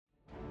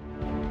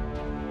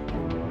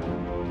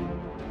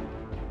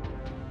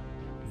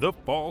The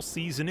fall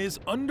season is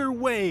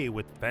underway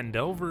with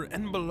Phandelver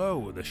and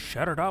Below the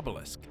Shattered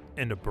Obelisk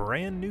and a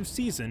brand new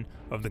season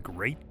of the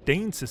Great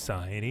Dane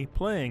Society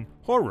playing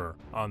Horror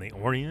on the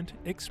Orient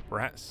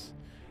Express.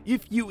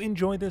 If you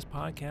enjoy this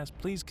podcast,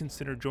 please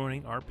consider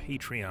joining our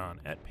Patreon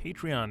at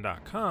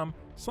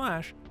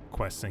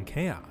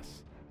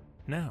patreon.com/questsandchaos.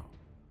 Now,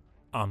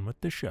 on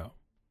with the show.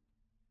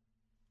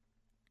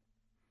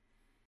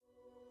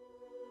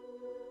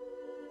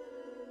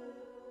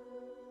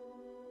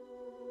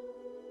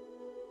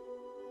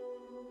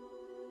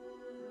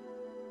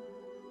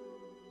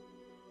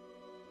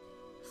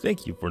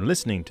 Thank you for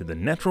listening to the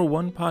Natural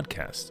One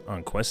podcast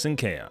on Quests and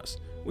Chaos.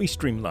 We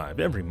stream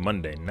live every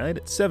Monday night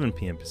at 7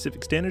 p.m.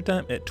 Pacific Standard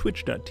Time at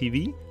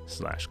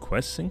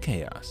twitch.tv/quests and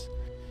chaos.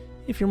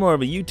 If you're more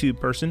of a YouTube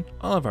person,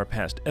 all of our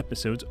past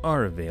episodes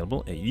are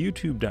available at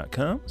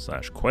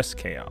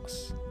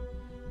youtube.com/questchaos.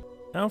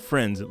 Our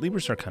friends at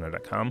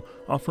LibrisArcana.com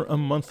offer a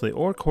monthly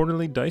or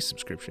quarterly dice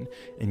subscription,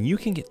 and you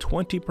can get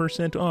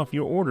 20% off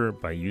your order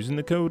by using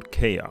the code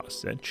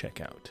CHAOS at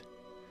checkout.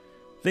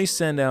 They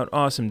send out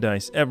awesome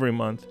dice every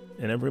month,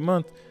 and every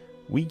month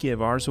we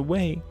give ours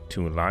away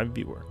to a live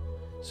viewer.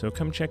 So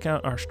come check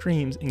out our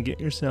streams and get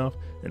yourself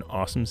an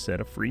awesome set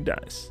of free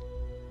dice.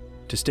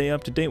 To stay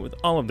up to date with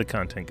all of the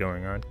content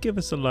going on, give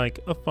us a like,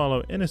 a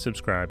follow, and a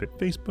subscribe at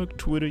Facebook,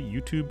 Twitter,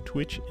 YouTube,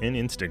 Twitch, and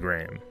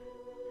Instagram.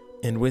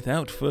 And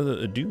without further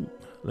ado,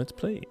 let's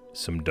play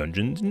some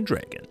Dungeons and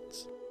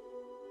Dragons.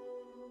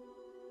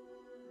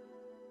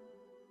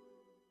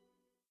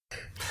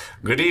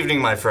 Good evening,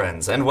 my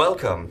friends, and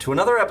welcome to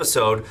another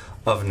episode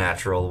of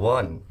Natural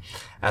One.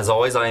 As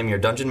always, I am your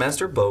Dungeon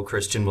Master, Bo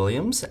Christian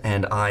Williams,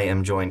 and I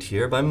am joined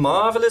here by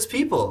marvelous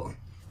people.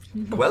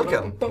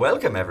 Welcome,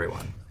 welcome,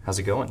 everyone. How's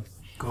it going?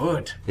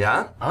 Good.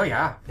 Yeah? Oh,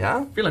 yeah.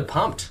 Yeah? Feeling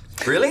pumped.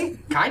 Really?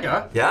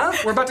 Kinda. Yeah?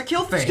 We're about to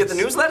kill things. Did you get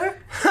the newsletter?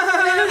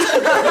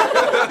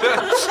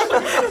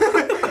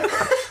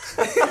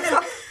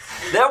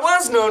 There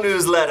was no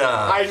newsletter.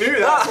 I knew,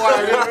 that's why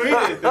I didn't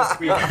read it this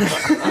week.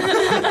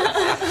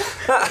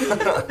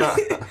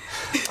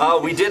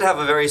 We did have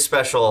a very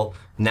special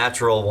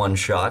Natural One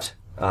shot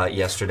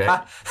yesterday.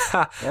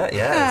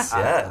 Yes.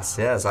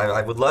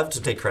 I would love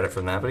to take credit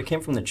from that, but it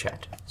came from the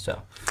chat.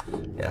 So,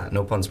 yeah,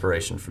 no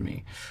punspiration for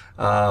me.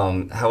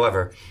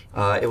 However,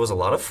 it was a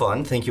lot of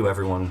fun. Thank you,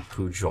 everyone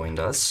who joined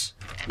us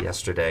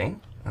yesterday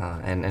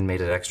and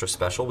made it extra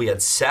special. We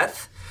had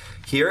Seth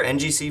here,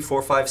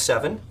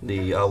 NGC457.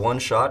 The one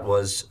shot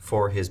was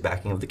for his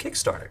backing of the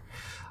Kickstarter.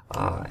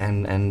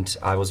 And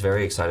I was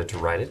very excited to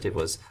write it. It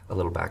was a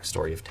little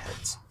backstory of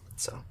Ted's.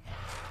 So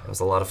it was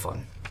a lot of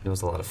fun.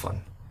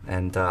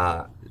 And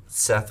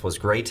Seth was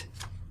great,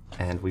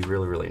 and we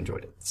really, really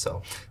enjoyed it.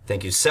 So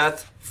thank you,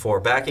 Seth, for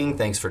backing.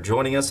 Thanks for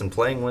joining us and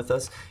playing with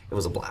us. It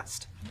was a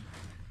blast.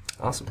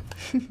 Awesome.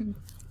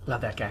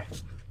 Love that guy.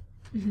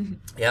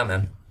 Yeah,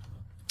 man.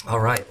 All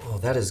right. Well,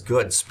 that is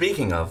good.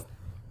 Speaking of,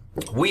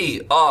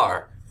 we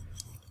are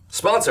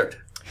sponsored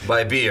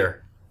by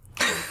beer.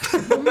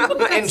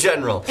 In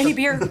general. Any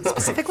beer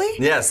specifically?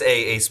 Yes,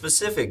 a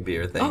specific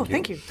beer, thank you. Oh,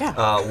 thank you,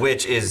 yeah.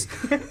 Which is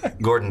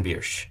Gordon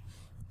Biersch.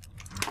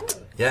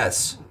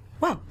 Yes.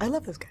 Wow, I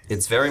love those guys.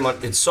 It's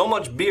so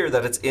much beer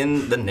that it's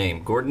in the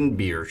name, Gordon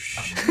Biersch.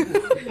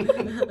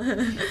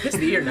 Hits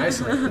the ear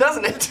nicely.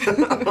 Doesn't it?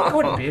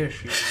 Gordon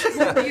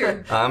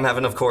Biersch. I'm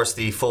having, of course,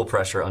 the full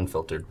pressure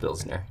unfiltered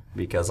Pilsner,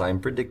 because I'm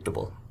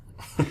predictable.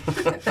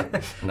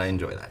 And I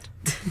enjoy that.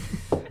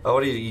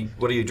 What are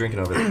you drinking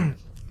over there?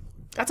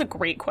 That's a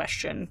great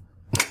question.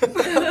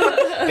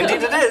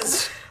 Indeed it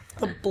is.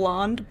 The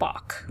Blonde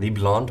Bock. The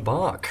Blonde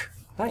Bock.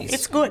 Nice.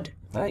 It's good.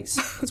 Nice.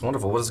 It's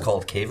wonderful. What is it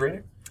called? Cave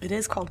Raider? It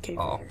is called Cave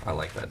Oh, Raider. I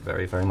like that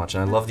very, very much.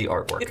 And I love the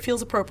artwork. It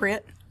feels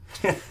appropriate.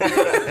 Yeah.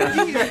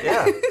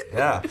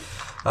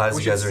 As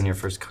you guys are in your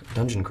first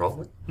dungeon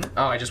crawl.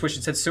 Oh, I just wish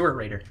it said Sewer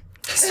Raider.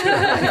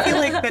 I feel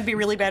like that'd be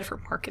really bad for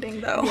marketing,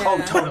 though. Oh,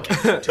 totally.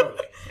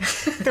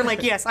 They're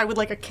like, yes, I would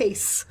like a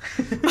case.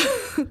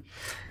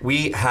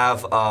 We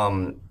have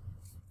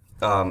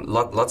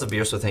lots of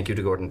beer, so thank you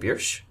to Gordon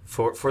Biersch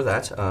for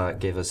that.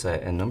 Gave us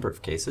a number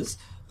of cases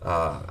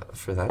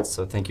for that,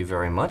 so thank you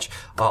very much.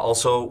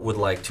 Also would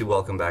like to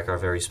welcome back our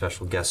very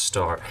special guest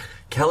star,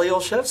 Kelly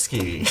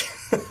Olszewski.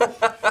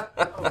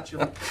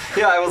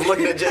 Yeah, I was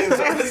looking at James.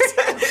 I was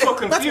So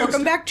confused. Let's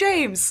welcome back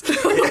James.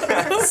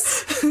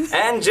 yes.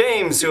 And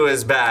James, who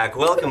is back.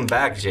 Welcome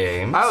back,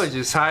 James. I was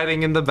just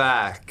hiding in the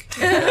back.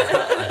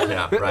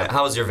 Yeah, right.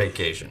 How was your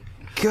vacation?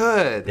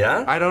 Good.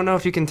 Yeah? I don't know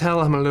if you can tell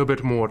I'm a little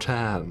bit more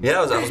tan. Yeah,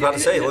 I was about to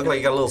say, you look like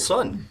you got a little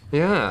sun.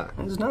 Yeah.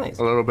 It was nice.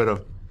 A little bit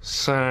of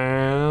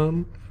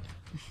sand.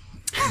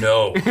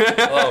 No.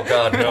 Oh,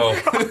 God, no.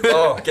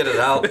 Oh, get it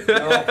out.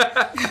 No.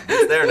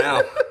 It's there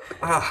now.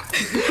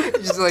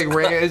 Just like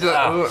ran. It's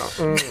like,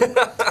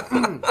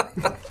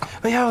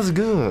 But yeah, it was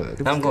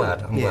good. I'm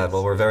glad.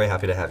 Well, we're very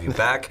happy to have you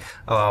back.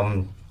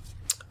 I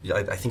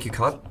think you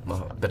caught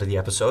a bit of the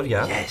episode,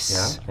 yeah?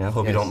 Yes. Yeah.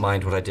 Hope you don't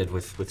mind what I did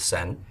with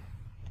Sen.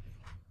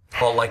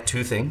 All like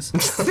two things.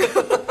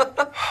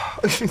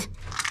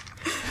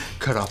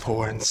 Cut off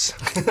horns.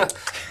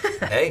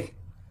 Hey,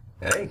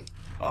 Hey.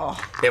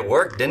 It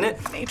worked, didn't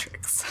it?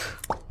 Matrix.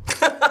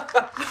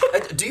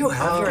 Do you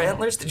have your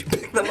antlers? Did you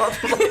pick them up?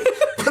 And, like,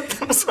 put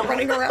them somewhere?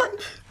 Running around.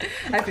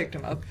 I picked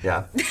him up.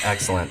 Yeah,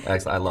 excellent.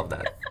 I love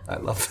that.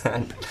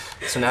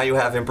 So now you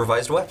have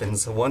improvised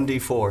weapons, a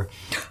 1d4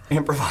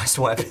 improvised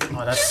weapon.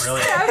 Oh, that's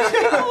brilliant.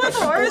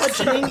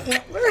 Bludgeoning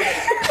antler.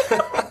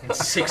 In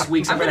 6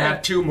 weeks, I'm gonna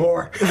have 2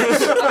 more. I'm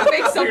gonna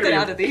make something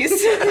out of these.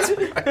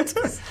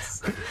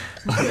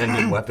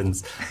 Unending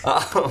weapons.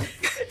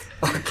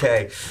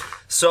 Okay,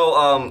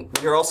 so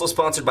you're also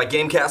sponsored by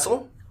Game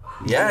Castle.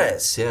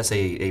 Yes,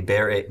 a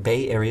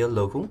Bay Area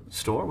local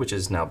store, which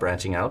is now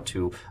branching out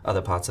to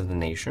other parts of the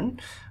nation.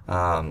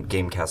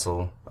 Game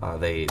Castle,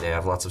 they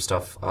have lots of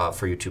stuff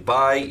for you to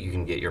buy. You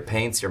can get your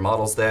paints, your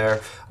models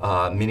there,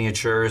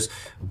 miniatures,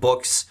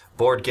 books,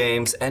 board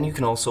games, and you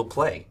can also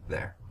play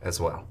there as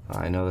well.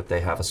 I know that they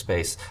have a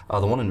space.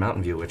 The one in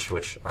Mountain View,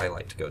 which I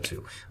like to go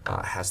to,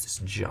 has this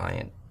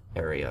giant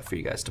area for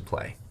you guys to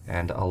play,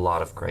 and a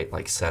lot of great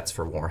like sets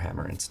for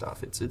Warhammer and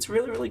stuff. It's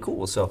really, really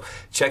cool. So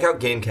check out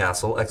Game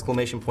Castle, !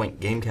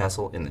 Game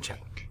Castle in the chat.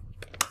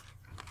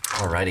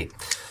 Alrighty.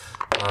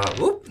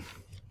 Whoop.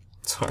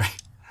 Sorry.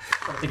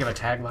 Think of a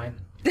tagline.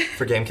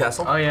 For Game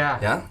Castle? Oh yeah.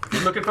 Yeah?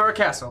 You're looking for a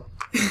castle.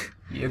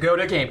 You go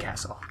to Game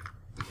Castle.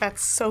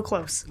 That's so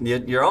close.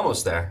 You're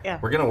almost there. Yeah.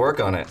 We're gonna work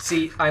on it.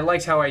 See, I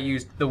liked how I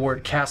used the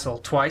word castle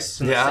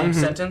twice in Yeah. the same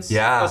sentence.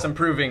 Yeah. Plus I'm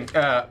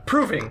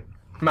proving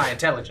my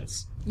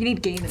intelligence. You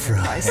need game in your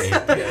eyes.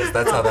 Yes,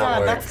 that's how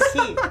that That's works. the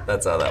key.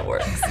 That's how that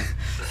works.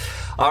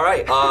 All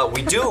right,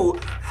 we do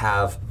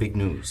have big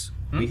news.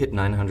 We hit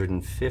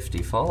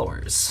 950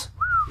 followers.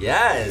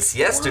 Yes,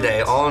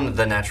 yesterday on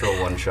the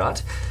Natural One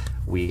Shot,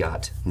 we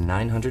got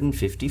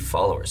 950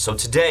 followers. So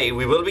today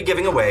we will be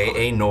giving away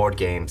a Nord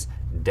Games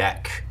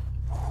deck.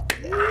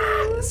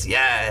 Yes.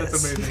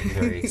 That's amazing.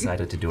 Very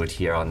excited to do it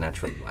here on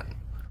Natural One.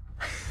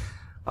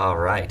 All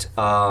right.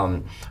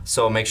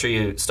 So make sure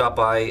you stop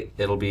by.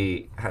 It'll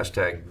be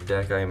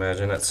 #deck, I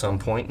imagine, at some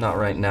point. Not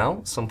right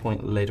now. Some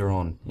point later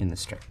on in the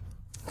stream.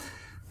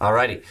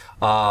 Alrighty.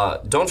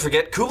 Don't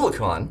forget,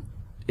 KublaCon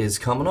is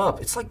coming up.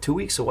 It's like 2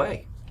 weeks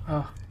away.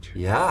 Oh,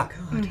 Yeah.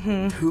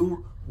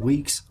 2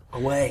 weeks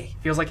away.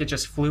 feels like it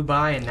just flew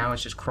by and now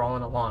it's just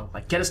crawling along.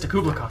 Like, get us to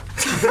KublaCon.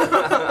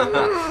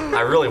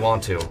 I really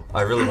want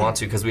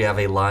to because we have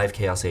a live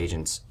Chaos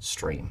Agents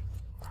stream.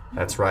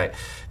 That's right.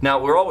 Now,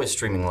 we're always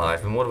streaming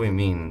live, and what do we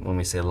mean when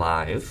we say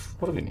live?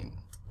 What do we mean?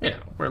 You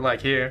know, we're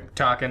like here,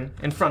 talking,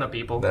 in front of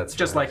people. That's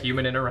just right. like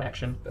human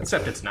interaction.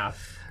 Except it's not.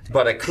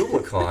 But at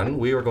KublaCon,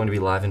 we are going to be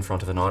live in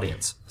front of an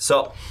audience.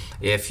 So,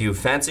 if you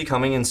fancy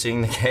coming and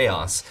seeing the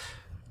chaos,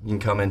 you can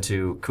come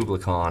into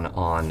KublaCon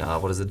on,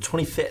 the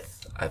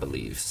 25th, I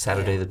believe,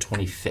 Saturday the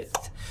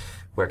 25th,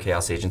 where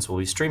Chaos Agents will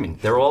be streaming.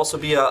 There will also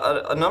be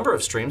a number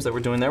of streams that we're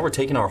doing there. We're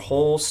taking our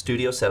whole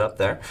studio setup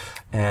there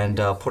and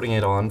putting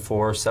it on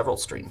for several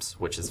streams,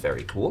 which is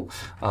very cool.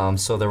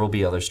 So there will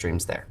be other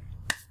streams there.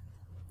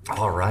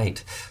 All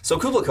right. So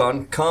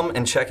KublaCon, come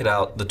and check it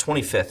out the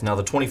 25th. Now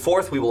the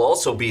 24th, we will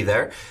also be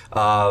there.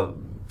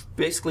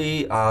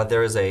 Basically,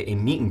 there is a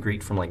meet and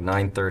greet from like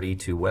 9:30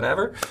 to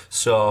whatever.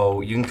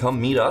 So you can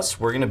come meet us.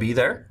 We're going to be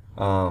there.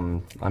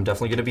 I'm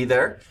definitely going to be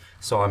there.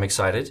 So I'm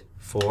excited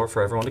for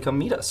everyone to come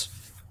meet us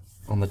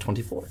on the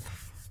 24th.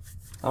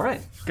 All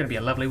right. It's going to be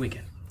a lovely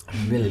weekend.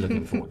 I'm really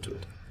looking forward to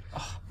it.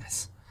 Oh,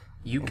 yes.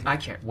 I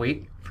can't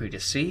wait for you to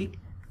see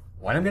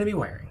what I'm going to be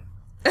wearing.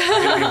 You're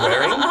going to be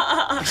wearing?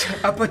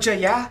 But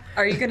yeah.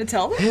 Are you gonna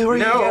tell them? Who are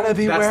you gonna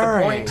be that's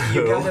wearing? the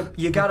point.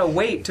 You gotta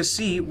wait to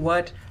see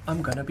what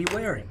I'm gonna be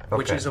wearing,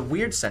 which Okay. is a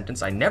weird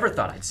sentence I never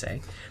thought I'd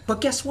say. But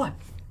guess what?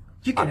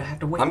 You're gonna have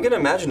to wait. I'm going to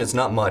imagine it's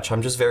not much.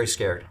 I'm just very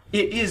scared.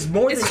 It is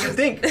more than you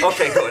think.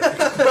 Okay, good.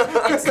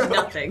 It's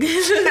nothing.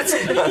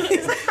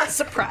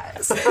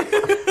 Surprise.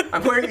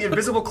 I'm wearing the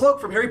invisible cloak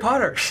from Harry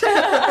Potter.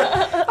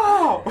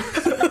 Oh,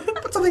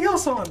 put something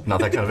else on. Not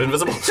that kind of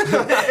invisible.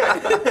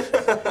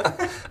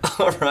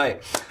 All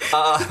right.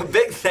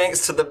 Big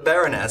thanks to the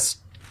Baroness,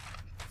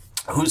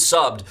 who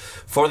subbed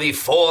for the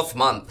 4th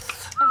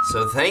month.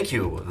 So thank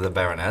you, the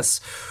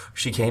Baroness.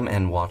 She came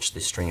and watched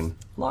the stream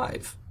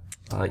live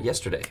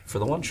yesterday for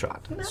the one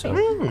shot. So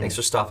thanks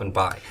for stopping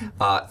by.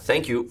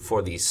 Thank you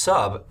for the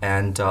sub.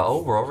 And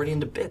we're already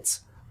into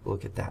bits.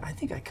 Look at that. I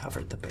think I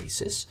covered the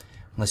basis.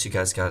 Unless you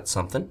guys got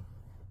something.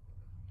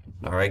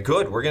 All right,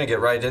 good. We're going to get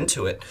right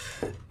into it.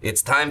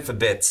 It's time for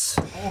bits.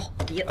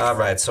 Yes. All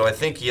right, so I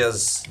think you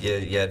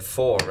had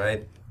 4,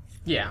 right?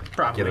 Yeah,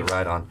 probably. Get it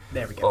right on.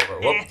 There we go. Over.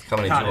 Whoop,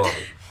 coming into Got it. over.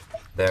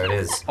 There it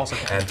is. Also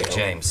and to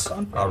James.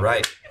 All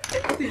right.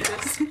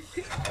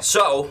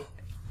 So,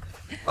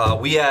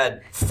 we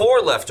had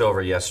 4 left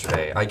over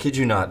yesterday. I kid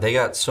you not. They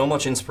got so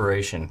much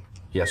inspiration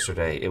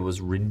yesterday. It was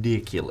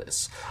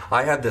ridiculous.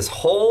 I had this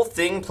whole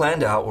thing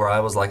planned out where I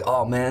was like,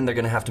 oh man, they're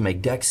going to have to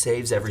make deck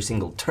saves every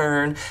single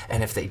turn.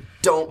 And if they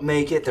don't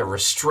make it, they're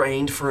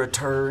restrained for a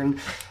turn.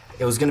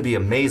 It was going to be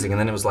amazing. And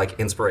then it was like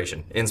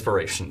inspiration. And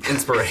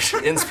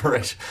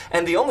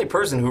the only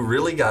person who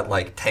really got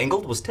like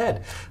tangled was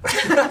Ted.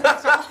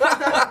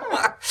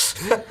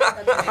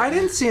 I I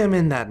didn't see him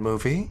in that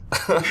movie.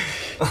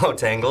 Oh,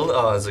 Tangled?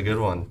 Oh, that's a good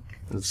one.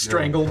 That's good.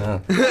 Strangled. Yeah.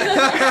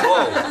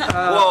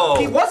 Whoa.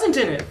 He wasn't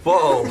in it.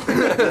 Whoa.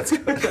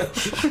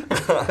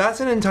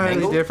 That's an entirely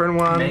Mangled? different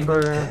one.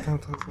 Mangled.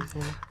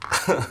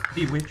 For...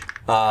 Bewitched.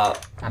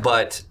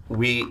 But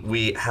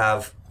we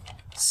have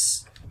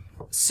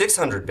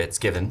 600 bits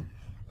given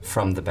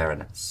from the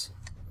Baroness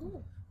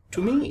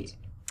to me.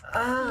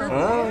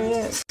 Oh,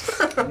 yes.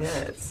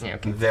 Yes. Yeah,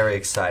 okay. I'm very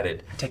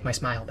excited. Take my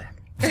smile back.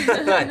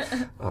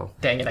 Oh.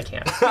 Dang it, I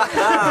can't.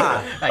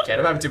 I can't.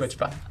 I'm having too much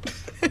fun.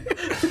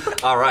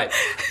 All right.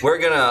 We're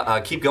going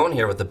to keep going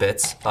here with the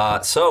bits.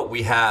 So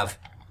we have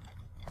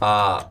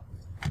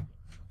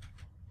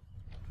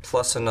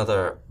plus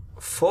another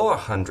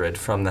 400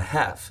 from the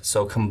Hef.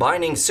 So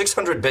combining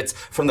 600 bits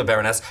from the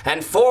Baroness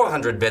and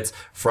 400 bits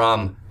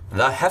from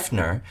the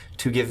Hefner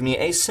to give me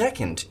a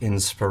second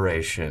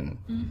inspiration.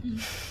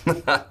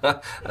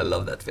 I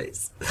love that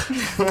face.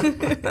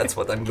 That's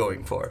what I'm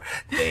going for.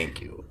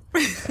 Thank you.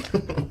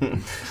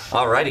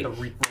 Alrighty.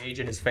 The rage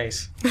in his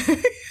face.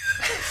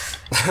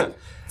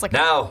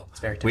 Now,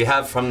 very we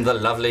have from the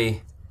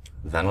lovely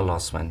Vanna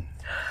Lossman.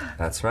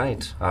 That's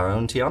right, our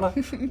own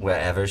Tiana,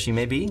 wherever she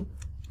may be.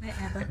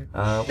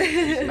 No,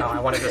 I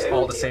wanted us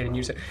all to say it and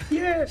use it.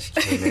 Yes.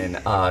 Came in.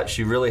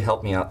 She really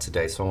helped me out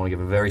today, so I want to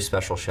give a very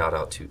special shout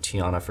out to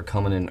Tiana for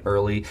coming in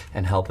early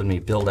and helping me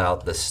build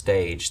out the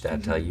stage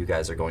that you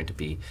guys are going to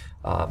be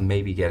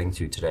maybe getting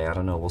to today. I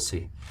don't know. We'll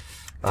see.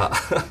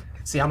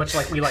 See how much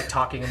we like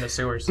talking in the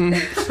sewers.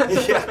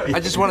 I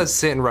just want to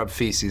sit and rub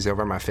feces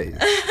over my face.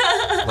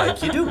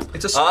 Like you do.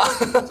 It's a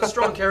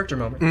strong character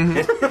moment.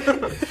 That's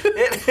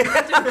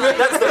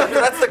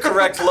the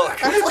correct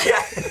look.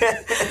 Yeah.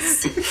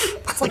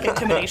 It's like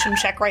intimidation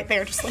check right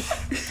there, just like.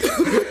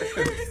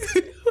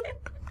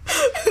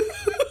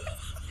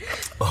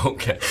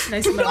 Okay.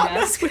 Nice little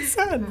mask.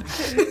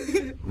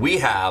 We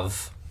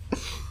have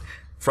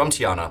from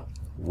Tiana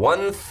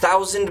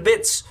 1,000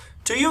 bits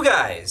to you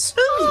guys.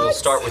 So we'll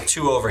start with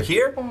 2 over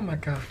here. Oh my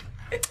god.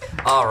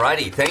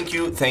 Alrighty, thank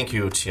you,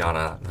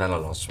 Tiana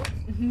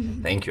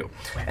Vanaloswan. Thank you.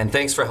 And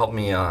thanks for helping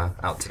me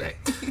out today.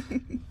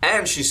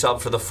 And she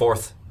subbed for the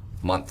 4th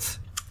month.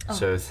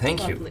 So thank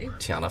lovely. you,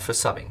 Tiana, for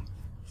subbing.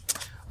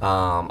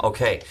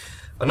 Okay,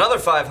 another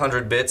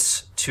 500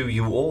 bits to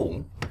you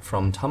all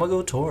from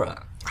Tamago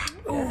Tora.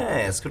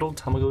 Yes, good old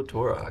Tamago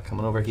Tora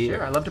coming over here.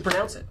 Sure, I love to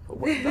pronounce it.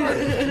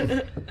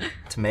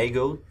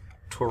 Tamago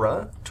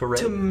Tora?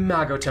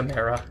 Tamago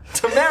Tamara.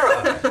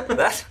 Tamara!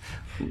 That...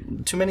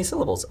 Too many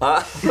syllables.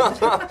 All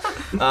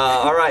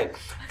right.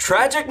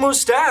 Tragic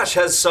Mustache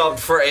has subbed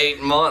for 8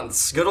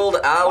 months. Good old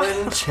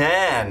Alan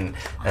Chan.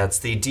 That's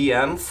the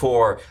DM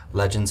for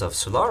Legends of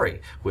Solari,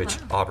 which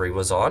Aubrey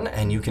was on,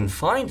 and you can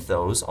find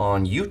those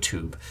on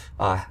YouTube.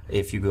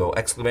 If you go !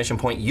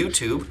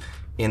 YouTube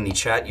in the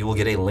chat, you will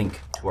get a link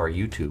to our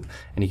YouTube,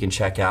 and you can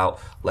check out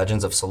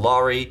Legends of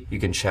Solari. You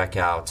can check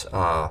out.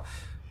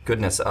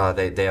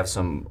 They have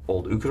some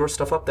old Ukador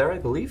stuff up there, I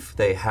believe.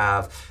 They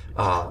have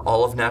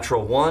all of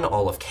Natural One,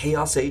 all of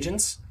Chaos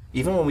Agents,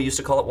 even when we used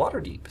to call it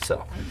Waterdeep.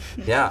 So,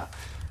 yeah.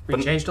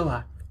 We changed a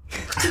lot.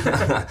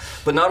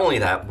 But not only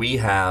that, we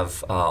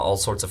have all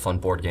sorts of fun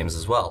board games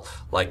as well,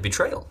 like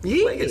Betrayal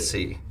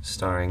Legacy,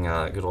 starring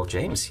good old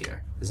James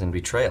here, is in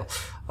Betrayal.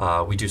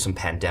 We do some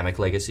Pandemic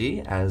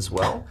Legacy as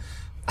well.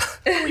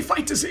 We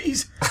fight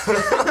disease.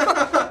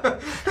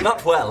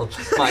 Not well,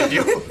 mind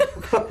you.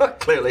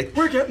 Clearly.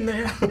 We're getting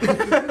there.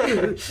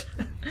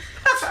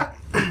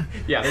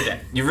 Yeah, they're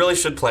dead. You really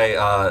should play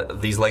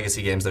these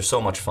Legacy games. They're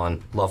so much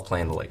fun. Love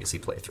playing the Legacy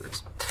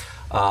playthroughs.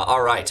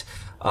 All right.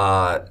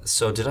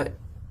 So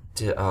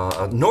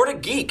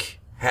Nordic Geek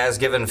has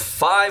given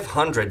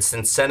 500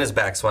 since Sen is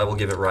back, so I will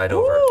give it right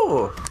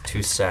over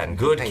to Sen.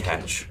 Good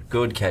catch.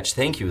 Good catch.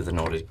 Thank you, the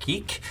Nordic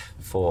Geek,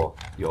 for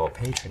your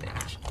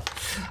patronage.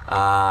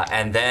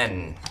 And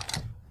then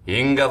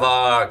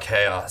Ingavar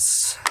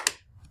Chaos.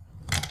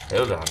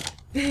 Hold on.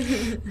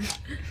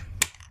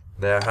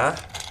 There, huh?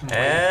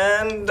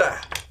 And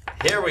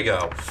here we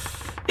go.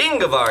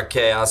 Ingavar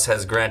Chaos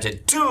has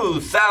granted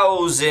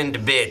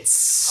 2,000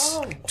 bits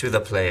to the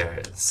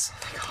players.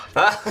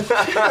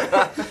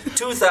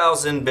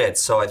 2,000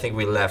 bits. So I think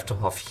we left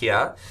off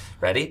here.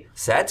 Ready,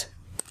 set.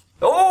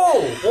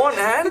 Oh,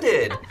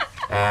 one-handed.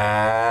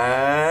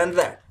 And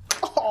there.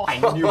 I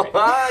knew it.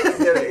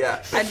 You did it,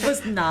 yeah. I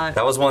was not.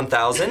 That was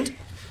 1,000.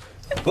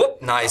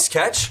 Whoop, nice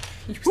catch.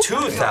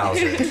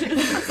 2,000.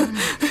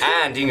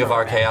 And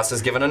Ingavar Chaos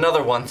has given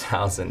another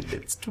 1,000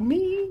 bits to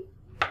me.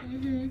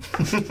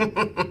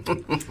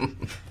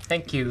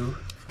 Thank you.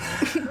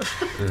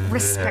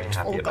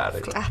 Respectful happy about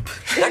golf it. clap.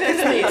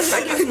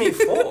 That gives me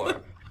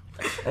 4.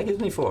 That gives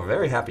me 4.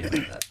 Very happy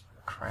about that.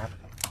 Crap.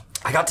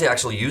 I got to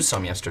actually use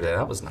some yesterday.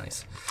 That was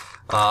nice.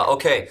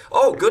 Okay.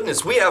 Oh,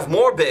 goodness. We have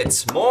more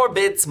bits. More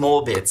bits.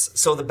 More bits.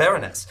 So the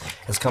Baroness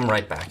has come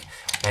right back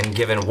and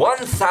given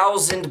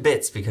 1,000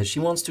 bits because she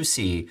wants to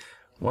see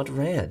what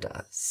Rhea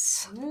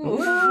does.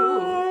 Look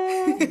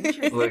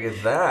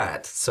at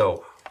that.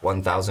 So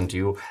 1,000 to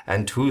you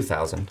and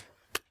 2,000.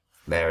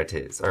 There it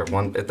is. Or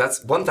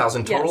that's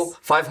 1,000 total, Yes.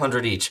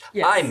 500 each.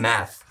 Yes. I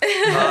math.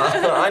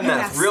 I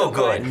math real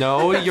good.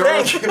 No, you're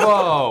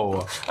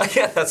whoa.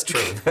 Yeah, that's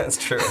true. That's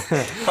true.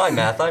 Hi,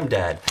 math. I'm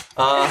Dad.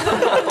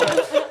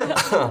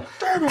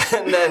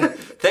 And then,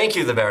 thank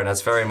you, the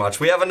Baroness, very much.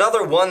 We have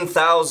another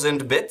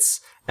 1,000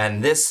 bits,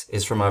 and this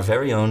is from our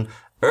very own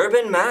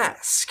Urban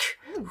Mask,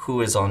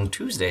 who is on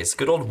Tuesdays.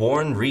 Good old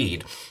Warren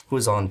Reed, who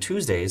is on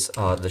Tuesdays,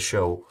 the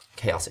show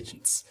Chaos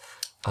Agents,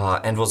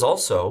 and was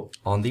also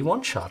on the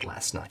One Shot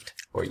last night.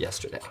 Or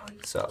yesterday.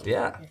 So,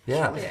 yeah.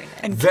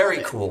 And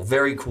Very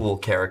cool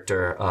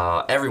character.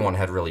 Everyone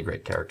had really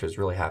great characters.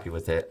 Really happy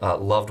with it.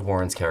 Loved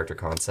Warren's character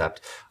concept.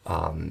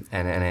 And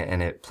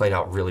it played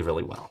out really,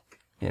 really well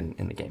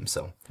in the game.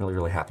 So,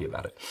 really happy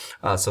about it.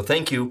 So,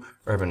 thank you,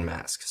 Urban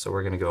Mask. So,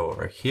 we're going to go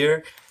over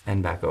here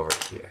and back over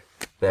here.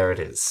 There it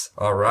is.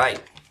 All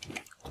right.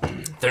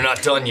 They're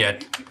not done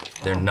yet.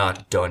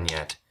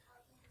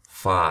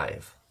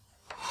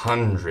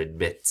 500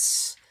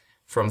 bits.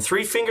 From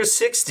Three Fingers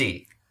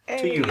 60.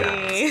 To you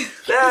guys.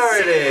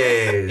 There it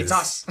is. It's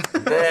us.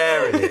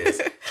 There it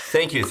is.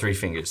 Thank you, Three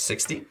Fingers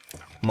 60.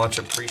 Much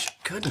appreciated.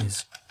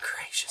 Goodness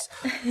gracious.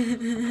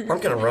 I'm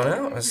going to run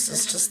out.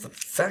 It's just the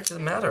fact of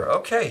the matter.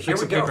 Okay, here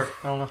we go.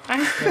 I don't know.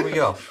 Here we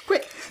go.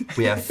 Quick.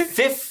 We have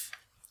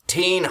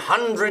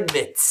 1,500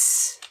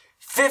 bits.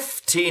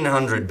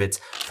 1,500 bits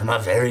from our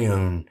very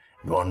own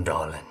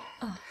Dwandalin.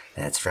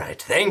 That's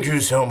right. Thank you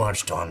so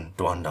much,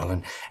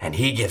 Dwandalin. And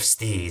he gifts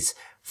these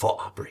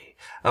for Aubrey.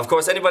 Of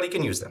course, anybody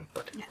can use them,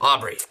 but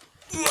Aubrey.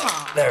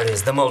 There it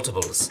is, the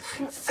multiples.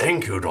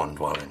 Thank you,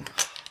 Dwandalin.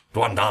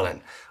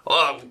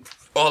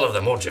 All of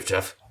them, or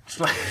Jeff.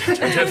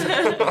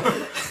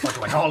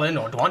 Dwandalin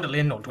or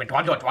Dwandalin or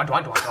Dwandalin.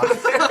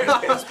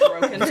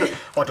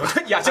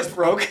 Broken. Yeah, it just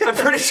broke. I'm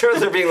pretty sure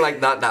they're being like,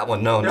 not that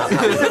one, no, not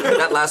that one.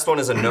 That last one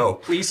is a no.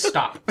 Please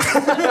stop.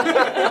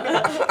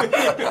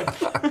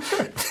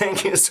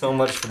 Thank you so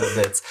much for the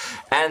bits.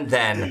 And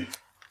then,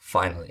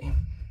 finally,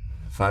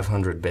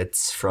 500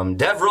 bits from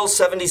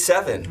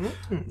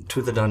Devril77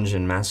 to the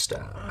Dungeon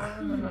Master.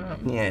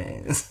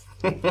 Yes.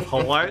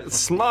 Polite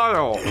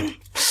smile.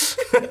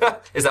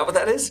 Is that what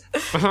that is?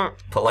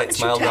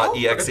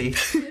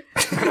 Politesmile.exe.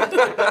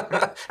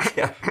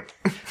 Yeah.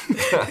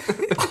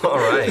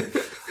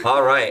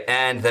 All right.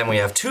 And then we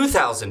have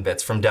 2,000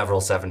 bits from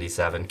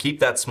Devril77. Keep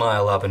that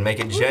smile up and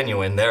make it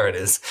genuine. There it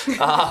is.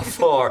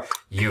 For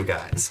you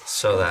guys.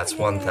 So that's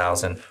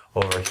 1,000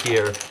 over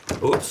here.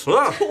 Oops.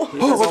 Oh,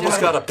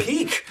 almost got a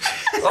peek.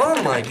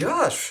 Oh my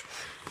gosh.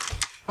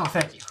 Oh,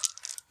 thank you.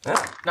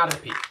 Yeah. Not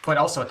at the peak, but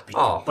also at the peak.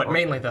 Oh, but okay.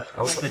 mainly the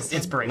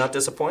inspiration. Not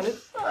disappointed?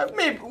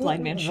 Maybe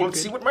Blind man we'll shoot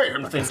see what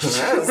Mayhem thinks.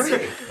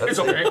 Okay. It's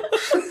okay.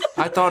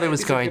 I thought it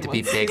was going to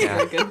be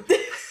bigger.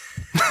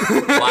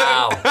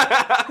 Wow.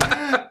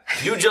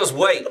 You just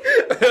wait.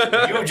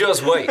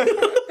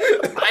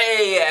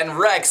 Hey, and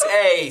Rex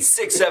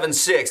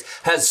A676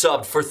 has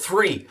subbed for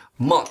 3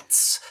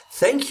 months.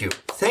 Thank you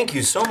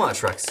so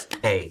much, Rex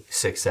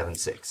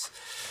A676,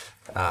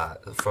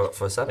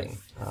 for subbing.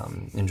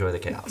 Enjoy the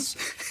chaos.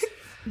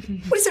 What do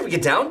you say we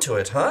get down to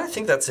it, huh? I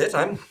think that's it.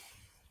 I'm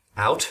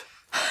out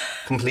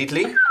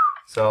completely.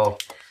 So,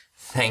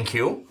 thank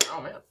you. Oh,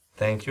 man.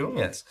 Thank you,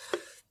 yes.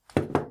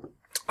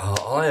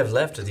 All I have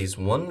left are these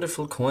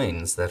wonderful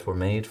coins that were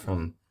made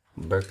from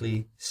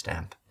Berkeley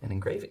stamp and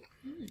engraving.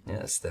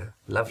 Yes, they're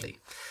lovely.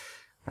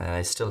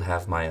 I still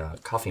have my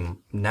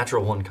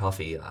Natural One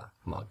coffee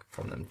mug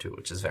from them too,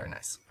 which is very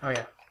nice. Oh,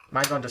 yeah.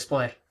 Mine's on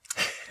display.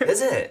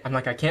 Is it? I'm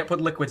like, I can't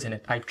put liquids in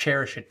it. I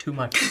cherish it too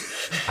much.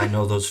 I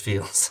know those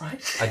feels.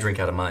 Right? I drink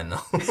out of mine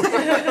though,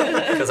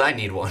 because I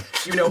need one.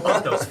 You know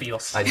of those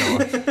feels. I know.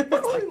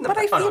 But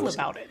I feel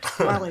about it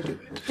while I do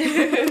it.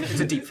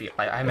 It's a deep feel,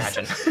 I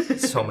imagine.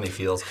 So many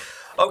feels.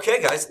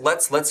 Okay, guys,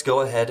 let's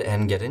go ahead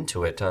and get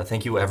into it.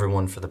 Thank you,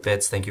 everyone, for the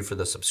bits. Thank you for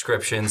the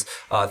subscriptions.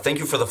 Thank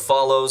you for the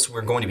follows.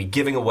 We're going to be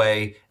giving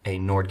away a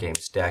Nord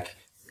Games deck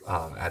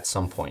at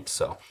some point,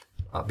 so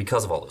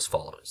because of all those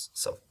followers.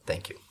 So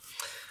thank you.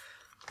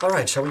 All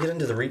right, shall we get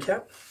into the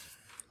recap?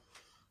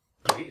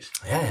 Please.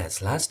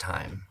 Yes, last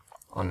time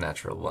on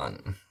Natural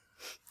One,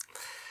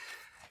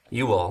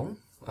 you all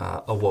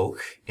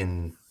awoke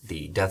in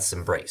the Death's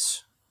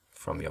Embrace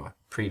from your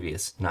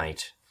previous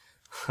night.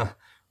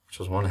 Which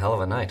was one hell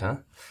of a night, huh?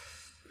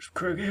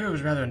 It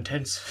was rather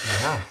intense.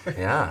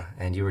 Yeah.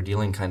 And you were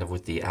dealing kind of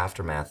with the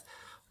aftermath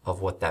of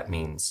what that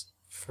means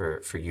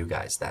for you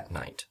guys that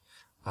night.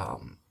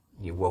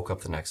 You woke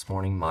up the next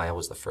morning. Maya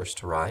was the first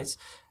to rise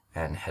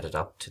and headed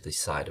up to the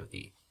side of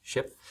the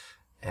ship.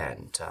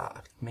 And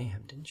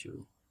Mayhem, didn't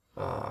you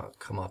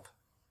come up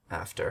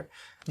after?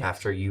 Yes.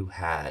 After you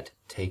had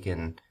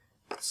taken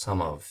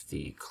some of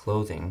the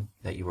clothing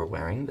that you were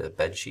wearing, the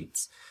bed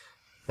sheets,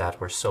 that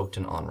were soaked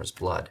in Onra's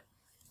blood,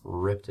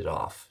 ripped it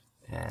off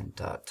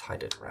and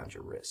tied it around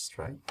your wrist,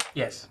 right?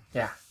 Yes,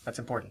 yeah, that's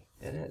important.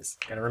 It is.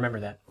 Gotta remember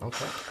that.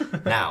 Okay.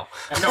 Now.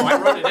 No, I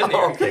wrote it in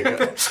there. Okay,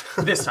 good.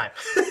 This time.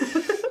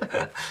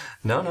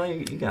 No,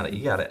 you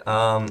got it.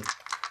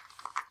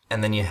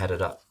 And then you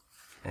headed up,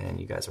 and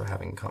you guys were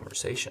having a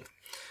conversation.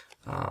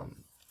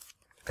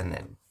 And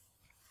then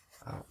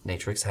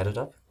Natrix headed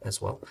up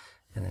as well,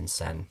 and then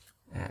Sen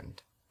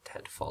and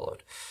Ted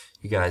followed.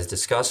 You guys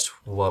discussed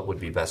what would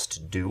be best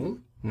to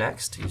do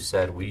next. You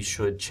said we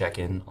should check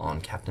in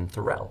on Captain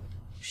Thorell.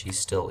 She's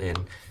still in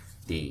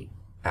the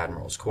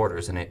Admiral's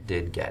quarters, and it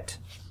did get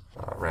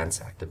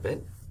ransacked a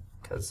bit,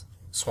 because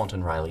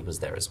Swanton Riley was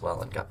there as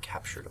well and got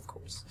captured, of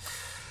course.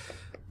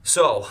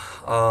 So,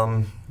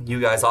 you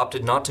guys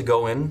opted not to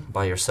go in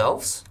by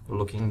yourselves,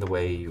 looking the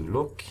way you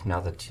look, now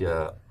that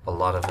a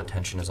lot of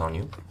attention is on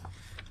you.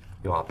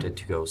 You opted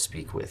to go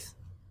speak with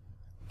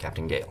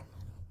Captain Gale,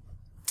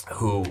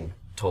 who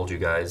told you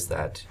guys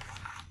that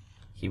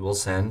he will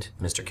send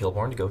Mr.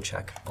 Kilborn to go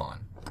check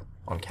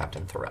on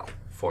Captain Thorell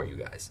for you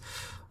guys.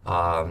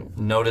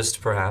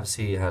 Noticed perhaps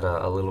he had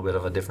a little bit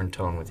of a different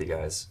tone with you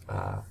guys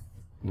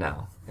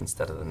now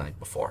instead of the night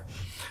before.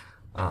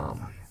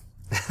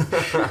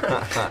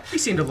 He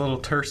seemed a little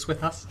terse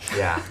with us.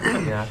 Yeah,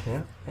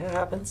 it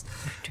happens.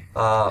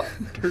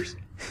 Terse.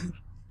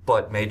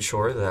 But made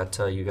sure that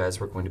you guys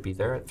were going to be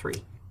there at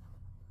 3.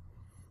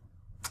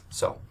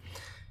 So,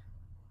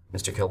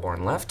 Mr.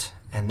 Kilborn left,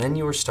 and then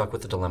you were stuck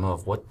with the dilemma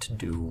of what to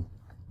do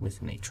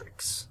with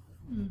Natrix.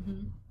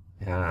 Mm-hmm.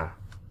 Yeah.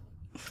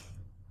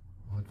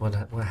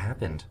 What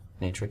happened,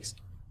 Natrix?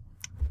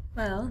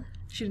 Well,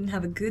 she didn't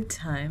have a good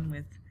time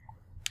with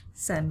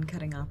Sen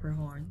cutting off her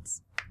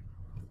horns.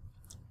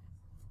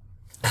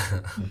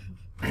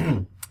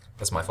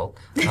 That's my fault.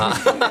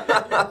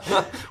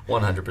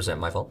 100%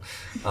 my fault.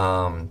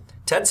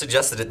 Ted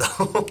suggested it,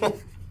 though.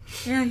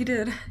 Yeah, he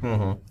did.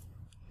 Mm-hmm.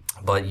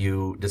 But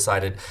you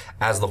decided,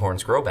 as the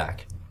horns grow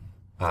back,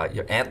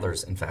 your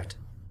antlers, in fact,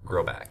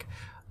 grow back,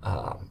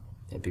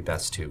 it'd be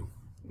best to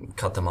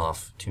cut them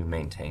off to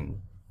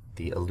maintain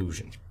the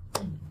illusion.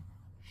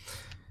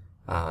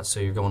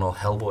 So you're going all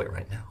Hellboy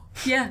right now.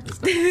 Yeah,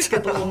 he's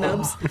got the little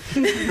nubs.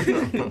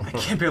 I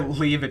can't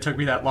believe it took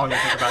me that long to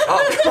think about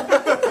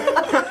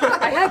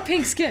I have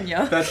pink skin,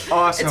 yo. That's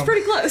awesome. It's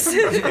pretty close.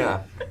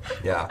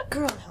 Yeah.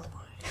 Girl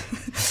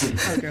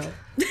Hellboy. Oh, girl.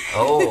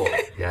 Oh,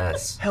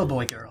 yes.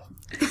 Hellboy girl.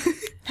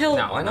 Hell,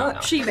 No, why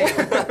not? She-Man.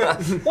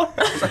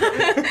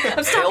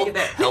 I'm stopping you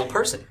there. Hell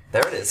person.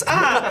 There it is.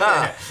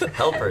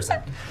 Hell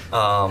person.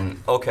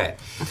 Okay.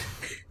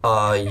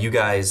 You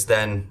guys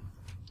then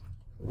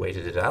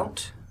waited it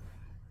out,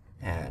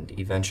 and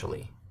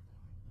eventually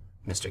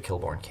Mr.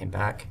 Kilborn came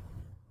back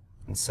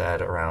and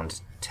said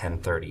around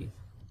 10:30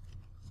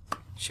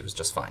 she was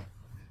just fine.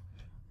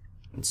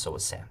 And so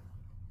was Sam.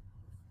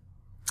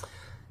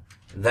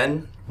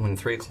 Then, when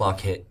 3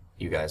 o'clock hit,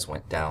 you guys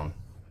went down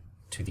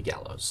to the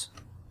gallows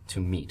to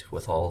meet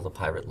with all the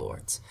pirate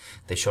lords.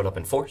 They showed up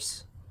in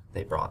force.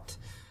 They brought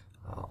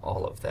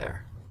all of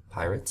their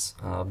pirates.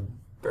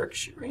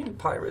 Berkshirian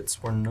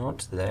pirates were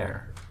not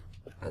there,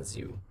 as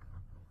you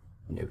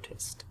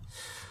noticed.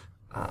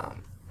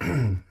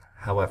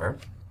 However,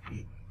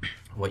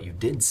 what you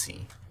did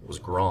see was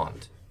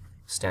Grond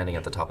standing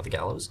at the top of the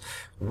gallows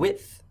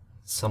with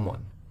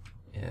someone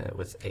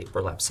with a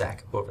burlap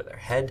sack over their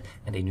head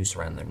and a noose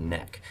around their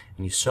neck.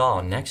 And you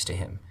saw next to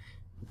him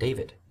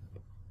David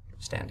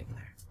standing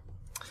there.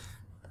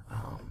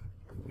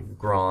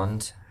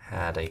 Grond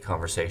had a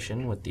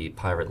conversation with the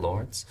pirate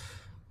lords,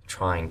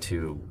 trying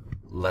to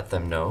let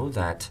them know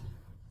that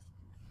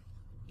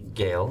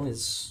Gale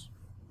is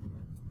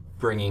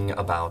bringing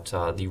about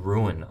the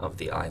ruin of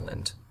the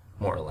island,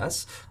 more or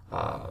less,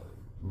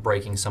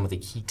 breaking some of the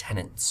key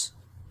tenets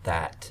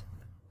that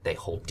they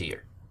hold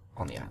dear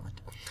on the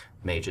island.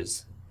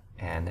 Mages,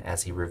 and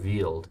as he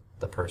revealed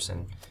the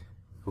person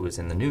who was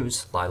in the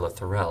news, Lila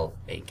Thorell,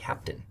 a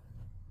captain.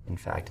 In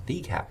fact,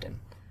 the captain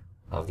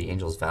of the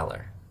Angel's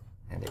Valor,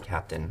 and a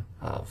captain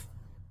of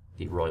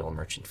the Royal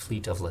Merchant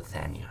Fleet of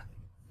Lithania.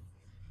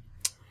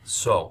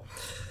 So,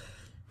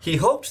 he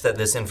hoped that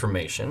this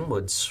information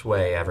would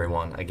sway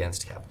everyone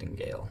against Captain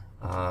Gale.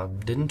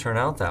 Didn't turn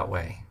out that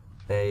way.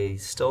 They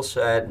still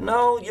said,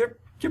 "No, you're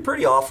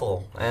pretty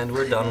awful, and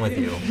we're done with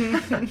you."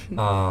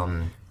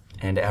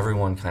 And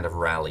everyone kind of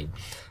rallied.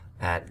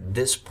 At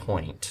this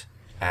point,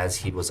 as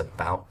he was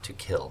about to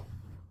kill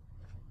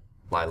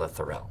Lila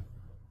Thorell,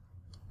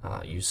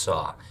 you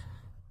saw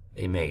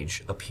a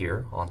mage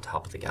appear on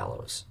top of the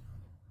gallows,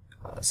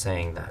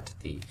 saying that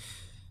the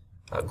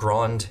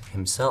Grond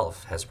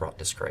himself has brought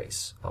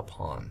disgrace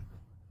upon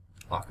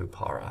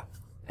Akupara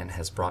and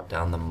has brought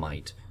down the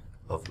might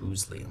of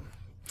Uzlium.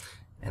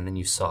 And then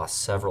you saw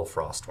several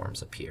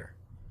frostworms appear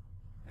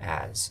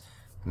as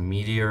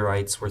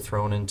meteorites were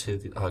thrown into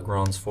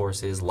Grond's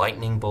forces,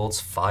 lightning bolts,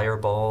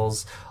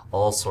 fireballs,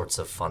 all sorts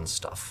of fun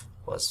stuff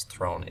was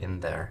thrown in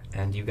there.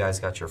 And you guys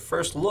got your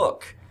first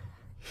look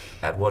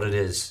at what it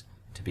is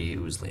to be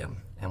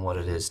Uzlium and what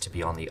it is to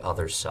be on the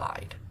other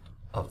side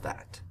of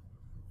that.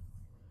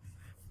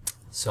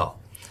 So,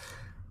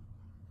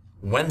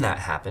 when that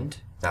happened,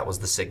 that was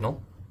the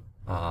signal.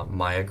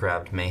 Maya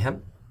grabbed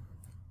Mayhem,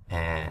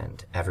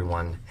 and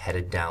everyone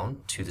headed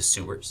down to the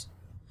sewers,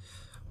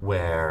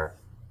 where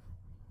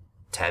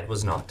Ted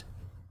was not.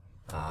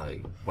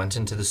 Went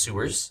into the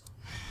sewers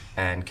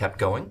and kept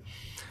going.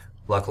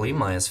 Luckily,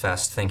 Maya's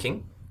fast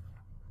thinking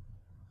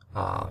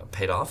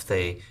paid off,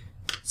 they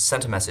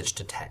sent a message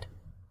to Ted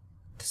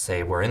to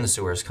say, we're in the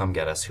sewers, come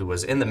get us, who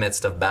was in the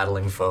midst of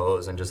battling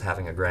foes and just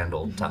having a grand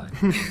old time.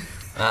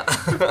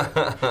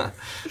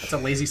 It's a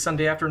lazy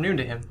Sunday afternoon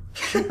to him.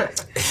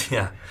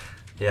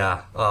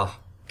 Yeah. Oh,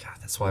 God,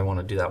 that's why I want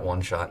to do that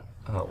one shot.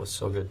 Oh, it was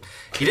so good.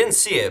 You didn't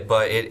see it,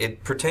 but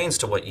it pertains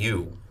to what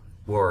you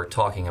were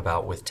talking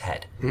about with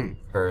Ted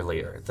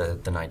earlier,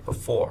 the night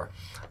before,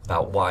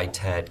 about why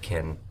Ted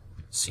can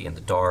see in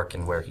the dark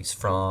and where he's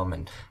from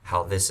and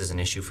how this is an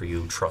issue for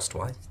you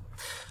trust-wise.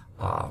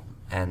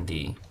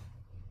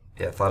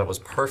 I thought it was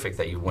perfect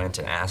that you went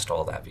and asked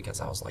all that because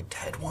I was like,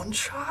 Ted one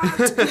shot?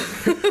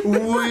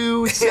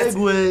 Woo,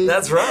 segue.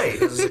 That's right.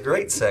 It was a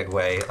great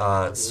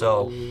segue.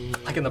 So,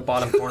 Like in the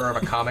bottom corner of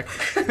a comic.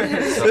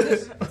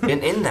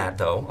 in that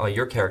though,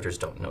 your characters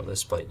don't know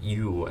this, but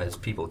you as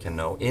people can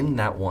know. In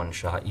that one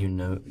shot, you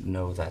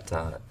know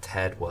that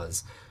Ted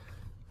was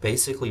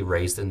basically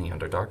raised in the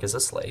Underdark as a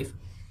slave,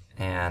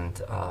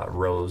 and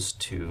rose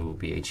to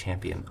be a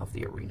champion of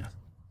the arena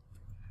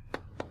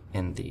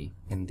in the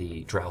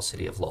Drow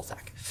city of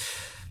Lothak.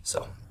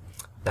 So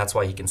that's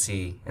why he can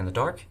see in the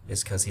dark,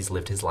 is because he's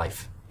lived his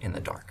life in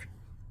the dark.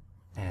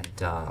 And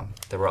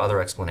there were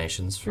other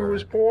explanations for. He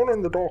was born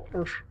in the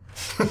darkness.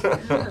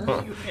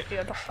 You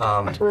idiot.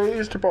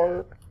 Raised by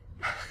it.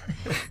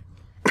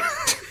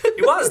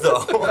 He was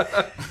though.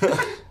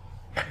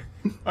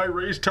 I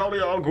raised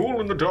Talia al Ghul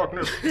in the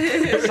darkness.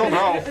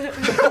 Somehow.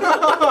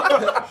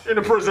 In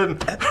a prison.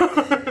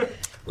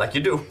 Like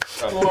you do.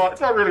 It's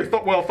not really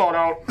well thought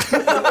out.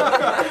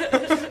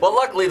 Well,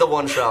 luckily the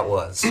one shot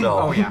was. So,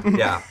 Oh,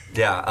 yeah.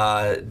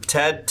 Yeah.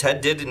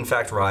 Ted did in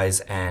fact rise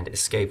and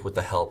escape with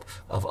the help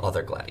of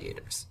other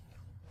gladiators.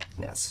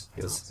 Yes,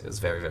 it was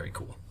very, very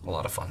cool. A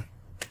lot of fun.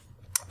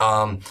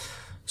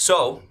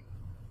 So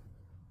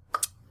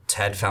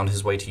Ted found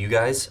his way to you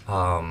guys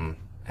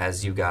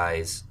as you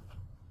guys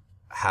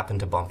happened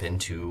to bump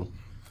into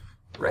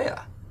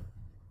Rhea.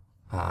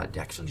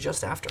 Actually,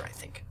 just after, I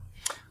think.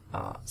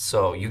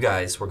 So you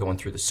guys were going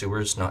through the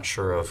sewers, not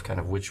sure of kind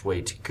of which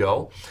way to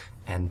go,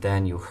 and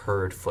then you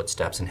heard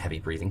footsteps and heavy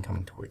breathing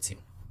coming towards you.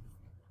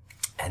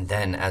 And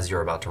then, as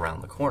you're about to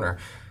round the corner,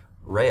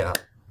 Rhea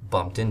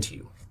bumped into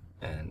you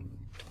and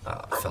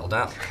fell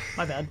down.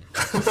 My bad.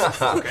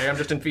 Okay, I'm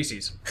just in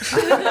feces.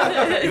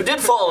 You did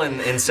fall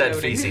in said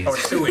feces. Oh,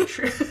 sewage.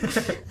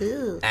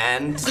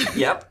 And,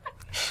 yep,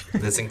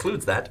 this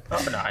includes that.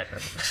 Oh, no,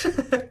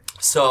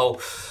 So,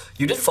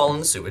 you did fall in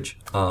the sewage.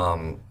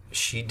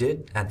 She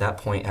did, at that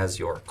point, as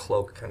your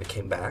cloak kind of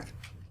came back,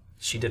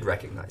 she did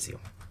recognize you.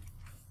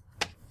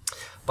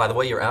 By the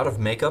way, you're out of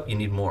makeup. You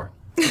need more.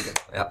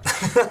 Yep.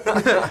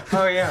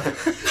 Oh, yeah.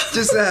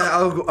 Just,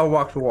 I'll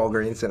walk to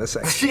Walgreens in a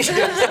second.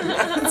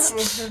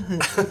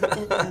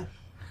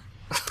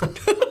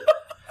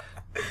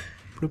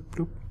 Bloop,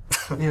 bloop.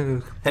 Yeah.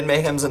 And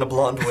Mayhem's in a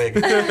blonde wig.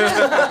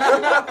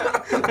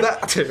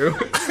 That too.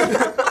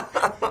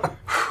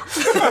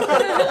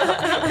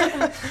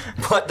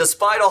 But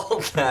despite all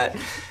of that,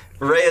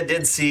 Rhea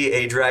did see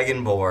a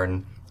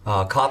dragonborn,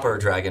 copper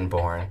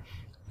dragonborn,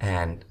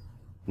 and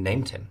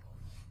named him,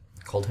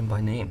 called him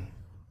by name,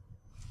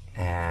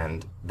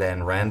 and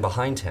then ran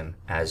behind him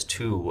as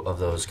two of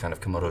those kind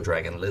of Komodo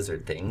dragon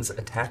lizard things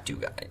attacked you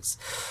guys.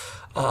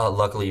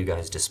 Luckily, you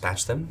guys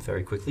dispatched them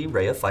very quickly,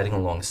 Rhea fighting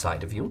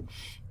alongside of you,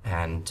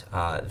 and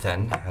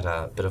then had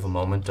a bit of a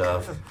moment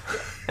of,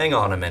 hang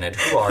on a minute,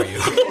 who are you?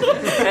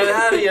 And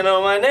how do you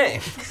know my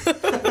name?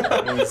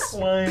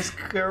 Wise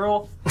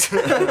girl.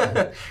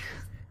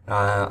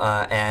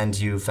 And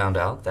you found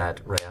out that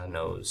Rhea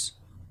knows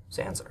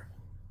Zanzer.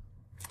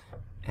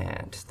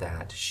 And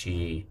that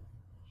she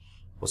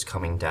was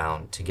coming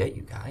down to get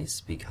you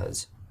guys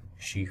because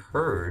she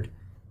heard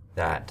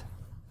that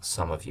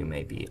some of you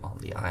may be on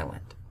the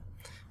island.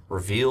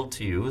 Revealed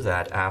to you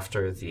that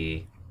after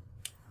the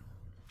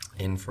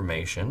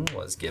information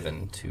was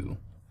given to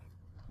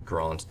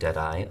Grand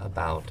Deadeye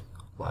about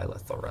Lila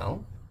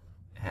Thorell,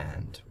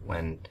 and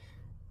when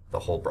the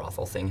whole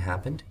brothel thing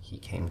happened, he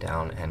came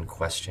down and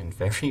questioned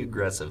very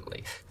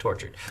aggressively,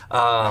 tortured,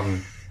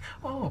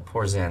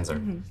 poor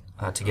Zanzer,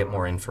 to get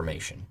more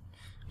information,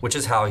 which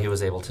is how he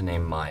was able to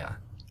name Maya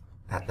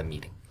at the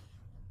meeting.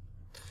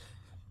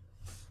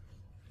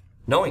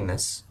 Knowing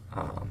this,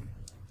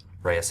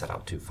 Rhea set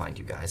out to find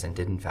you guys and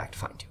did in fact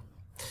find you.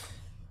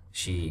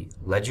 She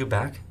led you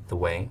back the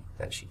way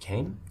that she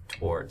came,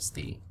 towards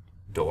the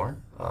door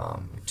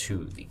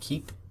to the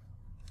keep.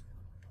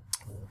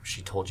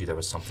 She told you there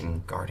was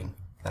something guarding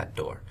that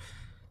door,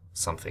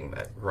 something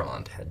that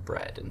Rond had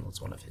bred and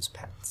was one of his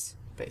pets,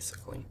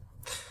 basically.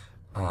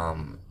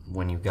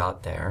 When you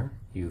got there,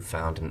 you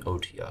found an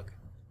Otyugh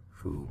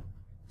who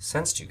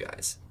sensed you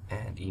guys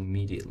and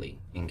immediately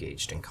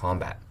engaged in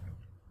combat.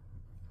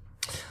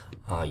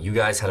 You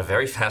guys had a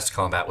very fast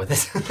combat with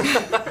it.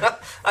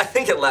 I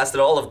think it lasted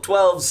all of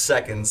 12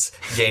 seconds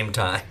game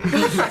time.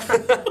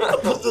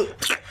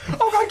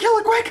 Oh God, kill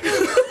it quick!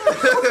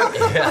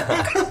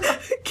 Yeah.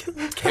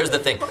 Here's the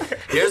thing.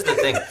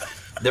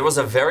 There was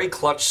a very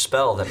clutch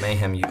spell that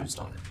Mayhem used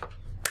on it.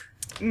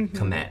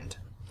 Command.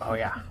 Oh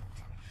yeah.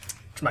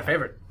 It's my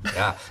favorite.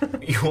 Yeah,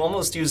 you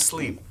almost use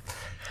sleep.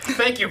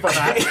 Thank you for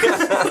that.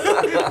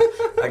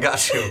 I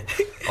got you.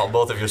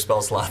 Both of your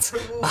spell slots.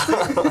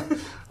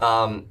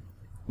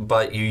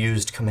 But you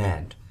used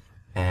command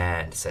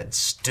and said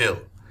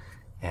still.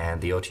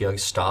 And the Otyugh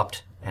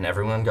stopped, and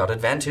everyone got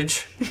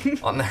advantage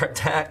on their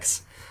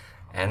attacks.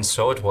 And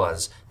so it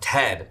was.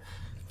 Ted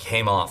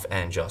came off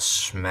and just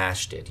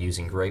smashed it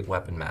using Great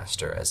Weapon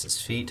Master as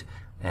his feat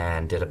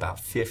and did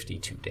about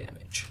 52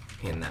 damage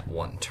in that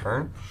one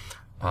turn.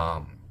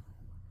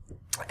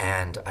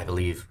 And I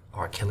believe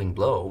our killing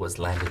blow was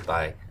landed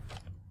by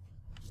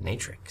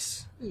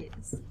Natrix.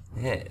 Yes.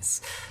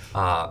 Yes.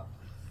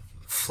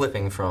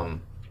 Flipping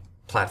from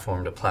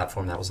platform to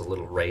platform that was a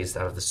little raised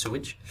out of the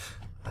sewage,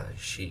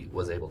 she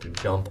was able to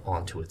jump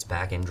onto its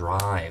back and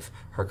drive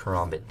her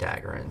karambit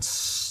dagger and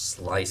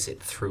slice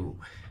it through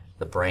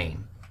the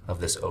brain of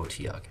this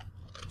Otyugh.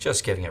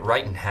 Just giving it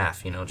right in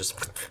half, just...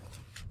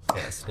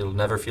 Yes, it'll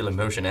never feel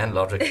emotion and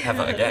logic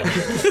ever again.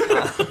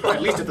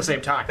 At least at the same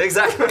time.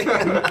 Exactly.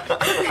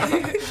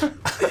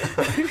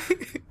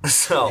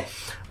 So,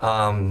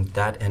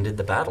 that ended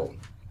the battle,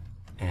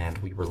 and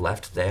we were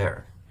left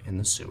there in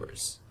the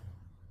sewers.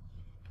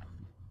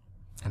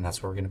 And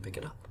that's where we're going to pick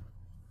it up.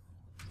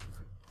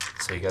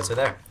 So you guys are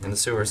there in the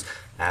sewers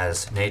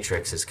as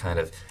Natrix is kind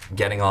of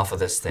getting off of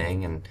this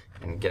thing and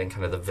getting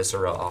kind of the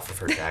viscera off of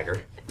her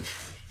dagger.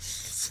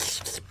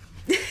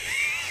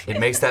 It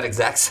makes that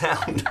exact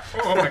sound.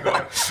 Oh my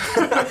god.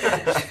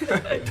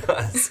 It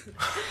does.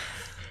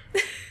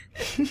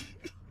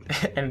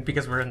 And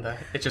because we're in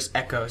it just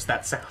echoes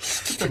that sound.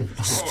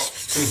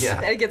 Yeah.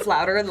 And it gets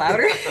louder and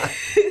louder.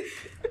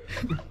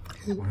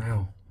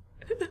 Wow.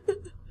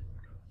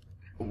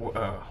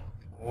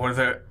 Were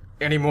there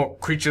any more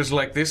creatures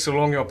like this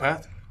along your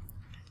path?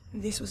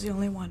 This was the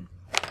only one.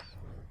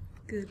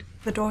 Good.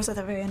 The door's at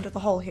the very end of the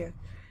hall here.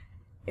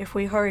 If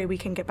we hurry, we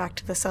can get back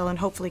to the cell and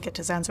hopefully get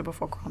to Zanzibar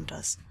before Crom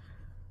does.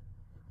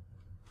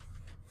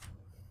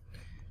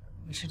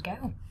 We should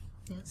go.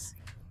 Yes.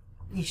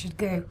 We should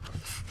go.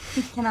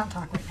 Cannot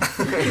talk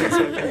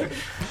right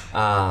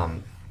now.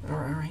 All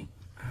right.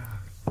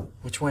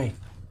 Which way?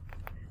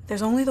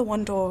 There's only the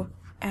one door,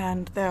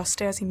 and there are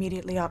stairs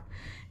immediately up.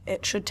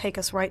 It should take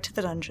us right to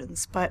the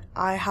dungeons, but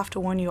I have to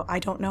warn you, I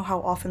don't know how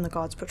often the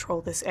gods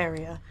patrol this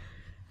area.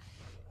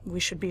 We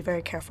should be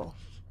very careful.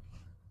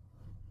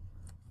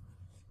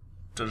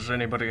 Does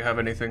anybody have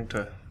anything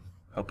to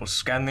help us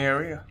scan the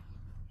area?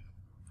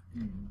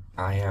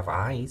 I have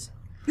eyes.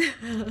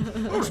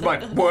 Those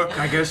might work,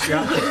 I guess,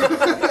 yeah.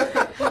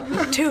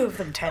 2 of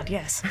them, Ted,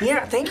 yes.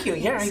 Yeah, thank you.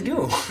 Yeah, I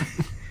do.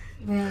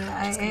 Well,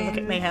 I am. Look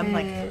at Mayhem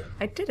like,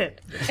 I did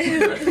it.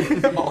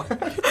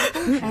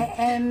 I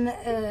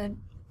am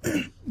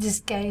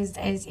disguised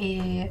as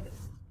a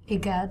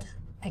god.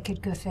 I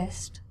could go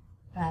first.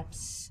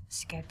 Perhaps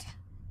skirt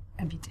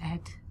a bit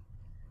ahead.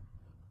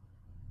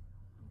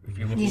 You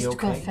gonna At least be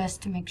go okay?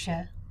 first to make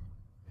sure.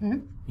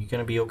 You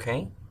gonna be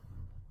okay?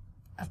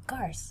 Of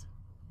course.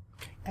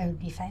 I will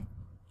be fine.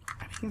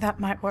 That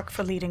might work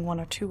for leading 1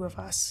 or 2 of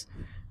us,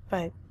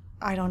 but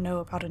I don't know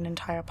about an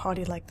entire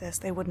party like this.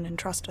 They wouldn't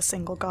entrust a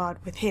single god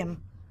with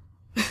him.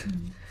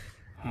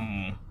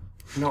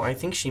 No, I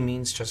think she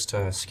means just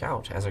a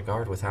scout as a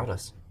guard without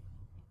us.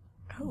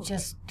 Oh.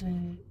 Just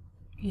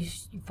you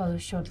follow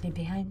shortly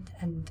behind,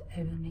 and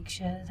I will make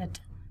sure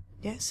that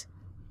Yes?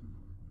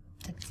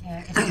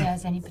 if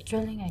there's any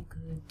patrolling, I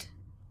could.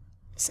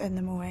 Send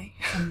them away.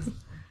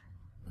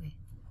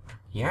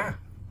 Yeah.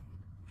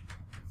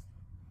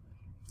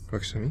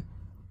 Works for me.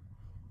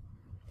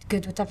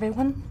 Good with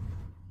everyone?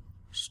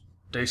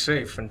 Stay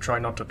safe and try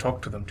not to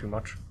talk to them too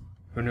much.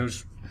 Who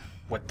knows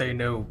what they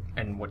know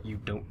and what you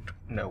don't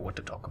know what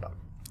to talk about.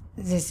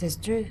 This is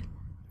true.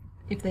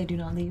 If they do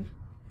not leave.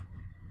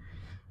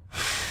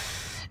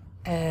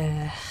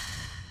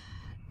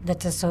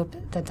 Let us hope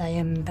that I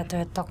am better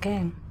at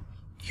talking.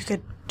 You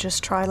could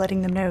just try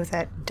letting them know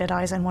that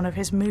Deadeye's in one of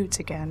his moods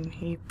again.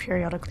 He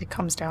periodically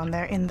comes down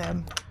there in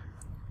them.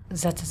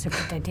 That is a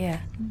good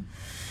idea.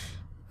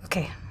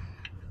 Okay.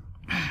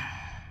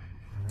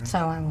 So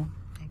I will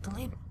take the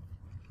lead.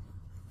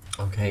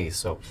 Okay,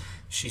 so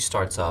she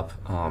starts up.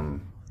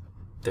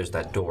 There's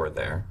that door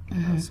there.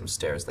 Some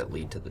stairs that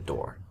lead to the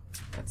door.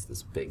 That's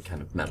this big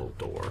kind of metal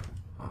door.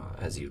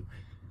 As you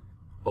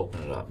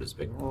open it up, this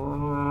big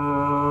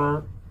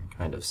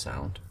kind of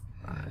sound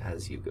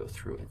as you go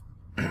through it.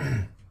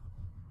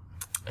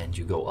 And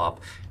you go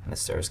up, and the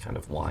stairs kind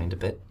of wind a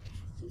bit.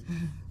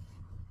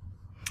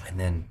 And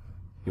then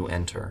you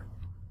enter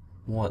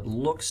what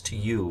looks to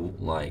you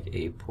like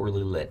a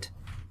poorly lit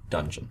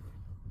dungeon,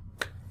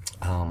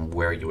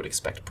 where you would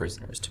expect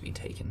prisoners to be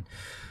taken.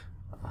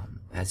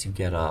 As you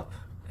get up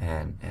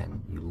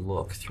and you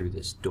look through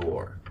this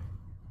door,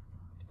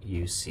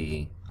 you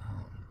see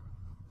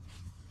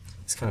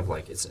it's kind of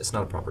like it's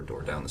not a proper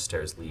door. Down the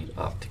stairs lead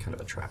up to kind of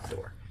a trap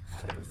door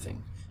type of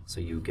thing. So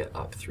you get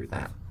up through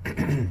that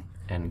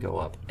and go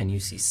up, and you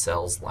see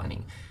cells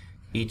lining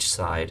each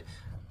side,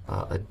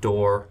 a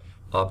door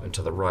up and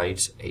to the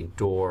right, a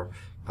door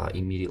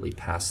immediately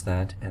past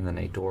that, and then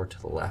a door to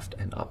the left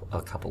and up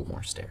a couple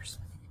more stairs.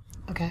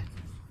 Okay.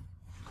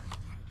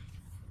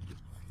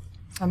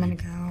 So I'm gonna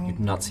You go.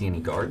 do not see any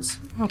guards.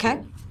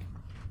 Okay.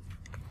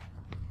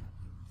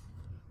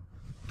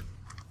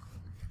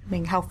 I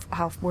mean, how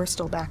we're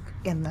still back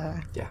in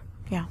the Yeah,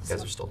 yeah. you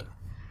guys are still down.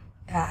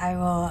 Yeah, I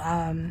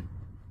will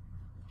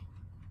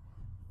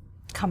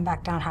come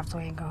back down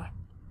halfway and go.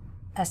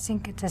 I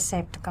think it is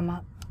safe to come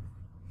up.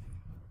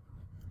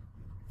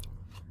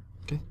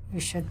 Okay. We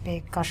should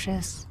be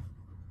cautious.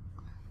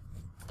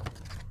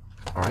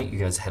 All right, you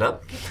guys head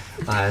up.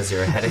 As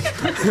you're heading,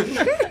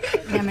 Yeah,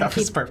 I'm gonna That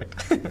was keep.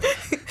 perfect.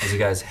 as you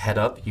guys head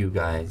up, you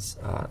guys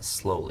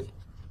slowly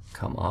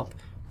come up.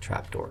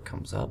 Trapdoor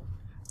comes up.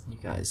 You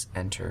guys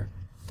enter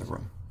the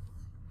room.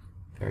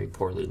 Very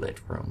poorly lit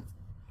room.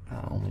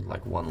 Only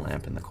like one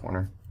lamp in the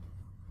corner.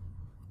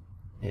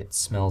 It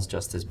smells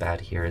just as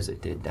bad here as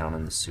it did down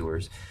in the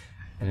sewers.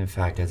 And in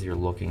fact, as you're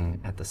looking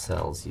at the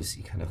cells, you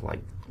see kind of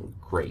like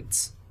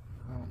grates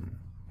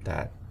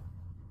that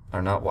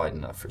are not wide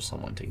enough for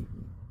someone to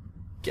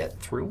get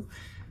through,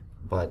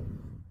 but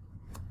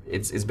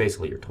it's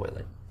basically your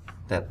toilet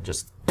that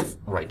just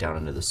right down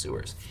into the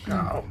sewers.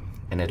 Oh.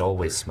 And it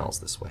always smells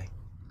this way.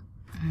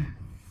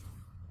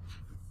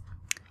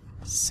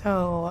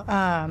 So,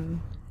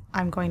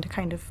 I'm going to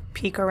kind of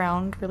peek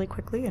around really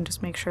quickly and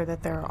just make sure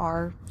that there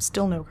are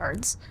still no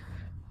guards.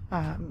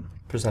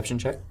 Perception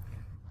check.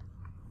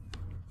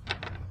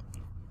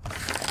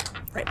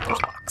 Right in this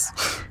box.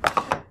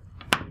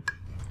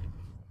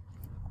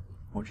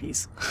 Oh,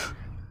 jeez.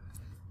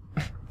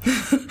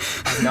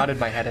 I nodded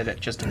my head at it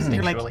just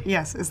You're like, instinctually.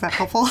 yes, is that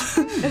helpful?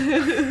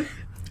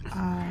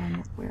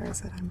 Where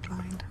is it? I'm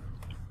blind.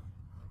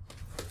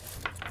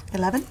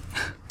 11?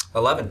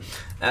 11.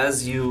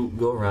 As you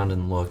go around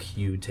and look,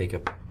 you take a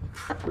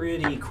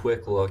pretty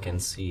quick look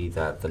and see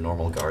that the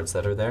normal guards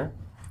that are there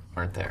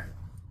aren't there.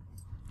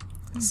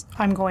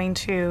 I'm going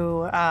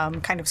to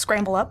kind of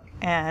scramble up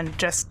and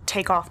just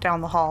take off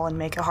down the hall and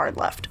make a hard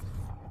left.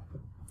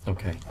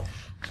 Okay.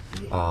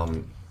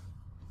 I'm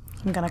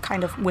going to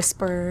kind of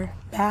whisper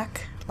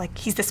back, like,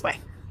 he's this way.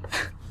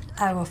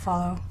 I will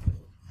follow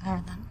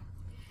her then.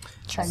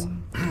 Try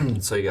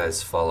and So you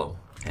guys follow,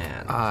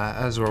 and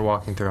As we're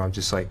walking through, I'm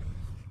just like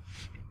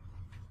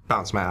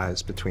bounce my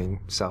eyes between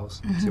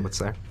cells, see what's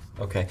there.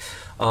 okay.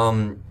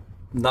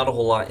 Not a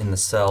whole lot in the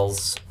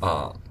cells.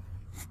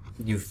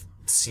 You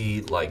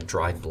see like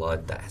dried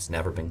blood that has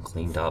never been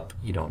cleaned up.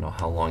 You don't know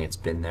how long it's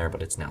been there,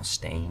 but it's now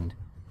stained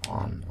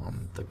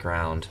on the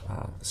ground,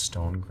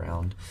 stone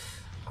ground.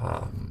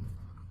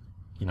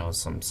 You know,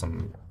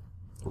 some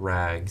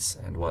rags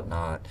and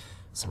whatnot,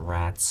 some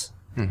rats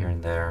here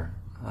and there.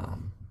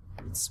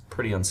 It's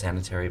pretty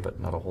unsanitary, but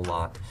not a whole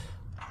lot.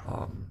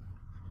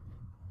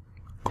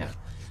 Yeah.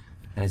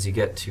 And as you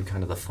get to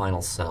kind of the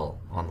final cell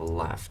on the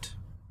left,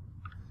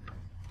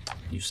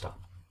 you stop.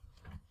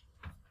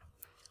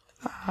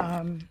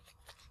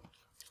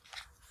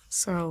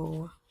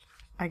 So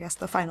I guess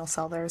the final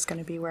cell there is going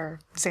to be where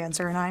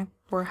Zanzer and I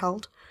were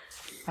held.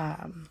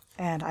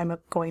 And I'm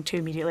going to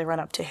immediately run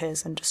up to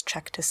his and just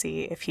check to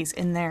see if he's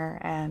in there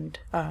and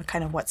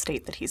kind of what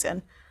state that he's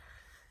in.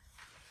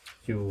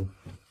 You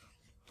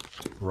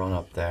run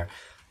up there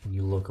and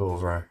you look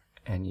over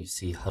and you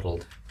see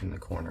huddled in the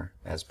corner,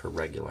 as per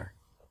regular,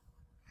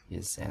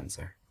 is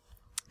Zanzer.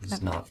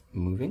 He's not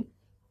moving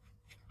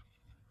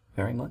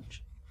very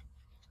much,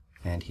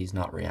 and he's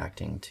not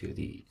reacting to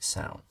the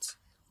sounds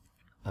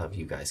of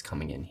you guys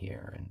coming in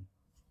here and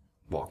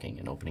walking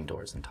and opening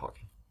doors and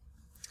talking.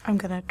 I'm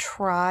going to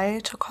try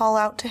to call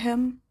out to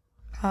him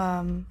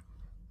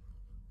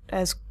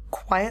as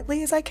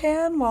quietly as I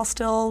can while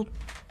still,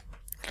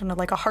 I don't know,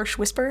 like a harsh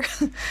whisper.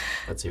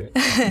 Let's hear it.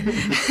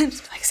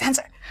 Just like,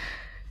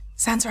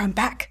 Zanzer, I'm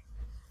back.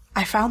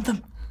 I found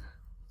them.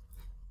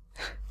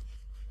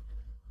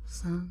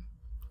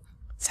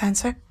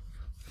 Zanzer?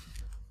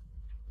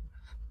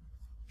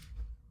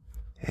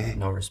 Hey,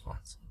 No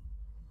response.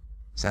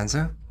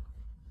 Sansa?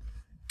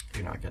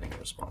 You're not getting a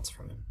response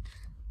from him.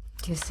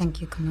 do you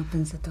think you can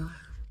open the door?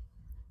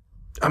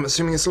 I'm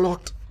assuming it's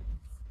locked.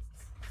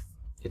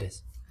 It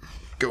is.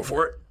 Go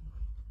for it.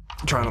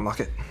 Try and unlock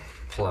it.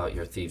 Pull out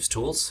your thieves'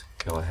 tools.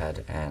 Go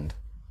ahead and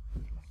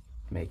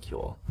make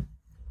your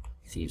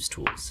thieves'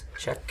 tools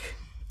check.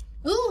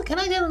 Ooh, can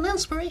I get an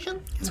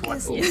inspiration?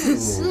 What's it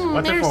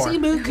for? Merci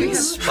beaucoup.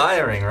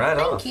 Inspiring, right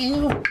off.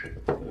 Thank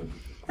you.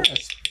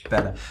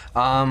 Better.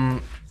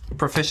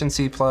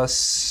 Proficiency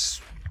plus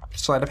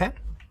sleight of hand?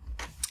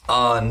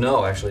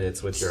 No, actually,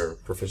 it's with your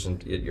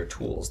your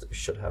tools that you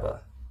should have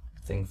a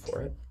thing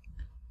for it.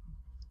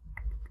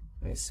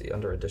 Let me see,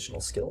 under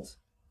additional skills,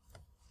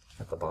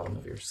 at the bottom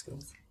of your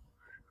skills,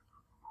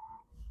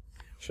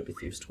 should be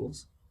thieves'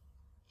 tools.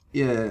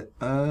 Yeah,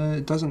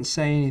 it doesn't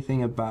say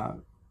anything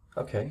about...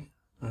 Okay.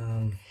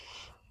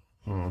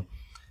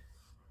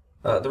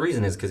 The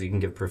reason is because you can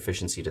give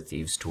proficiency to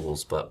thieves'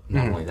 tools, but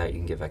not only that, you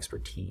can give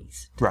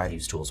expertise to Right.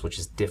 thieves' tools, which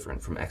is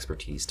different from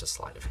expertise to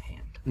sleight of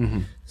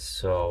hand.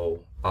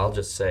 So I'll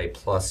just say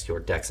plus your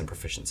dex and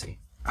proficiency.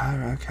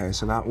 Okay,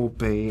 so that will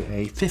be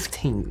a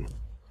 15.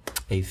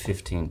 A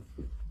 15.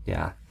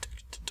 Yeah.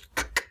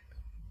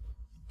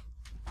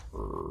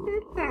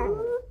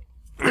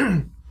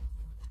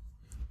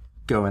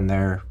 Go in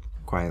there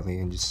quietly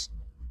and just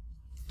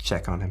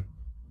check on him.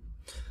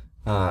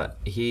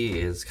 He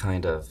is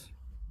kind of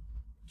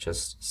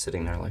just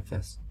sitting there like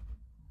this.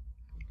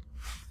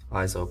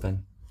 Eyes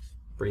open,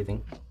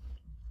 breathing,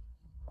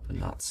 but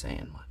not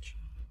saying much.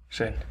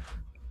 Sin.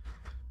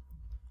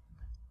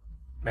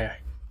 May I?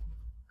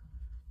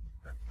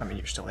 I mean,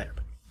 you're still there,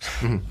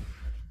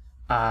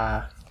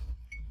 but...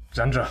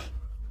 Zandra.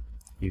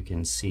 You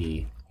can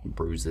see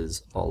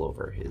bruises all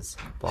over his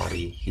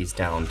body. He's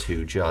down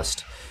to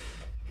just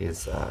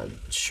his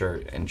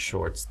shirt and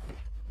shorts.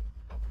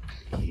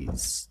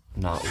 He's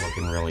not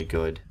looking really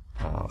good.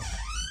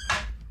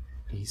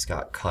 He's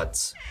got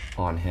cuts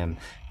on him.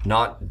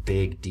 Not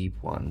big,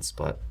 deep ones,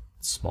 but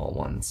small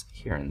ones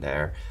here and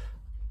there.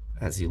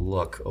 As you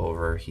look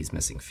over, he's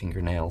missing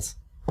fingernails.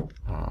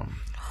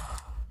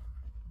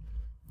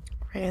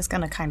 Ray is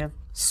going to kind of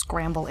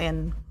scramble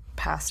in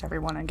past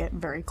everyone and get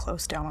very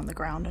close down on the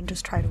ground and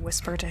just try to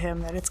whisper to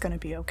him that it's going to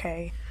be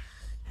okay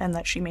and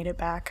that she made it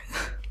back.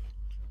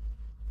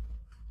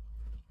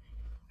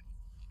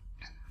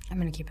 I'm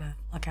gonna keep a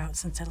lookout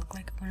since I look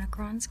like one of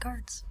Gron's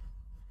guards.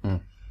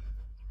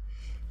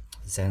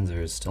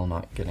 Zanzer is still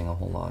not getting a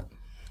whole lot.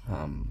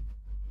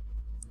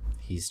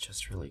 He's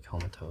just really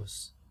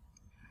comatose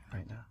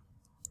right now.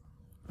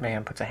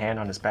 Mayhem puts a hand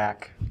on his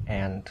back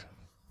and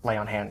lay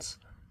on hands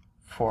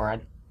for,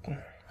 I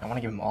want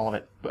to give him all of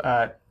it.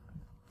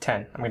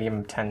 10. I'm going to give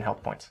him 10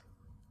 health points.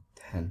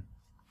 10.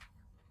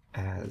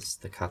 As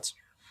the cuts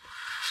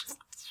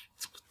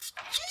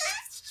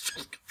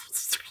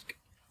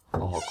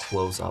all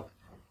close up,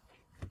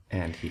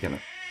 and he gonna...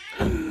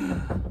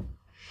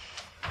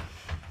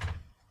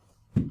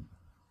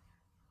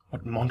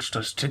 What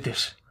monsters did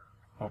this?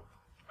 Or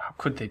how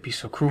could they be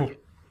so cruel?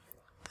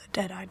 The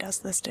Deadeye does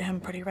this to him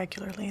pretty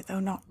regularly, though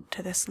not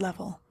to this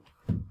level.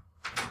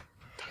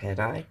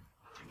 Deadeye?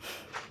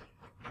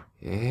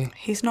 Yeah?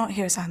 He's not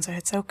here, Sansa.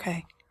 It's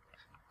okay.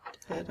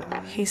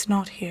 Deadeye? He's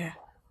not here.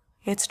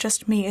 It's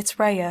just me. It's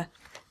Rhea.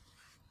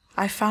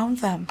 I found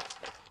them.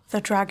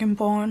 The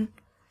Dragonborn.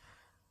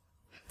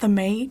 The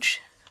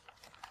mage.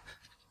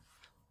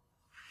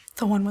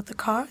 The one with the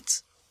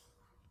cards.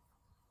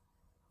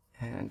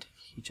 And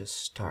he just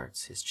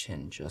starts, his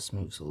chin just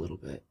moves a little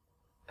bit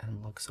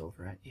and looks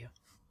over at you.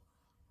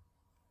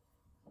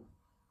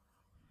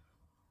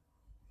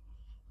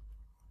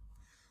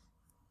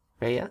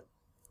 Rhea?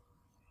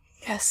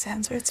 Yes,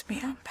 Sansa, it's me.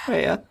 I'm back.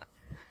 Rhea?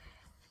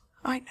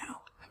 I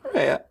know.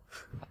 Rhea?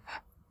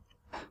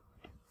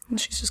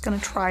 And she's just gonna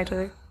try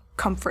to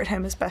comfort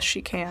him as best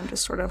she can,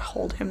 just sort of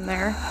hold him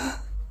there.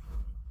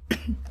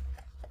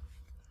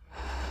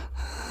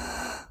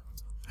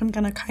 I'm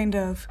gonna kind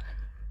of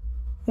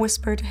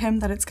whisper to him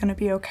that it's gonna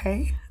be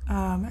okay,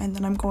 and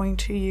then I'm going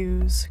to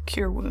use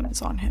Cure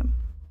Wounds on him.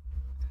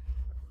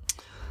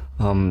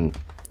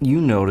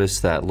 You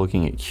notice that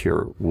looking at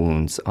Cure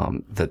Wounds,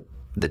 that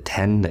the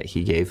 10 that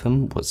he gave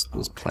him was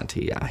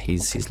plenty. Yeah,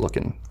 he's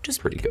looking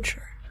Just pretty good.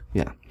 Sure.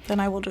 Yeah. Then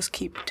I will just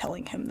keep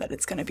telling him that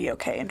it's going to be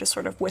okay and just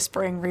sort of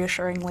whispering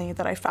reassuringly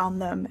that I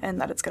found them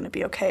and that it's going to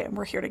be okay and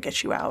we're here to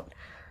get you out.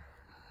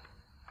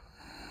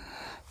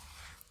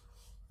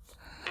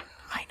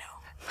 I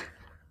know.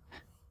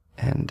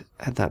 And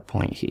at that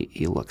point,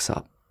 he looks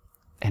up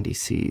and he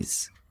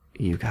sees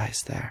you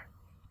guys there.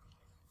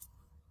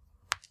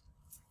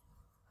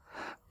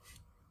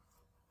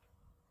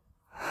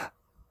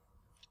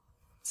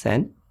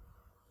 Zen?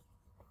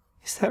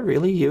 Is that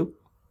really you?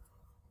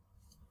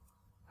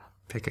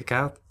 Pick a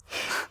card.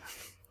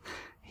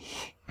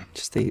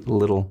 Just a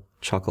little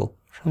chuckle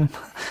from him.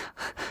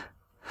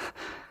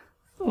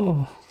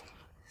 Oh,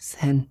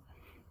 Zen.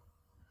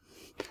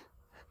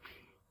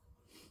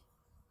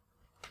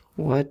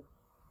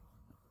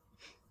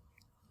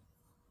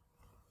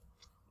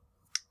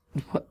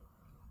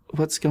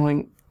 What's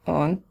going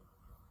on?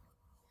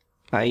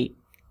 Why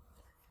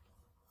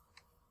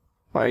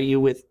are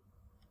you with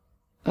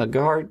a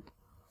guard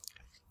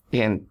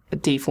and a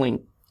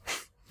tiefling?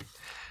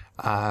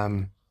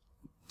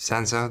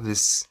 Sansa,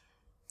 this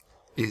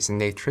is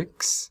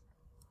Natrix,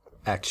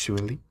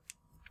 actually.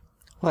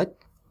 What?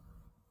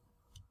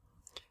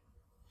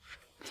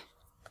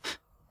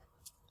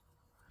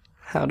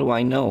 How do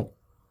I know?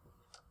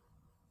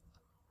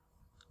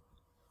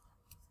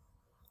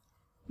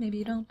 Maybe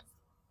you don't.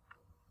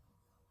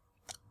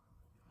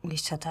 We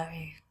shut our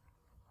ear.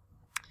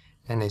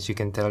 And as you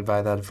can tell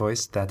by that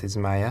voice, that is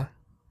Maya.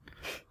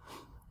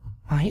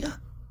 Maya?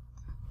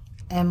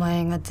 I'm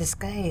wearing a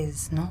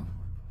disguise, no?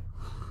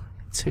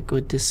 It's a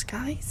good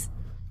disguise.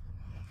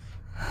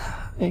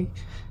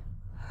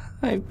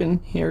 I've been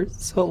here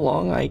so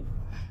long I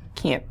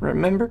can't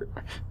remember.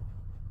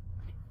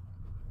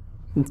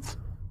 You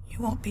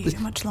won't be here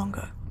much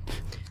longer.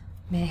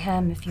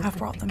 Mayhem, if you I've could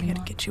brought pick them him here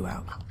to up. get you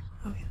out.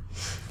 Oh, yeah.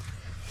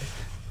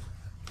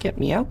 Get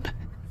me out?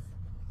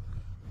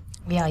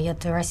 we are here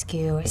to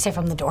rescue, say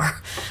from the door.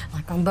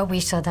 Like, but we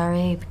should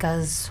hurry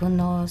because who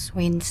knows,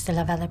 we still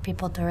have other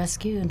people to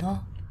rescue, you know?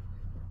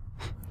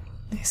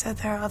 They said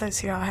there are others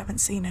here. I haven't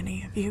seen any.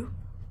 Have you?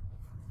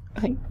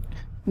 I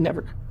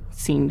never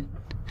seen.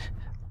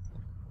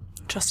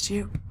 Just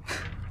you.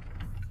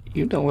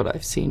 You know what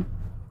I've seen.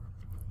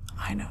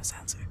 I know,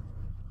 Sansa.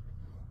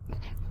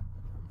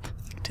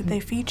 Did they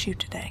feed you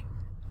today?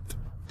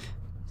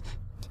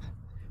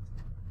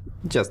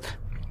 Just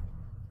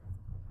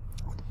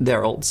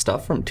their old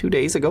stuff from 2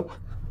 days ago.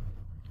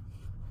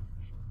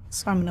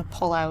 So I'm gonna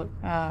pull out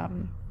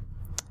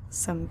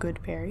some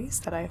good berries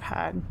that I've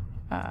had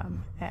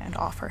and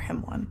offer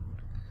him one.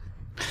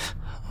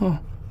 Oh.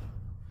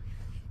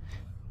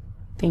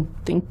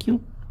 Thank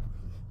you,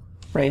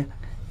 Rhea.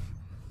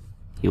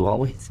 You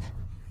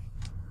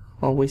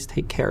always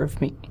take care of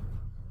me.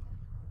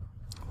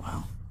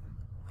 Well,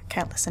 I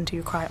can't listen to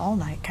you cry all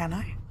night, can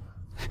I?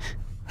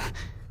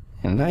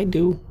 And I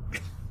do.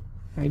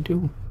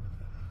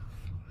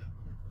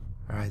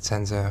 All right,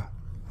 Sansa.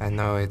 I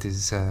know it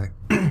is a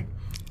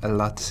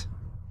lot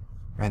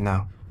right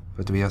now,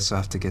 but we also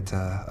have to get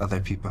other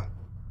people.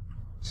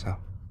 So,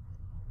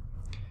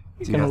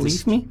 You're gonna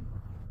leave me?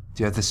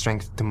 Do you have the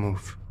strength to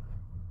move?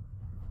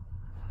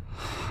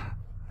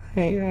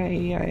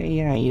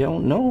 I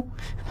don't know.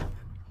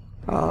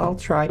 I'll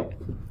try.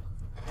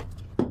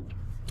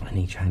 And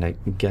he kind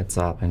of gets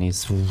up and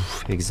he's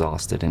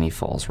exhausted and he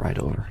falls right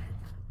over.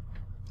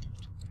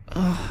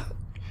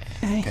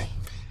 Okay.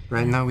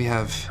 Right now we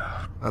have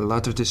a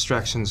lot of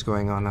distractions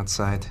going on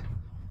outside.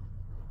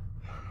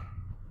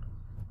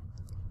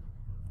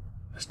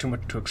 There's too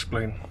much to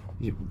explain.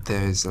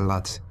 There's a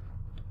lot.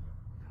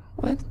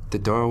 What? The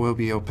door will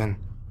be open.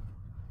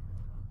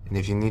 And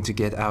if you need to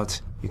get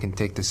out, you can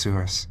take the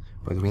sewers.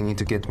 But we need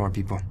to get more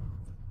people.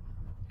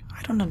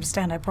 I don't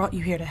understand. I brought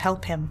you here to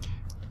help him.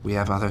 We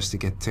have others to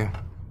get to.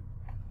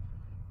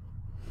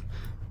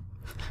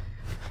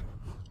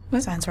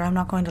 Sansa, I'm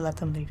not going to let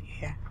them leave you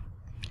here.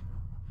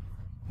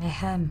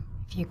 Mayhem,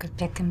 if you could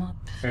pick him up.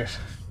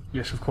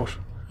 Yes, of course.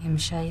 I'm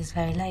sure he's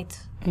very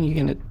late. And you're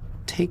gonna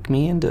take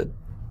me into...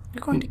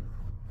 You're going to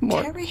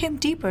carry him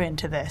deeper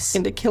into this.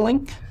 Into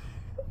killing?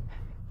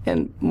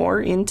 And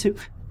more into...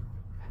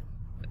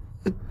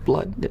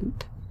 blood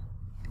and...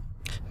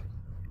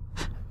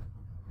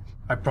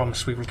 I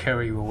promise we will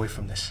carry you away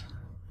from this.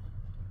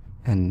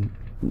 And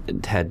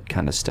Ted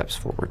kind of steps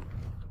forward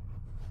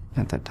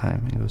at that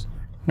time. He goes,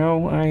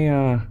 "No,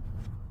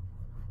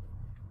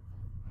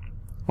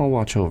 I'll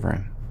watch over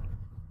him."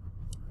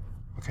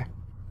 Okay.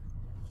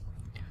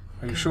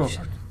 Are you sure?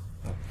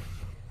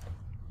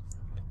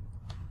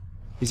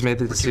 He's made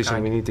the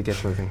decision. We need to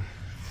get moving.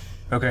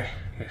 Okay,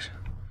 yes.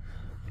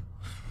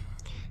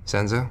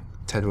 Sansa,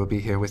 Ted will be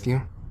here with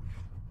you.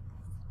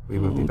 We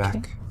will be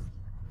back.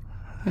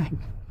 I'm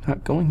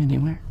not going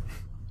anywhere.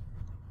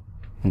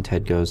 And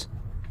Ted goes,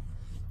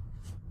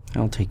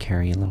 "I'll take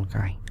care of you, little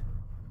guy."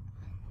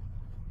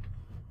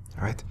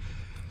 All right.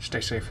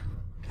 Stay safe.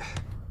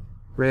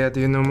 Rhea, do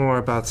you know more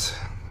about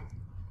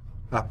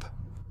Up?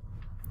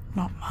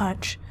 Not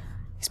much.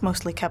 He's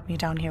mostly kept me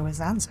down here with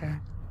Zanzer.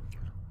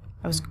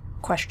 I was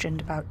questioned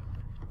about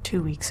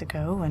 2 weeks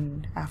ago,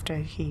 and after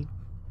he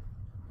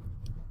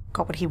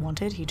got what he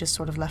wanted, he just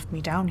sort of left me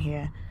down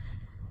here.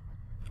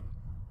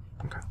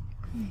 Okay.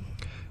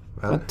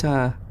 Well, But,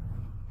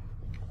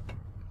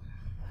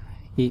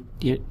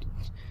 you're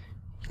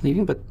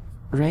leaving, but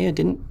Rhea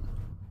didn't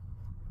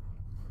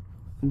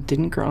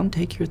Gron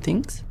take your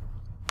things?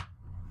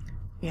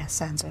 Yes,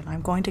 Sansa,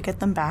 I'm going to get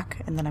them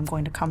back, and then I'm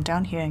going to come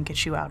down here and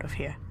get you out of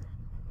here.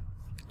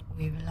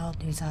 We will all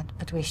do that,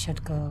 but we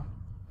should go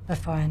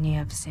before any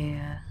of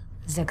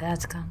the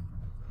guards come.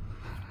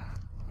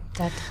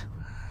 Dad?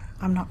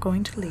 I'm not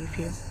going to leave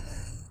you.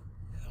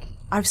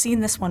 I've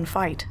seen this one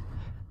fight.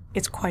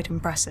 It's quite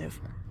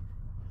impressive.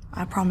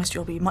 I promise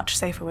you'll be much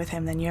safer with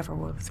him than you ever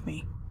were with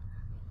me.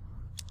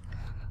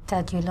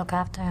 Dad, you look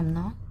after him,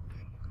 no?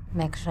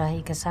 Make sure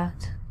he gets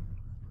out.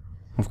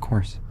 Of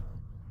course.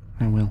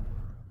 I will.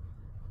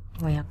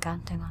 We are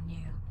counting on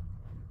you.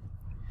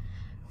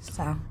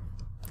 So,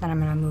 then I'm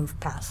gonna move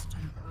past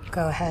and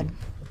go ahead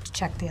to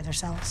check the other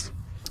cells.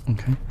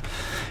 Okay.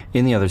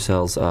 In the other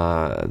cells,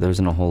 there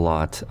isn't a whole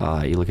lot.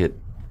 You look at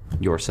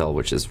your cell,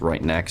 which is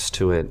right next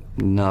to it.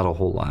 Not a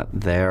whole lot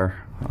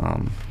there.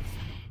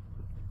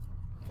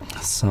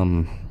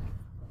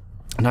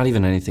 Not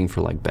even anything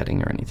for like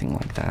bedding or anything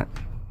like that.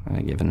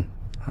 Given,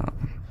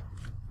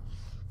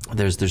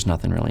 there's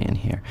nothing really in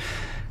here.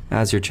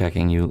 As you're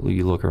checking, you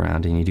look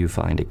around and you do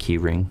find a key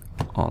ring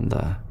on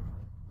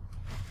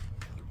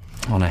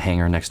a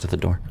hanger next to the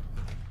door.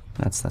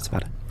 That's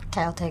about it.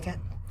 Okay, I'll take it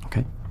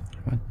Okay.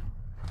 Go ahead.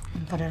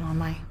 and put it on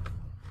my...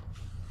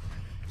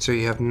 so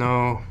you have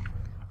no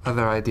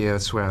other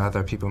ideas where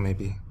other people may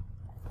be?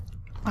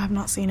 I have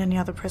not seen any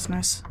other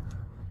prisoners.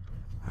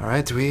 All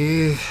right,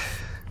 we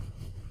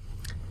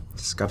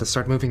just got to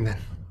start moving then.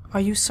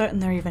 Are you certain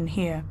they're even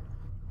here?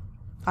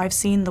 I've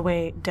seen the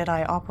way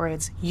Deadeye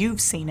operates.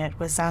 You've seen it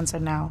with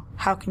Zanzer now.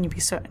 How can you be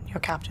certain your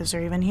captives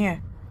are even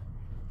here?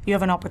 You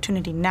have an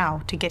opportunity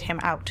now to get him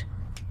out.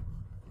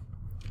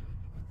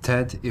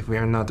 Ted, if we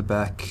are not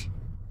back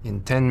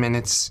in 10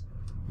 minutes,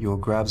 you will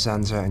grab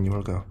Zanza and you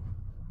will go.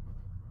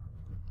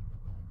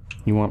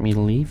 You want me to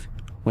leave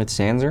with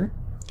Zanzer?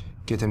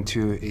 Get him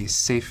to a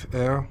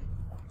safer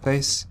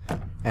place,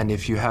 and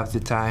if you have the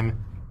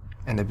time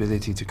and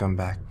ability to come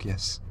back,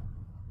 yes.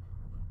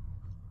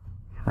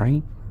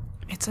 Right?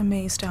 It's a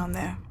maze down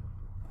there.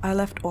 I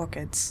left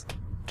orchids.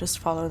 Just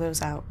follow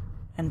those out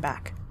and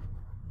back.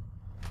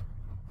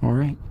 All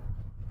right.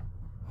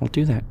 I'll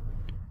do that.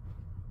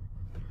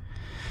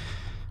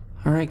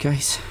 All right,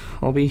 guys.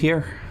 I'll be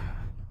here.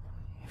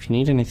 If you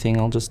need anything,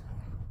 I'll just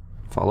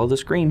follow the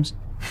screams.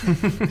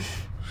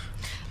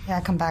 Yeah,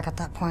 come back at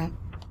that point.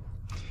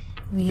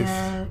 We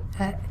are.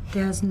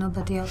 There's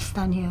nobody else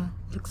down here.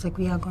 Looks like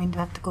we are going to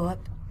have to go up.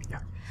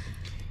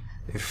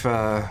 If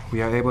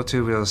we are able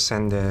to, we'll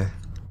send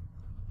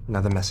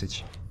another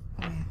message.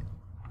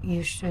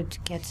 You should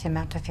get him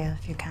out of here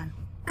if you can.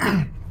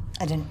 I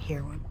didn't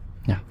hear one.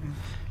 Yeah.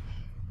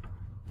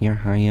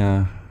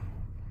 Here,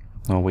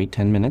 I'll wait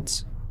 10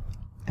 minutes,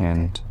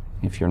 and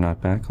if you're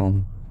not back,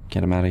 I'll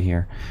get him out of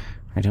here.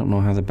 I don't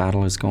know how the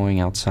battle is going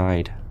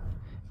outside,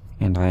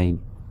 and I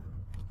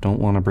don't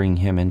want to bring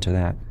him into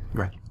that.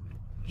 Right.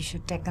 You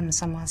should take them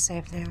somewhere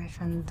safely away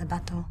from the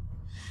battle.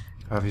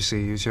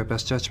 Obviously, use your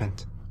best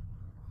judgment.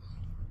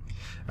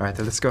 All right,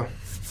 then let's go.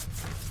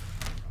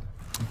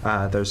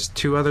 There's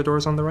 2 other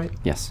doors on the right?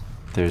 Yes.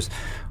 There's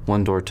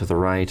one door to the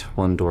right,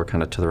 one door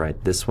kind of to the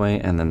right this way,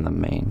 and then the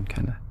main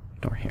kind of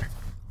door here.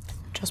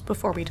 Just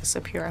before we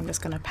disappear, I'm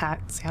just going to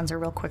pat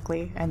Zanzer real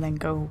quickly and then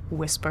go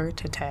whisper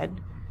to Ted,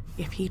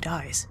 if he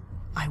dies,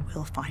 I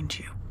will find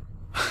you.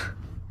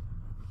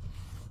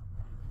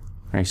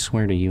 I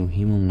swear to you,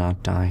 he will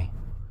not die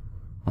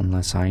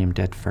unless I am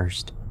dead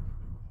first.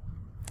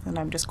 And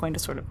I'm just going to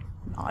sort of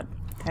nod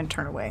and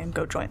turn away and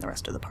go join the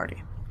rest of the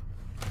party.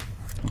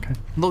 Okay.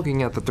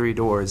 Looking at the 3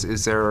 doors,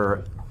 is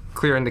there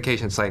clear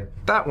indications like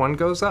that one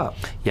goes up?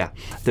 Yeah,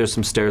 there's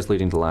some stairs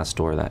leading to the last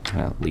door that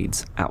kind of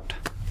leads out.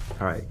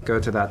 All right, go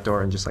to that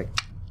door and just like...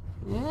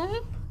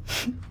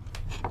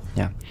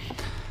 Yeah.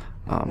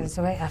 By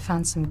the way, I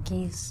found some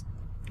keys.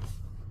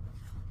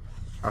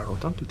 Oh,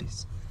 don't do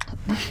this.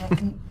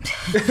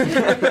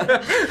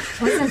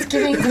 Wasn't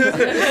kidding.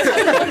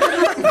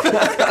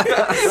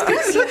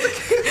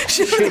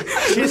 She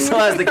still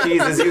has the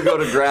keys as you go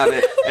to grab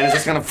it, and it's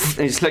just gonna.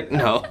 And he's like,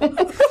 no.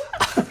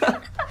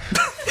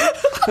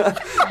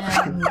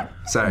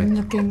 Sorry. I'm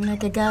looking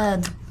like a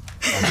god.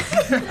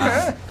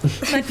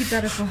 Might be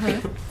better for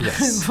her.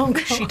 Yes.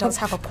 She does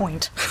have a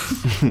point.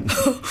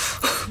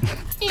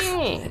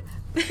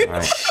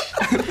 Right.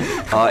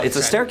 It's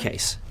a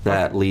staircase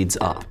that leads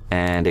up,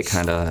 and it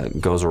kind of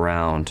goes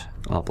around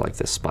up like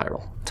this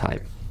spiral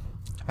type.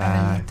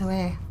 Lead the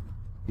way.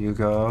 You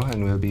go,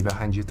 and we'll be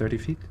behind you 30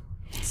 feet.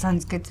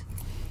 Sounds good.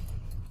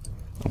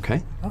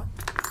 Okay. Oh.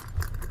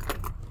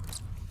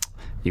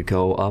 You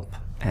go up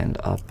and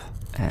up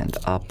and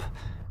up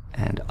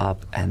and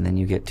up, and then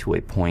you get to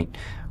a point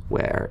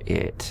where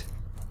it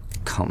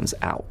comes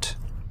out.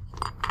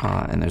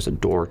 And there's a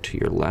door to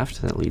your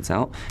left that leads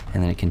out,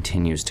 and then it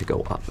continues to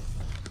go up.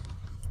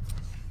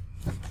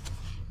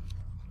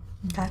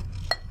 Okay.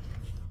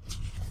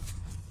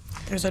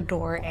 There's a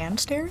door and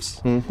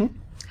stairs? Mm-hmm.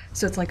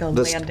 So it's like a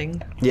The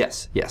landing.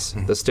 Yes, yes.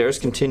 The stairs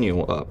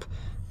continue up,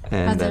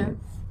 and then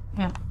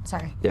Yeah,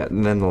 sorry. yeah,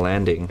 and then the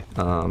landing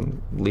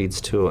leads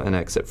to an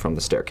exit from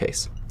the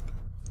staircase.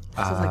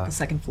 So it's like the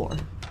second floor.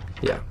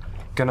 Yeah.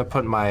 Gonna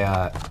put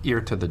my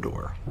ear to the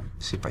door,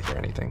 see if I hear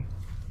anything.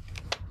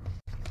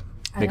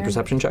 Make a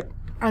perception check.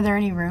 Are there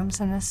any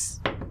rooms in this?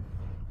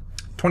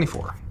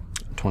 24.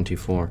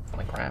 24.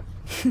 Like crap.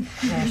 Yeah,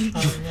 I should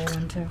probably roll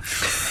one too.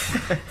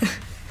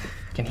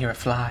 Can hear a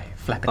fly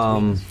flap its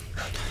wings.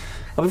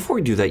 Before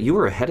we do that, you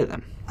were ahead of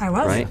them. I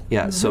was. Right?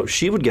 Yeah, so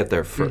she would get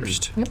there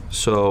first. Yep.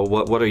 So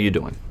what are you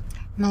doing?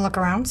 I'm gonna look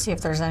around, see if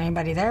there's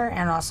anybody there,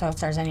 and also if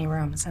there's any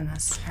rooms in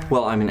this area.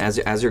 Well, I mean,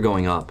 as you're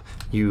going up,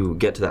 you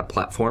get to that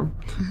platform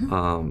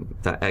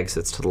that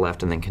exits to the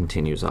left and then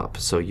continues up.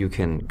 So you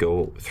can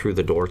go through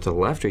the door to the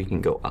left, or you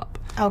can go up.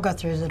 I'll go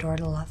through the door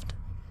to the left.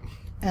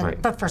 And,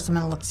 Right. But first I'm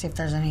gonna look, see if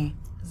there's any,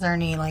 is there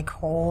any like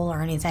hole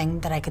or anything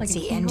that I could Like a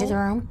see into the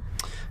keyhole? room?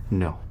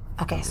 No.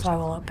 Okay, so I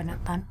will open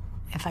it then,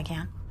 if I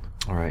can.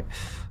 All right.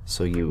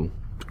 So you,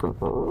 I'm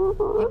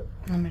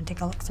gonna take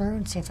a look through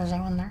and see if there's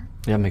anyone there.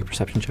 yeah, make a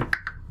perception check.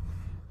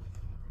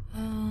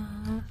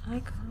 I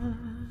got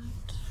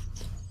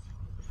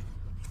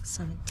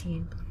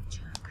 17. Let me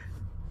check.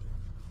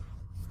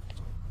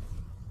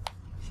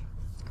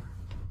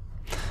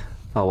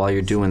 While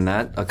you're doing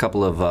that, a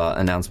couple of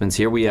announcements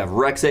here. We have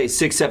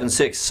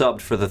Rexa676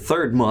 subbed for the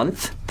 3rd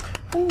month.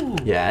 Ooh.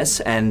 Yes,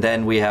 and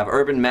then we have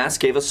Urban Mass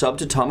gave a sub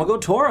to Tamago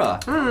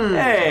Tora.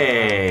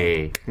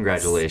 Hey!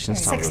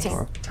 Congratulations, Tamago 16.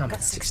 Tora.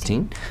 Got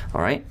 16.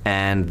 All right,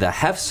 and the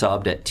Hef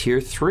subbed at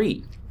Tier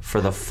 3 for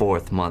the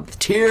 4th month.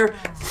 Tier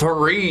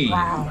 3!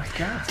 Wow. My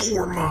God.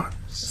 4 months.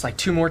 It's like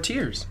 2 more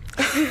tiers.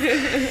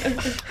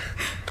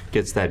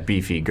 Gets that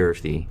beefy,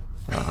 girthy,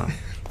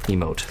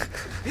 emote.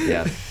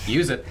 Yeah.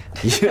 Use it.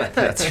 Yeah,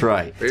 that's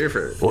right.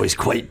 Oh, he's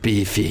quite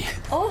beefy.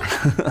 Oh.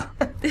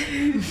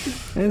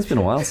 It's been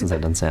a while since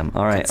I've done Sam.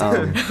 All right.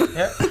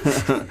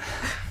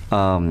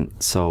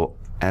 So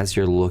as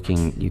you're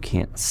looking, you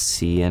can't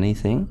see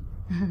anything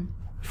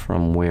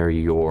from where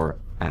you're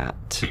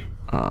at.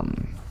 Let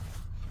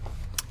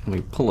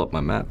me pull up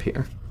my map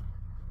here.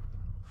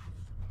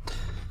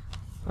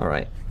 All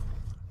right.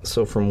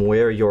 So from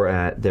where you're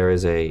at, there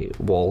is a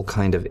wall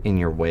kind of in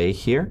your way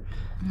here,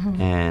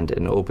 and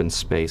an open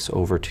space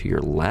over to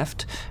your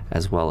left,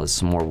 as well as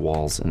some more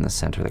walls in the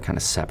center that kind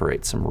of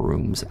separate some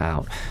rooms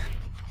out.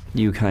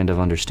 You kind of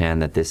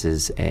understand that this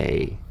is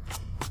the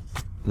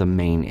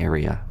main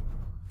area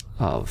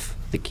of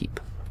the keep.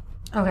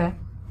 Okay.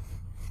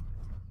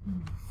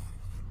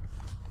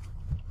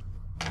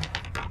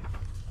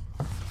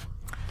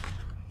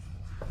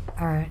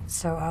 Alright,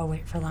 so I'll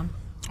wait for them.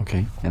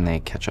 Okay, and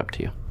they catch up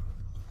to you.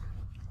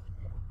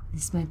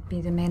 This might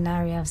be the main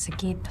area of the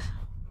keep.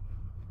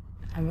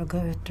 I will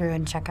go through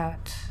and check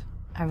out.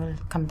 I will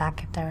come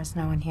back if there is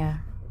no one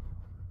here.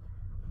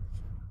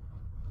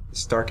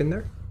 Is dark in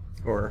there?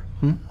 Or?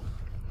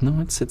 No,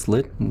 it's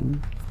lit,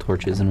 and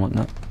torches and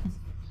whatnot.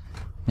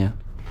 Yeah.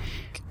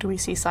 Do we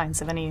see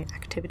signs of any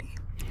activity?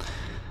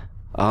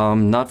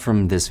 Not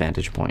from this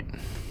vantage point.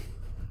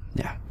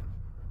 Yeah.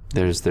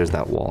 There's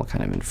that wall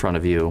kind of in front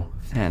of you,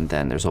 and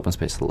then there's open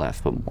space to the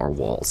left, but more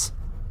walls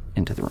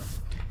into the room.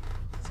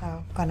 So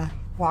I'm gonna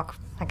walk,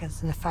 I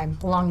guess, if I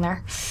belong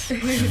there.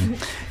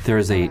 There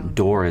is a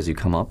door as you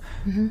come up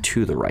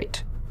to the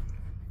right,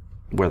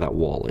 where that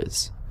wall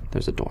is.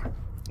 There's a door.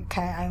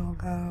 Okay, I will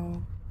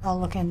go. I'll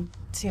look and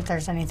see if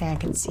there's anything I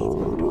can see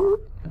through the door.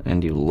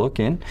 And you look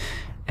in,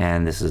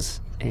 and this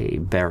is a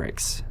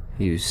barracks.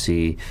 You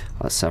see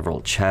several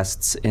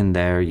chests in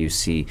there. You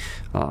see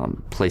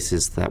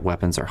places that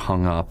weapons are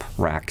hung up,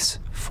 racks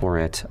for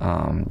it.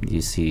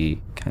 You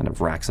see kind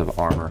of racks of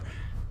armor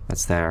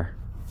that's there.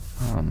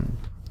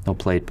 No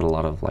plate, but a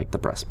lot of like the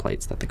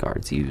breastplates that the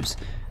guards use.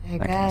 Hey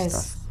that guys. kind of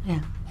stuff.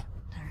 Yeah.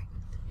 Sorry.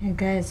 Hey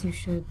guys, you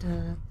should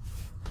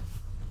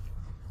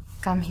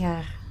come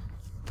here.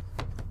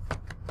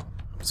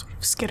 Sort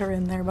of skitter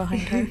in there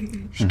behind her.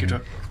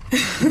 Skitter.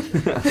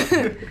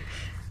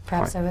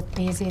 Perhaps it would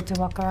be easy to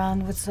walk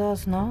around with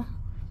those, no?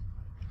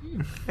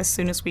 As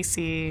soon as we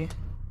see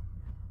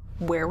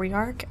where we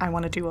are, I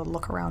want to do a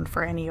look around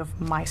for any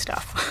of my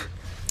stuff.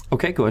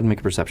 Okay, go ahead and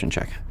make a perception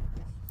check.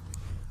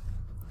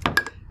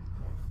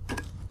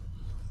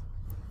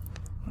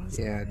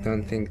 Yeah, I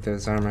don't think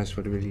those armors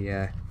would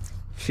really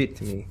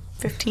fit me.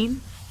 15?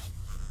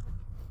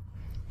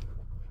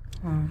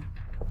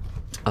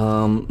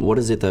 What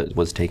is it that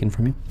was taken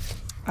from you?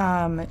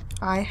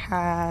 I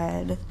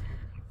had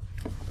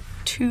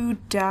 2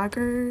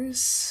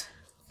 daggers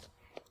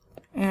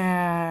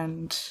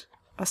and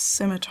a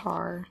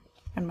scimitar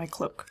and my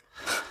cloak.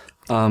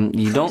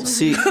 You don't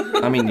see.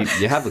 I mean,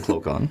 you have the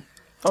cloak on.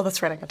 Oh,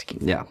 that's right. I got to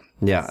keep it.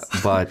 Yeah.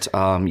 But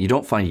you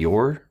don't find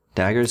your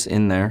daggers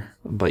in there,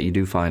 but you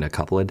do find a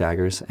couple of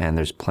daggers, and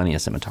there's plenty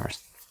of scimitars.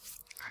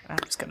 I'm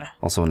just gonna.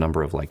 Also, a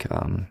number of like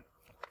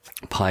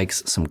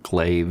pikes, some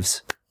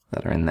glaives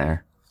that are in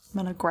there. I'm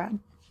gonna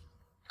grab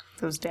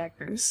those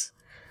daggers.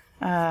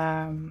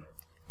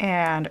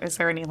 And is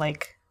there any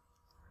like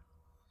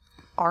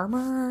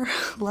armor,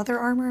 leather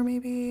armor,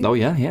 maybe? Oh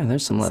yeah.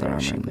 There's some leather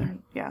armor in there.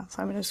 Yeah,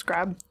 so I'm gonna just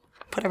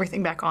put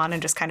everything back on,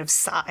 and just kind of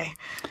sigh.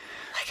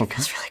 Like, it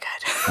feels really good.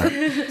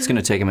 It's going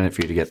to take a minute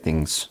for you to get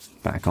things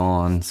back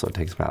on, so it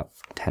takes about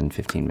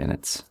 10-15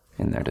 minutes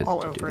in there to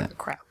All do over that. the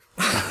crap.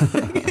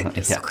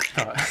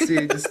 Yeah.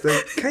 See, just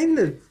like kind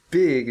of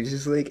big. It's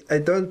just like I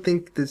don't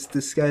think this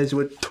disguise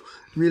would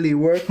really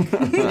work.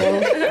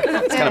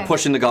 It's kind of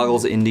pushing the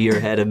goggles into your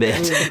head a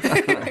bit.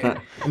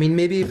 I mean,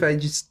 maybe if I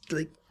just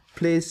like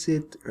place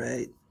it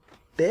right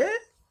there.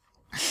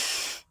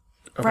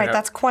 Right,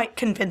 that's quite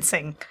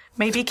convincing.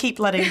 Maybe keep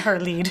letting her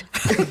lead.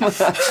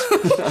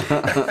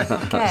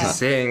 Just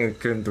saying it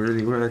couldn't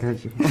really work.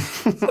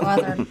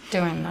 While they're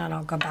doing that,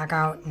 I'll go back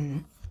out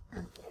and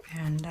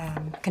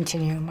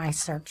continue my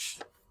search.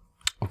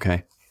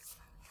 Okay.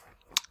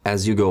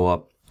 As you go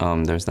up,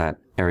 there's that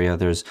area.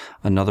 There's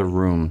another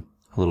room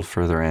a little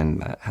further in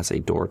that has a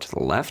door to the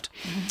left.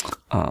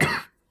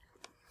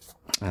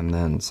 And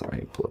then,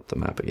 sorry, pull up the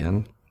map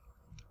again.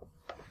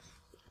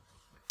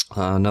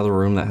 Another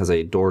room that has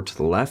a door to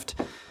the left.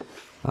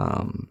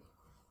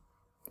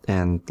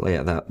 And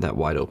yeah, that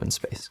wide open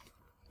space.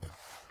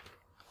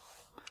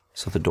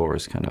 So the door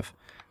is kind of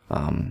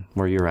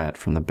where you're at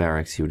from the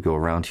barracks. You would go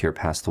around here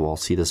past the wall,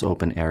 see this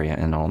open area,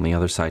 and on the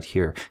other side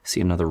here,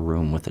 see another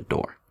room with a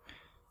door.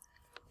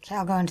 Okay,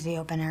 I'll go into the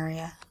open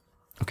area.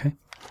 Okay.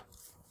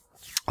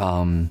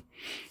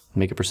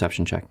 Make a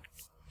perception check.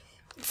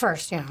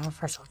 First,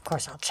 of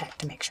course, I'll check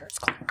to make sure it's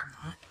clear or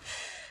not.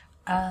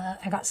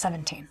 I got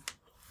 17.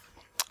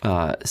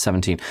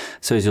 17.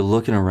 So as you're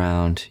looking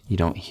around, you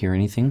don't hear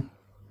anything.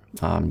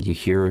 You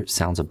hear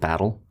sounds of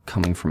battle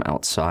coming from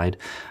outside.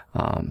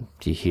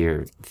 You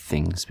hear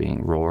things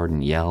being roared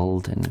and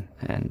yelled,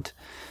 and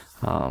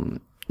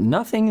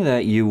Nothing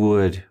that you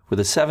would, with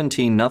a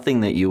 17,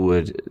 nothing that you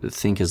would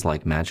think is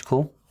like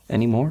magical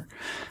anymore.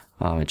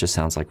 It just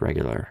sounds like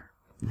regular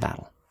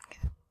battle.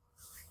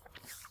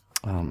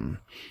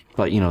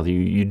 But,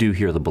 you do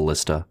hear the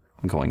ballista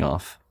going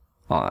off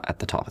at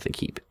the top of the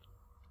keep.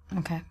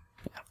 Okay.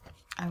 Yeah.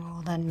 I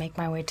will then make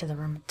my way to the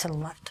room to the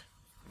left.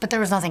 But there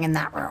was nothing in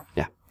that room.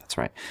 Yeah, that's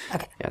right.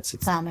 Okay. Yeah, it's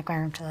So I'll make my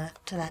room to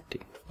that.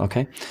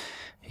 Okay.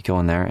 You go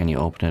in there and you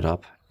open it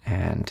up,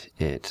 and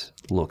it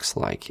looks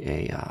like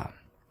a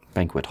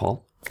banquet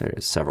hall.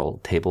 There's several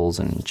tables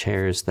and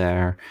chairs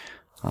there.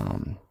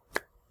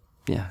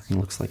 Yeah, it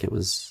looks like it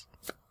was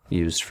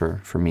used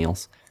for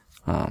meals.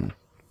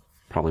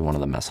 Probably one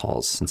of the mess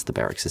halls, since the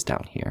barracks is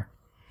down here,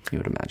 you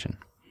would imagine.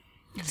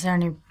 Is there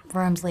any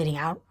rooms leading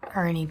out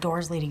or any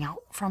doors leading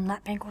out from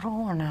that banquet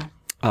hall or no?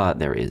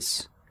 There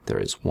is. There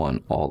is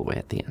one all the way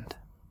at the end.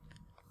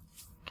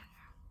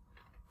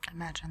 I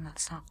imagine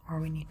that's not where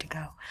we need to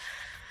go.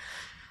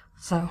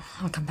 So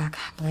I'll come back.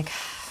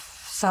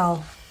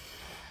 So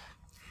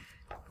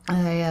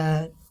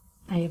I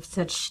have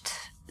searched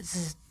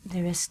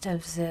the rest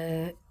of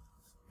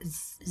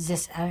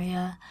this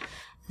area.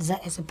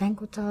 There is a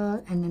banquet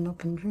hall and an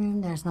open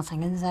room. There's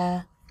nothing in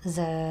there.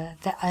 There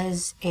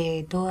is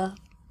a door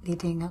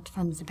leading out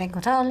from the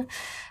banquet hall,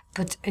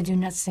 but I do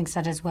not think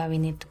that is where we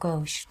need to go.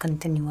 We should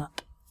continue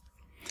up.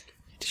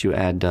 Did you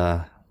add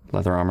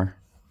leather armor?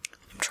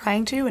 I'm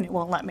trying to, and it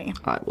won't let me.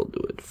 I will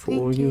do it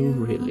for you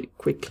really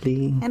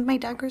quickly. And my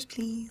daggers,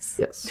 please.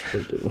 Yes,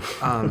 will do.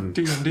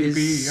 D&D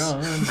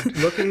Beyond.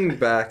 Looking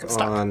back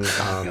on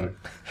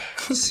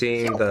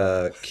seeing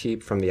the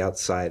keep from the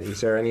outside, is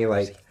there any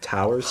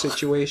tower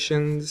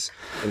situations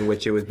in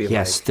which it would be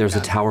Yes, there's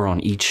a tower on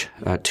each,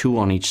 2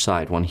 on each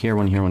side, one here,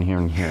 one here, one here,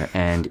 and here.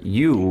 And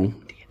you,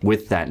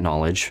 with that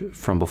knowledge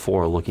from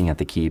before looking at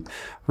the keep,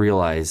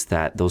 realize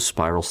that those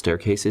spiral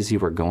staircases you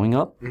were going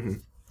up,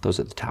 those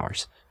are the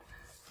towers.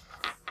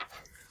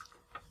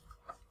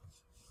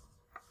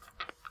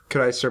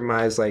 Could I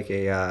surmise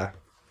a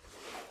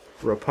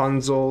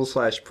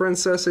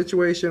Rapunzel/princess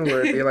situation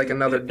where it'd be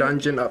another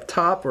dungeon up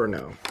top, or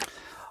no?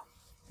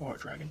 Or a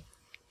dragon.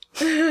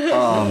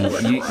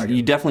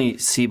 You definitely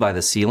see by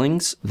the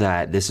ceilings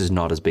that this is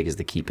not as big as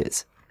the keep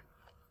is.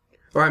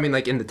 Or I mean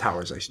in the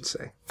towers, I should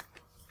say.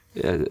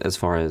 As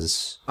far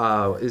as...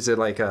 is it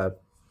like a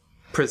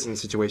prison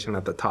situation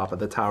at the top of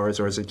the towers,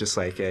 or is it just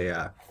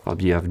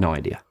you have no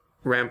idea.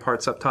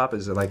 Ramparts up top?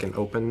 Is it an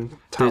open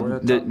tower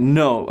at the top?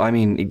 No, I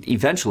mean,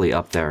 eventually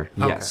up there,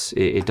 yes.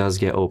 Okay. It does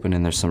get open,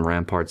 and there's some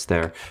ramparts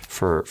there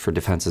for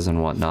defenses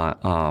and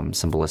whatnot,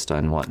 some ballista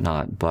and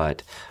whatnot,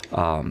 but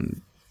you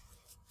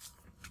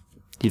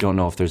don't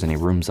know if there's any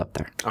rooms up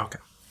there. Okay.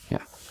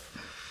 Yeah.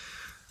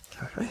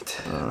 All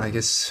right. I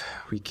guess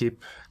we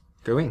keep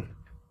going.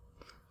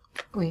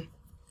 Oui.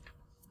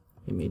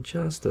 Give me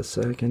just a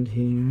second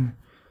here.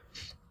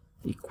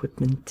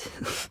 Equipment.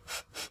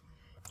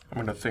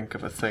 I'm going to think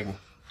of a thing.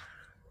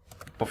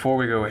 Before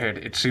we go ahead,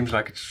 it seems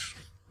like it's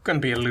going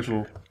to be a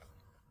little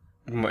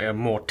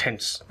more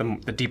tense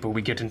the deeper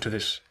we get into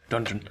this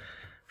dungeon.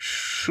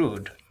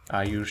 Should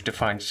I use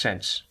Define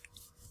Sense?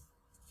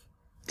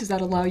 Does that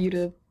allow you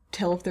to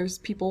tell if there's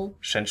people?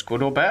 Sense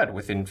good or bad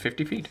within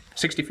 50 feet,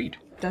 60 feet.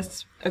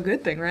 That's a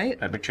good thing, right?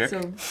 Let me check.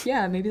 So,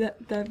 yeah, maybe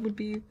that would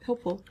be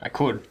helpful. I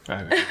could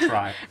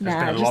try. There's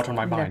been a lot on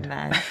my mind.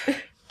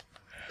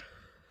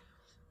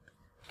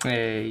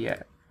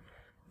 Yeah.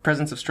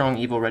 Presence of strong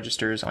evil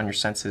registers on your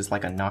senses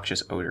like a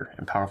noxious odor,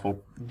 and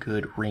powerful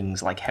good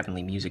rings like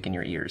heavenly music in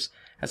your ears.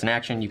 As an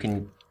action, you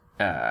can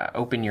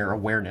open your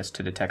awareness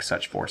to detect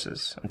such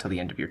forces until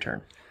the end of your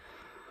turn.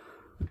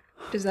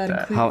 Does that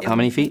include... How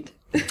many feet?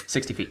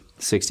 60 feet.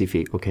 60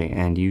 feet, okay,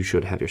 and you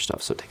should have your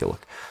stuff, so take a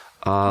look.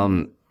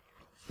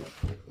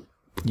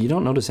 You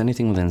don't notice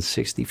anything within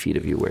 60 feet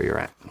of you where you're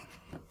at.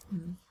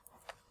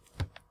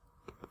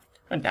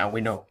 And now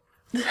we know.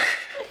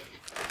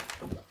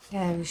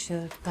 Yeah, we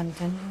should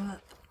continue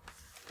up.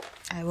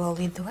 I will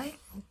lead the way.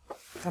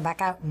 Go back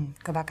out and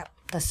go back up.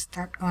 Let's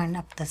start going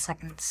up the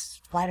second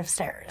flight of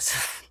stairs.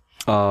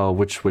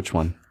 Which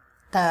one?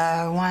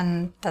 The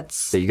one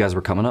that's... That you guys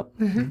were coming up?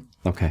 Mm-hmm.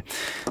 Okay.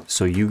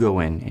 So you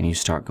go in and you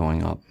start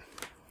going up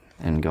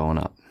and going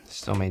up.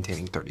 Still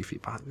maintaining 30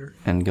 feet behind her.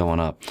 And going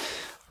up.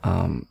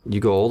 You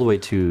go all the way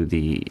to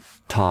the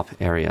top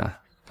area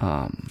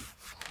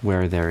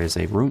where there is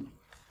a room.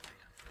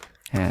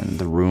 And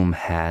the room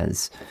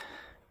has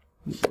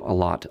a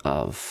lot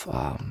of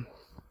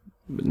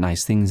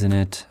nice things in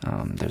it.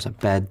 There's a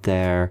bed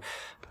there,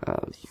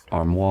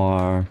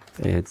 armoire.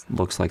 It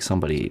looks like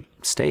somebody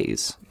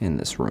stays in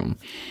this room,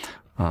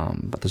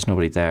 but there's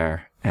nobody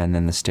there. And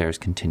then the stairs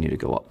continue to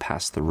go up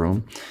past the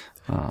room.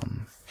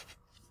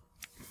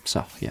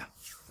 So, yeah.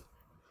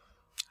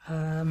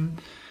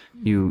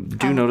 You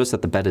do notice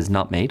that the bed is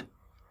not made.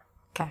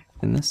 Okay.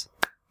 In this.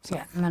 So.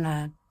 Yeah, I'm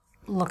gonna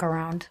look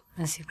around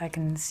and see if I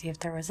can see if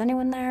there was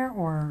anyone there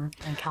or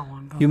how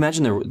long ago. You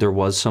imagine there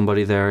was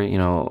somebody there,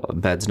 a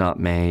bed's not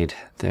made.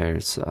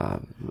 There's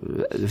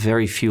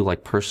very few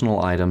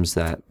personal items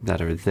that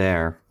are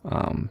there,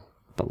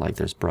 but like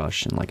there's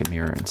brush and like a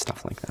mirror and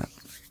stuff like that.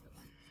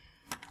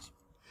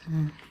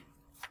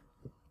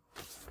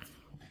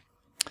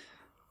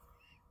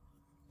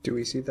 Do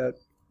we see that?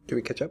 Do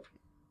we catch up?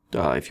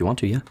 If you want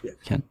to, yeah. You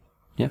can.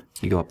 Yeah,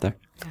 you go up there.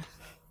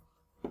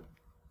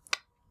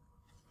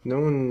 No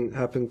one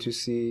happened to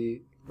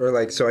see, or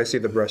like, so I see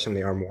the brush in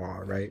the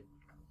armoire, right?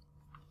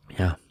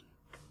 Yeah.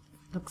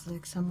 Looks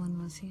like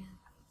someone was here.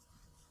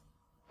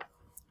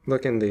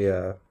 Look in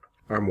the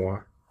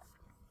armoire.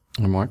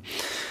 Armoire.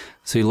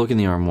 So you look in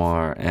the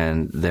armoire,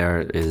 and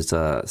there is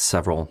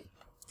several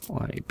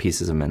like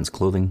pieces of men's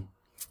clothing,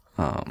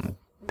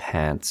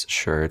 pants,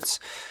 shirts.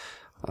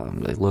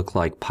 They look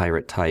like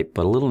pirate type,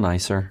 but a little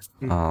nicer.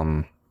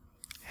 And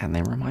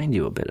they remind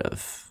you a bit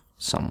of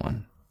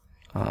someone.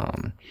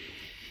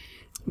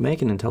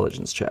 Make an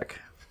intelligence check.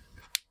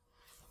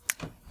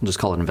 I'll just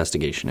call it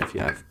investigation if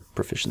you have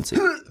proficiency.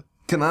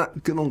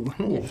 Someone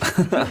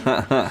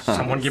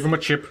give him a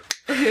chip.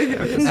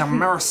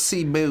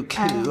 Merci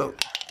beaucoup.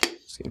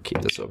 Just gonna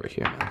keep this over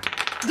here now.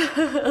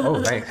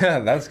 Oh, right.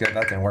 That's good.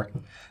 That didn't work.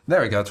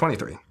 There we go.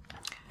 23.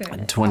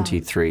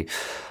 23.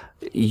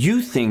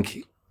 You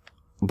think,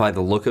 by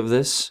the look of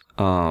this,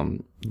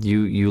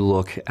 you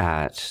look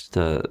at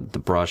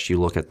the brush,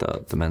 you look at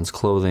the men's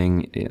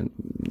clothing, and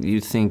you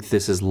think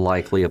this is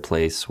likely a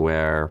place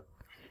where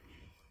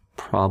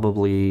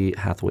probably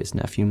Hathaway's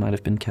nephew might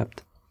have been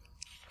kept.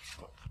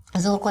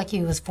 Does it look like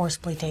he was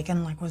forcibly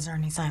taken? Like, was there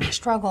any sign of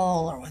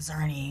struggle, or was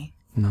there any...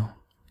 No.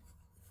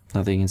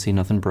 Nothing you can see,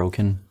 nothing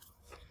broken.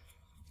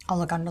 I'll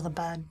look under the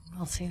bed.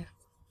 I'll see.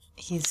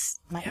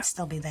 Might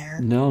still be there.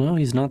 No,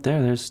 he's not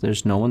there.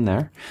 There's no one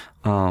there.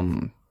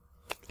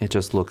 It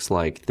just looks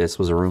like this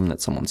was a room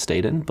that someone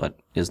stayed in, but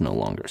is no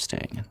longer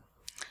staying in.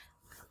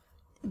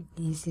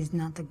 This is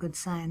not a good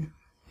sign.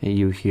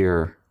 You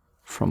hear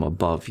from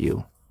above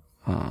you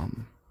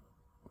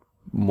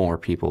more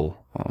people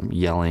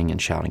yelling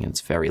and shouting, and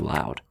it's very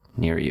loud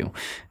near you.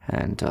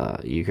 And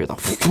you hear the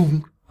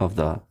boom of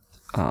the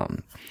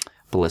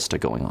ballista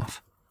going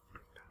off.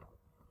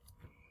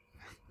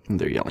 And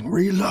they're yelling,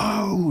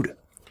 "Reload!"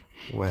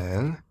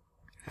 Well,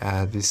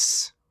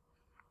 this,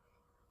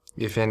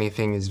 if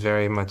anything, is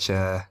very much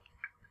a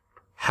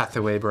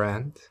Hathaway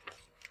brand.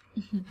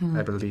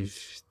 I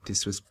believe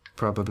this was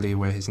probably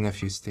where his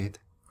nephew stayed.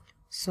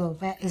 So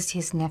where is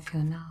his nephew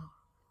now?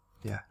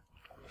 Yeah.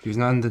 He was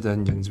not in the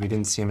dungeons. We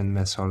didn't see him in the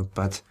mess hall,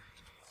 but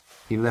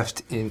he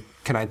left in...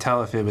 Can I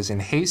tell if it was in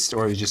haste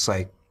or it was just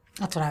like...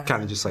 That's what I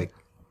kind of just like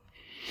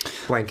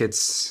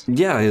blankets?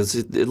 Yeah,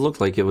 it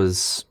looked like it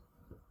was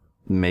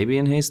maybe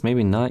in haste,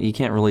 maybe not. You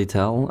can't really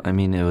tell. I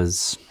mean, it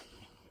was...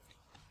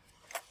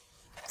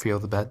 Feel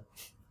the bed?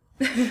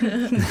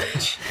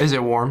 Is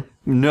it warm?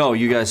 No,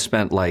 you guys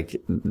spent like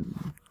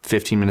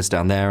 15 minutes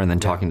down there and then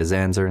talking to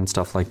Zanzer and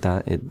stuff like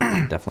that. It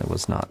definitely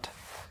was not.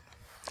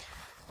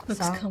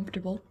 Looks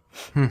comfortable.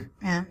 Yeah,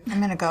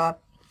 I'm gonna go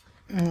up.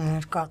 I'm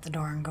gonna go out the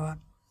door and go up.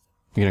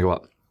 You're gonna go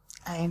up?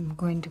 I'm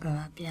going to go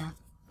up, yeah.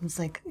 It's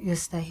like, you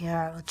stay here,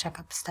 I will check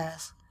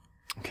upstairs.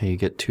 Okay, you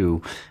get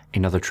to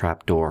another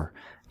trap door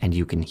and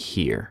you can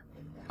hear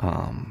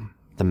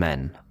the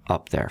men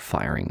up there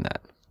firing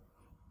that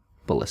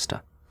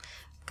ballista.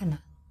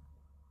 Gonna...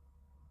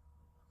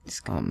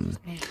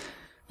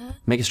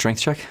 Make a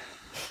strength check.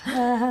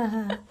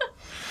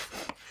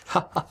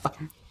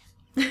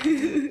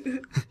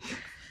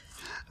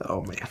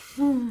 Oh,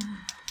 man.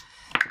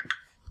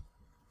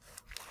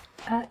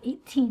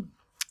 18.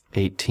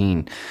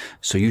 18.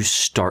 So you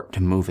start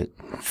to move it,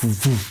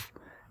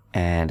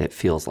 and it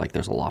feels like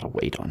there's a lot of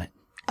weight on it.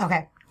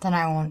 Okay, then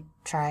I won't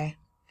try.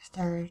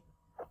 I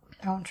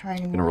won't try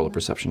anymore. I'm gonna roll a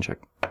perception check.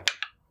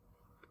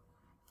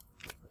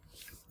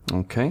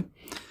 Okay.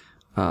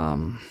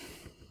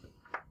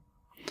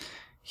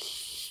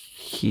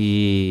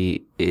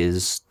 He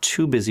is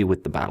too busy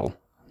with the battle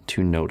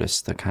to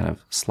notice the kind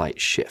of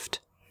slight shift.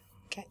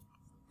 Okay.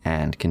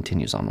 And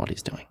continues on what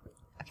he's doing.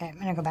 Okay, I'm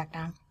gonna go back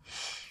down.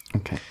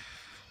 Okay.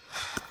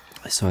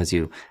 So as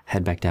you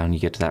head back down, you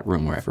get to that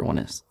room where everyone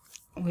is.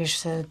 We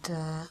should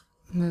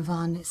move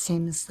on. It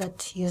seems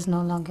that he is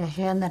no longer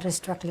here, and that is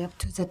directly up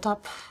to the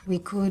top. We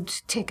could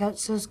take out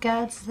those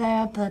guards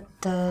there, but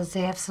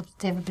they have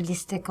a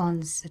ballistic on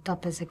the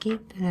top as a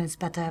keep, and it's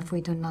better if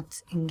we do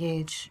not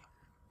engage.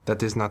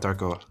 That is not our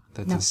goal.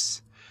 That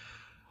is...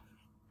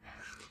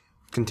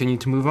 Continue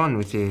to move on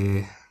with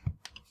the...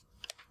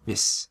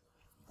 Yes.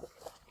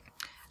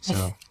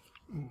 So...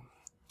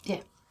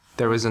 Yeah.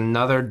 There was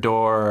another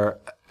door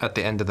at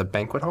the end of the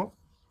banquet hall?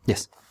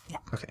 Yes. Yeah.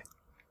 Okay.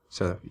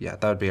 So, yeah,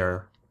 that would be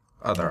our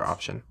other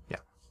option.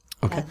 Yeah.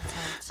 Okay.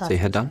 So you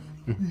head down?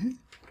 Mm-hmm.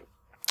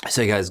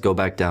 So you guys go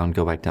back down,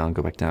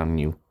 and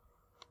you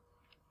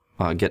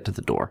get to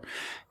the door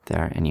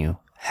there, and you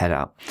head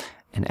out.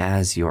 And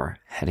as you're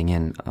heading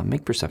in,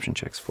 make perception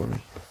checks for me.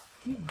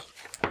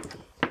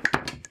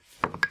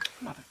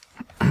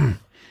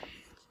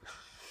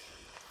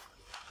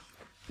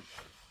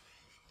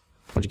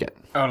 What'd you get?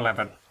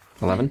 11.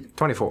 11?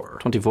 24.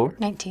 24?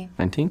 19.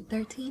 19?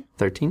 13.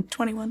 13?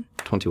 21.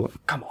 21.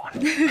 Come on.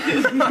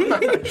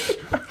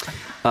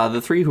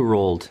 The three who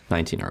rolled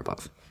 19 or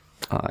above,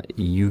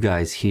 you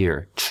guys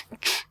hear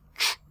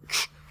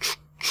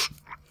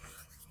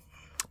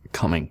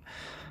coming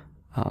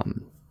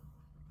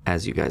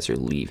as you guys are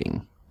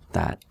leaving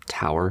that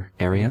tower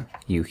area.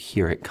 You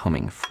hear it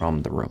coming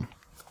from the room.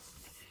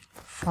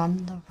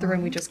 From The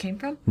room we just came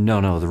from?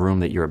 No, the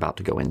room that you're about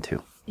to go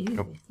into.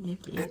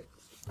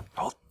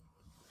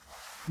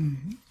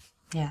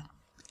 Yeah.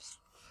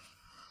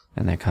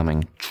 And they're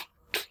coming.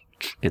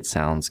 It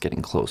sounds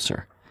getting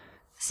closer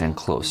and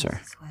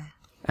closer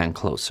and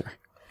closer.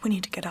 We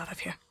need to get out of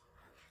here.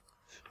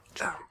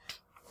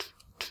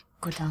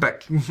 Go down.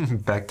 Back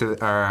to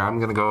the, I'm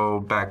gonna go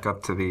back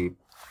up to the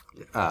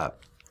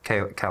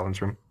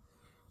Callan's room.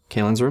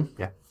 Kaylin's room?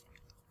 Yeah.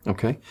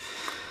 Okay.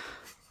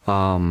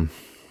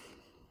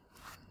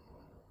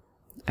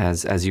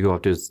 As you go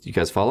up, do you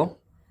guys follow?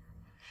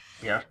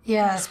 Yeah.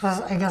 Yeah,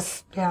 I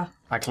guess, yeah.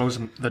 I close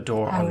the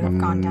door I on would them.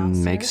 have gone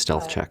downstairs. Make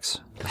stealth but- checks.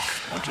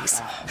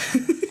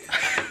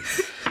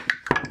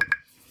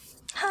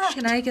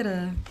 Can I get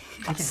a...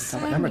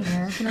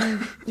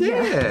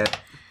 Yeah.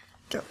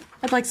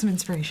 I'd like some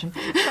inspiration.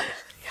 Yeah,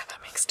 that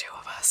makes 2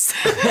 of us.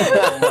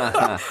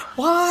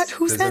 What?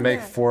 Who Does said it make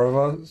that? 4 of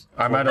us?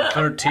 I'm at a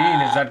 13.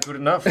 Is that good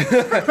enough?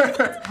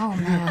 Oh,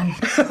 man.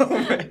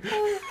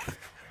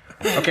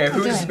 Okay,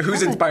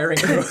 who's inspiring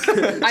who?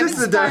 I'm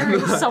inspiring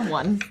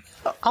someone.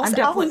 I'll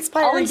definitely-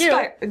 inspire you.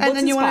 And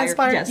then you want to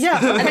inspire... Yes. Yeah,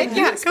 And okay, then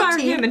you yeah, inspire go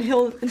team. him and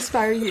he'll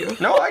inspire you.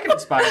 No, I can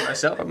inspire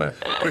myself. I'm a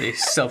pretty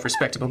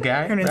self-respectable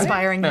guy. You're an right?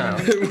 inspiring No.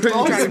 We're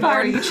all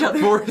inspiring each other.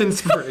 For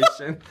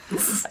inspiration.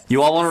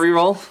 You all want to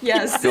reroll?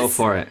 Yes. Go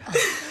for it.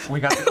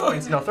 We got the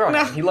coins. No, throw it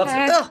at him. He loves it.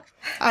 Ugh,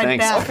 I'm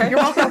Thanks. bad. Okay. You're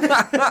welcome.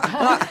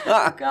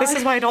 This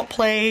is why I don't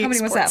play How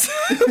many was that?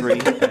 sports. 3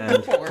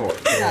 and 4.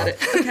 Got it.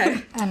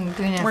 Okay. I'm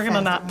doing it We're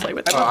gonna fast. not play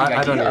with that.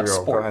 I don't need idea to of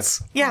roll. Go ahead.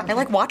 sports. Yeah, I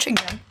like watching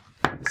them.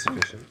 It's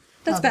sufficient.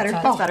 That's better.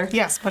 That's better.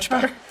 Yes, much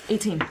better.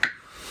 18.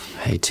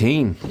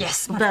 18.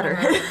 Yes. Better.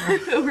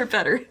 We're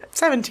better.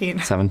 17.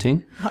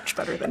 17. Much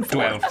better than 4.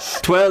 12.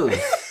 12.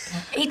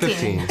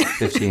 18.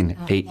 15.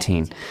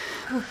 18.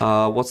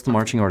 What's the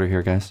marching order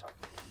here, guys?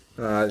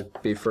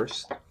 Be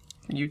first.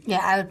 Yeah,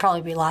 I would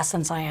probably be last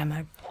since I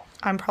am.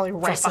 I'm probably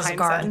right Dressed as a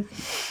behind guard.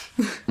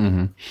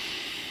 Zen.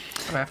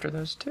 I'm after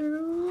those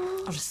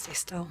 2. I'll just stay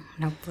still.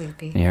 No, please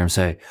be. You hear him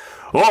say,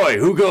 "Oi,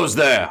 who goes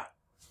there?"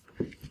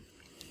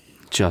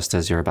 Just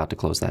as you're about to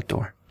close that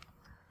door.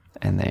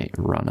 And they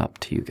run up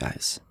to you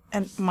guys.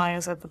 And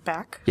Maya's at the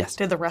back. Yes.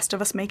 Did the rest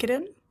of us make it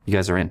in? You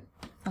guys are in.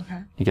 Okay.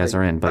 You guys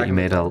are in, but you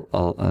made a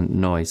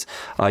noise.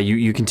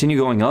 You continue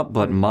going up,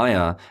 but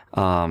Maya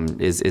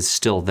is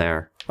still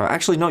there. Or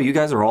actually, no, you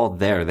guys are all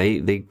there.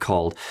 They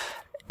called.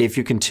 If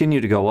you continue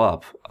to go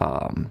up,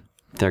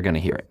 they're going to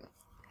hear it.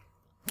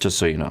 Just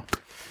so you know.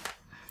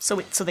 So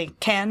they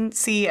can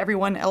see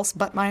everyone else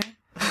but Maya?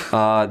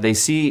 They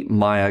see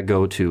Maya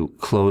go to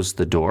close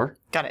the door.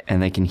 Got it.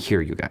 And they can hear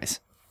you guys.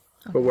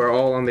 But we're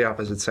all on the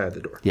opposite side of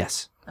the door.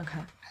 Yes. Okay.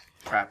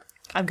 Crap.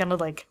 I'm gonna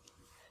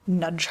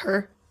nudge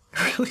her.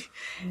 Really.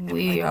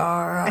 We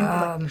are.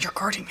 And be like, you're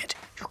guarding it.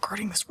 You're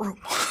guarding this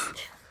room.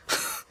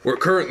 We're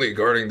currently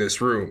guarding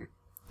this room.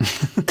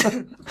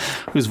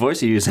 Whose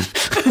voice are you using?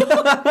 Through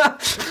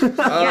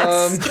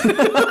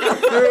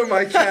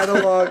my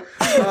catalog.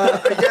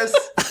 I guess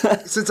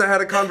since I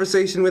had a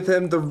conversation with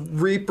him, the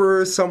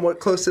Reaper is somewhat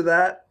close to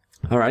that.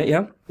 All right,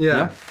 yeah.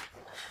 Yeah.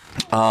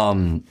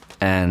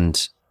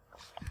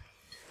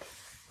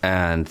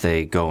 And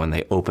they go and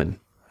they open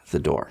the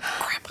door.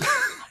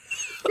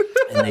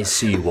 And they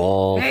see you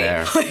all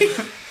there.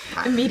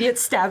 Immediate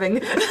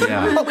stabbing.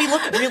 Yeah. But we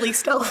look really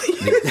stealthy.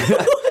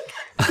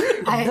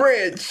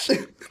 Bridge.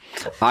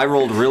 I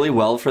rolled really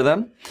well for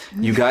them.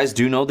 You guys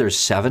do know there's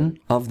 7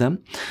 of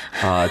them.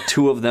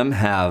 2 of them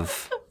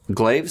have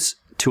glaives.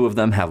 2 of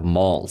them have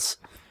mauls.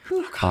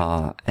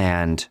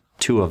 And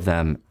 2 of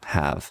them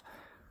have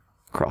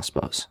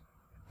crossbows.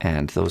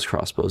 And those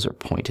crossbows are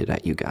pointed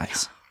at you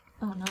guys.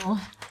 Oh no.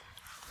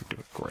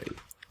 Great.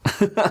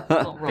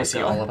 They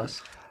see all of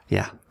us.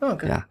 Yeah.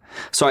 Okay. Yeah.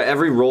 So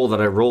every roll that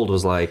I rolled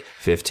was like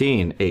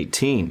 15,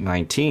 18,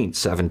 19,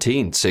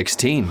 17,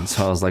 16.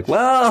 So I was like,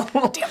 well,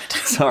 Damn it.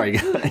 sorry,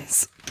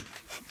 guys.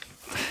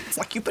 It's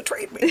like you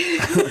betrayed me.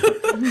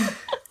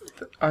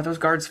 Are those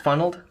guards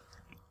funneled?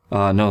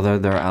 No,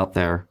 they're out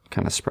there,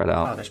 kind of spread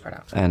out. Oh, they're spread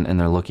out. And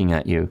they're looking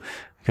at you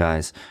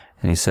guys.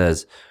 And he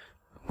says,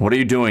 "What are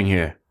you doing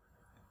here?"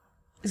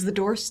 Is the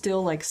door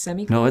still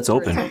semi-closed? No, it's or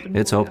open.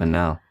 It's open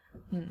now.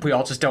 We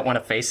all just don't want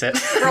to face it.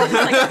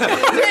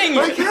 Dang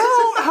Like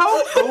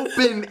how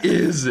open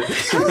is it?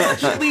 How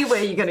much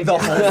leeway are you gonna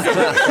give?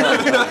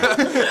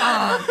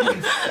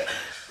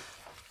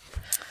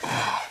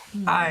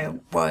 I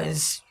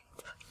was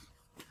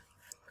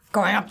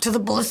going up to the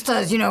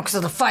ballistas, because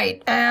of the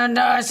fight, and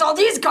I saw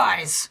these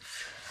guys.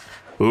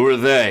 Who are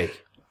they?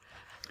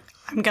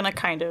 I'm gonna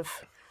kind of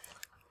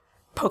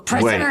poke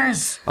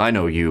Prisoners. Wait, I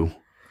know you.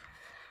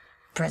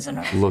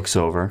 Prisoners. Looks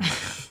over,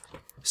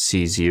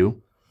 sees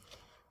you.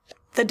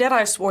 The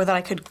Deadeye swore that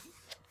I could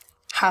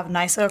have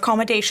nicer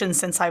accommodations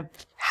since I've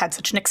had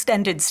such an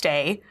extended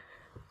stay.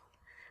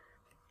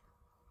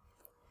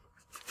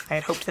 I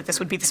had hoped that this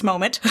would be this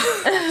moment.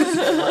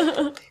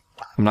 I'm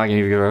not going to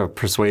give you a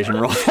persuasion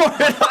roll for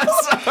it. I'm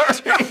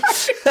sorry.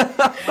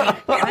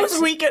 It was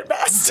weak at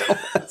best.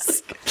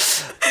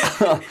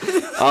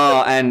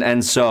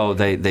 And so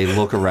they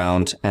look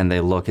around and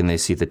they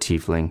see the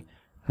tiefling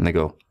and they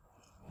go,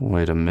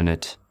 wait a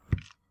minute.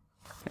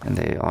 And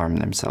they arm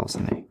themselves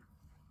and they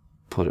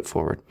put it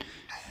forward.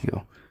 You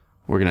go,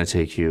 we're going to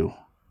take you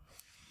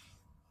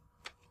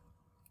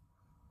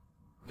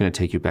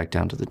back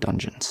down to the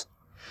dungeons.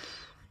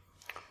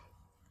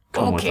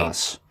 Come with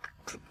us.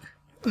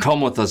 Come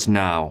with us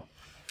now.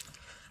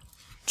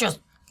 Just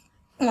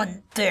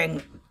one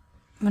thing.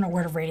 I'm gonna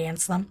word of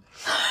radiance them.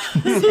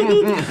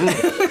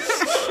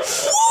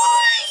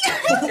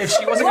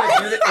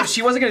 If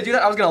she wasn't gonna do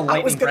that, I was gonna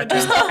lightning breath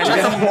them. And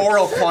it's a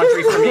moral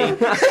quandary for me.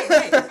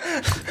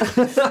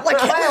 Like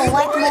fire,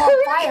 light them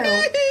on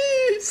fire.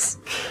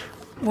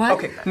 What?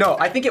 Okay, no,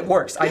 I think it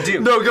works. I do.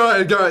 No, go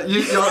ahead.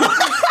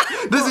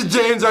 This is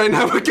James right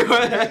now, but go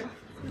ahead.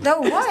 No,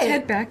 what?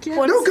 Head back yet?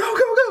 No,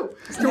 go.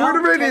 The word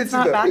of radiance It's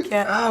not is back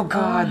yet. Oh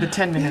god, the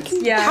 10 minutes.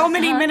 Yeah. How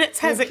many minutes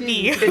has it been?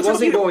 He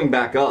wasn't going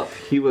back up.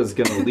 He was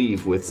going to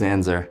leave with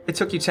Zanzar. It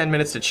took you 10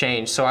 minutes to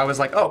change, so I was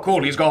like, oh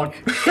cool, he's gone.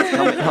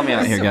 Help me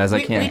out here, guys.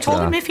 I can't. We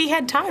told him if he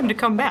had time to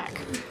come back.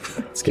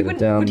 Let's get it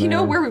down Would he know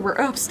there. where we were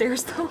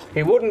upstairs, though?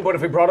 He wouldn't, but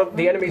if we brought up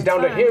the enemies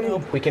down to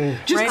him, we can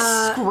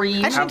Just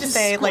scream. I should just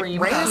say, like,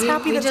 Ray is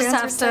happy We that just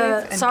Zanzar's have safe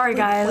to. and Sorry,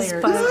 guys,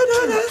 players- but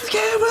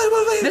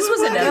This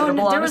was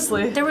inevitable,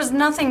 honestly. there was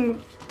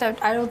nothing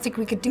that I don't think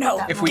we could do. No,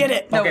 that If we get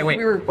it. Okay, wait.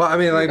 We were, Well, I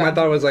mean, like, my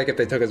thought was, like, if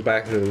they took us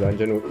back to the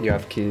dungeon, you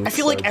have keys. I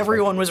feel like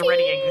everyone was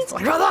readying. It's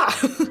like,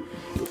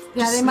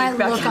 Yeah, they might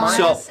back look in on Mars.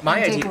 us So, my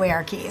and take idea- away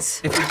our keys.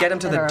 If we get him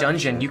to the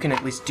dungeon, you can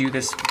at least do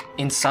this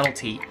in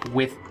subtlety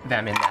with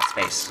them in that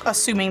space.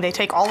 assuming they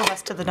take all of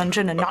us to the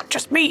dungeon and not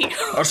just me.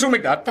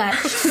 Assuming that.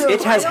 That's true.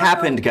 It has I don't know-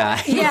 happened,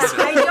 guys. Yeah,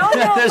 I don't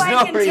know There's if I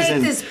no can reason.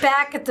 take this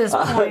back at this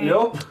point.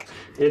 Nope.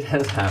 It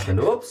has happened.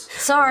 Oops.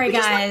 Sorry,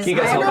 guys. You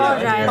guys I help me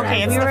out apologize. here.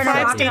 Okay, it's We were the in a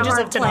 5 rock and a stages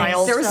hard of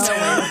denial. place, there was so- no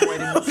way of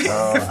avoiding this.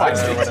 I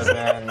would have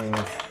been. I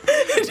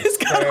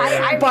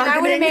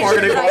would have made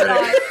sure that I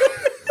got.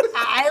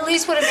 I at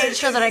least would have made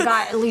sure that I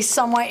got at least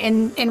somewhat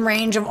in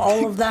range of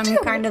all of them,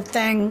 kind of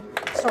thing.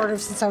 Sort of,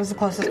 since I was the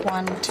closest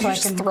one. Did So you I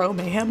just can. throw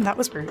mayhem? That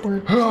was rude.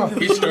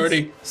 He's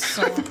sturdy.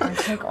 So I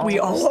take all We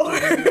of all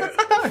us, are.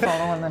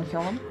 follow and then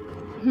kill them?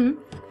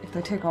 If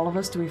they take all of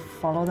us, do we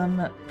follow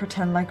them,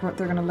 pretend like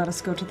they're gonna let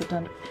us go to the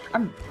dungeon?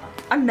 I'm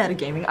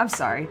metagaming, I'm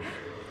sorry.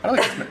 I don't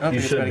think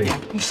it's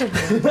metagame. You should be.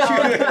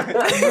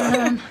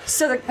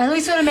 So, I at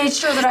least would have made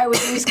sure that I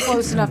was at least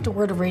close enough to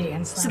Word of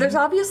Radiance. so there's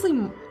obviously,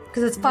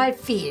 Because it's 5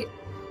 feet.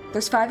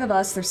 there's 5 of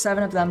us, there's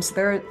 7 of them, so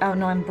they're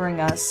outnumbering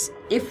us.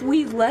 If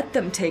we let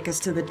them take us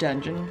to the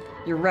dungeon,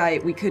 you're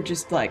right, we could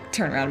just, like,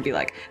 turn around and be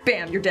like,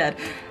 bam, you're dead.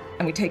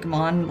 And we take them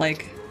on,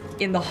 like,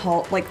 in the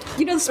hall, like,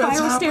 you know the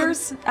spiral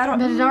stairs? I don't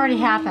But it already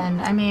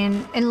happened. I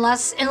mean,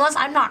 unless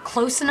I'm not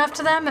close enough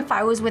to them, if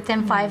I was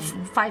within 5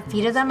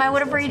 feet of them, I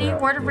would have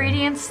Word of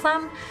Radiance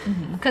them.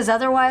 Because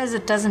otherwise,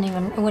 it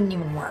wouldn't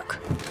even work.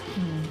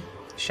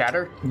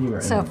 Shatter?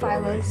 So if I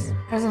was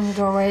in the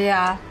doorway,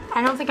 yeah.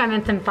 I don't think I'm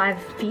within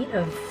 5 feet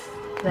of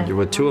them. You're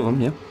with 2 of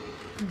them, yeah.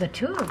 The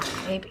 2 of them,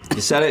 maybe.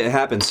 You said it. It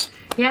happens.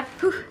 Yeah.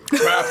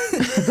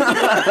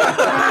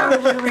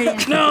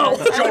 No!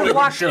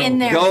 Walk in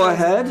there. Go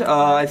ahead.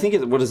 I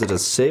think what is it? A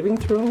saving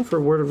throw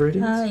for Word of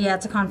Radiance? Yeah,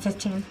 it's a con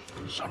 15.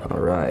 All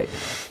right.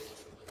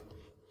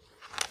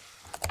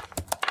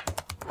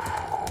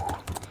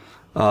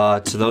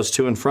 To those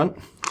 2 in front.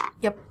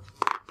 Yep.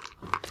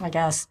 I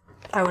guess.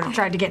 I would have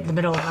tried to get in the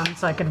middle of them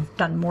so I could have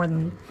done more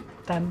than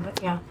them, but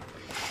yeah.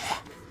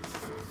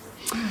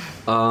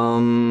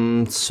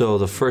 So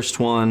the first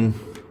one.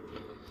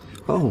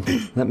 Oh,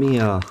 let me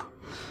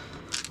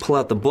pull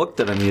out the book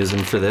that I'm using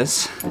for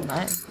this. Oh,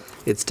 nice.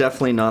 It's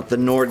definitely not the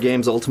Nord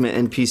Games Ultimate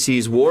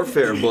NPCs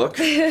Warfare book,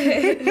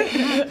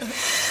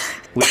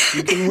 which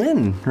you can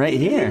win right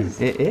here.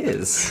 It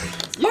is.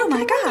 Oh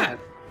my god!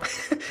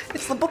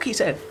 It's the book he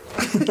said.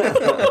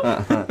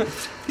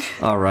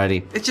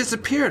 Alrighty. It just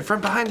appeared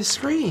from behind the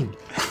screen.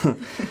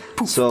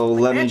 So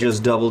let me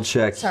just double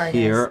check Sorry,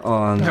 here guys.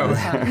 on. Don't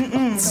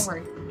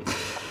worry.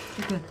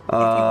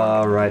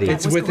 Alrighty.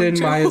 It's within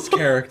Maya's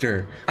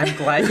character. I'm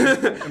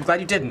glad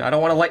you didn't. I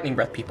don't want to lightning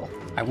breath people.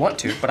 I want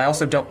to, but I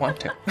also don't want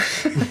to.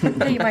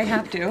 Yeah, you might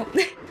have to.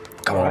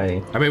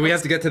 Alrighty. I mean, we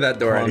have to get to that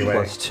door 1 anyway.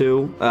 plus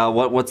 2.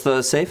 What's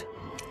the save?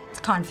 It's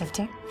con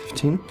 15.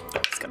 15.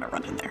 It's gonna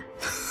run in there.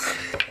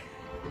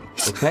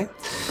 Okay.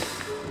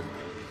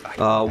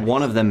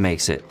 One of them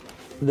makes it.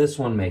 This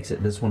one makes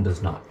it. This one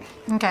does not.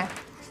 Okay.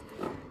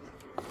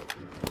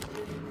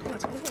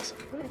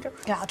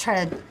 Yeah, I'll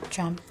try to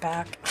jump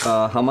back.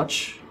 How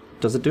much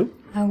does it do?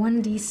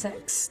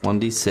 1d6.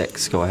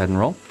 1d6. Go ahead and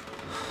roll.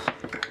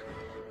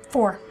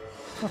 4.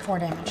 For 4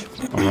 damage.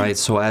 All right.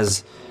 So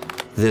as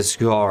this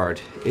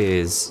guard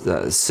is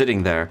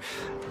sitting there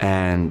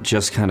and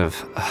just kind of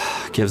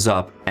gives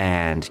up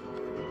and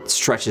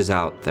stretches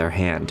out their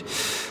hand,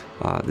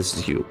 this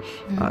is you,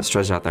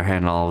 stretch out their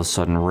hand, and all of a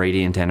sudden,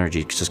 radiant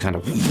energy just kind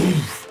of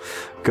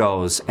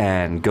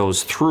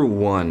goes through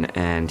one,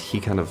 and he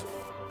kind of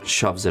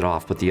shoves it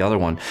off, but the other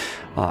one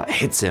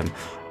hits him,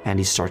 and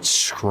he starts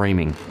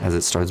screaming as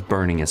it starts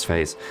burning his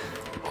face.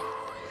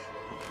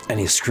 And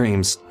he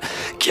screams,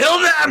 "Kill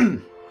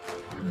them!"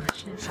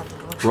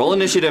 Roll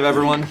initiative,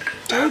 everyone.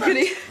 Oh,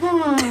 goody.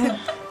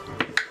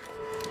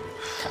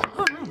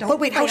 Oh,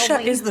 wait, how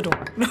shut is the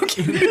door? No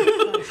kidding.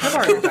 I've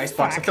already got dice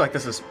box. I feel like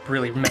this is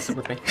really messing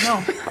with me.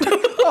 No.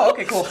 Oh,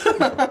 okay, cool.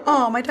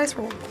 Oh, my dice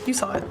rolled. You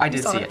saw it. I You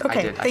did saw see it. I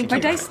Okay, did. I thank can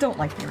you. My dice don't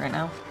like me right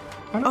now.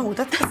 Oh,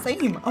 that's the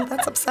same. Oh,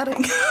 that's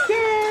upsetting.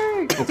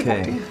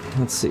 Okay,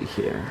 let's see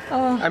here.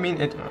 I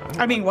mean, it.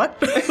 I mean, what?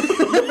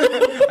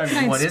 I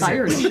mean, what is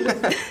Inspired.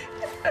 it?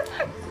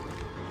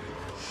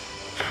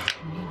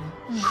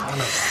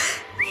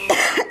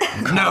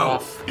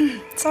 No.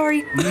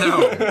 Sorry.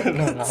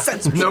 No.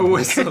 Censorship. No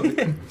whistle.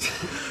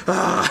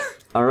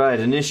 All right,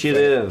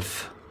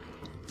 initiative.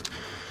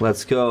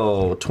 Let's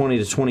go. 20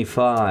 to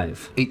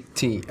 25.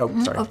 18.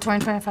 Oh, sorry. Oh,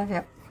 20, 25,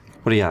 yep.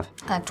 What do you have?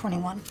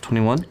 21.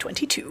 21?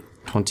 22.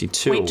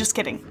 22. Wait, just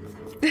kidding.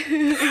 20.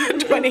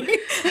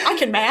 I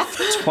can math.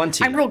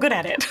 20. I'm real good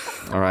at it.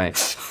 All right.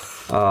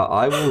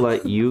 I will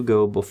let you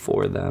go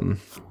before them.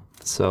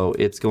 So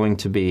it's going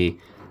to be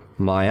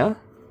Maya,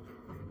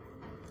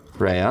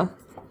 Rhea,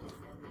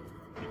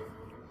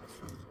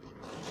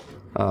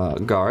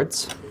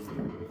 guards,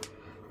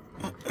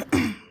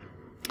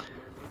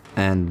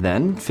 and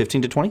then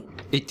 15 to 20?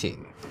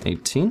 18.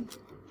 18?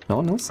 No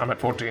one else? I'm at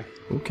 14.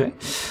 Okay.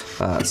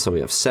 So we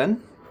have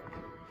Sen.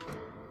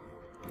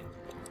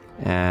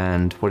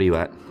 And what are you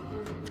at?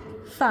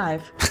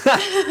 5.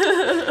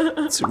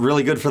 It's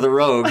really good for the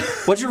rogue.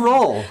 What'd you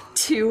roll?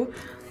 2.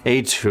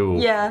 A 2.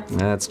 Yeah.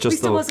 That's At least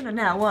just it wasn't a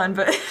nat 1,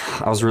 but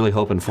I was really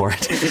hoping for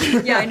it.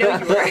 yeah, I know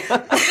you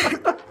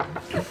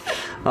were.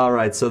 All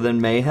right, so then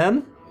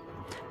Mayhem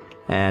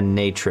and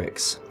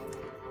Natrix.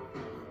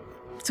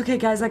 It's okay,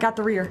 guys. I got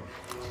the rear.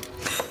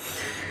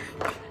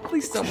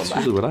 Please don't That's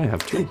laugh. usually what I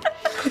have too.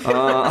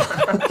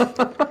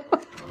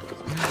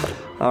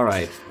 All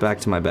right, back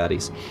to my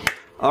baddies.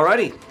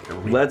 Alrighty,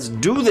 let's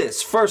do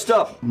this. First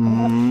up,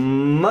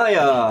 Maya.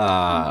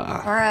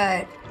 All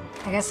right.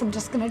 I guess I'm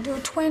just going to do a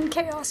twin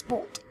chaos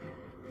bolt.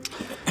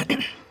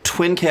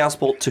 Twin Chaos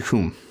Bolt to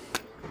whom?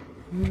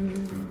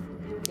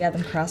 Yeah,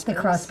 them crossbows.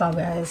 The crossbow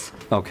guys.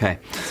 Okay.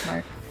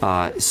 Smart.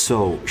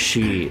 So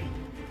she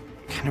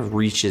kind of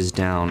reaches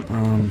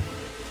down.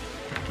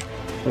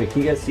 Wait,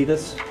 can you guys see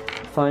this?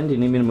 Fine. Do you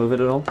need me to move it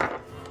at all?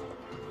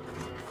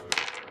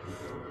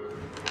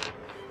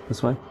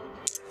 This way?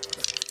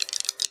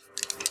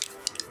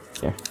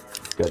 Here.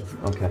 Good.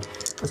 Okay.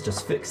 Let's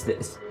just fix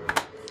this.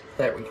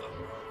 There we go.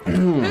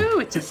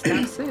 Ooh, it just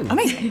snaps in.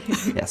 Amazing.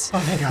 Yes. Oh,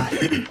 thank God.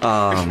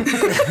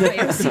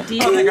 OCD.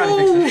 Oh, thank God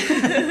he fixed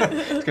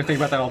it. I was gonna think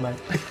about that all night.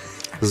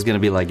 This is gonna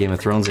be like Game of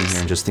Thrones in here,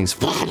 and just things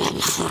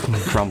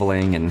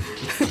crumbling and.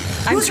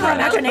 I'm your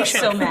imagination?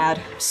 so mad.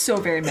 So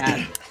very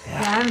mad. Yeah,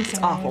 I haven't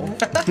seen Awful.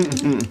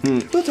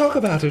 We'll talk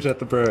about it at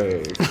the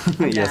break.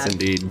 Yes,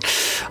 indeed.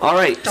 All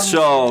right,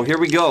 so here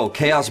we go.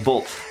 Chaos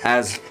Bolt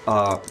as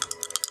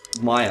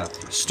Maya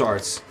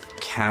starts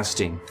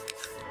casting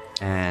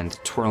and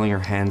twirling her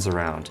hands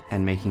around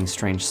and making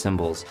strange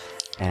symbols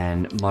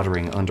and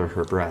muttering under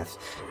her breath,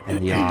 and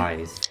the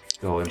eyes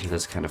go into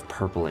this kind of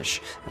purplish,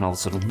 and all of a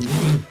sudden,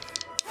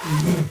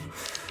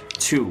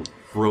 2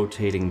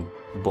 rotating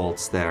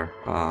bolts there.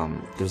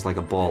 There's like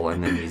a ball,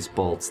 and then these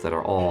bolts that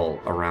are all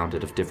around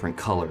it of different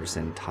colors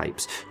and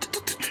types.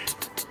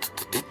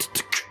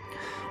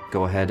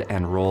 Go ahead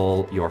and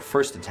roll your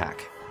first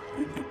attack.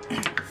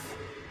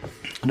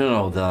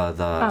 No,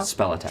 the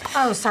spell attack.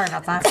 Oh, sorry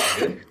about that.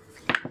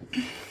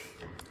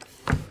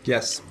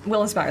 Yes.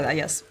 We'll inspire that,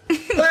 yes.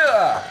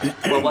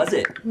 What was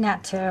it?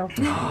 Nat 2.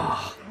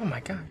 Oh my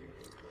God.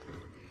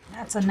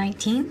 That's a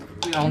 19.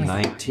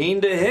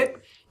 19 to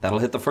hit. That'll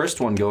hit the first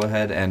one. Go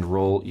ahead and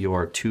roll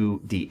your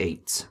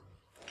 2d8s.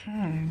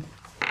 Okay.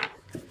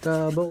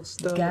 Doubles,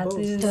 Got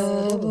this.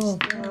 Double.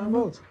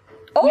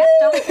 Oh! Yeah,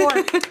 double 4.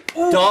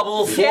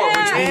 Double 4,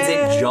 which means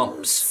it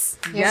jumps.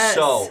 Yes.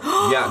 So,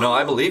 yeah, no,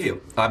 I believe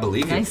you. I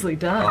believe you. Nicely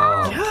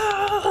done.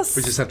 Yes.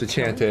 We just have to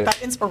chant it.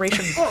 That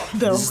inspiration,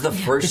 though. This is the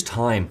first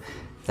time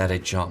that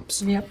it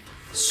jumps. Yep.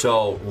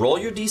 So, roll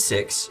your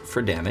d6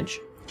 for damage.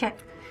 Okay.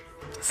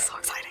 So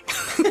exciting.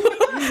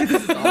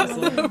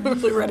 I'm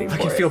really ready for I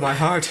can it. feel my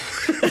heart.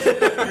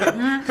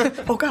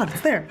 Oh God,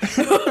 it's there.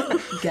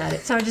 Got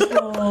it. So I just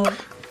roll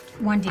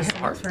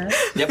 1d6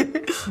 first. Yep.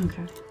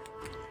 Okay.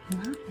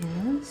 And that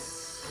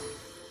is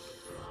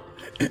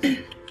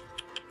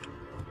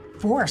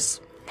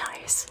force.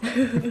 Nice.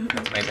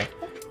 That's amazing.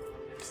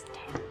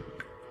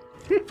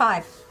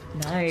 5.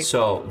 Nice.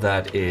 So,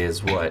 that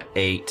is what?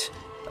 8,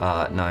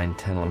 9,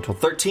 10, 11, 12,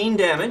 13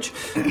 damage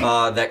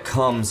that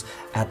comes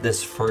at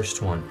this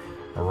first one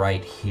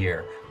right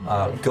here.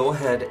 Go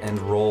ahead and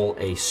roll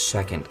a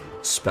second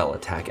spell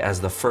attack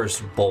as the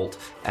first bolt,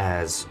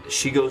 as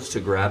she goes to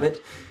grab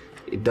it.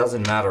 It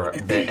doesn't matter.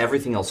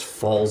 Everything else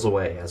falls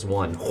away as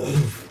one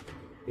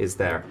is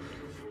there.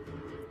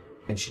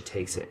 And she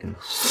takes it and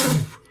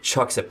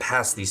chucks it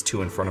past these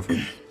two in front of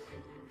her,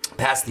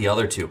 past the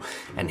other two,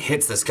 and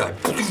hits this guy,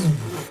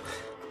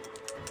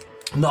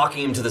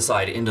 knocking him to the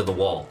side into the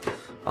wall.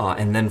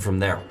 And then from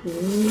there,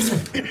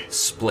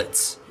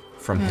 splits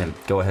from him.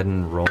 Go ahead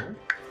and roll.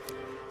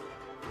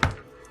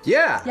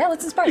 Yeah. Yeah,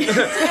 let's inspire.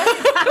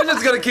 I'm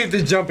just gonna keep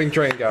this jumping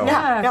train going.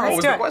 Yeah, What let's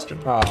was do the it. question?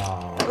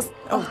 That was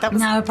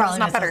No, it probably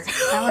not better.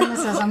 misses. That one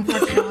misses,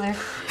 unfortunately.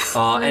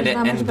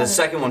 And the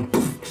second one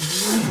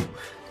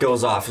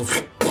goes off,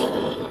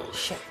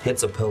 Shit.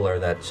 hits a pillar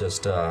that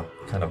just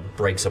kind of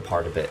breaks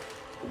apart a bit.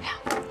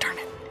 Darn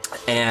it.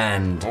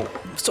 And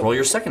roll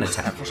your second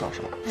attack. Is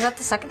that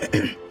the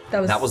second?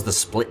 That was the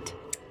split.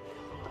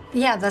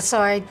 Yeah, so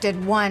I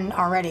did one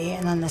already,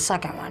 and then the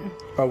second one.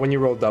 When you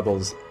roll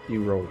doubles,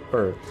 you roll,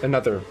 or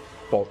another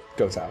bolt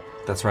goes out.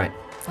 That's right.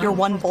 Your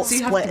one bolt So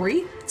you split. have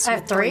 3? I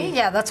have 3?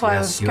 Yeah, that's why I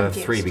was Yes, you have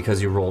confused. 3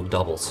 because you rolled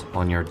doubles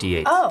on your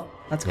d8. Oh.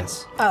 That's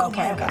Yes. Oh,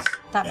 okay.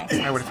 That makes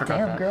sense. I would have forgot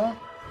that. girl.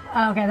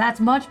 Okay, that's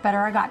much better.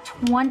 I got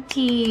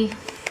 20.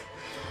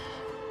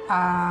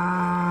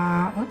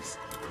 Oops.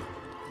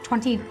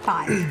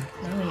 25.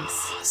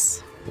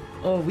 Nice.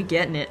 Oh, we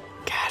getting it.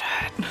 Get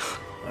it.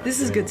 This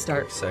is a good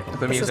start. Second.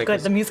 The This is music good.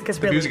 The music is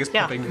really music is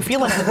yeah. pumping. I'm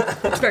feeling it.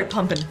 It's very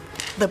pumping.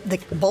 The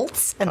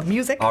bolts and the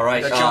music. All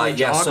right, challenge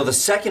yeah, on? so the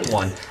second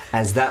one,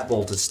 as that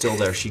bolt is still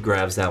there, she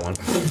grabs that one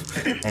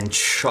and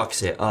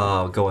chucks it.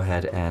 Go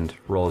ahead and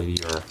roll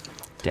your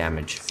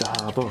damage.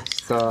 Doubles,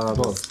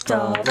 doubles,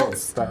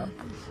 doubles, doubles.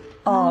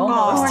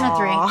 4 and a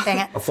 3. Dang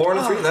it. A 4 and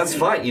a 3, that's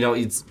fine. You know,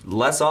 it's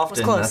less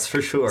often, close. that's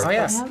for sure. Oh,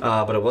 yes.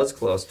 But it was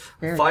close.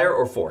 Fire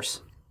or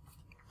force?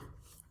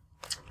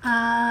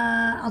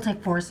 I'll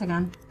take force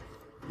again.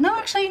 No,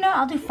 actually, no,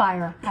 I'll do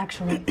fire,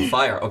 actually.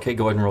 Fire. Okay,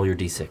 go ahead and roll your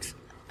d6.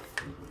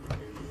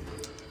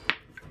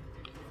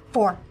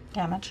 4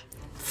 damage.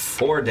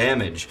 4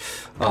 damage.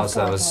 So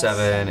that was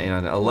 7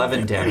 and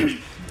 11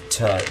 damage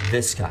to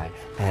this guy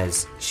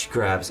as she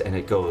grabs and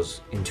it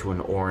goes into an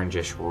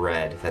orangish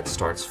red that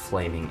starts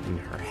flaming in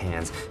her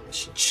hands.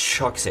 She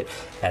chucks it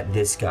at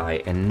this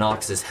guy and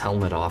knocks his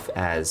helmet off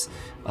as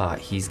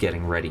he's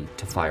getting ready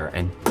to fire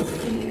and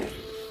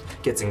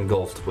gets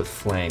engulfed with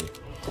flame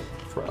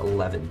for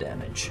 11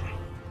 damage.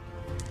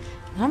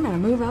 I'm gonna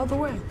move out of the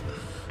way.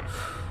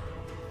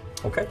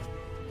 Okay.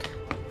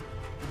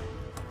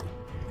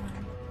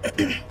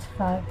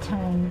 5,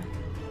 10,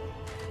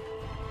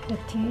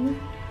 15.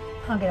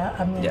 I'll get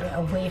I'm gonna get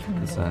away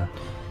from the door,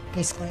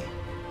 basically.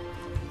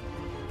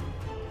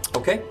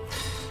 Okay.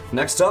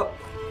 Next up,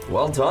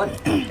 well done.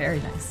 Very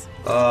nice.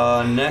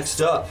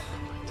 Next up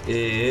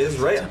is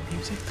Rhea.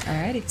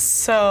 Alrighty.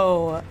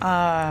 So,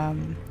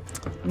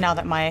 now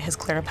that Maya has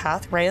cleared a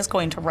path, Ray is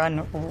going to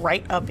run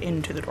right up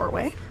into the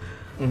doorway.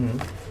 Mm-hmm.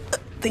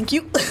 Thank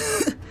you.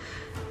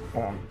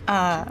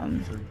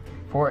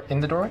 4 in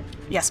the doorway?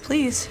 Yes,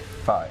 please.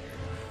 5.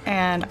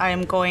 And I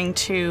am going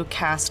to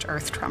cast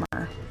Earth Tremor.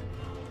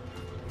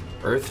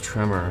 Earth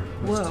Tremor.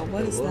 Whoa,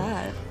 what is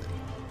that?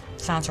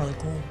 Sounds really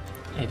cool.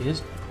 It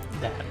is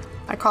that.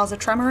 I cause a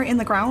tremor in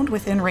the ground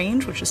within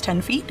range, which is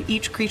 10 feet.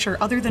 Each creature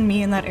other than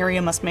me in that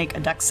area must make a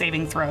dex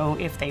saving throw.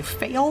 If they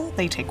fail,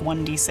 they take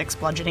 1d6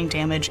 bludgeoning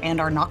damage and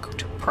are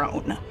knocked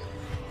prone.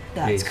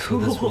 That's So cool.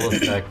 this will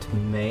affect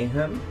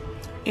Mayhem.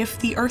 If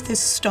the earth is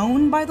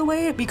stone, by the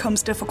way, it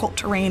becomes difficult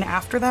terrain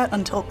after that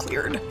until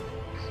cleared.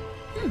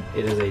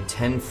 It is a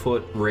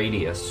 10-foot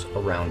radius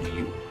around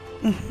you.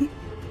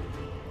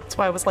 That's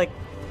why I was like,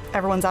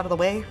 everyone's out of the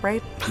way,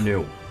 right?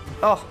 No.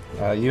 Oh,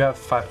 You have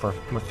 5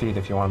 feet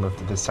if you want to move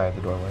to this side of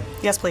the doorway.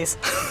 yes, please.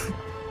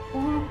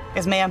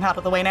 Is Mayhem out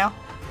of the way now?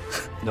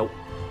 Nope.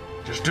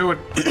 Just do it.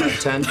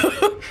 10.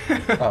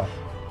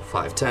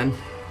 5'10".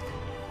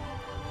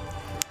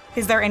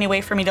 Is there any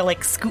way for me to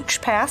like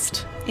scooch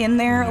past in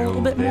there a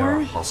little bit They more?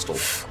 are hostile.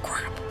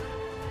 Crap.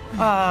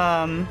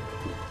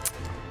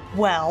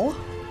 Well,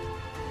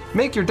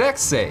 Make your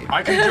dex save.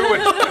 I can do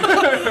it.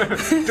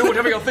 Do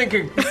whatever you're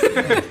thinking.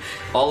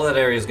 All of that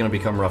area is going to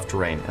become rough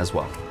terrain as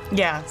well.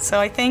 yeah, so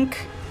I think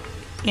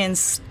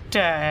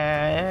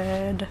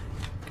instead,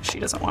 she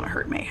doesn't want to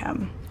hurt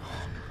Mayhem.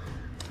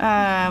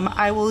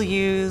 I will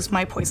use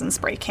my poison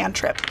spray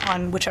cantrip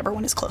on whichever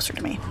one is closer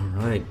to me.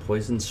 All right,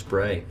 poison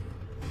spray.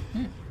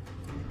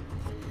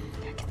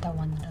 Get that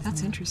one that doesn't.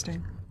 That's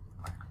interesting.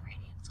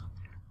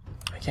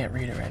 I can't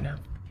read it right now.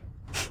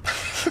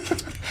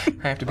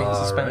 I have to be in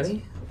suspense.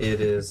 Alrighty. It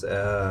is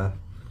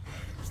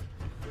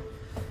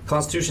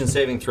Constitution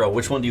saving throw.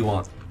 Which one do you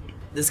want?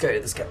 This guy or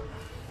this guy?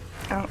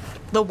 Oh,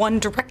 the one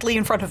directly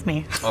in front of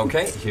me.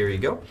 Okay, here you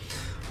go.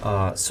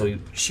 So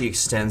she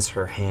extends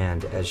her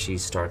hand as she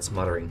starts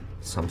muttering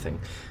something,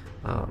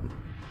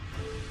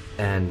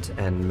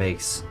 and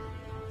makes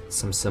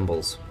some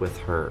symbols with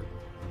her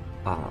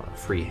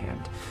free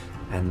hand,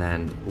 and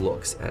then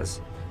looks as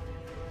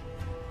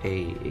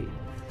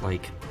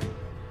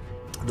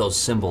those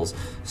symbols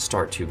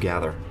start to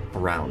gather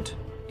around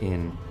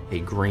in a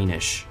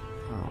greenish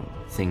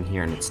thing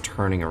here, and it's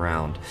turning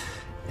around,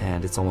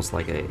 and it's almost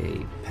like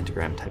a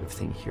pentagram type of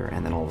thing here,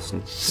 and then all of a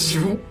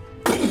sudden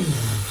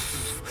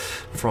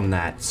from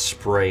that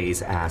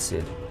sprays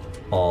acid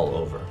all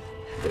over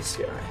this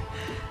guy.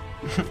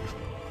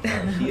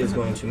 He is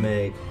going to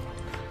make.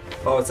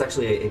 Oh, it's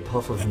actually a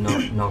puff of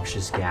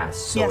noxious gas,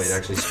 so Yes. it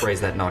actually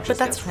sprays that noxious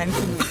But that's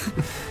gas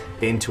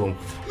into him.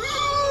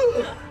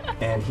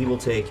 And he will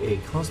take a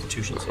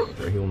Constitution saving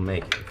throw. He will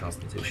make a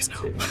Constitution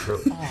saving throw.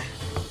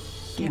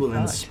 He will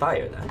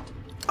inspire that.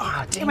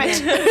 Ah, damn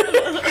it.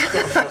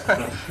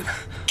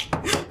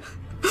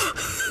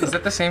 Is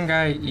that the same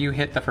guy you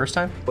hit the first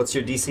time? What's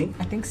your DC?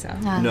 I think so.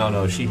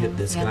 No, she hit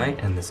this Yeah. guy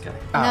and this guy.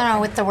 No,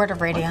 with the word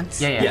of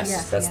radiance. Yeah.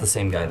 Yes, that's the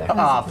same guy there.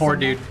 Ah, poor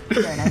dude.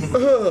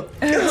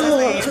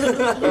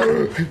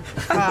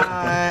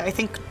 I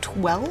think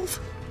 12?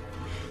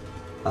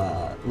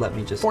 Let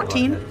me just. go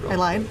 14? ahead real I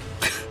lied.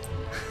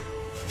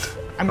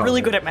 I'm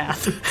really good at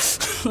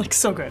math. Like,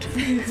 so good.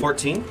 quick.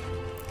 14?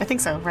 I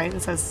think so, right?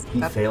 It says.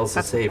 He fails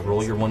to save.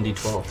 Roll your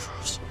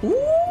 1d12. Do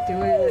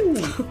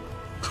it.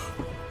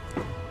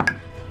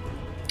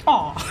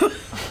 Aw.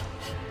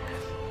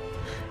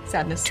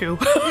 Sadness. 2.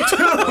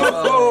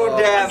 Oh,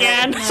 damn.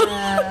 Again.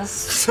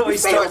 So he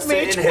starts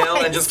to inhale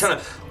and just kind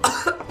of.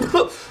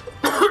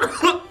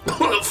 What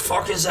the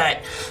fuck is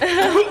that?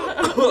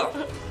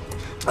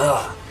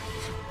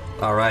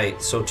 All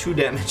right, so 2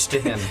 damage to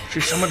him.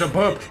 She summoned a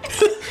burp.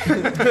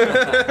 I'm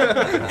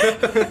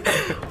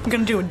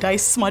gonna do a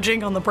dice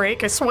smudging on the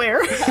break, I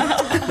swear.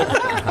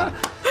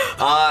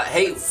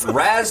 Hey,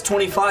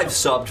 Raz25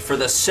 subbed for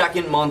the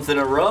 2nd month in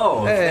a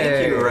row.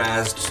 Thank you,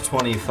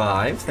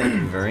 Raz25. Thank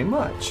you very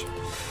much.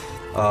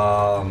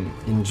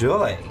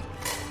 Enjoy.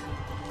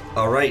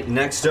 All right,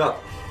 next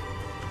up.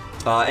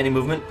 Any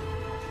movement?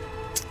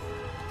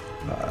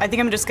 I think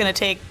I'm just gonna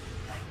take.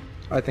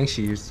 I think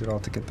she used it all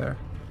to get there.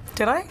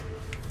 Did I?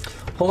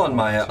 Hold on,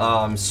 Maya.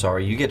 I'm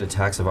sorry. You get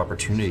attacks of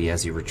opportunity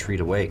as you retreat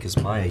away, because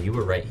Maya, you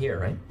were right here,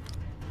 right?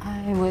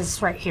 I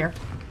was right here.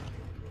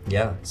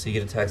 Yeah, so you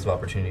get attacks of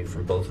opportunity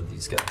from both of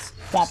these guys.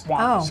 Womp womp.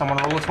 Oh. Someone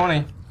roll a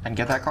 20 and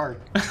get that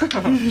card.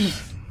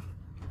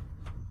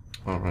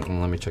 All right, well,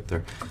 let me check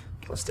their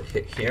plus to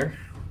hit here.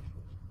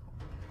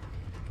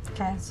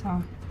 Okay,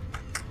 so.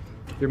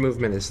 Your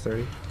movement is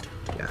 30.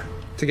 Yeah.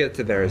 To get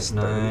to there is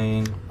 30.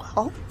 9.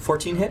 Well,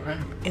 14 hit?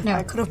 if No,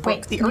 I could have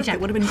wait, broke the let me earth, check.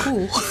 it would have been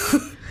cool.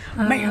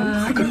 Man,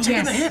 I could have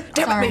taken the hit.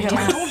 Damn Sorry, it, man. Jan.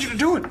 I told you to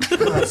do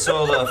it.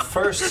 So the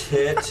first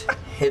hit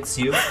hits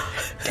you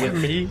with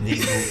me. the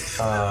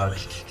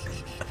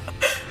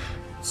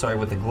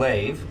with the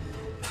glaive.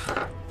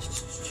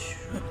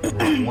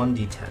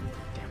 1d10.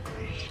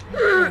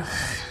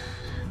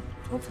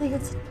 Hopefully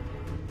it's.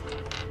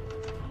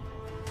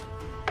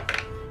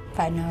 If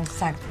I know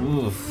exactly.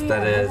 Oof,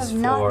 that is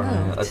not for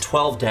moved. a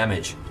 12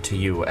 damage to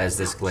you as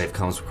this glaive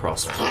comes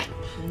across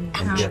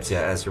and gets you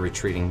as you're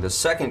retreating. The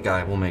second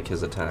guy will make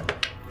his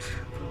attack.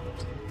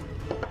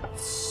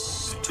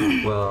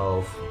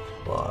 12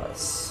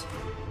 plus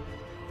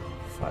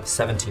 5,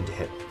 17 to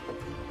hit.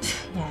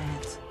 Yeah,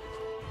 it's.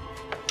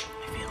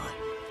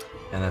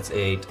 And that's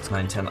 8,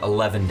 9, 10,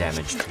 11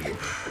 damage to you.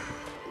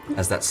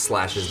 As that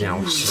slashes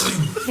down.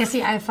 Yeah,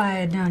 see, if I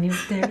had known you,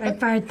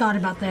 if I had thought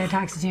about the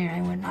attacks sooner,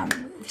 I would not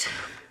have moved.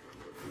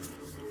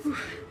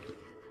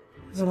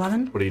 Is it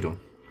 11? What are you doing?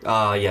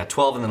 Yeah,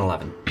 12 and then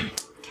 11.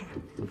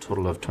 A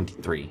total of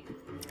 23.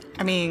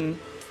 I mean,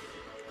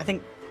 I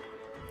think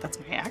that's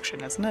my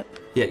action, isn't it?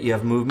 Yeah, you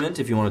have movement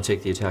if you want to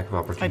take the attack of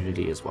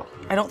opportunity as well.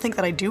 I don't think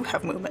that I do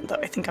have movement, though.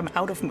 I think I'm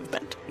out of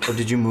movement. Or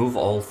did you move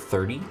all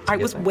 30? to I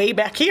get was there? way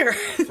back here.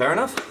 Fair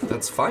enough.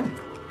 That's fine.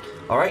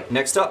 All right,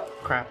 next up,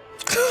 Crap.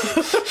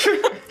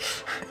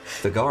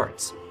 the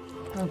guards.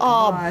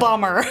 Oh,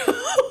 bummer.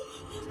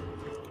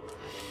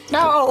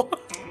 No.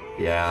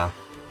 Yeah.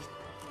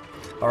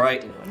 All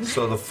right,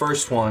 so the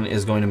first one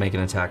is going to make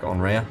an attack on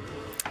Rhea.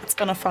 It's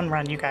been a fun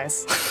run, you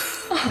guys.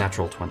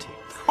 Natural 20.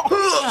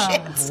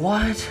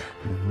 What?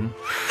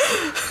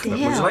 Would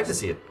you like to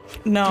see it?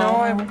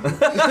 No.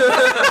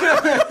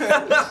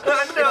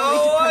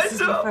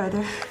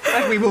 Further.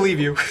 We believe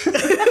you.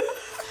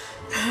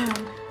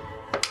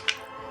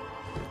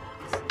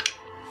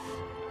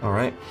 All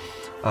right.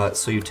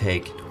 So you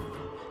take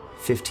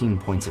 15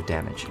 points of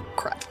damage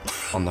Crap.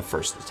 on the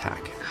first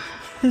attack.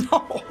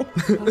 No.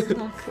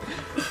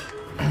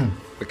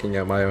 Looking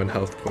at my own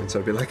health points,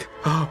 I'd be like,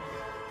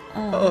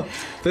 oh,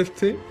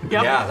 15?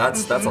 Yep. Yeah,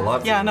 that's a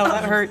lot. Yeah, no,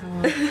 that hurt.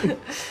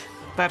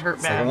 That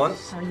hurt Second bad. one.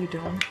 How are you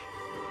doing?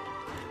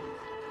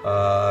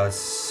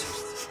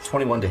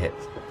 21 to hit.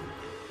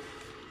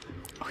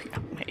 Oh, yeah,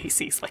 my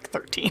AC is like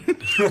 13.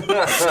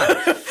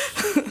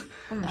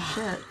 Oh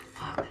shit.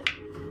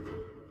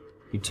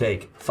 You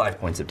take 5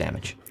 points of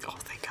damage. Oh,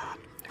 thank God.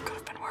 It could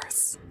have been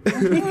worse.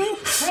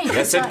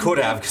 Yes, it could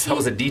have, because that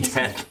was a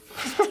D10.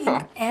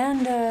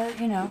 And,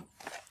 you know.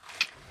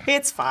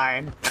 It's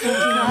fine.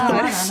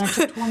 I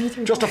took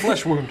 23. Just a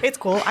flesh wound. It's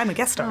cool. I'm a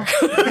guest star.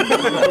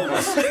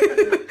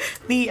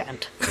 The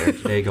end.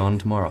 Today, gone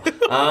tomorrow.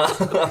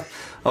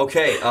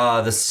 Okay,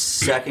 the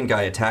second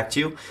guy attacked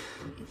you.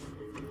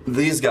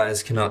 These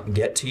guys cannot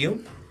get to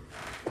you,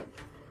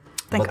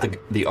 Thank but God.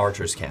 the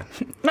archers can.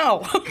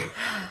 No.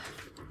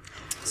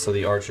 So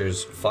the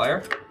archers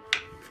fire.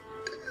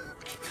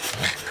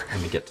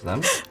 Let me get to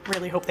them.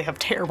 Really hope they have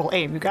terrible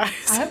aim, you guys.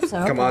 I hope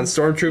so. Come on,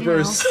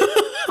 stormtroopers.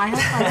 I hope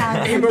I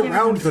have Aim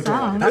around the door.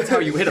 some. That's how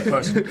you hit a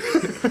person.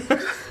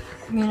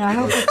 I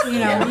hope it's,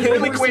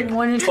 Really quick.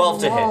 one into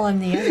 12 the to wall hit.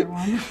 and the other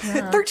one.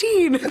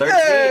 13. 13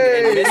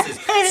 and misses.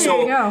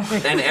 So you go.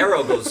 an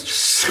arrow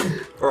goes,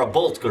 or a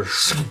bolt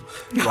goes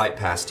right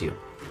past you.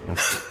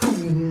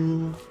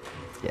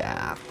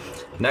 Yeah.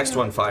 Next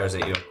one fires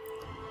at you.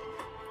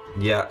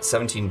 Yeah,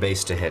 17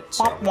 base to hit.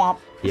 So. Womp womp.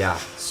 Yeah,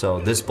 so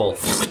this bolt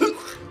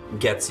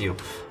gets you.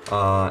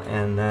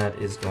 And that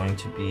is going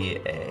to be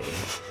a...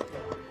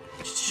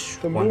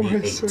 The more I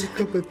 1d8.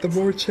 circle it, the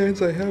more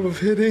chance I have of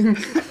hitting.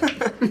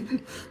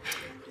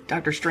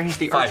 Dr. Strange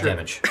the 5 Archer.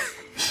 damage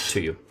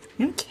to you.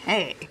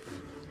 Okay.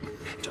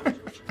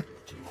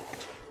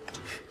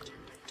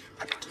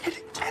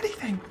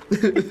 Anything.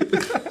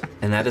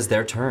 And that is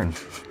their turn.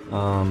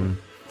 Ow.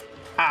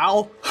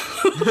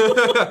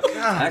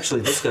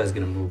 Actually, this guy's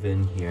gonna move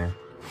in here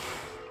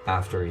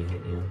after he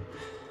hit you.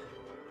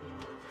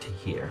 To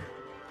here.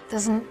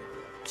 Doesn't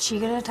she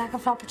get an attack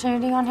of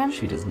opportunity on him?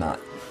 She does not.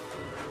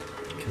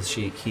 Because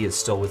he is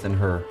still within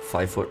her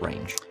 5-foot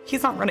range.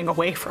 He's not running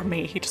away from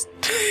me. He just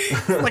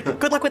like,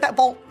 good luck with that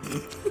bolt.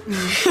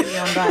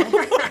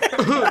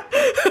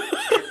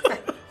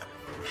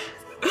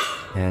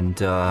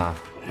 And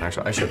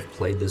actually, I should have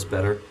played this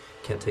better.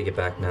 Can't take it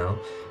back now.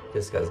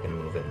 This guy's gonna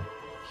move in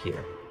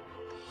here,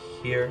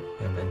 here,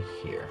 and then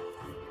here.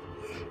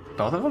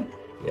 Both of them?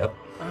 Yep.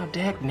 Oh,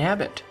 dag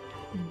nabbit.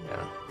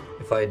 Yeah.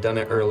 If I had done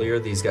it earlier,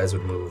 these guys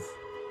would move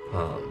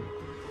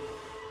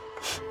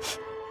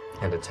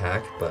and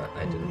attack, but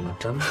I didn't let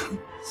them.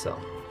 So.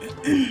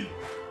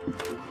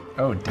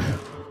 Oh, dear.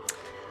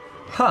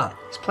 Huh.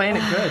 He's playing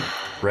it good.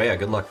 Rhea,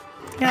 good luck.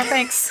 Yeah,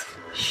 thanks.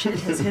 Shit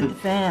has hit the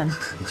fan.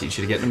 I'll teach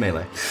you to get into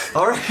melee.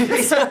 All right.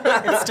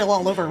 It's still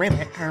all over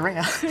Rhea.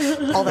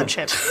 All that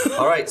shit.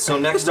 All right. So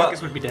next up,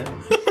 Ruckus would be dead.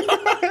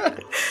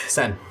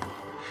 Sen.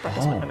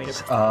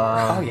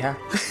 Oh, yeah.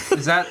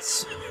 Is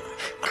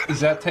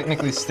that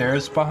technically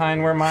stairs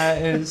behind where Maya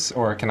is,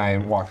 or can I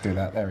walk through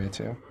that area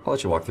too? I'll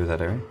let you walk through that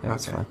area. Yeah,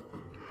 that's Okay. fine.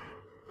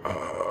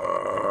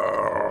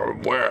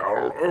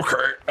 Well,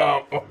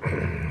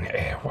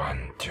 okay.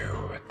 1, 2,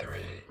 3.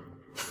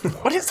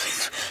 What is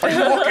this? Are you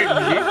walking me?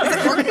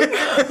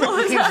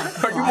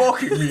 Are you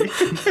walking me?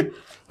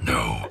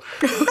 No.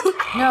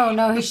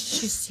 No,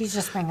 he's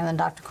just bringing in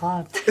Dr.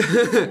 Cloud.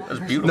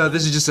 No,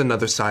 this is just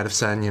another side of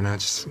Sen,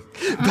 just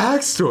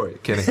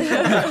backstory. Kidding.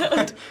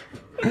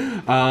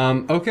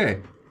 Okay.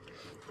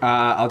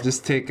 I'll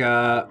just take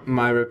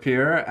my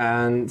rapier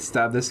and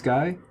stab this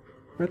guy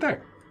right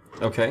there.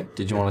 Okay.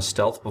 Did you want to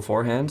stealth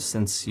beforehand,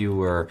 since you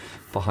were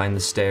behind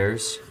the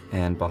stairs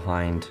and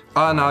behind?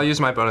 No, I'll use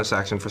my bonus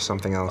action for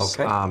something else.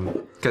 Okay.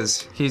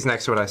 Because he's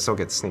next to it, I still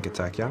get sneak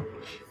attack, yeah?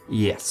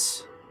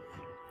 Yes.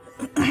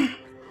 And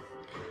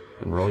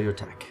roll your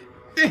attack.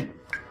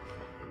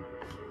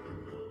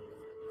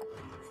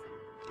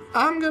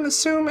 I'm gonna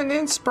assume an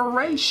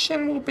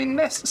inspiration will be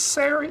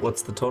necessary.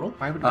 What's the total?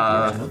 Why would we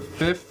do that?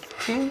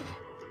 15?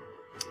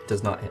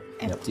 Does not hit.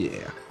 Yep.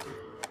 Yeah.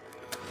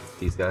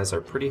 These guys are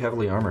pretty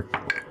heavily armored.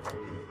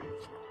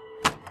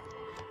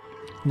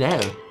 No.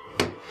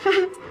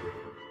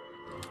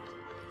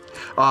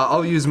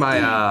 I'll use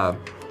my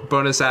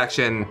bonus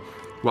action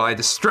while I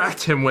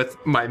distract him with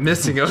my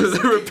missing of the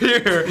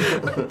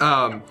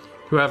rapier.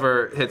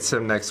 Whoever hits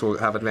him next will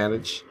have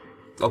advantage.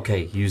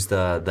 Okay, use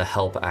the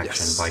help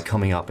action by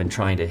coming up and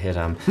trying to hit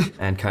him,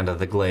 and kind of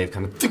the glaive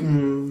kind of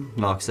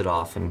knocks it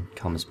off and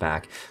comes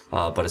back,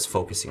 but it's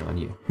focusing on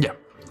you. Yeah.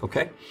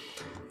 Okay.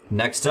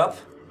 Next up,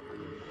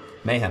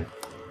 Mayhem.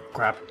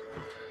 Crap.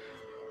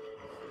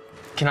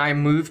 Can I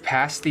move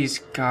past these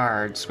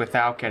guards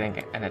without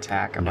getting an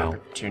attack of No.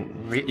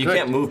 opportunity? You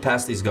can't move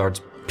past these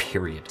guards,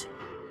 period.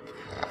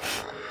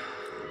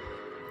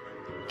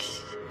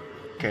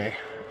 Okay.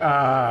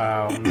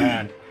 Oh,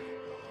 man.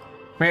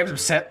 Mayham's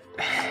upset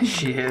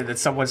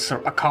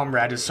that a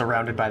comrade is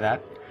surrounded by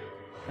that.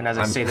 And as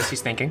I say this,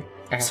 he's thinking.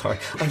 Sorry.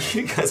 Are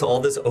you guys all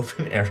this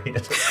open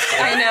area?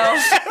 I know.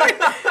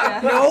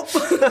 Nope.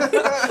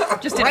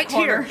 Just in Right a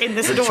corner. here in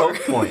this The door.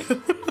 choke point.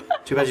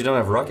 Too bad you don't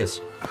have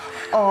ruckus.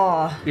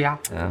 Oh, Yeah.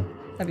 Yeah.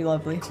 that'd be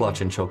lovely.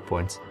 Clutch and choke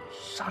points.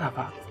 Son of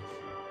a.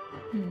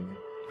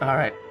 All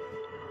right.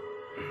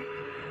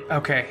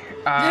 Okay.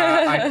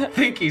 I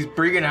think he's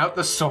bringing out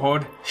the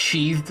sword,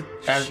 sheathed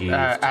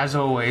as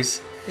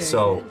always.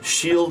 So,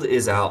 shield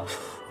is out.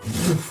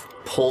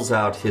 Pulls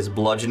out his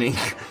bludgeoning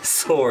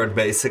sword,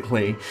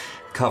 basically,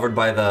 covered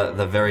by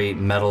the very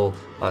metal,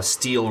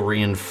 steel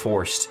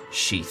reinforced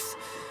sheath.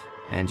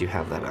 And you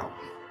have that out.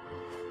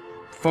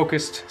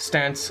 Focused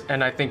stance,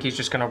 and I think he's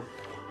just gonna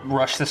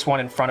rush this one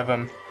in front of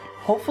him.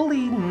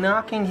 Hopefully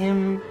knocking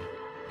him.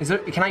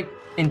 Can I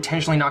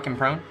intentionally knock him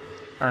prone?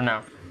 Or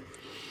no?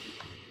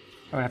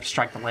 I would have to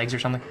strike the legs or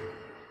something.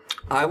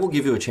 I will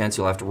give you a chance.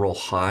 You'll have to roll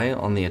high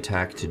on the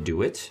attack to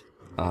do it.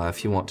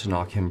 If you want to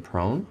knock him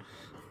prone.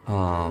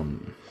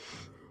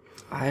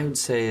 I would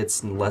say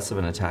it's less of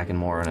an attack and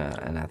more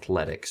an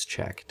athletics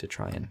check to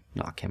try and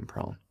knock him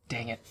prone.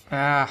 Dang it.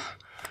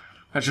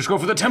 Let's just go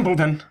for the temple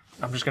then.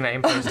 I'm just gonna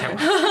aim for his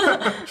temple.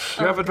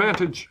 You have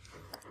advantage.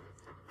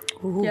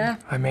 Yeah.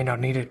 I may not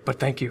need it, but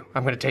thank you.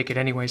 I'm gonna take it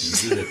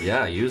anyways. Use it.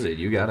 Yeah, use it.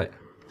 You got it.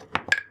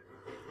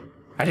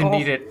 I didn't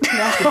need it.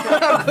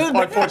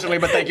 Unfortunately,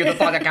 but thank you. The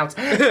thought that counts.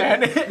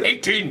 And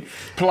 18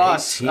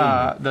 plus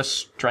 18. The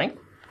strength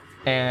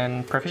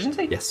and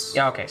proficiency? Yes.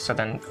 Yeah, okay, so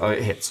then. Oh,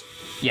 it hits.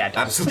 Yeah, it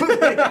does.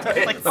 Absolutely.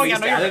 Like, oh yeah,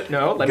 no, you're right.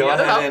 No, let Go me add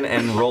it ahead up.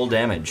 and roll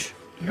damage.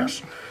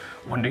 Yes.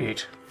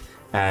 1d8.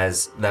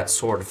 As that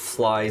sword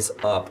flies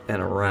up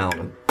and around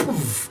and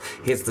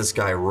poof, hits this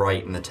guy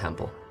right in the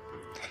temple.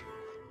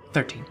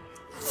 13.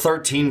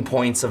 13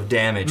 points of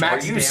damage.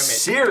 Max Are you damage.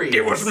 serious?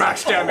 It was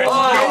max damage.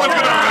 Oh. No one's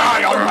gonna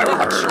die on my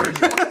watch.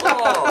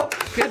 Oh,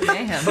 Good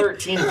man.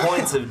 13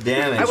 points of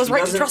damage. I was He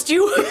right to doesn't- trust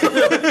you.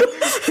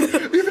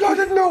 Even I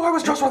didn't know I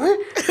was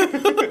trustworthy.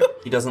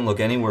 He doesn't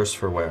look any worse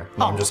for wear.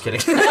 No, I'm just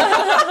kidding.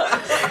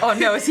 Oh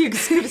no, is he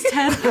exceed his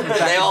 10?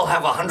 They all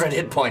have 100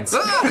 hit points.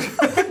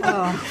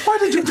 Why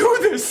did you do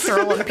this? They're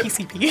all on a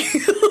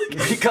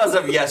PCP. Because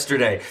of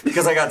yesterday.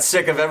 Because I got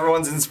sick of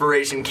everyone's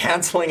inspiration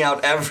canceling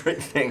out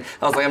everything.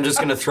 I was like, I'm just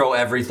going to throw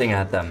everything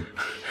at them.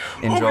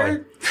 Enjoy.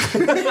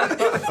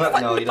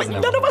 No, he doesn't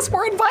have None of us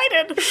were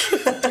invited.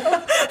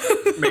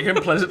 May him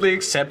pleasantly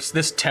accepts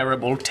this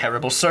terrible,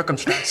 terrible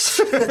circumstance.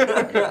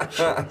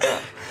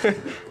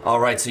 All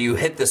right, so you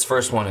hit this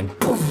first one and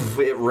poof,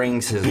 it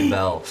rings his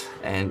bell.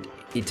 And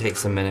he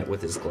takes a minute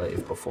with his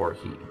glaive before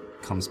he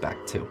comes back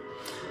to.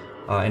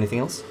 Anything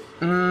else?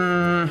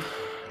 I'm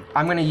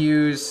gonna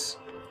use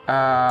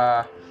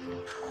a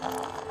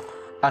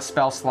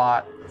spell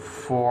slot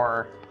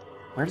for.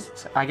 Where does it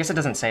say? I guess it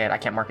doesn't say it. I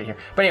can't mark it here.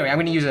 But anyway, I'm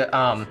gonna use the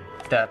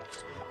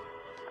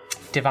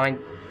divine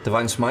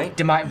Smite?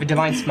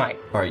 divine smite.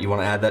 All right, you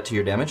want to add that to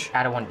your damage?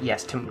 Add a 1,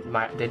 yes, to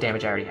the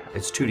damage I already have.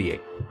 It's 2d8.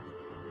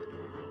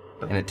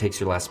 And it takes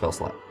your last spell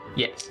slot.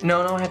 Yes.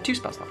 No, I have 2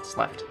 spell slots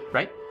left,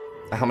 right?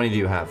 How many do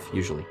you have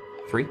usually?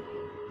 3?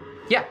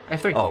 Yeah, I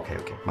have 3. Oh, okay,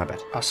 my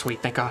bad. Oh,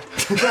 sweet, thank God.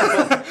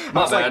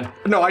 My bad.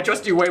 No, I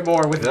trust you way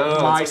more with No,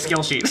 my it's okay.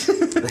 skill sheet.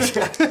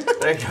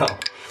 There you go.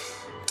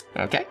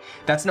 Okay,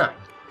 that's 9.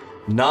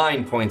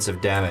 9 points of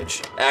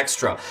damage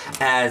extra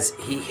as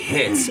he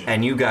hits,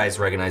 and you guys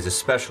recognize,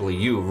 especially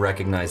you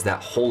recognize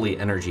that holy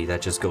energy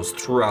that just goes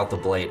throughout the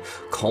blade,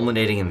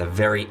 culminating in the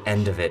very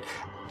end of it,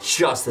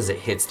 just as it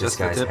hits this Just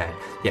the guy's tip? head.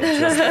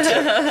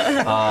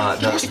 Yeah,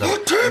 just the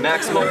tip. The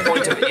maximum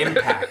point of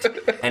impact,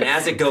 and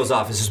as it goes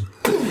off, it's just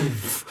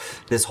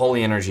poof, this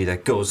holy energy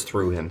that goes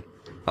through him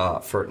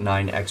for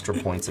 9 extra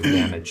points of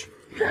damage.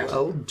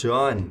 Well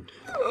done.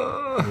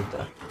 Need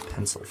the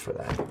pencil for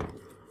that.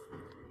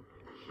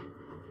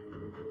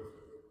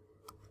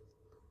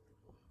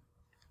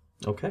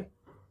 Okay.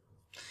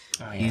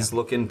 Oh, yeah. He's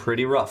looking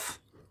pretty rough.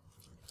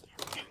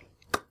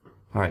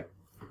 All right.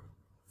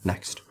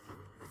 Next.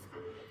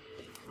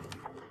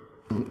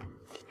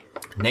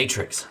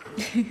 Natrix.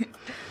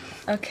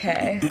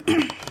 Okay.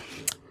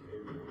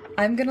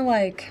 I'm gonna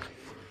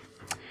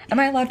am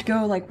I allowed to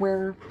go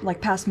where,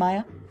 past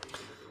Maya?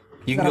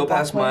 You Is can that go a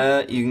past walkway?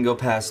 Maya. You can go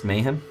past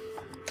Mayhem.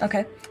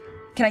 Okay.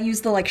 Can I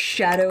use the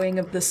shadowing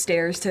of the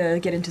stairs to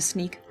get into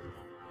sneak?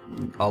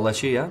 I'll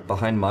let you, yeah?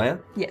 Behind Maya?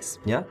 Yes.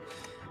 Yeah? You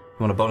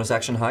want a bonus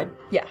action hide?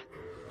 Yeah.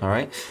 All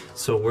right.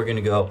 So we're going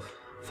to go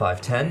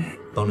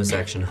 5-10, bonus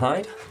action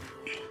hide.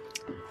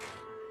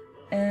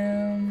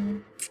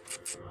 And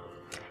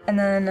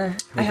then I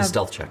Make a have...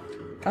 stealth check.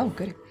 Oh,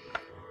 good.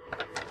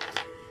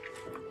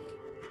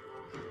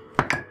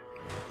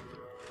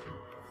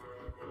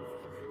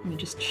 Let me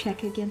just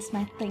check against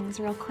my things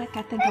real quick.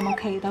 I think I'm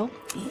okay, though.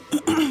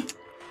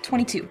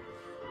 22.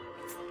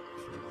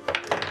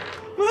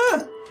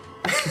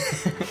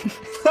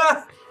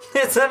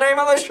 It's the name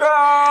of the show!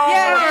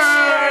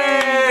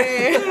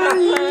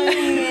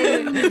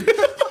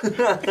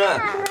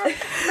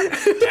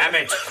 Damn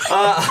it!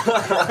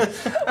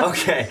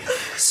 Okay,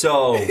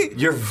 so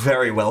you're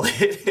very well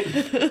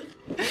hidden.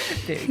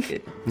 Very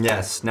good.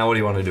 Yes. Now what do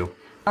you want to do?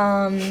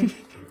 I'm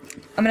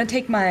gonna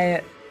take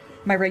my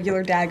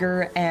regular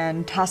dagger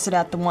and toss it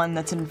at the one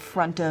that's in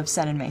front of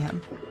Sen and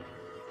Mayhem.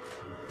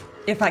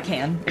 If I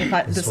can. If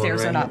the This one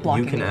stairs right are not here?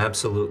 blocking You can me.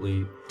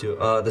 absolutely do.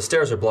 The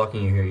stairs are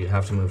blocking you here. You'd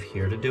have to move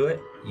here to do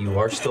it. You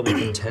are still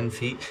within 10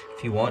 feet.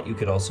 If you want, you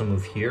could also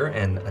move here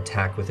and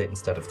attack with it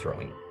instead of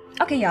throwing.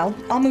 Okay, yeah,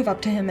 I'll move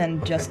up to him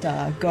and just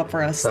go up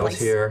for a That slice. was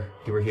here.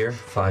 You were here.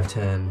 5,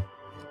 10,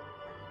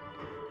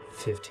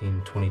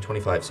 15, 20,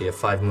 25. So you have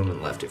 5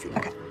 movement left if you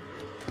want. Okay.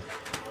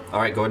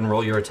 All right, go ahead and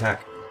roll your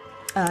attack.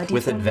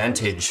 With D4.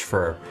 advantage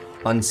for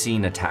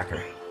unseen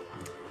attacker.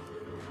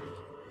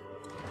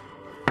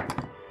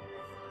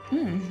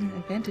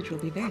 Advantage will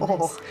be very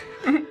nice.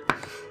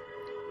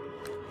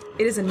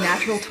 It is a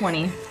natural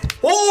 20.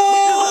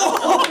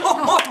 Oh!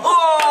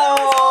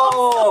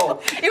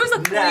 It was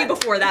a 3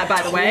 before that,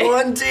 by the way.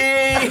 20!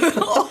 And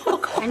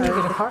you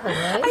get a card,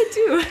 right? I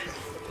do.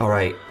 All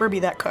right. Where be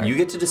that card? You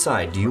get to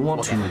decide, do you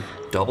want to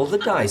double the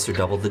dice or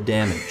double the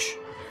damage?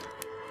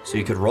 So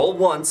you could roll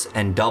once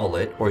and double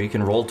it, or you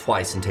can roll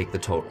twice and take the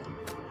total.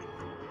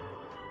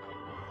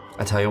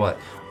 I tell you what,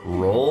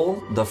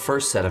 roll the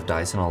first set of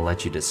dice, and I'll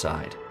let you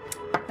decide.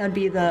 That'd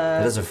be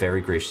That the is a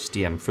very gracious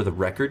DM. For the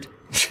record,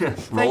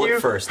 roll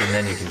it first, and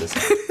then you can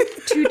decide.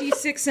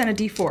 2d6 and a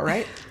d4,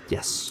 right?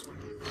 Yes.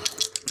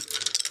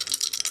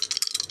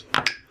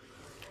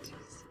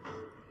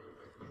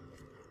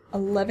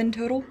 $11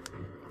 total?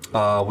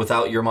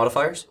 Without your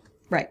modifiers?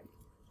 Right.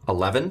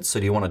 11. So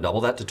do you want to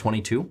double that to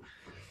 22?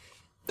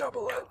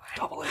 Double it.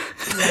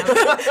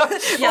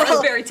 Yeah,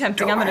 that's very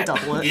tempting. I'm gonna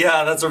double it.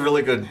 Yeah, that's a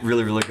really good,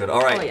 really good.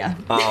 All right.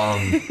 Oh,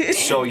 yeah.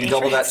 So you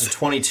double that to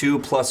 22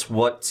 plus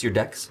what's your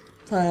dex?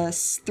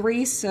 Plus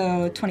 3,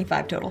 so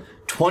 25 total.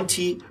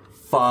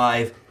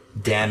 25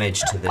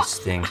 damage to this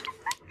thing.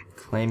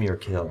 Claim your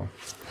kill.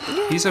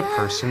 He's a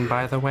person,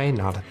 by the way,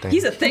 not a thing.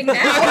 He's a thing now.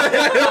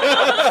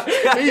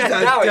 He's a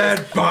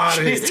dead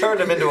body. He's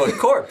turned him into a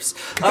corpse.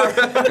 All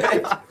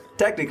right.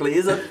 Technically,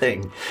 he's a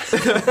thing.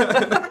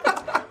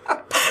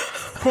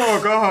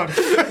 Oh, God.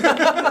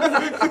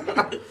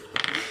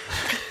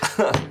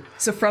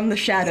 So from the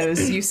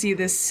shadows, you see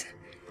this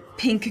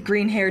pink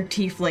green-haired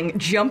tiefling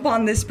jump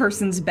on this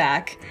person's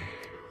back,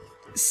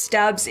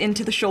 stabs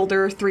into the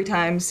shoulder 3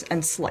 times,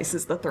 and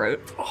slices the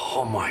throat.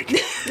 Oh my god.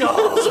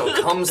 So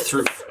it comes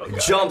through,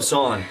 jumps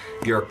on.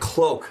 Your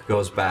cloak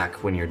goes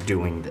back when you're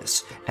doing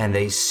this, and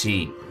they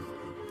see.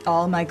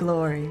 All my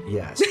glory.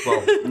 Yes.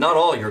 Well, not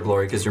all your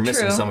glory, because you're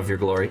missing True. some of your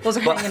glory. Those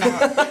are hanging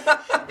out.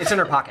 It's in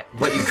her pocket.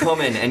 But you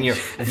come in, and you're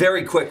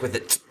very quick with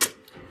it.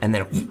 And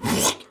then,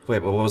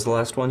 wait, what was the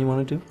last one you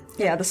want to do?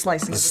 Yeah, the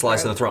slicing. The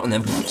slice of the throat, and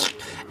then,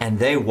 and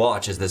they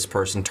watch as this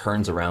person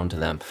turns around to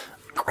them,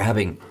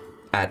 grabbing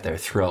at their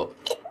throat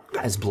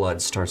as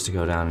blood starts to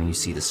go down, and you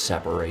see the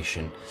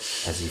separation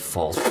as he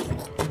falls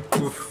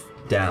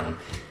down,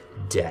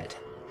 dead.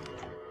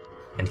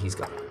 And he's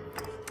gone.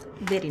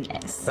 Very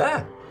nice.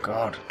 Ah,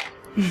 God.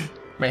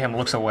 Mayhem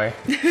looks away.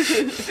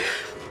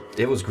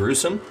 it was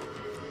gruesome,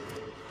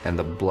 and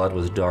the blood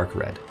was dark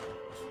red.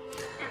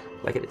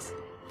 Like it is.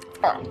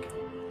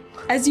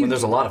 As you When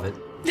there's a lot of it.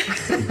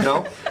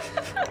 No?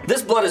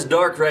 This blood is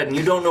dark red, and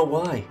you don't know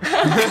why.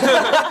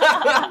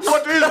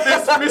 What is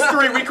this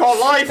mystery we call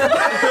life?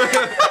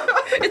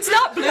 It's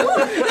not blue.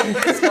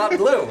 It's not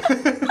blue.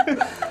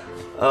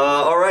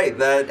 All right,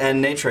 that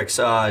and Natrix.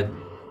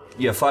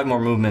 You have 5 more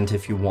movement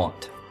if you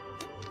want.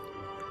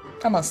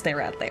 I'm gonna stay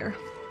right there.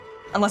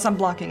 Unless I'm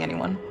blocking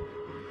anyone.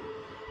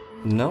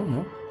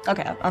 No.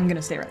 Okay, I'm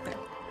gonna stay right there.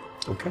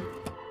 Okay.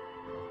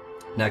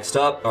 Next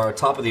up, our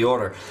top of the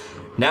order.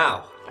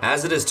 Now,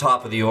 as it is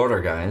top of the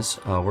order, guys,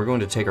 we're going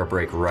to take our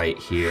break right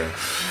here.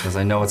 Because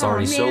I know it's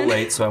already so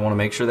late, so I want to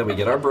make sure that we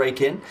get our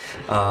break in.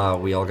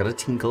 We all got a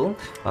tinkle.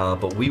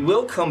 But we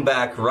will come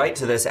back right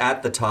to this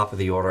at the top of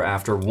the order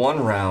after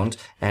 1 round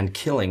and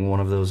killing one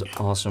of those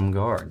awesome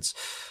guards.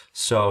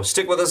 So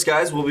stick with us,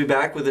 guys. We'll be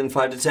back within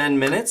 5 to 10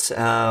 minutes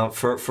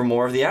for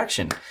more of the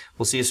action.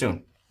 We'll see you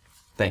soon.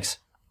 Thanks.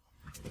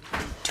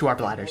 To our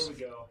bladders.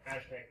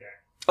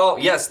 Oh,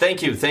 yes,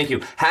 thank you.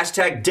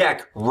 Hashtag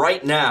deck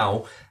right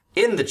now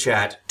in the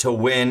chat to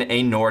win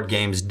a Nord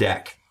Games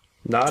deck.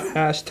 Not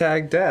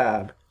hashtag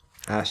dab.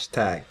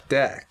 Hashtag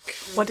deck.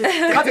 What is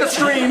Cut the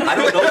stream! I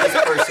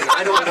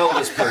don't know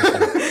this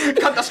person.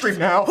 Cut the stream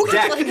now!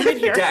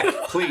 Deck,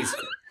 please.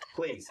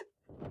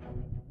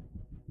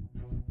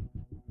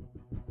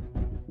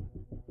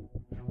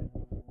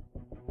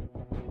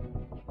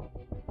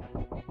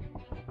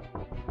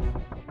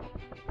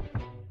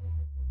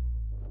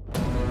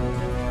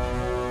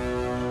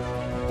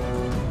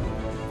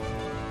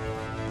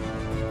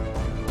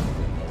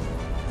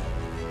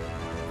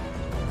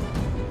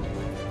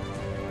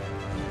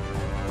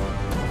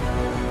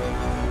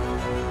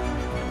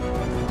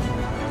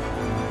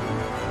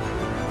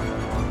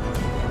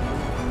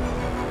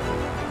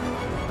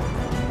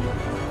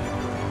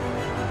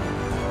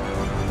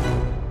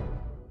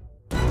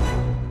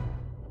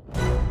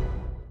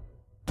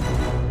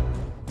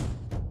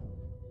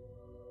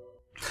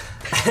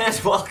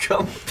 And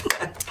welcome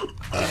back.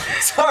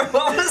 Sorry,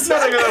 what was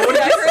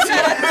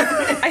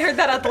that? I heard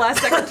that at the last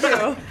second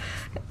too.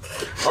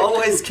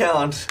 Always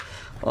count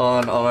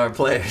on our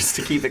players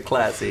to keep it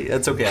classy.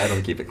 That's okay, I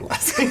don't keep it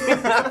classy.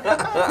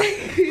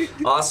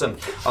 Awesome.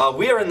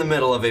 We are in the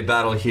middle of a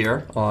battle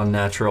here on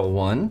Natural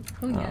One.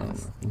 Oh,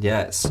 yes.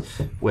 Yes,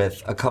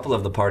 with a couple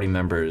of the party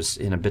members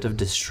in a bit of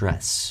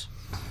distress.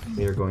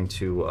 We are going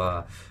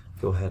to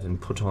go ahead and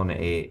put on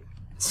a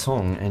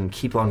song and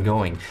keep on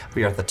going.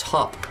 We are at the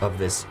top of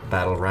this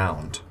battle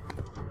round.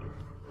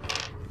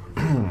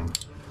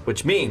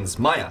 Which means,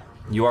 Maya,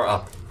 you are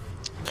up.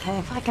 Okay,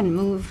 if I can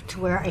move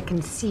to where I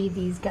can see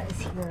these guys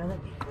here,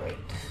 that'd be great.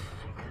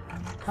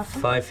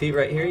 5 feet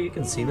right here, you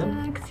can see them.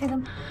 I can see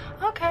them.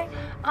 Okay,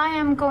 I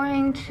am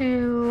going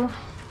to...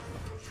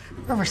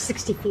 Over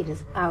 60 feet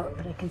is out,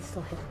 but I can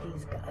still hit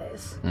these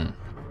guys.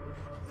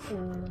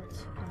 So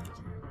it's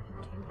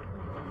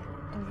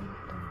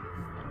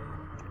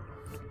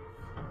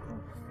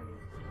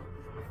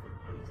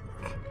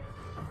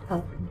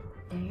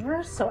 15,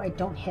 there, so I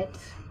don't hit.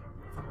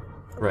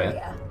 Right.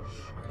 Yeah,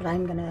 but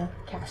I'm gonna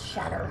cast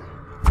Shatter.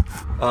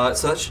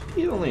 So that should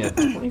be only a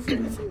 20 feet,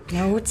 I think.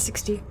 No, it's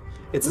 60.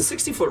 It's a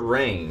 60-foot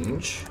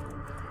range.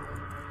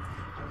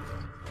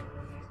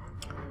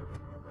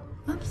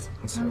 Oops.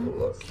 Let's have a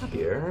look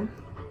here.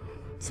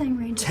 Same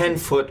range.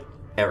 10-foot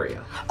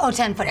area. Oh,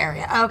 10-foot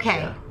area.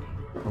 Okay. Yeah.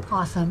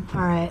 Awesome.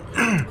 All right.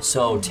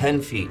 So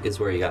 10 feet is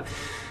where you got.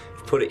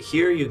 Put it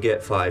here, you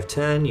get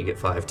 5'10", you get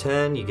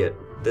 5'10", you get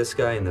this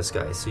guy and this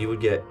guy. So you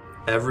would get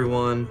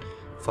everyone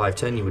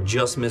 5'10", you would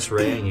just miss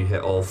Ray and you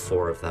hit all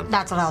 4 of them.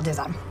 That's what I'll do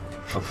then.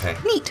 Okay.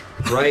 Neat.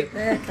 Right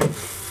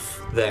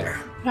there.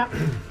 Yep.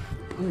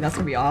 Ooh, that's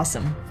gonna be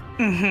awesome.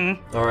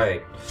 All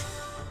right.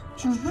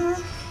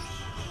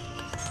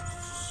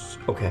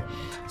 Okay.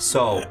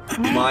 So,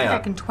 I Maya.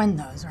 can twin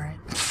those, right?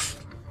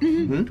 Could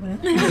you?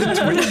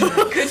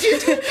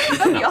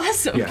 That'd be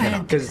awesome. Yeah,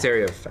 because it's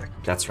area of effect.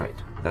 That's right.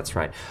 That's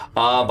right.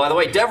 By the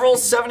way,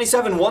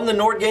 Devroll77 won the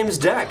Nord Games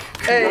deck.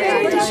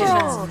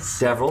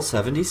 Devroll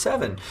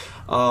 77.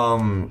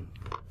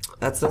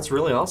 That's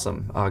really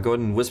awesome. Go ahead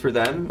and whisper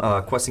them,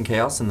 Quest and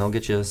Chaos, and they'll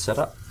get you set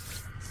up.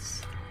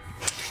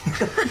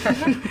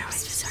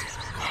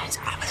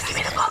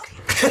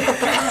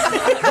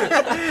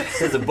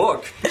 Here's a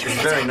book.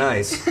 It's very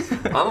nice.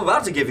 I'm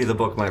about to give you the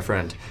book, my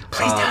friend.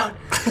 Please don't.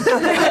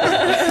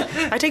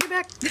 I take it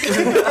back.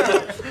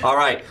 All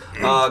right.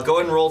 Go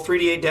ahead and roll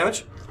 3d8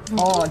 damage.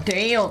 Oh,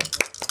 damn.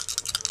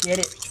 Get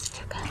it.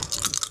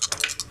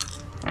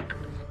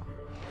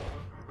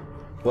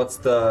 What's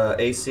the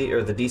AC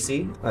or the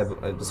DC?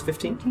 It was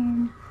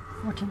 15?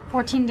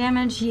 14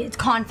 damage. It's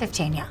con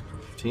 15, yeah.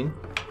 15.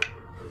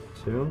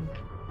 2.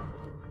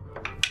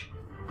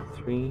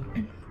 3.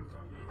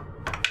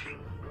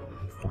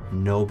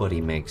 Nobody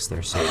makes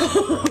their save.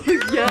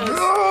 Yes.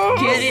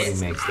 Nobody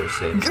makes their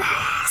save.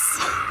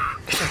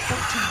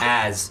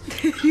 As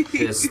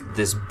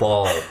this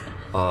ball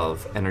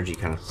of energy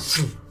kind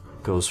of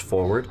goes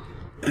forward,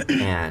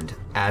 and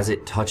as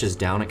it touches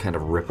down, it kind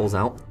of ripples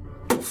out.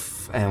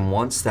 And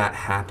once that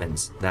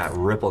happens, that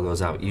ripple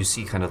goes out, you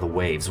see kind of the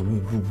waves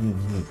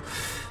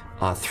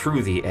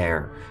through the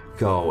air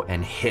go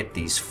and hit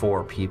these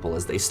 4 people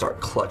as they start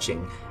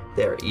clutching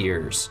their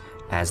ears,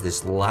 as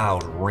this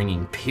loud,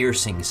 ringing,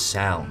 piercing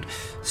sound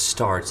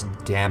starts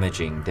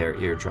damaging their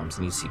eardrums,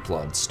 and you see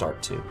blood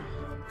start to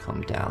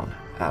come down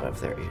out of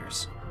their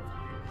ears.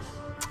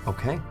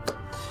 Okay.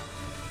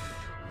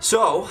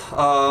 So,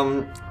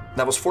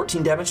 that was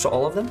 14 damage to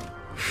all of them.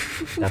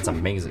 That's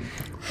amazing.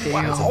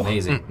 Wow. That's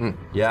amazing.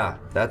 Yeah,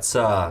 that's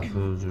a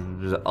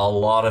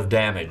lot of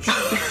damage.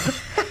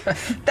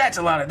 That's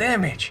a lot of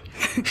damage.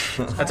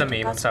 That's a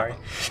meme, I'm sorry.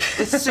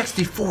 It's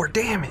 64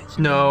 damage.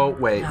 No,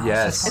 wait,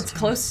 yes. It's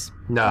close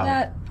No. to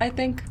that, I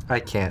think. I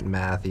can't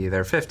math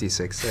either.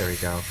 56, there we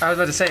go. I was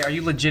about to say, are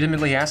you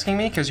legitimately asking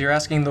me? Because you're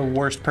asking the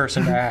worst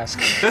person to ask.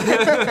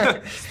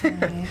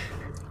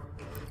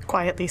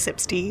 Quietly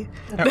sips tea.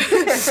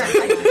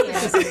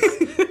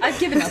 I've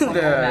given up on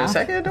that The now.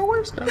 second to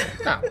worst? No,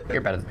 you're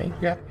better than me.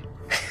 Yeah.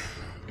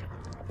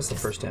 What's the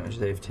first damage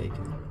they've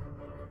taken?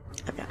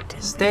 I've got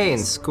 10. Stay in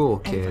school,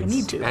 kids.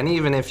 need to. And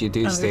even if you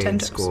do stay in 10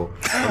 times. school,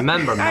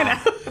 remember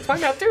math.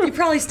 Find out too. You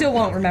probably still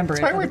won't remember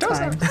it. Why would But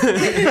it it's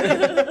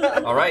does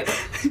fine. All right.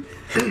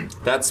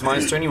 That's my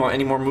turn. You want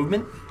any more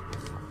movement?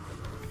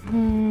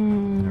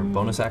 Or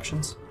bonus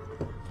actions?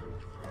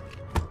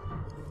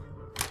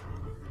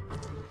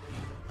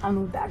 I'll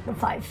move back to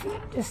 5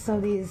 feet just so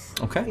these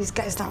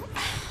guys don't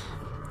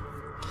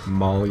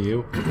Maul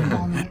you.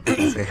 maul me.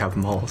 They have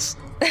mauls.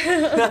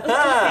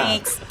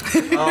 Thanks.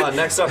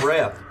 Next up,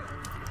 Rhea.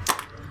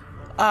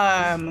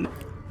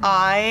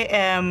 I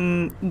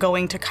am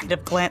going to kind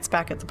of glance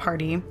back at the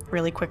party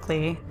really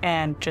quickly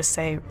and just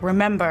say,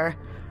 remember,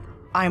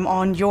 I'm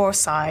on your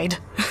side.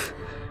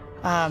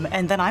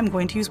 And then I'm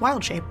going to use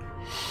Wild Shape.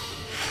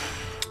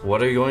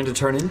 What are you going to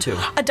turn into?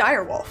 A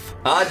dire wolf.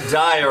 A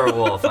dire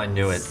wolf. I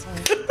knew it.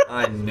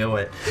 I knew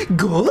it.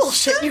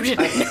 Bullshit, you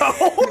didn't know.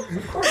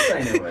 Of course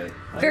I knew it.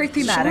 Very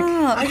thematic.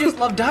 I just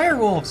love dire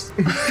wolves.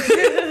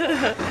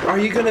 Are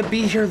you gonna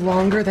be here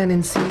longer than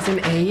in season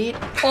 8?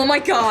 Oh my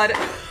god.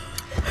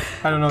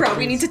 I don't know. Bro,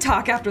 we need to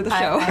talk after the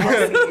show.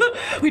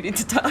 We need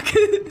to talk.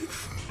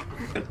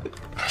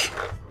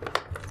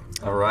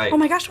 All right. Oh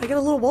my gosh, do I get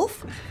a little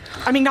wolf?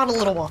 I mean, not a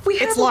little wolf. We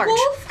it's have a large.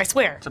 wolf? I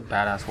swear. It's a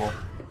badass wolf.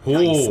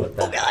 Oh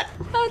God.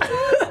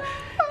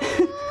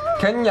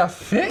 Can you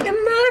fit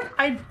in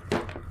there?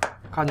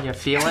 Can you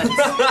feel it?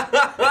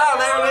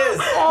 there it is.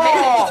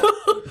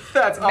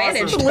 That's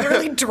Managed.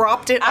 Literally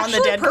dropped it on the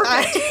Actually, dead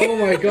perfect. guy. Oh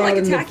my god, Like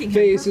and the attacking him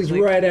face is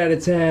perfectly. right at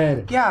its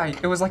head. Yeah,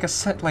 it was like a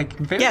set, like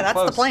very Yeah, that's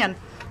close. the plan.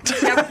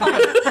 Yeah, we're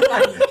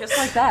fine. Just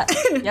like that.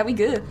 Yeah, we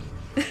good.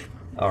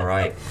 All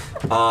right.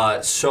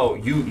 So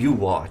you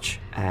watch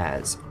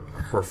as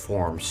her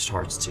form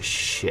starts to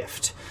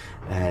shift,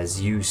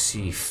 as you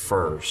see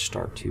fur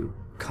start to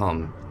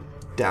come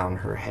down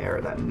her hair.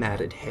 That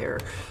matted hair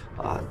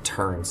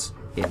turns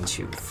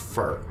into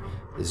fur,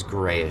 this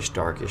grayish,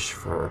 darkish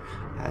fur,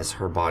 as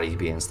her body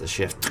begins to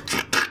shift.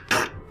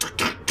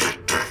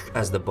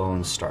 As the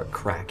bones start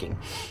cracking,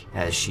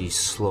 as she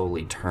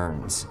slowly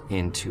turns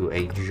into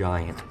a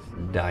giant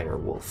dire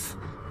wolf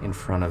in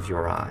front of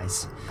your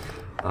eyes.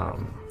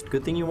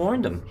 Good thing you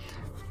warned him.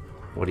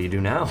 What do you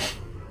do now?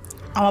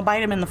 I'm gonna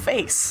bite him in the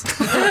face.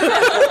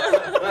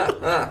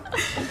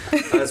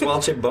 Is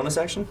Wild Shape bonus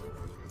action?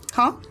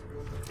 Huh?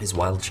 Is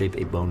Wild Shape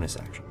a bonus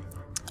action?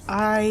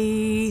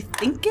 I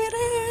think it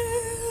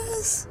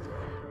is.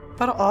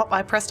 But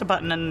I pressed a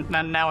button and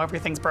now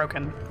everything's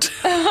broken.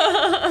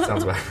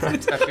 Sounds about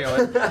right. I feel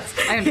it.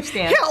 I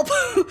understand. Help!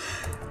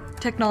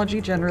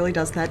 Technology generally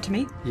does that to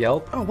me.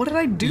 Yelp. Oh, what did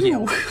I do?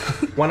 Yelp.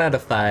 1 out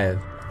of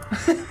 5.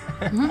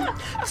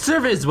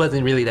 Service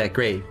wasn't really that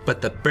great,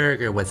 but the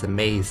burger was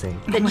amazing.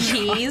 The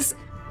cheese.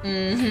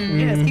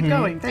 Yes, keep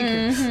going.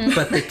 Thank you.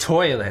 But the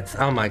toilets,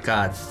 oh my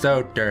god,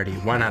 so dirty.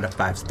 1 out of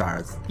 5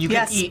 stars. You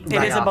Yes, can eat it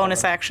right is a off bonus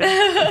of action.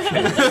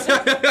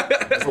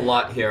 There's a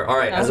lot here. All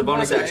right, as a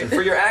bonus action,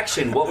 for your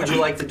action, what would you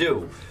like to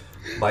do?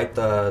 Bite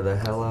the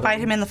hell out of Bite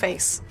him in the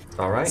face,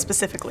 All right.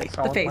 specifically.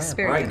 The face. All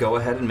Very right, good. go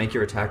ahead and make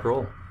your attack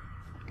roll.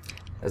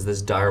 As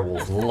this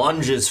direwolf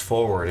lunges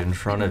forward in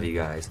front of you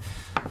guys.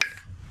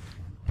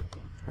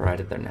 Right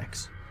at their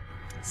necks.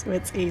 So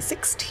it's a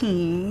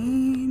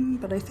 16,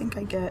 but I think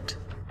I get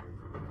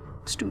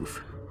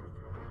stoof.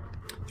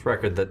 It's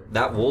record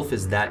that wolf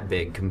is that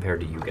big compared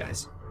to you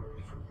guys.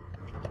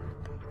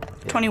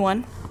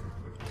 21.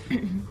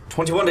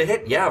 21 to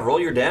hit? Yeah, roll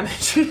your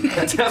damage.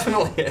 That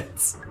definitely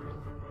hits.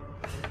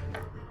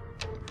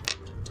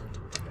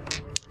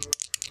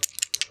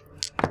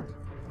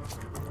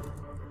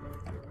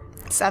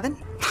 Seven.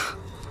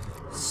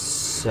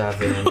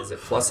 7. Is it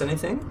plus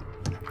anything?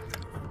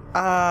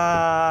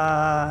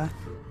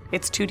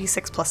 It's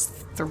 2d6 plus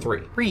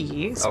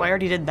 3. So Oh. I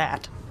already did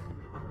that.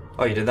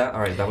 Oh, you did that? All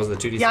right, that was the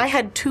 2d6. Yeah, I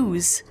had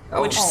 2s,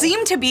 Oh. which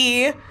seem to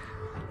be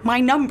my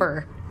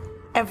number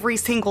every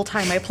single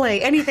time I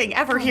play anything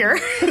ever here.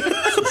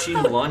 So she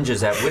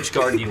lunges at which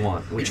guard do you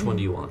want? Which one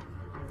do you want?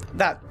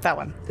 that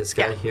one. This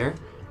guy here?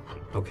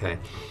 Okay.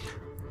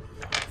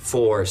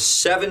 For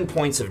 7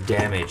 points of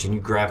damage, and you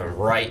grab him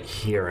right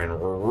here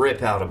and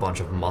rip out a bunch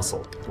of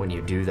muscle when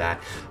you do that.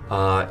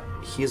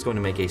 He is going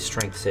to make a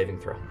strength saving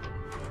throw.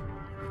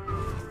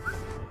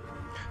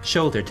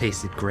 Shoulder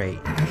tasted great.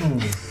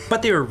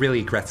 But they were really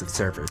aggressive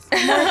servers.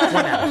 1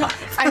 out of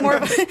 5. I'm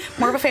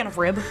more of a fan of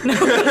rib.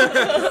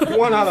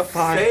 1 out of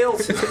 5.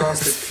 Fails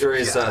his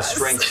furious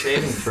strength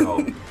saving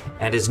throw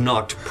and is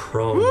knocked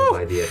prone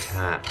by the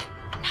attack.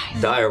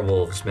 Dire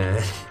wolves,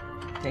 man.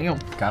 Damn.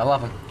 Gotta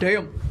love him.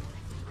 Damn.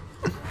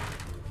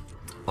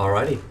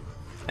 Alrighty.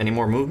 Any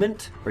more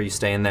movement? Or are you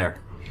staying there?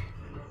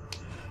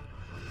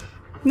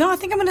 No, I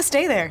think I'm gonna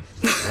stay there.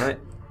 Alright.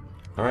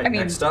 Alright, I mean-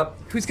 next up,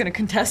 Who's gonna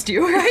contest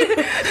you,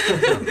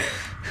 right?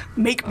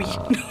 Make me.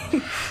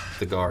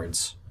 the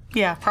guards.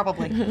 Yeah,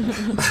 probably.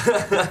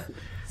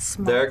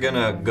 They're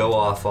gonna go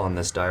off on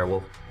this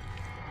direwolf.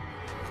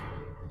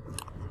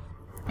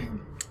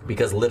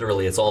 Because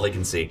literally it's all they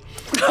can see.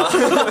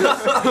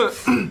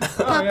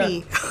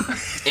 Puppy.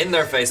 In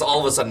their face, all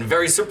of a sudden,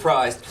 very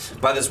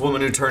surprised by this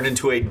woman who turned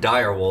into a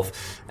direwolf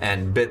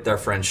and bit their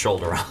friend's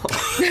shoulder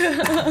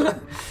off.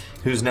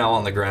 Who's now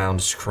on the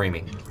ground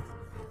screaming.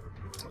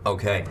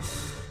 Okay.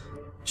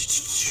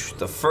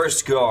 The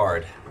first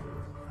guard.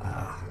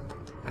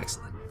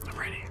 Excellent. I'm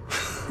ready.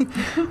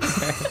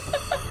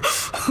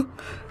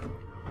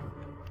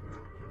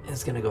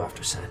 Is gonna go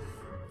after Sen.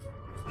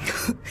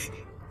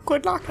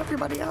 Good luck,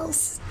 everybody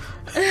else.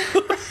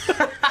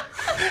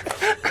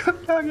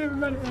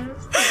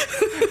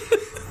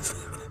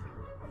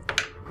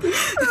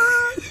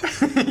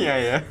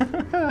 Yeah.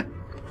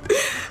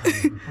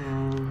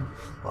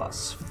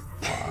 Plus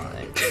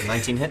 5.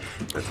 19 hit?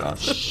 That's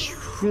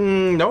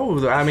awesome.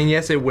 No, I mean,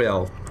 yes, it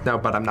will. No,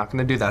 but I'm not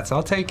going to do that, so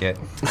I'll take it.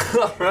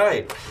 All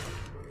right.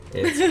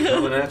 It's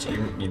coming at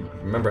you. You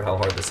remember how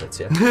hard this hits,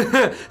 yeah?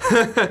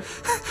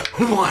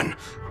 1.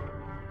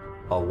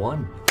 A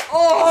 1.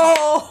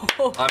 Oh!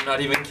 I'm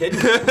not even kidding.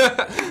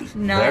 Nice.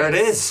 There it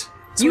is.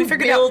 So You we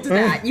figured willed out.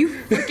 that. You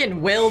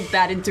freaking willed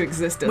that into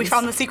existence. We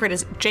found the secret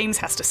is James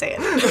has to say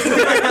it.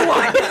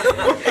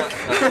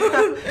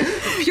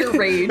 pure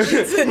rage.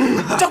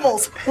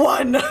 Doubles.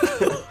 1.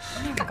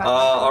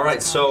 All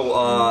right,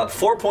 so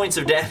 4 points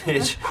of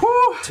damage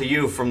to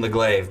you from the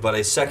glaive, but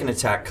a second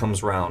attack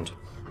comes round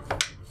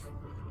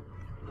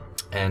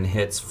and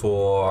hits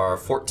for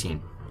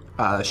 14.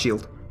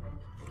 Shield.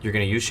 You're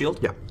gonna use shield?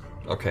 Yeah.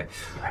 Okay.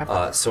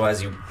 So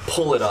as you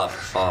pull it up,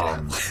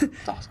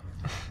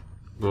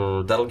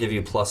 that'll give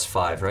you plus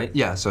 5, right?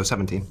 Yeah, so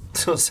 17.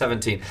 So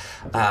 17.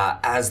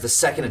 As the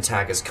second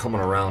attack is coming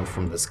around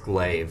from this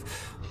glaive,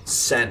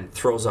 Sen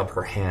throws up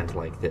her hand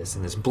like this,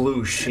 and this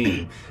blue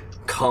sheen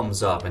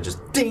comes up and just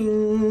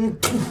ding,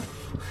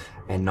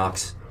 and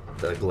knocks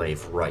the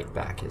glaive right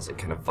back as it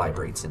kind of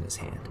vibrates in his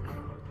hand.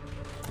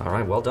 All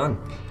right, well done.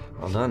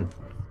 Well done.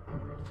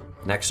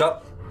 Next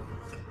up,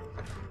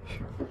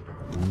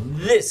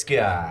 this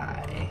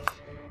guy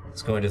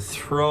is going to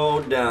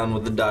throw down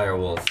with the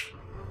direwolf.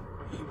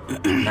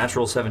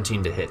 Natural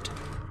 17 to hit.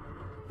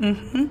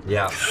 Mm-hmm.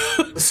 Yeah.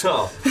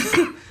 So,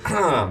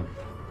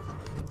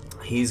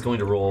 he's going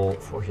to roll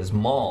for his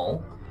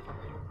maul.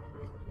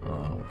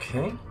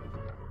 Okay.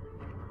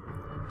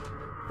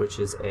 Which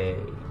is a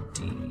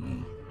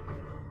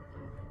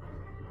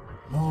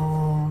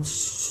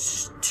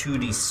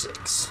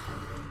 2d6.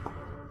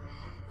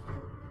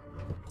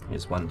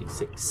 Here's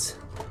 1d6.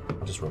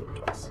 I'll just roll it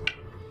twice.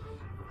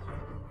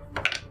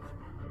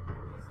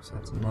 So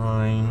that's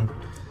 9.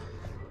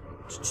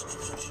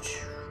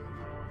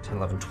 10,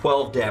 11,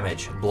 12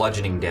 damage,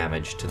 bludgeoning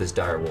damage to this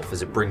direwolf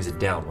as it brings it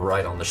down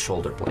right on the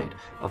shoulder blade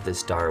of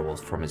this direwolf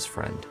from his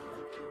friend.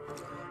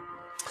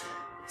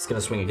 He's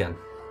gonna swing again.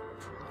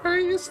 Are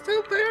you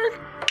still there?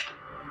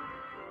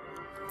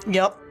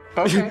 Yep.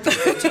 Okay.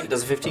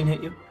 Does a 15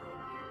 hit you?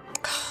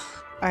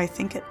 I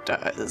think it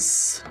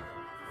does.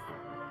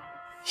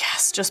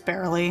 Yes, just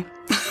barely.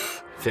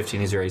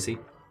 15 is your AC?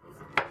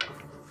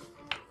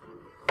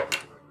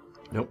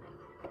 Nope.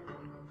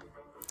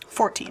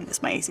 14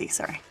 is my AC,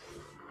 sorry.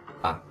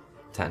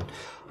 10.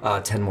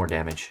 10 more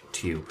damage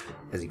to you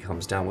as he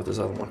comes down with his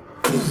other one.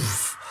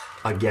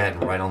 Again,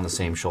 right on the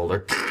same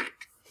shoulder.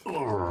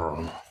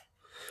 What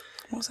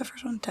was the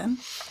first one? 10?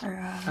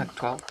 Or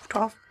 12.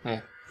 12?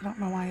 Yeah. I don't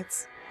know why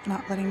it's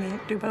not letting me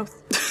do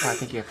both. I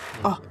think you.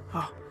 Oh.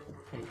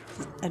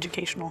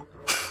 Educational.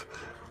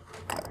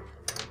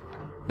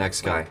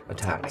 Next guy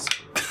attacks.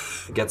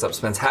 He gets up,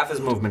 spends half his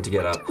movement to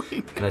get up,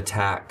 and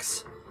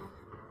attacks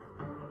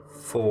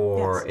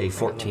for a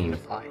 14,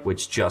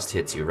 which just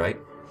hits you, right?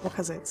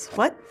 Because it's...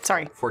 What?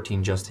 Sorry.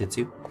 14 just hits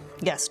you?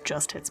 Yes,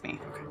 just hits me.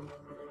 Okay.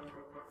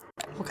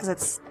 Because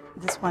it's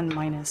this one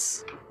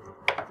minus...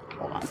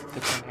 Hold on.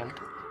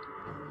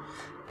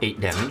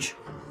 8 damage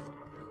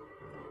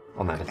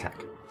on that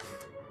attack.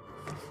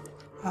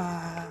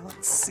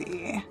 Let's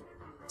see.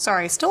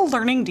 Sorry, still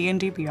learning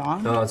D&D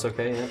Beyond. No, it's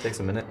okay. Yeah, it takes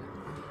a minute.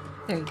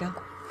 There you go.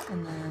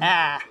 And then...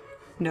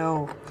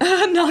 No.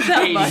 Not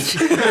that much.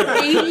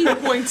 80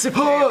 points of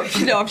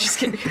damage. No, I'm just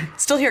kidding.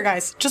 Still here,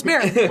 guys. Just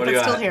barely. What do but you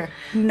still got? here.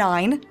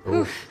 9.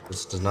 Ooh,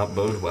 this does not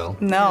bode well.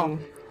 No.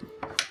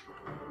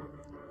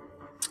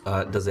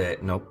 Does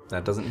it? Nope,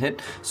 that doesn't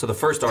hit. So the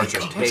first archer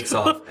takes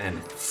off and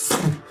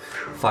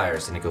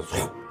fires, and it goes.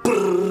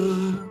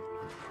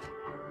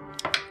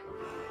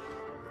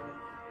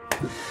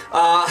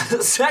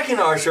 The second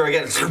archer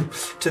again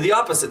to the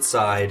opposite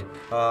side.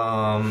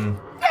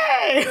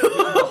 Hey!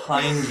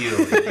 Behind you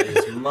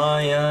is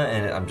Maya,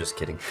 and I'm just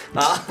kidding.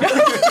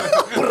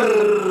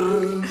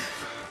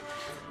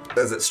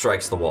 As it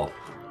strikes the wall,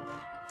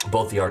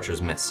 both the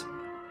archers miss.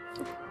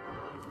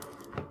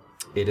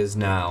 It is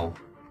now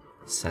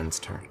Sen's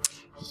turn.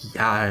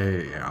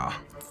 Yeah.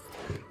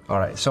 All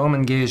right, so I'm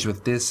engaged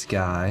with this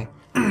guy.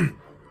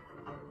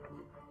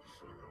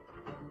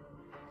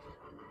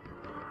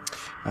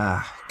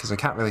 Because I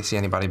can't really see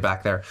anybody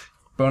back there.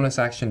 Bonus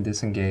action,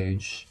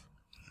 disengage.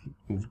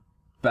 Move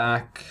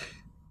back.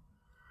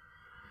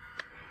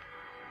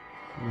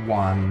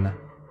 1,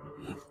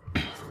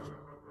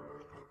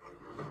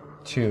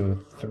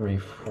 2, 3,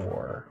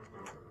 4.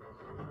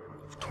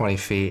 20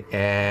 feet,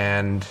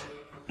 and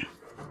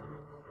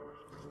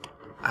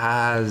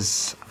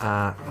as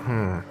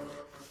an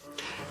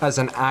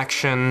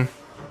action,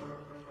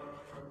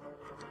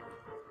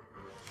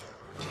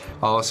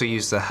 I'll also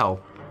use the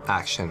help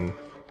action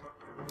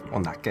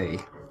on that guy,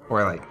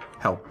 or like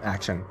help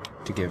action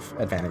to give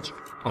advantage.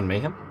 On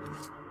Mayhem?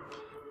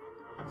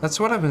 That's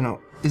what I've been.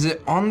 Is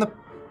it on the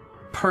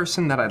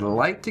person that I'd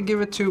like to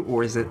give it to,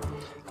 or is it?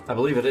 I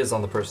believe it is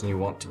on the person you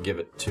want to give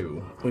it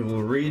to. We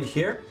will read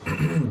here.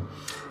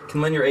 Can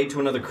lend your aid to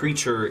another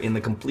creature in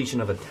the completion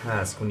of a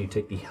task. When you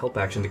take the help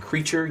action, the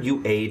creature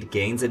you aid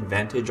gains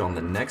advantage on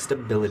the next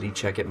ability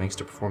check it makes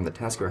to perform the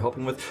task you're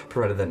helping with,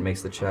 provided that it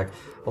makes the check.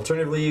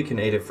 Alternatively, you can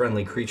aid a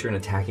friendly creature in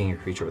attacking a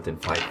creature within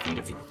 5 feet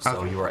of you.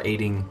 So you are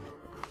aiding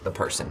the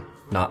person,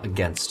 not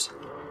against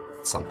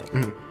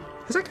something.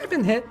 Has that guy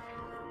been hit?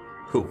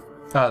 Who?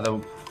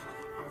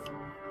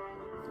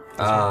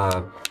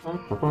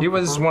 He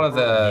was one of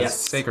the Yes.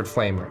 Sacred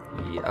Flame.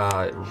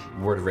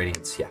 Word of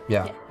Radiance, yeah.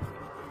 Yeah.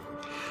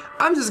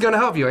 I'm just gonna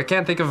help you. I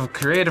can't think of a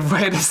creative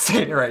way to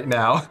say it right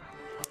now.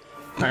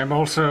 I am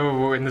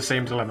also in the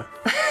same dilemma.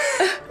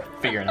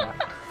 Figuring it out.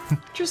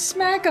 Just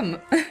smack him.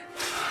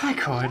 I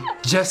could.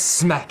 Just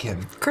smack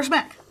him. Curse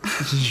smack.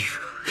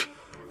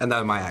 And that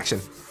was my action.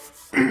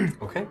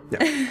 Okay.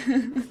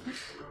 Yeah.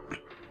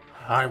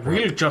 I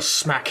will just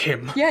smack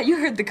him. Yeah, you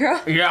heard the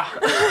girl. Yeah.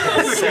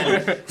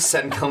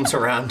 Sen comes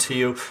around to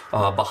you,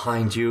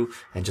 behind you,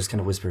 and just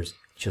kind of whispers,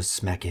 just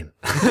smack him.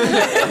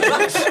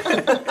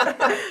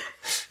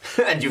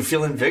 And you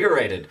feel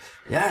invigorated.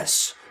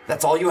 Yes,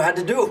 that's all you had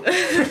to do.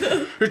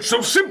 It's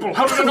so simple.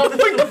 How did I not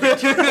think of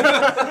it?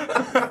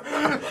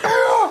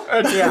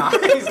 And yeah,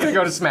 he's gonna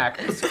go to smack.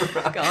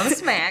 Gonna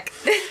smack.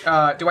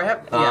 Do I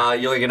have? Yeah.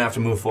 You're gonna have to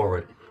move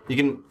forward. You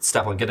can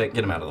step on, get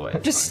him out of the way.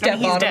 Just step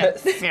He's on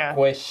dead. it. Yeah.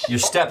 You're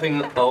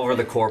stepping over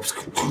the corpse.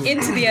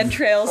 Into the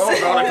entrails. Oh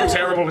god, I feel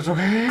terrible. It's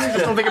okay.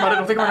 Just don't think about it.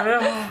 Don't think about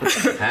it.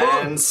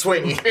 And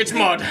swing. It's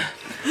mud.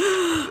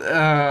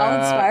 I'll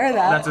inspire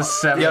that. That's a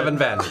 7. You have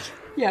advantage.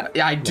 Yeah.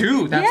 Yeah, I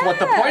do. That's what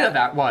the Yeah. point of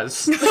that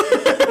was.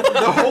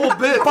 The whole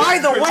bit. By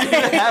the way.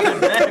 Have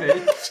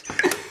advantage.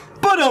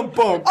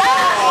 But-um-bum.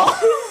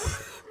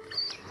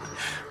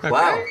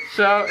 Wow.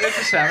 So it's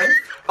a 7.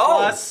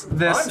 plus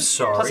this. I'm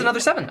sorry. Plus another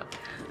 7 now.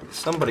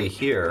 Somebody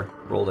here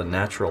rolled a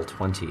natural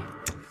 20.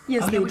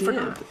 Yes, they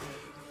did.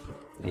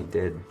 He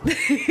did.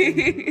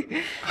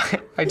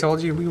 I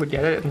told you we would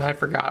get it, and I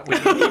forgot we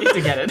needed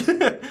to get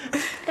it.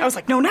 I was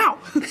like, no, now.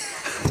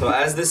 So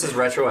as this is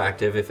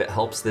retroactive, if it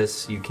helps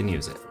this, you can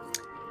use it.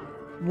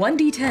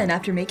 1d10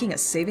 after making a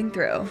saving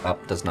throw.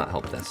 Up does not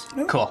help this.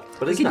 Cool.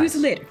 But You it's can nice. use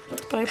it later.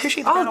 But I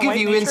appreciate the I'll brown and give white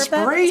you nature of that.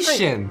 That's great.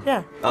 inspiration.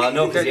 Yeah.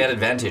 No, because you had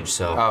advantage,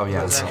 so. Oh, yeah.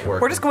 That's not We're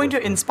working. just going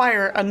to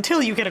inspire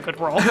until you get a good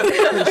roll. Well,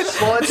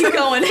 it's, Keep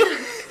going.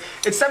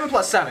 it's 7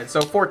 plus 7, so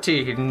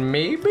 14,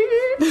 maybe?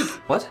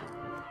 What?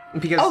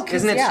 Because 'cause,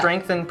 isn't it yeah.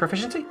 strength and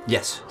proficiency?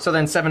 Yes. So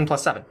then 7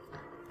 plus 7.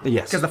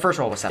 Yes. Because the first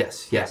roll was 7.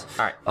 Yes.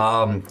 All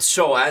right.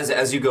 So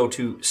as you go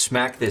to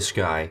smack this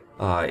guy,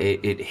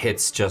 it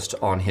hits just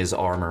on his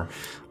armor,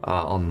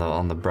 on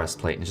the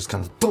breastplate, and just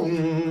kind of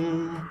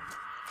boom.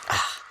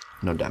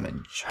 No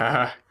damage.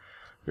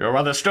 You're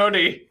rather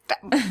sturdy.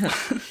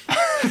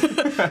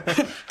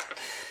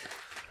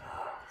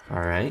 All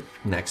right.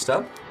 Next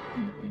up,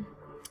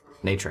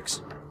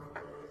 Natrix.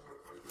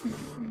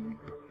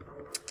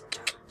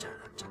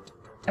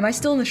 Am I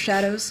still in the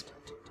shadows?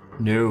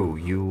 No,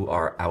 you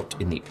are out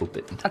in the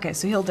open. Okay,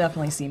 so he'll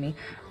definitely see me.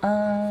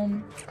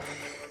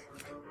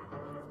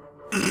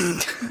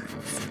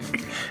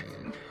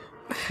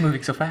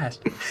 Moving so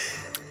fast.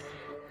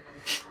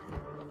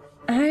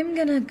 I'm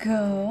gonna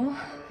go.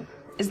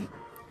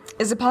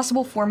 Is it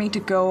possible for me to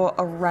go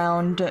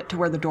around to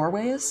where the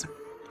doorway is?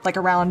 Like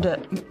around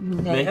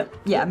Mayhem?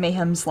 Yeah,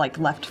 Mayhem's like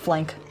left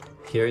flank.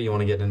 Here, you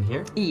want to get in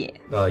here?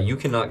 Yeah. You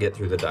cannot get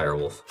through the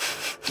direwolf.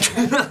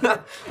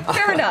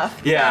 Fair enough.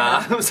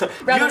 Yeah.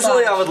 Rather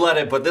Usually I large. would let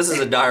it, but this is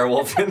a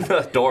direwolf in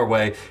the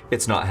doorway.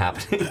 It's not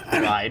happening.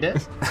 Ride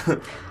it.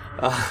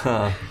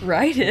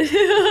 Right it.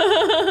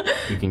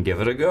 You can give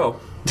it a go.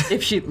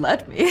 If she'd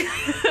let me.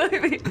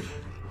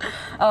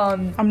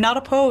 I'm not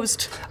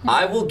opposed.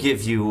 I will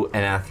give you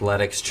an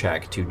athletics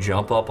check to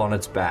jump up on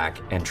its back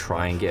and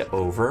try and get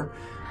over.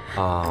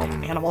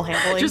 Animal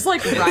handling. Just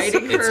like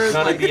riding her. It's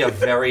gonna like- be a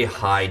very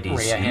high DC,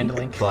 Rhea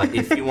handling. but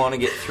if you want to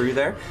get through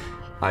there,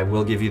 I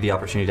will give you the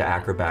opportunity to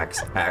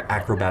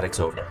acrobatics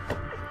over.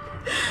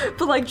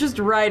 But like just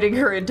riding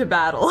her into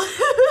battle.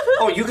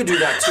 Oh, you could do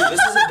that too. This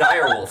is a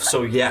direwolf,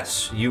 so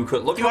yes, you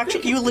could look.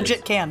 You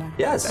legit can.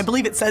 Yes. I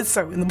believe it says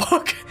so in the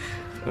book.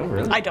 Oh,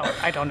 really? I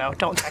don't know.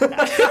 Don't check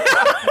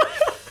that.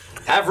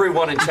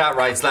 Everyone in chat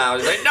writes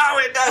loud. Like, no,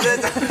 it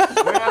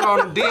doesn't. We're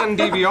on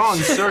D&D Beyond.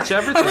 Search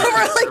everything.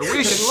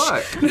 We can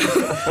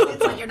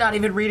look. You're not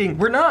even reading.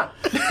 We're not.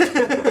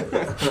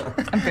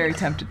 I'm very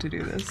tempted to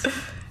do this.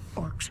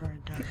 Orcs are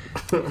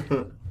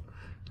dead.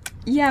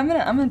 Yeah, I'm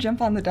gonna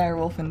jump on the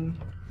direwolf and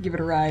give it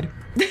a ride.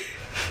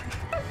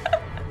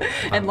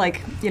 And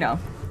like,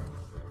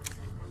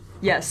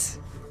 yes,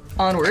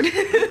 onward.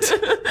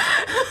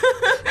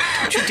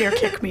 Don't you dare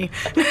kick me.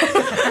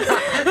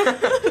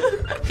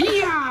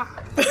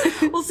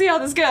 We'll see how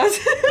this goes.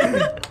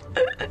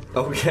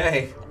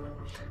 Okay.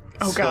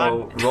 Oh, so,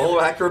 God. roll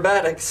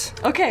acrobatics.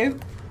 Okay.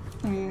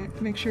 Let me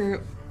make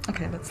sure.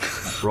 Okay,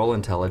 that's. Roll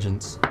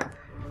intelligence.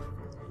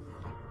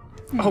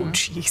 Oh,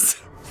 jeez.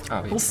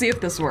 We'll see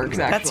if this works.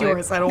 Actually, That's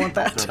yours. I don't want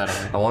that.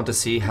 I want to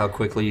see how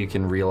quickly you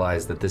can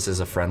realize that this is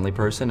a friendly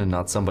person and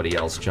not somebody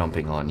else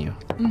jumping on you.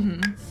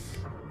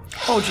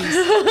 Oh, jeez.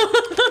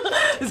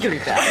 This is gonna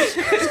be bad.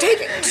 Just take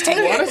it. Just take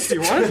it. Do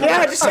you want it?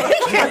 Yeah, just take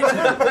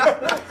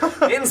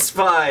it.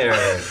 Inspire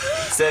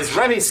says,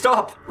 Remy,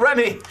 stop!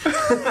 Remy!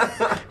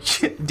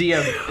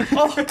 DM.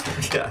 Oh,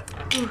 Yeah.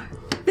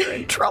 you're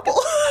in trouble.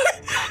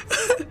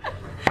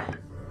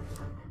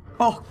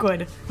 Oh,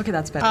 good. Okay,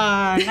 that's better.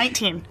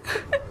 19.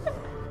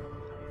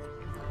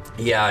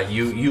 Yeah,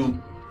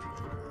 you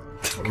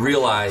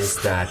realize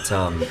that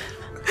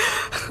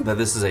that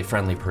this is a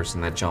friendly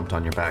person that jumped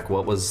on your back.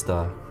 What was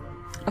the...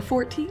 A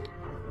 14?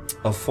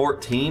 A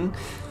 14?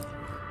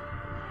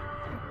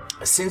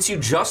 Since you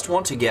just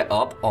want to get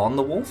up on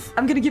the wolf,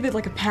 I'm gonna give it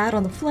like a pat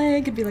on the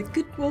flank and be like,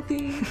 "Good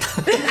Wolfie."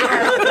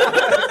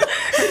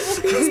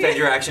 spend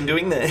your action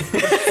doing this.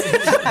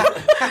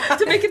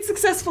 To make it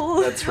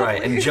successful. That's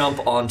right, and jump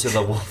onto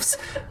the wolf's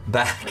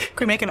back. Can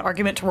we make an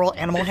argument to roll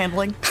animal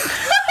handling?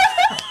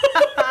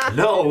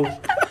 No,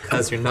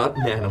 because you're not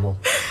an animal.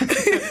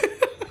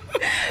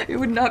 It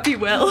would not be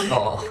well.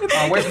 Oh.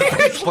 Where's the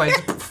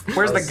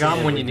Where's the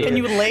gum when you need Can it?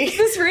 you lay? Is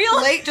this real?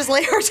 Just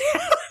lay her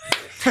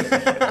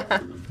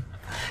down.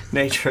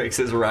 Natrix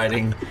is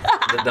riding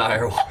the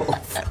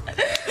direwolf.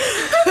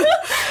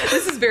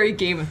 This is very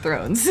Game of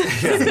Thrones.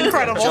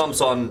 Incredible.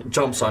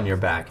 Jumps on your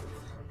back.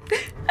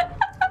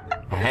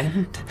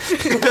 And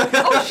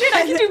Oh shit!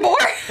 I can do more.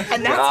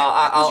 And that's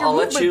I'll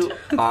let you.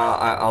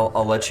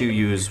 I'll let you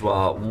use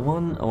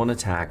one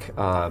attack.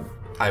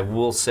 I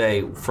will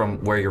say from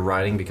where you're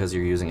riding, because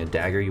you're using a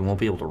dagger, you won't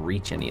be able to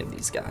reach any of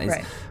these guys.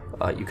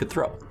 Right. You could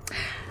throw.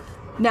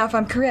 Now, if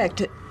I'm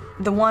correct,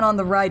 the one on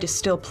the right is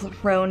still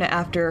prone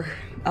after.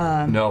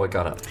 No, it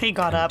got up. He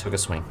got up. Took a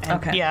swing. And,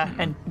 Okay. Yeah,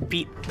 and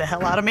beat the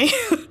hell out of me.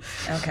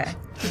 Okay.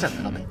 Is that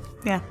little bit?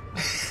 Yeah.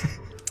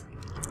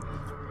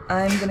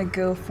 I'm gonna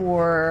go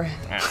for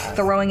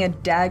throwing a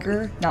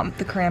dagger, not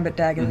the karambit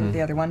dagger, the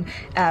other one,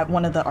 at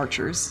one of the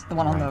archers, the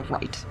one on the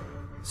right.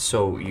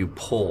 So you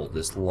pull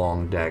this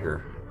long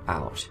dagger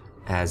out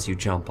as you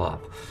jump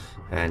up,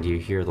 and you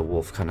hear the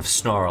wolf kind of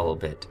snarl a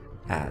bit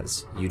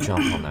as you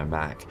jump on their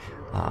back,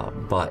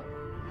 but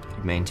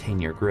you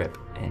maintain your grip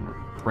and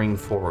bring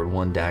forward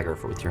one dagger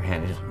with your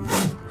hand,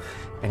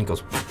 and he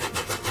goes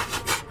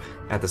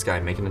at this guy.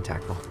 Make an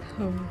attack roll.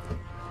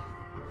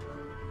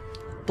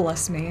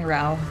 Bless me,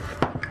 Rao.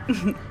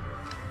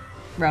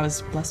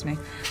 Rao's bless me.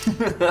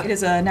 It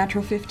is a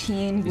natural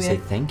 15 You with... say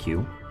thank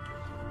you.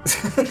 You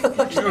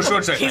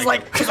should say He's thank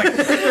like,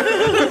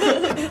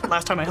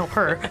 last time I helped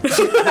her.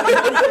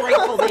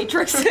 Grateful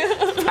Matrix.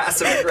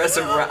 Passive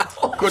aggressive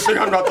Rao. Good thing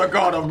I'm not the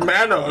god of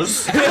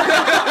manners.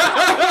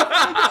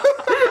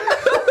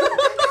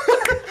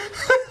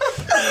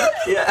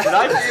 Yeah. Did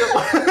I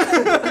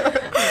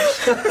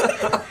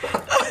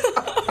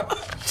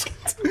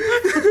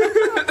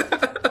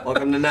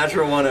Welcome to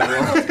Natural One,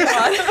 everyone.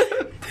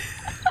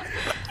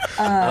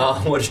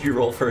 What did you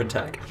roll for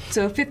attack?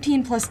 So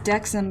 15 plus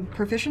dex and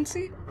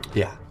proficiency?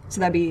 Yeah. So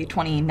that'd be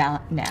 20 nat.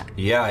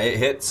 Yeah, it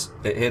hits.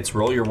 It hits.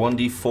 Roll your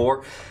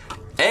 1d4.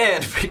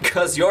 And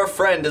because your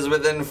friend is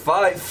within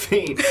 5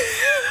 feet,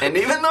 and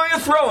even though you're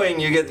throwing,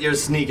 you get your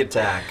sneak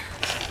attack.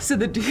 So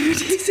the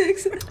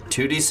 2d6?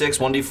 2d6,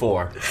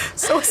 1d4.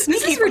 So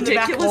sneaky from the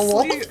back of the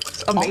wall.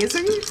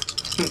 Amazing.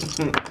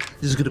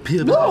 This is gonna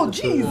peel Oh,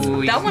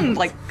 jeez. That one,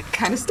 like,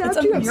 kind of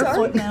stabbed you. I'm Your sorry.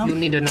 foot now. You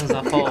need to know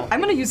the hole. I'm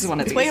gonna use one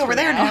of these. way over for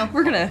there now.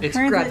 We're gonna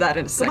It's- grab that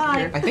in a second Goodbye.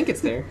 here. I think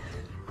it's there.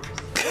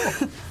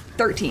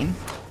 13.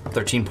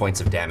 13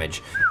 points of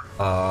damage.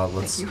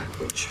 Let's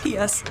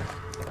Yes.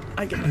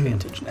 I get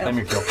advantage now. claim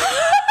your kill.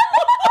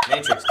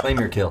 Matrix, claim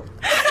your kill.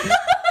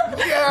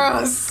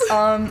 Yes.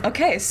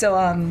 Okay, so,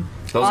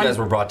 Those guys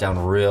were brought down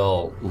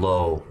real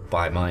low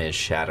by Maya's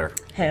shatter.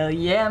 hell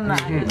yeah,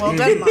 man. Well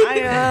done,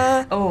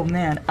 Maya. Oh,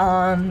 man.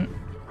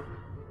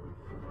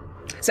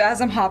 So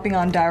as I'm hopping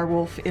on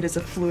Direwolf, it is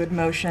a fluid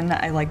motion.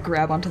 I, like,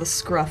 grab onto the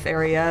scruff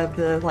area of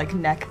the, like,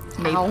 neck.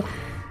 Ow.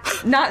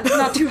 Not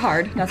too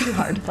hard,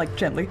 like,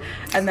 gently.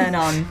 And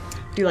then,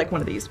 do, like,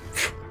 one of these.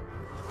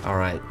 All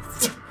right.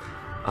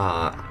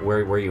 Where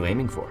are you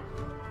aiming for?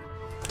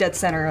 Dead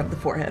center of the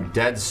forehead.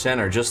 Dead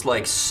center, just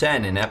like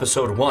Sen in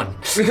episode 1.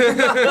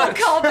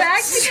 Call back.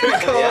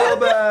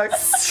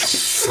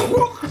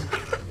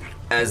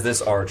 As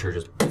this archer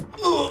just.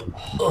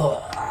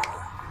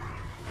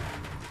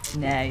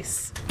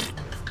 Nice.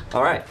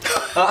 All right.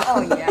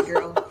 Oh yeah,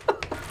 girl.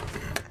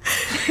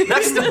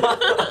 Next up.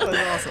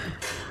 That's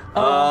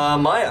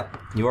awesome. Maya,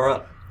 you are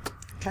up.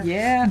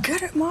 Yeah.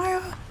 Good at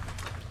Maya.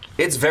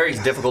 It's very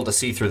difficult to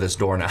see through this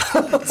door now.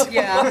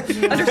 Yeah.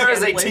 There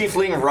is a Understandably.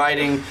 tiefling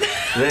riding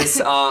this.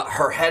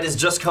 Her head is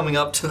just coming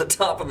up to the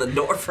top of the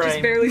door frame.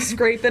 Just barely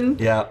scraping.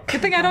 Yeah.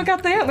 Good thing I don't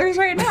got the antlers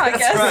right now, I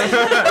guess. Right.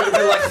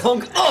 You're like,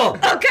 thunk. Oh!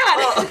 Oh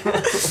god!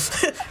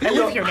 I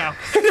live here now.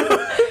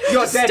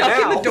 You're dead Stuck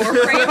now. in the door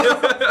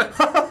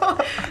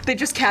frame. They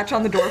just catch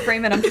on the door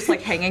frame and I'm just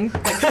like hanging,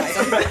 like by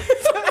them.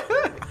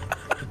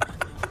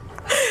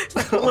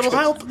 A little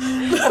help.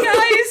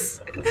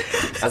 Guys!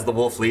 As the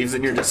wolf leaves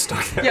and you're just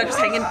stuck there. Yeah, just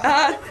hanging.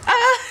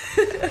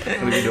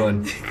 What are you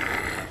doing?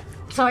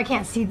 So I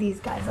can't see these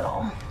guys at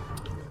all.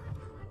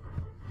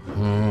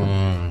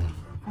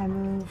 I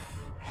move.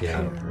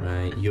 Yeah,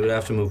 right. You would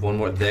have to move one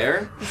more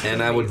there,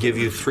 and I would give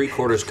you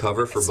 3/4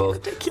 cover for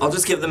both. I'll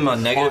just give them a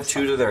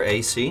 -2 to their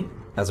AC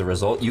as a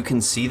result. You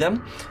can see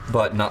them,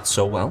 but not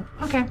so well.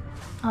 Okay.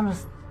 I'll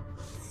just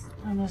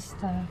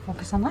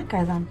focus on that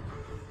guy then.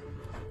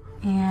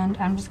 And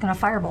I'm just gonna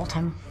firebolt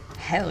him.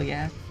 Hell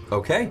yeah.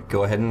 Okay,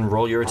 go ahead and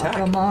roll your attack.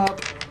 Come up.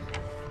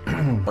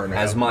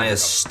 As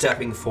Maya's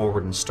stepping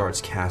forward and starts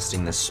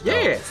casting this spell,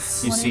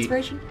 Yes. you One see.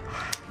 inspiration?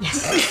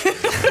 Yes.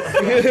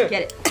 Get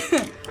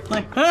it.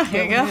 Like,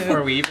 here you go.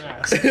 Or we even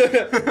ask.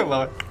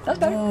 Love it. That's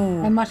better.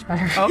 I'm much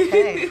better.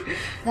 Okay.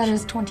 That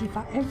is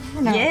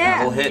 25. No.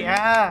 Yeah. Will hit.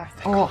 Yeah.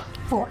 Oh,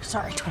 4.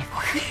 Sorry,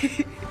 24.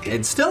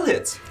 It still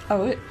hits.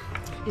 Oh, it.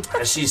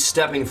 As she's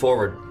stepping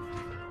forward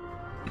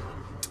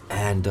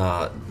and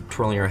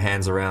twirling her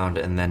hands around,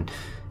 and then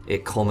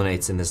it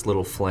culminates in this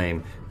little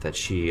flame that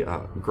she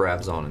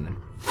grabs on and then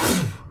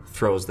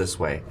throws this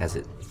way as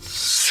it.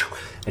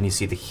 And you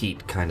see the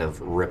heat kind of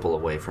ripple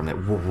away from it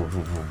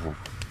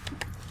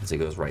as it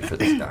goes right for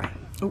this guy.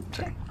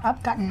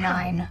 I've got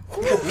 9.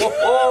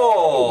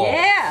 Whoa!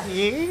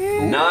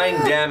 Yeah.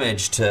 9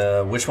 damage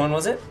to which one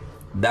was it?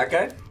 That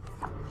guy?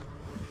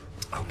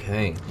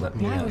 Okay, let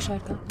me. I wish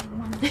I'd got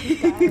one.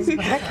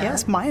 Heck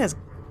yes, Maya's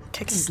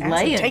kicking ass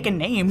Slaying. and taking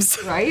names.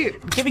 Right?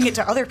 Giving it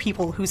to other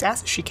people whose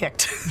asses she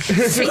kicked.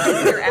 Taking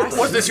their ass.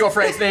 Was this your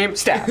friend's name?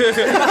 Stab.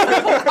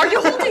 Are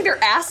you holding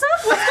their ass up?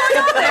 What's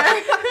going on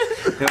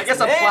there? I guess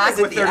a plaque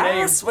with their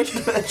names. What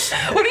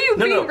do you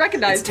mean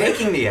recognized? It's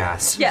taking the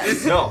ass.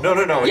 Yes. No.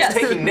 Yes.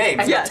 It's taking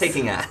names, Yes. not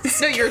taking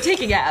ass. No, you're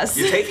taking ass.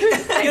 You're taking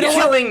You're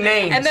killing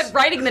names. And then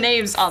writing the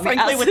names on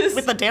Frankly, the asses.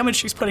 with the damage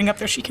she's putting up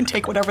there, she can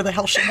take whatever the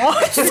hell she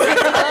wants. She'll take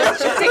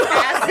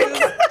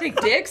asses, take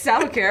dicks, I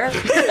don't care.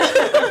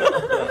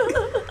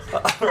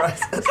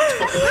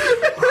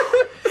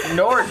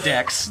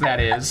 Nordex, that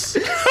is.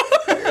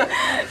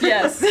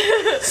 Yes.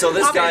 So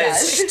this guy bad.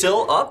 is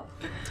still up.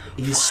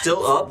 He's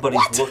still up, but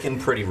he's looking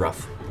pretty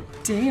rough.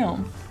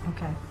 Damn.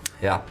 Okay.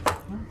 Yeah.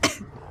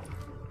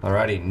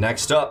 Alrighty,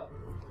 next up.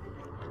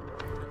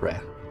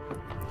 Rhea.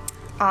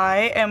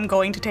 I am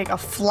going to take a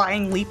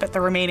flying leap at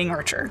the remaining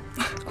archer.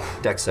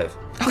 Dex save.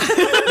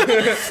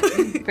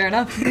 Fair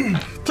enough.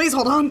 Please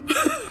hold on.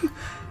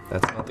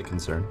 That's not the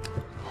concern.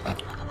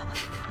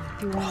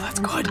 Oh, that's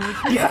good.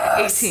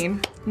 Yes.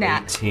 18.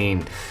 Nat.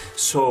 18.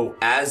 So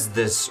as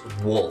this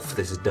wolf,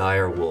 this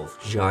dire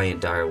wolf,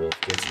 giant dire wolf,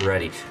 gets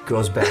ready,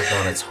 goes back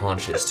on its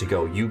haunches to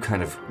go, you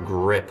kind of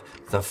grip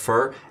the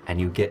fur and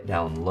you get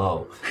down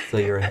low, so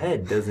your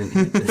head doesn't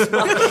hit the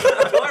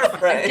dwarf,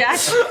 right?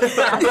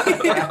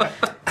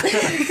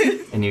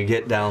 And you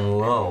get down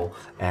low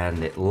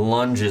and it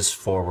lunges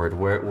forward.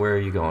 Where are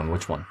you going?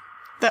 Which one?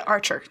 The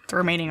archer, the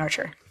remaining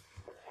archer.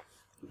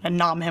 And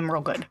nom him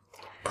real good.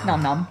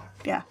 Nom nom.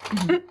 Yeah.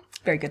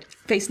 Very good.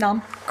 Face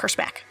nom. Curse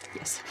back.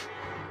 Yes.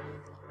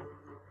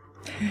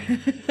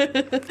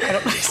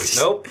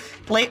 Nope.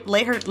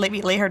 Lay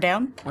her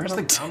down. Where's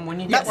the gum when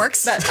you That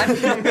works.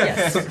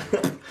 Yes.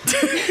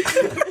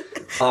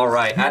 All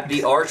right, at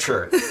the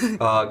archer,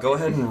 go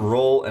ahead and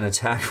roll an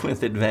attack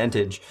with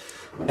advantage.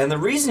 And the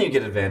reason you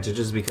get advantage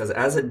is because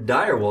as a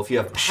dire wolf, you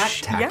have pack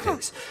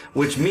tactics,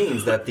 which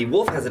means that the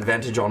wolf has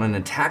advantage on an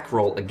attack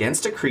roll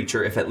against a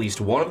creature if at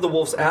least one of the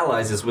wolf's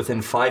allies is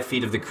within 5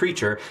 feet of the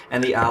creature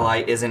and the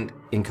ally isn't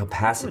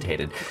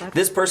incapacitated.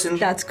 This person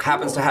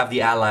happens to have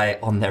the ally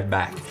on their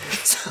back.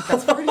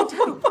 That's pretty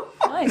dope.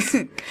 Nice.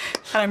 And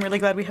I'm really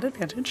glad we had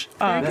advantage.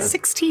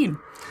 16.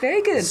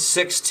 Very good.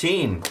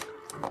 16.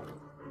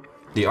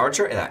 The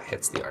archer? That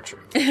hits the archer.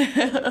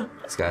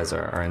 These guys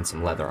are in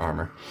some leather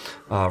armor.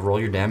 Roll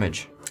your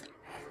damage.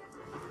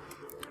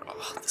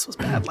 Oh, this was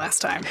bad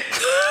last time.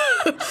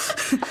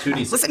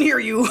 2d6. Listen here,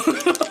 you.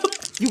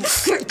 You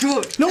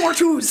good. No more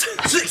twos.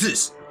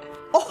 6s.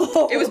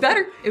 Oh. It was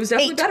better. It was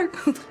definitely 8. better.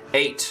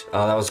 8.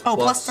 That was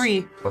plus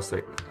 3. Plus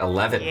 3.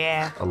 11.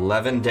 Yeah.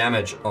 11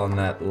 damage on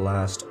that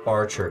last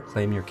archer.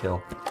 Claim your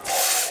kill.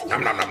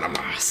 Nom nom nom nom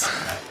nom.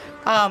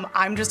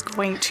 I'm just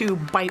going to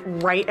bite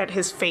right at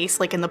his face,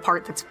 like in the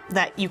part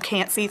that you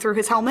can't see through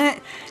his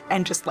helmet,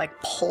 and just like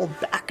pull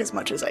back as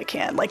much as I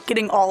can, like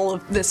getting all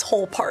of this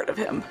whole part of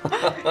him.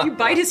 You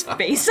bite his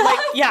face off?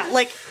 Yeah,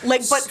 like,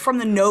 but from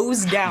the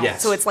nose down.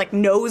 Yes. So it's like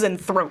nose and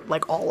throat,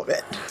 like all of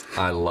it.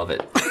 I love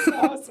it.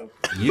 Awesome.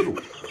 You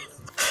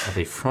have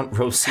a front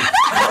row seat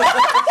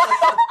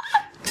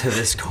to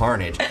this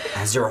carnage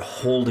as you're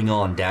holding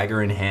on,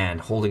 dagger in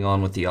hand, holding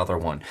on with the other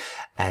one,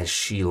 as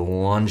she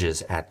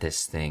lunges at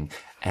this thing.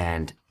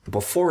 And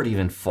before it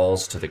even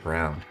falls to the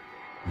ground,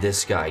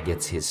 this guy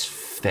gets his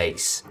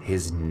face,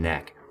 his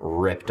neck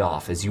ripped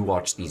off as you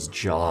watch these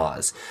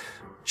jaws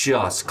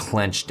just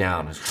clench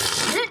down.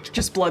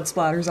 Just blood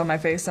splatters on my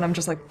face, and I'm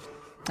just like,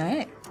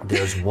 hey.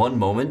 There's one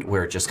moment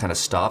where it just kind of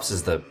stops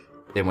as it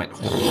went,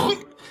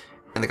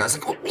 and the guy's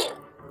like,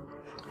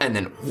 and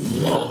then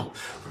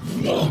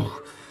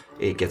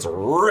it gets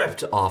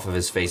ripped off of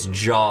his face,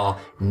 jaw,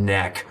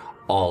 neck,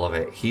 all of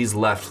it. He's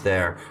left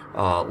there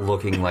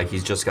looking like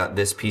he's just got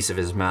this piece of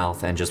his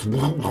mouth and just,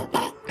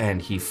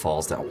 and he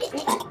falls down.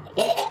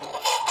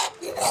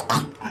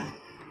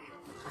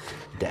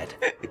 Dead.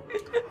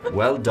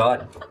 Well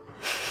done.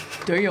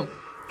 Damn.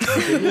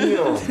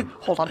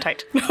 Hold on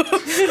tight.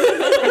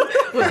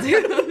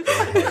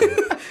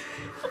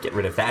 Get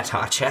rid of that,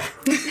 archer.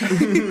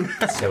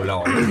 So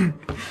long.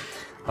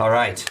 All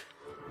right.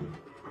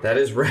 That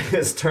is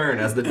Rhea's turn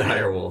as the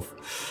direwolf.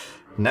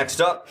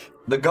 Next up,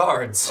 the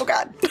guards. Oh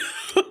God.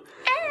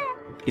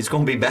 He's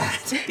gonna be bad.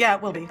 Yeah,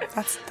 it will be.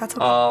 That's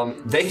okay.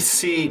 They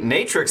see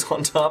Natrix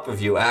on top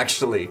of you,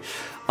 actually.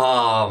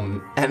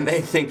 And they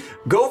think,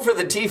 go for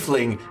the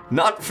tiefling,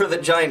 not for the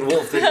giant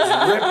wolf that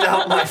just ripped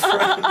out my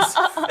friend's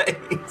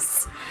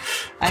face.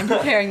 I'm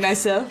preparing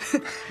myself.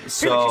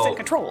 So She's in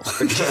control.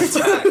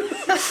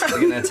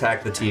 we're gonna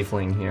attack the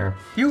tiefling here.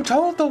 You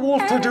told the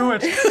wolf to do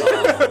it.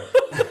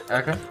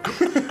 Okay.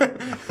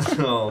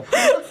 So,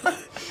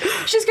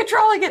 She's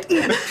controlling it.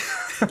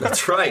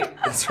 that's right.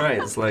 That's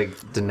right. It's like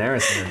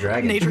Daenerys and her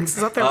dragon. Natrix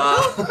is up there.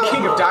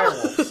 King of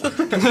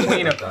direwolves.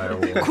 Queen of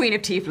Direwolf. Queen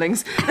of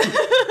tieflings.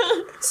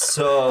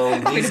 So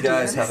these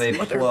guys have a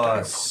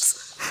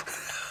plus.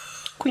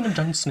 Queen of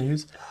Dun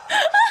Snooze.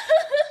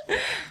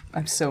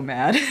 I'm so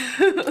mad.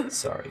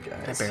 Sorry,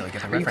 guys. Barely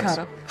get the You reference. caught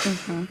up.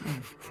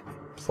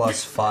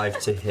 Plus 5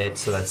 to hit,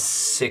 so that's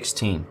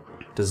 16.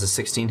 Does the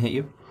 16 hit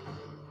you?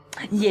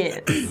 Yeah.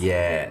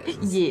 Yeah.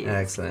 Yeah.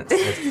 Excellent. So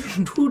that's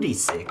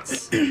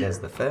 2d6. There's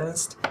the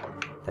first.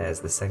 There's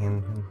the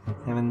second.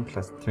 7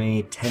 plus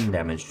 3, 10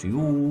 damage to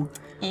you.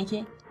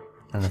 Okay.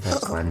 And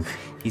that's fun.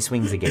 He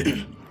swings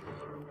again.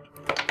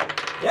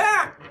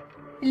 Yeah!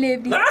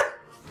 Lively.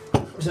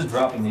 I'm just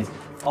dropping these.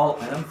 Oh,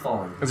 and I'm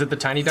falling. Is it the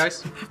tiny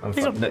dice? No,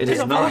 it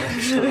is not.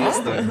 It's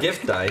the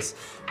gift dice.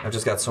 I've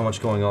just got so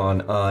much going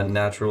on.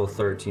 Natural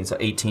 13, so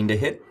 18 to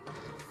hit.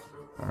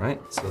 All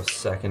right, so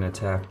second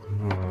attack.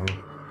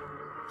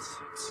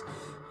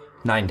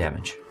 9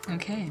 damage.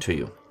 Okay. To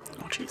you.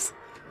 Oh, jeez.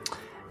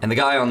 And the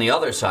guy on the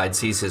other side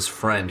sees his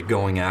friend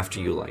going after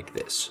you like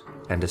this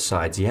and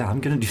decides, yeah,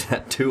 I'm going to do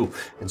that too,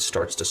 and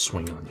starts to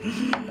swing on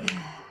you.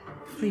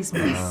 Please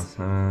miss.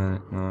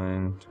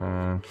 9,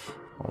 10,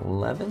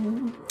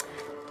 11,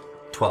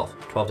 12.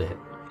 12 to hit.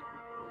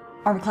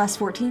 Armor class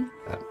 14?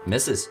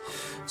 Misses.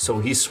 So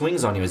he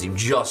swings on you as you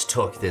just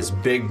took this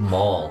big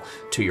maul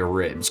to your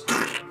ribs.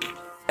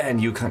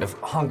 And you kind of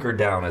hunker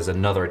down as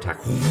another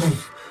attack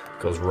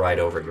goes right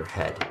over your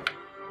head.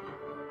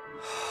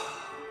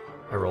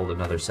 I rolled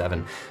another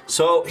 7.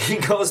 So he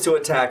goes to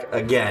attack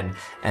again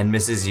and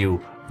misses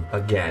you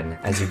again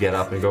as you get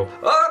up and go,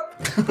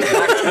 up!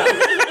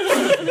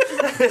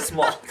 This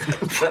maul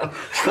comes down.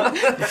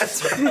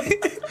 That's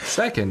right.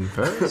 Second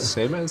verse,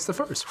 same as the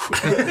first.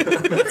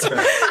 That's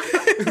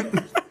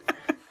right.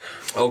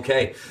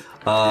 Okay.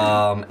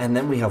 And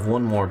then we have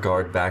one more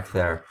guard back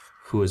there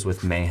who is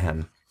with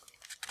Mayhem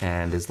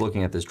and is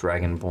looking at this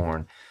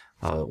Dragonborn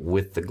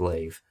with the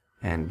glaive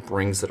and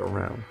brings it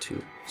around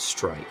to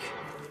strike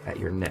at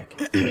your neck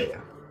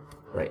area.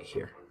 Right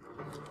here.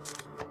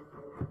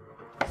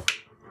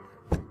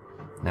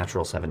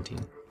 Natural 17.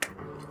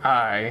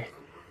 I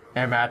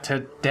am at a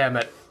damn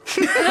it.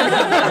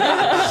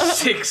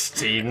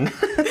 16.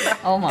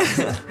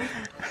 Almost.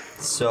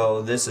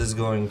 So this is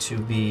going to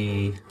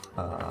be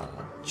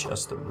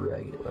just a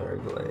regular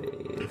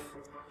glaive.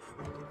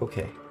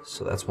 Okay,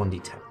 so that's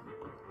 1d10.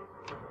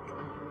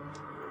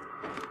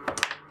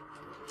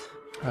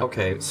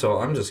 Okay, so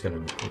I'm just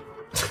gonna...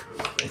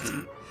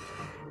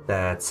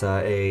 That's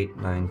 8,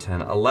 9,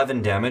 10,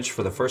 11 damage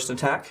for the first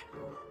attack.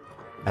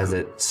 As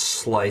it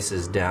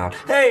slices down.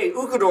 Hey,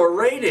 Ukador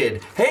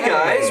raided! Hey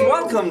guys,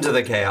 welcome to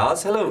the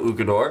Chaos. Hello,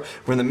 Ukador.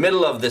 We're in the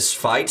middle of this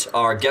fight.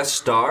 Our guest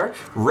star,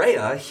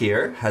 Rhea,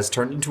 here, has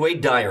turned into a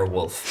dire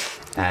wolf.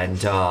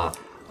 And our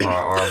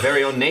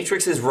very own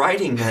Natrix is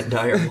riding that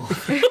dire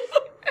wolf.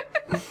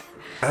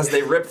 As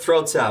they rip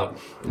throats out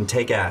and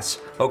take ass.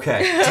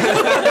 Okay.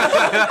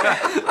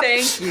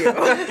 Thank you.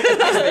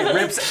 It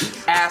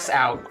rips ass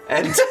out.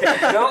 And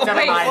no,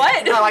 Wait,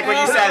 what? I like what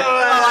you said.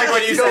 I like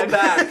what you Go said.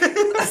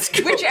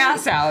 back. Which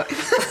ass out?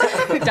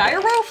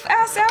 Dire wolf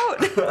ass out?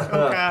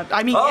 Oh, God.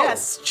 I mean, Oh,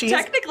 yes. She's,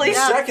 Technically. The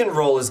second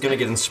roll is going to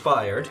get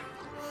inspired.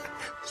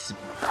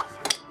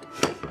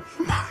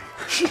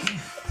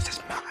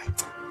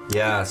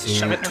 Yeah, so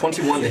you need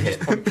 21 to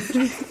hit.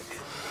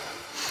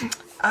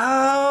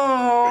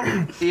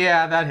 Oh.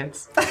 Yeah, that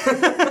hits.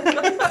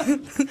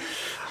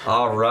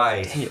 All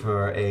right,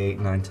 for 8,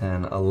 9,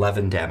 10,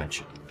 11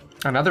 damage.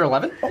 Another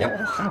 11? Yep.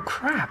 Oh,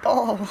 crap.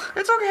 Oh.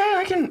 It's okay,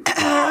 I can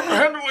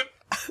handle it.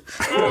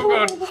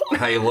 Oh, God.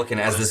 How you looking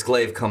as this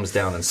glaive comes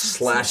down and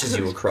slashes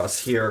you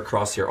across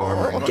your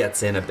armor, and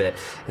gets in a bit,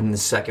 and the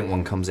second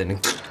one comes in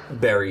and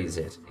buries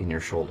it in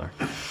your shoulder.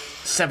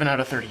 7 out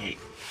of 38.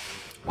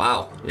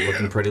 Wow, you're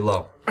looking pretty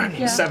low. I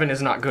mean, 7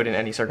 is not good in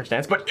any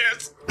circumstance, but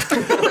yes.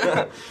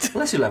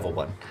 Unless you level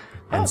 1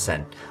 and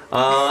send.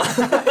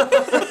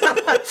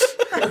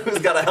 Who's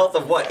got a health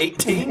of what,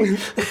 18?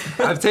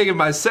 I've taken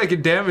my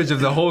second damage of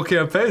the whole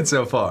campaign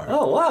so far.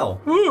 Oh, wow.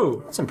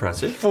 Woo! That's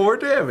impressive. 4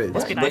 damage.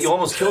 But you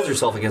almost killed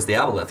yourself against the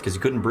Aboleth because you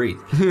couldn't breathe.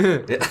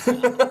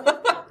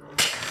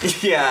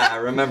 Yeah, I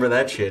remember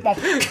that shit.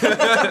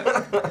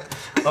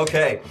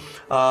 Okay.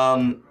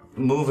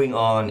 Moving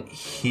on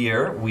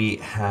here, we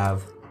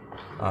have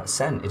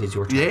Sen. It is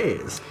your turn.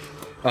 Yes.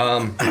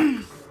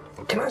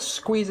 Can I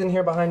squeeze in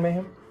here behind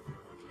Mayhem?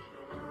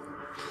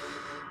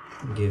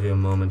 Give you a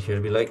moment here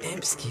to be like,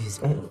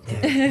 excuse me.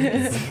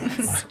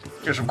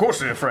 Yes, of course,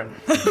 dear friend.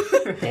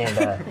 And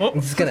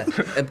I'm just gonna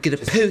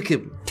poke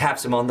him.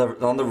 Taps him on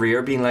the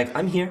rear, being like,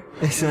 I'm here.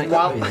 He's like,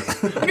 While, "Oh,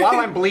 yeah." while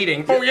I'm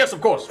bleeding. Oh, yes,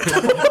 of course.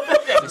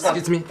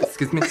 Excuse me.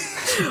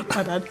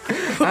 My bad.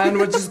 And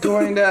we're just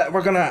going to,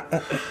 we're gonna...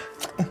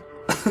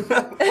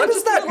 What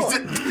is that?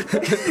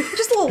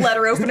 Just a little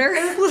letter opener.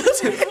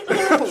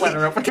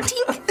 Letter opener.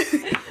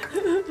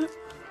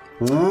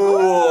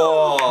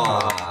 Whoa.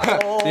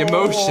 The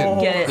emotion.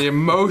 Get it. The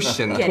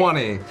emotion. Get it.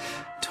 20.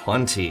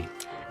 20.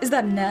 Is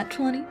that nat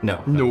 20?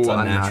 No, No, it's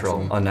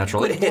unnatural.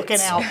 Unnatural. It Looking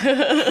hits. out.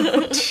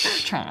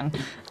 Tron.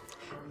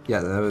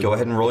 Yeah, that was... Go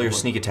ahead and roll your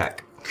sneak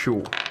attack.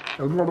 Cool.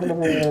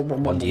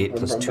 1d8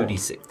 plus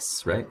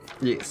 2d6, right?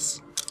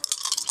 Yes.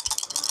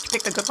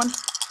 Pick the good one.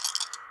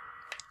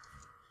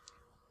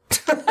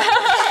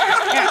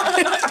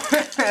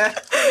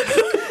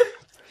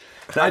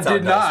 That's I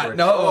did not.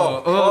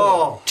 No.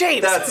 Oh,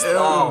 James! that's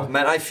oh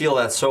man, I feel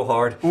that so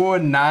hard. Oh,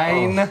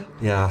 9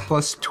 Yeah,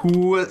 plus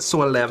 2,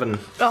 so 11.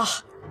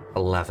 Ugh.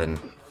 11.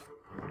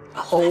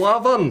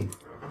 11.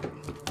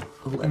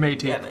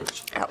 Matey.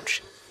 Damage.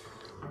 Ouch.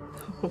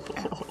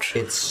 Ouch.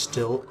 It's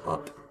still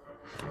up.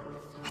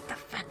 What the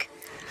fuck?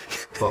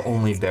 but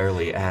only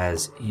barely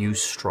as you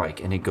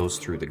strike and it goes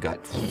through the gut.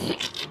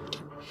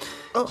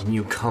 And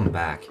you come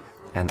back,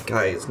 and the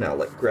guy is now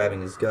like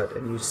grabbing his gut,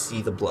 and you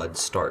see the blood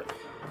start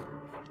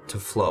to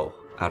flow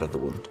out of the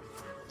wound.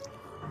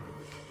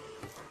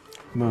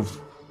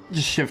 Move.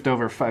 Just shift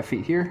over 5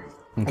 feet here.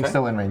 Okay. I'm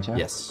still in range, yeah?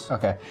 Yes.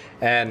 Okay.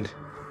 And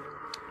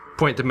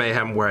point to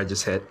Mayhem where I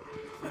just hit.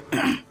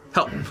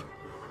 Help.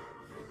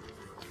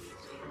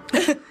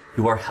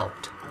 You are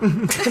helped.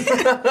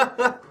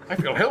 I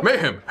feel help.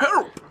 Mayhem,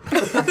 help!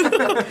 Look at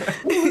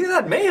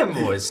that Mayhem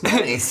voice.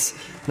 Nice.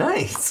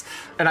 Nice.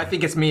 And I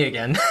think it's me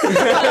again.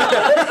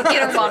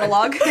 Inner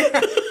monologue.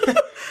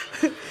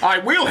 I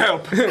will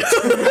help. Me?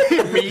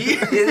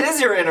 It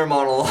is your inner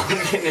monologue,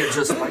 and you're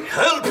just like,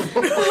 help!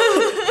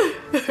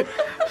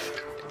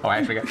 Oh, I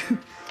actually got. No.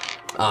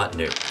 Oh,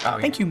 yeah.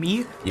 Thank you,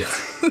 me.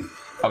 Yes.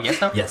 Oh, yes,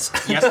 no? Yes.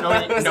 Yes, no,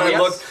 As no, I yes?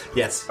 look,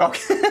 yes.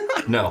 Okay.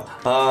 No.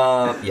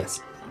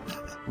 Yes.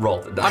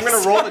 Roll the dice. I'm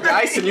gonna roll the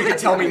dice and you can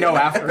tell me no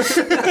after.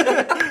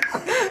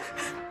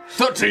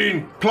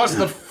 13 plus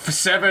the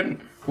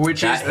 7,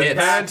 which That is hits.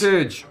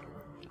 Advantage.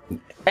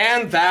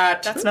 And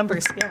that. That's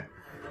numbers, yeah.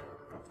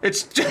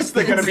 It's just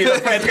gonna be the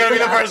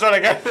first one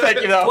again.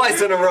 Thank you, though.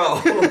 Twice in a row.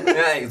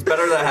 Yeah, it's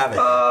better to have it.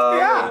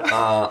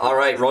 Yeah. All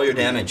right, roll your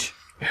damage.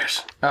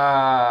 Yes.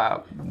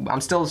 I'm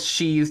still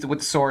sheathed with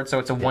the sword, so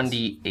it's a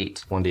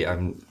 1d8. 1d.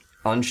 I'm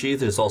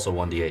unsheathed. It's also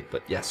 1d8,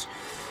 but yes,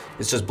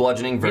 it's just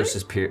bludgeoning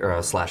versus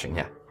slashing.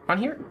 Yeah. On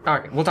here?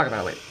 Okay, we'll talk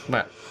about it later.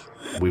 But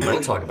We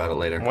will talk about it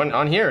later.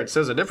 on here it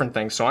says a different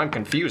thing, so I'm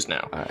confused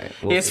now. All right.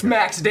 It's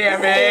max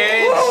damage.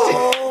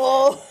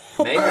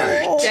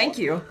 Mayhem, Thank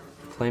you.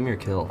 claim your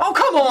kill. Oh,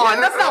 come on!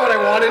 That's not what I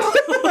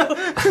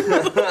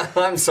wanted.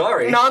 I'm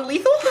sorry.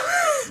 Non-lethal?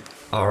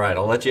 All right,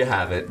 I'll let you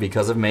have it.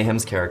 Because of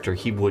Mayhem's character,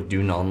 he would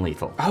do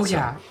non-lethal. Oh, So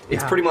yeah.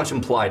 It's Yeah. pretty much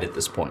implied at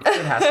this point.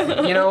 It has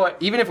to be. You know what?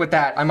 Even if with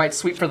that, I might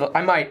sweep the leg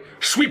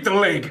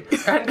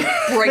and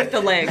Break the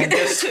leg.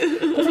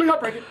 hopefully not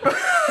break it.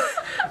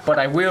 But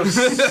I will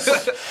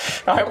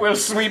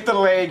sweep the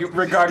leg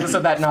regardless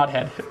of that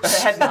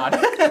head nod.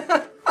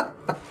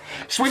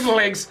 Sweep the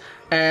legs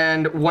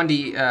and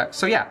 1d.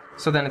 So yeah.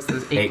 So then it's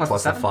the 8 plus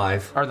plus the the 7?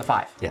 5. Or the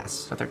 5. Yes.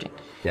 So 13.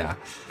 Yeah.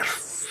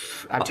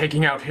 I'm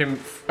taking out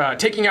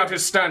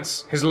his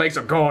stance. His legs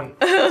are gone.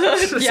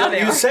 Yeah, they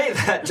You are. say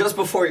that just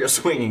before you're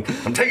swinging.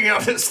 I'm taking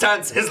out his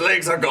stance. His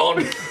legs are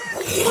gone.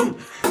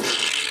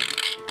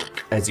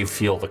 As you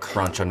feel the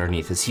crunch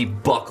underneath as he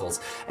buckles,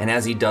 and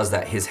as he does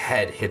that, his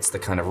head hits the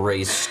kind of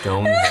raised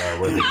stone there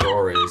where the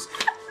door is,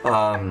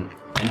 and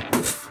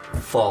poof,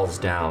 falls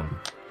down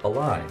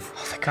alive.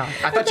 Oh my god.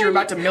 I thought you were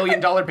about to $1 million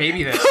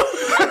baby this.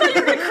 Crack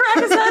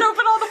his head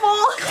open on the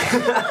wall.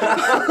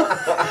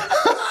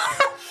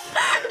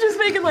 Just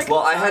making like. Well,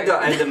 I had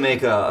to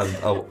make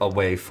a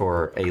way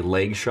for a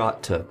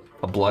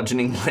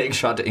bludgeoning leg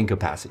shot to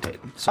incapacitate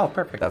him. So Oh,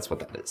 perfect. That's what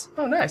that is.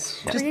 Oh,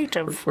 nice.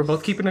 Creative. We're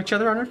both keeping each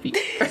other on our feet.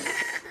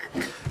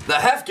 The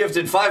Hef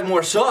gifted 5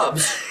 more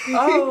subs.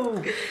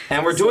 Oh.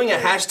 And we're doing a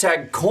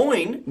hashtag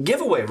coin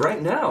giveaway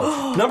right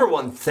now. Number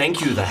 1,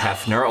 thank you, the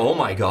Hefner. Oh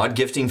my god,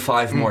 gifting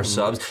 5 more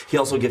subs. He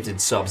also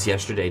gifted subs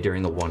yesterday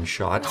during the one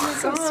shot.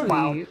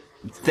 Wow.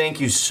 Thank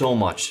you so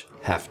much,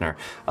 Hefner.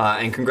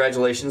 And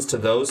congratulations to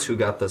those who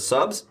got the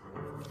subs.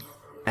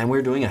 And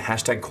we're doing a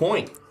hashtag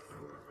coin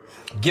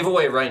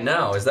giveaway right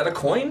now. Is that a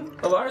coin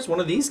of ours? One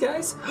of these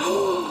guys?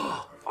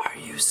 Are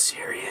you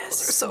serious?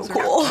 So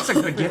cool. That's a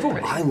good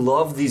giveaway. I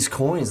love these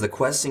coins, the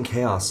Quest and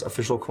Chaos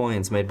official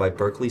coins made by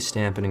Berkeley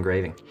Stamp and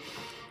Engraving.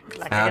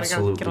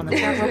 Absolutely. Get on the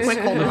tab real quick.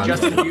 Hold on.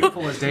 Just as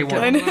beautiful as day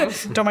one.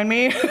 Don't mind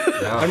me.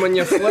 And when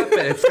you flip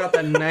it, it's got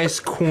that nice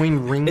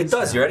coin ring. It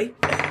does. You ready?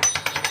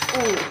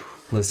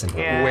 Listen.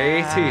 Yeah.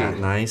 Weighty.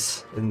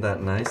 Nice. Isn't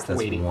that nice?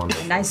 That's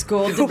wonderful. Nice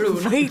gold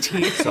doubloon.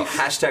 Weighty. So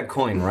hashtag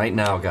coin right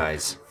now,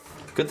 guys.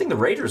 Good thing the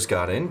Raiders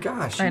got in.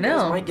 Gosh, you I know.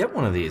 guys might get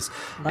one of these.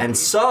 And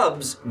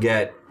subs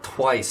get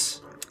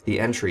twice the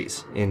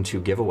entries into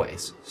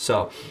giveaways.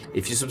 So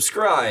if you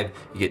subscribe,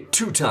 you get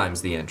 2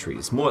 times the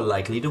entries. More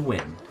likely to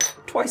win.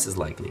 Twice as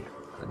likely.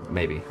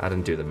 Maybe. I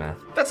didn't do the math.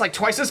 That's like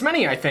twice as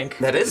many, I think.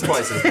 That is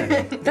twice as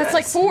many. That's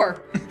like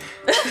 4.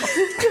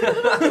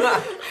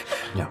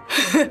 No.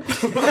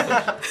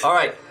 All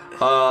right.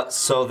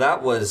 So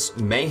that was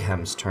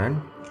Mayhem's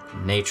turn.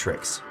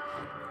 Natrix,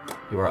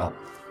 you are up.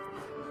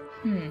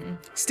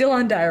 Still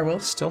on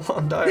direwolf. Still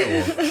on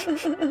direwolf.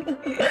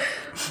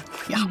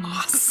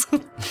 Yes.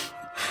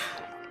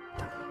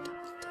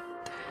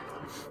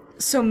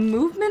 So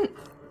movement.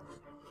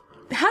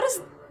 How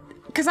does?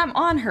 Because I'm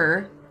on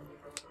her.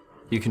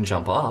 You can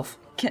jump off.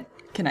 Can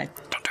I?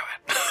 Don't do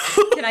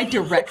it. Can I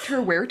direct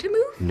her where to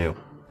move? No.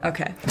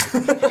 Okay.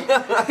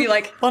 Be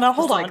like. Well, now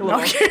hold like on.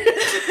 little- Okay.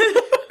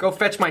 Go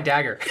fetch my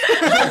dagger.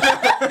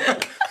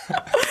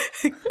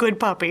 Good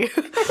puppy.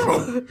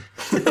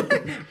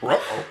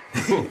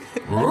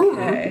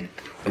 Okay.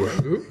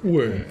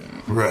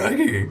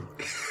 Raggy.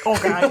 Oh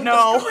god,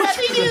 no.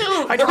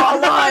 I draw a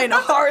line, a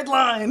hard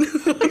line.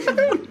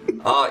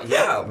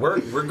 Yeah,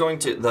 we're going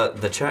to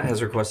the chat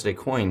has requested a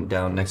coin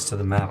down next to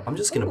the map. I'm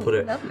just gonna put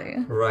it Lovely.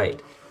 right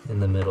in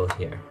the middle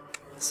here.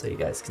 so you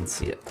guys can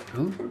see it.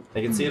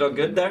 They can see it all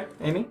good there,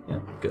 Amy? Yeah,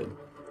 good.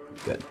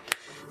 Good.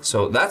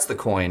 So that's the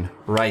coin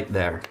right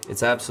there.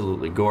 It's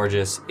absolutely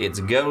gorgeous. It's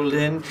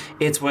golden.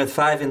 It's worth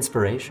 5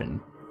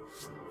 inspiration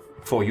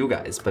for you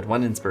guys, but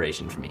 1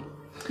 inspiration for me.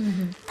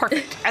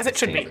 Perfect, as it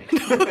should be.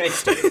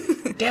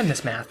 Damn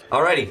this math.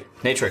 Alrighty,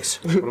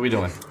 Natrix, what are we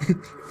doing?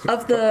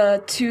 Of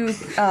the 2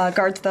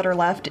 guards that are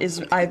left,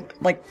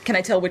 can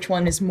I tell which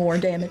one is more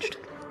damaged?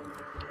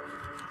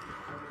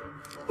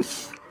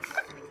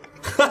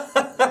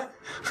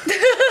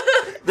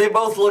 They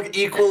both look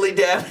equally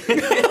damaged.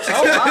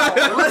 Oh,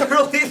 wow.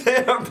 Literally,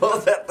 they are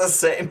both at the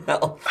same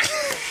health.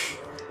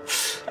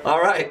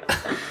 All right.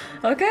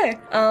 Okay.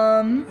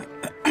 I'm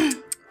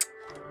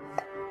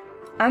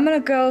gonna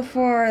go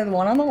for the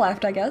one on the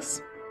left, I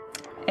guess.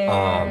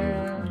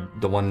 And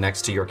The one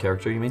next to your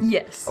character, you mean?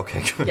 yes.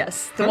 Okay, good.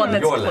 Yes, the one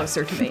that's Your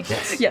closer left. to me.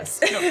 Yes.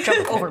 Yes. No,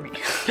 jump over me.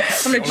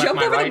 I'm gonna jump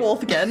my over right. the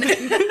wolf again.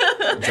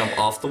 Jump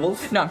off the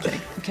wolf? No, I'm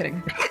kidding. I'm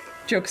kidding.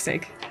 Joke's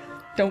sake.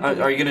 Don't.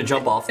 Are you going to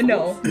jump off the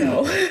wolf?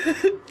 No.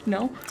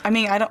 No. I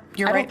mean, I don't.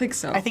 You're I right. don't think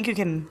so. I think you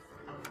can.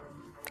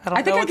 I don't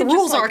I think know I what the could just,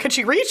 rules are. like- Can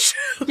she reach?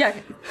 Yeah.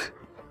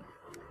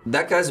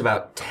 That guy's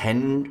about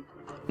 10.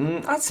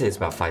 I'd say it's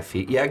about 5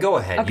 feet. Yeah, go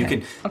ahead. Okay, You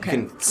can okay. you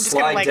can gonna,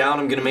 slide like- down.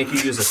 I'm going to make you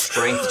use a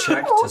strength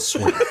check to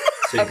swing.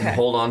 So you Okay. can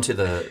hold on to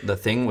the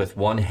thing with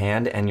one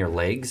hand and your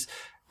legs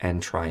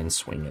and try and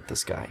swing at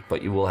this guy.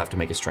 But you will have to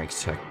make a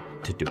strength check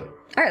to do it.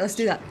 All right, let's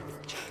do that.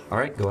 All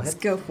right, go Let's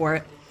ahead. go for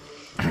it.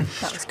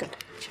 That was good.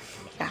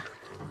 Yeah.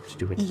 Just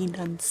do it.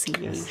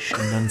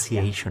 Enunciation.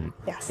 Enunciation.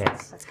 Yes,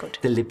 that's good.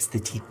 The lips, the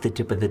teeth, the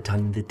tip of the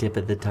tongue, the tip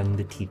of the tongue,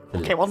 the teeth, the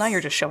lips. Okay, well now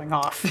you're just showing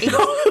off.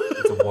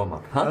 It's a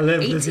warm-up, huh?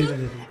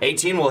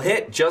 18 will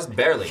hit, just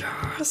barely.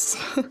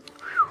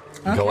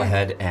 Go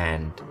ahead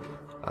and...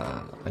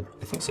 I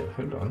think so.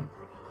 Hold on.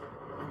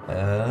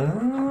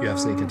 You have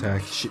sneak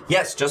attack.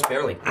 Yes, just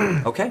barely.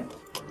 Okay.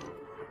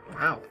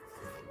 Wow.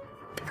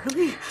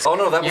 Oh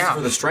no, that was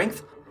for the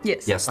strength?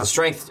 Yes. Yes, the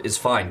strength is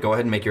fine. Go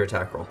ahead and make your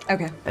attack roll.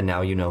 Okay. And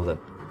now you know the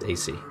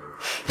AC.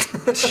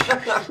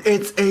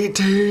 It's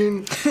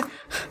 18.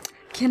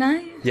 Can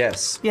I?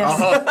 Yes. Yes.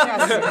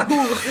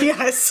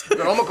 Yes. Good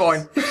on the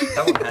coin.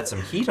 That one had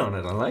some heat on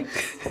it, I like.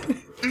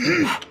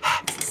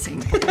 Same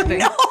thing.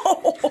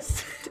 No.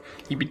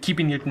 You'd be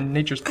keeping it in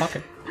nature's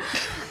pocket.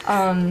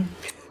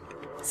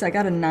 So I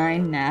got a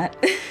 9 nat.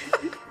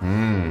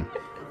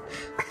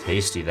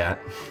 Tasty, that.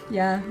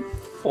 Yeah.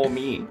 For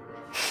me.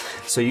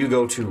 So you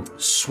go to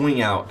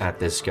swing out at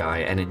this guy,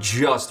 and it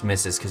just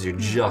misses because you're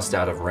just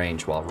out of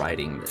range while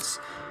riding this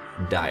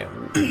dire.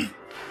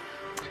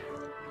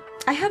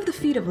 I have the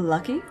feet of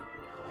lucky.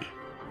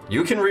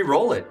 You can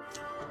re-roll it.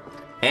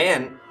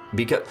 And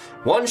because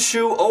One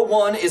Shoe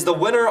 01 is the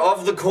winner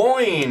of the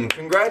coin.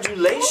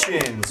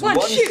 Congratulations. One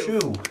shoe.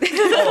 Shoe.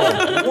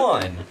 Oh,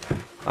 1.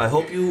 I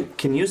hope you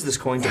can use this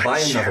coin to buy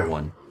another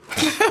one.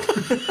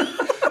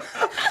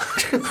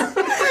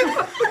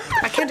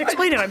 I can't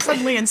explain it. I'm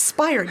suddenly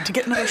inspired to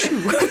get another shoe.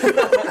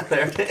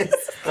 There it is.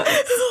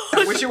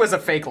 I wish it was a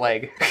fake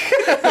leg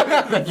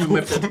that you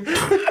lifted.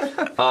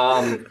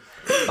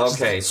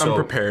 Okay, so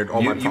prepared,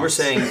 all my you were thoughts.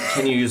 saying,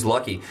 can you use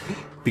Lucky?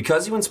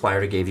 Because you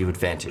inspired, it gave you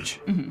advantage.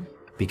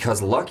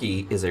 Because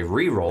Lucky is a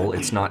re-roll,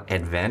 it's not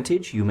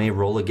advantage. You may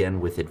roll again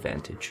with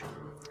advantage.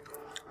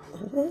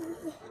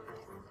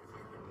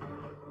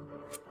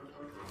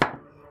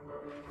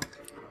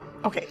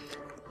 Okay.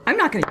 I'm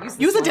not gonna use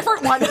this Use a one.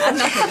 different one.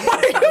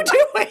 What are you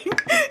doing?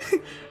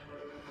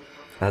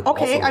 That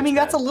Okay, also I mean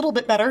looks that's a bad. little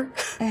bit better.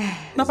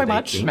 Not by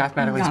much. 18?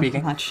 Mathematically Not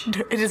speaking. much.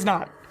 It is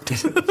not.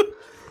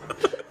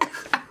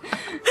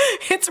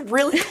 It's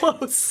really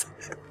close.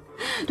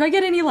 Do I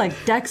get any like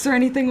dex or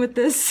anything with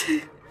this?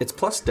 It's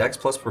plus Dex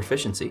plus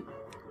proficiency.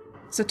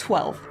 So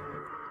 12.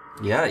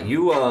 Yeah,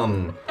 you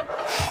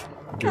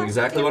do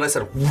exactly what I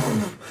said.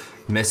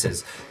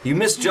 Misses. You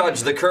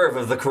misjudge the curve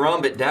of the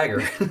karambit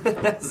dagger.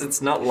 As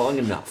it's not long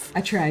enough.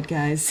 I tried,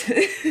 guys.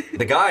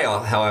 The guy,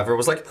 however,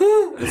 was like,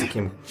 as he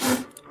came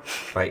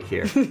right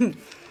here.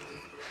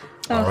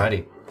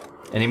 Alrighty.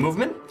 Any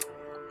movement?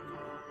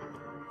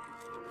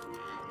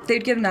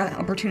 They'd get an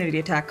opportunity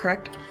attack,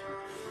 correct?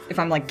 If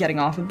I'm like getting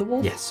off of the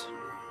wolf? Yes.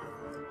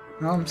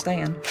 Well, I'm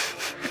staying.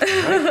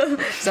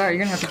 Sorry,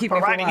 you're gonna have to keep We're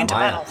me for a riding while. into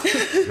Maya,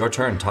 battle. your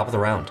turn, top of the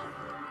round.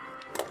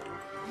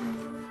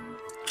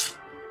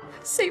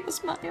 Save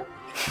us, Maya.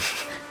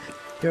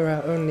 You're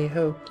our only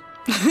hope.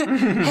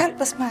 Help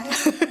us, Maya.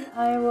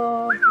 I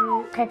will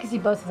do. Okay, I can see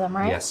both of them,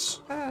 right? Yes.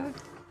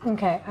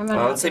 Okay, I'm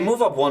gonna. Let's say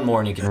move up one more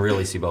and you can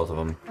really see both of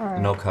them.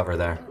 Alright. No cover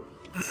there.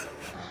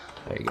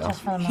 There you go.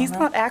 Just for a He's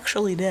moment. not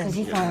actually dead. Is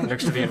he fine?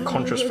 Next to the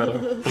unconscious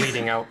fellow,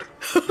 bleeding out.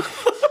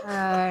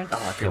 Yeah,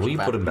 will you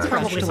put him back?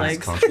 Probably He's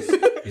legs. unconscious.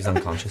 He's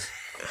unconscious.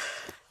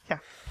 Yeah.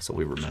 So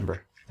we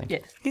remember. Thank you.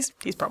 Yeah,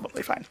 He's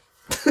probably fine.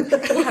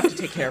 we'll have to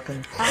take care of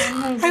him.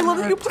 I love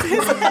that you put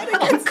his head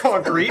against.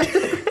 Concrete.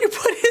 You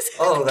put his head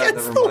Oh, that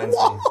against the reminds me.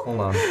 wall. Hold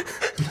on.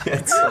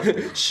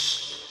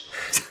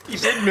 You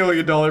said $1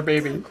 million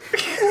baby.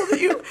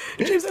 You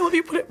James, I love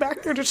you put it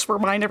back there to just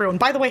remind everyone.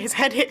 By the way, his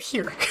head hit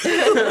here.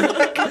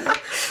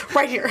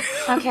 Right here.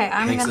 Okay,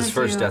 I'm Makes gonna his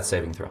first do death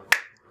saving throw.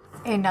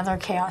 another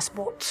chaos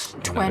bolt.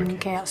 Twin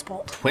chaos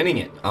bolt. Twinning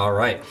it. All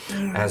right.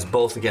 As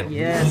both again.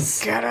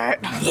 Yes. Get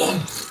it.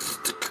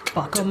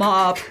 Fuck him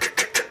up.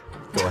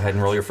 Go ahead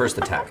and roll your first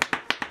attack.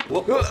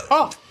 Whoop.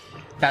 Oh,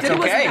 That's It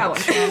wasn't okay. that one.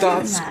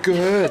 That's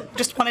good.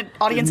 just wanted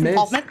audience Miss.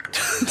 involvement.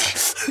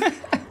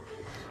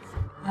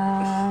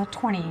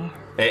 20.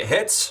 It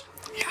hits.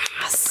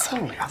 Yes.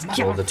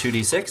 Roll the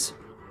 2d6.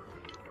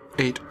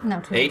 8. No,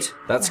 20. 8.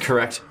 That's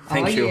correct.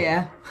 Thank Oh, you.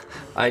 yeah.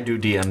 I do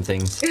DM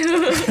things.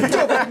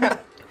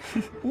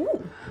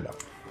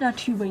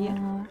 Not you, but yeah.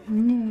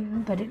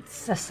 No, but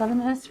it's a 7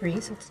 and a 3,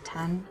 so it's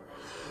 10.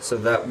 So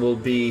that will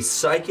be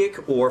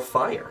psychic or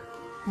fire.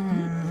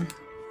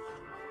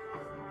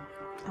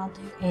 I'll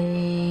do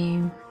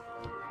a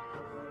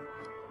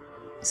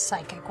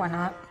psychic, why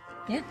not?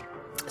 Yeah.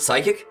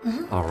 Psychic?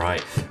 All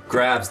right.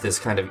 Grabs this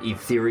kind of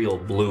ethereal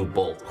blue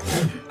bolt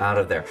out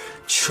of there.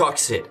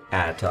 Chucks it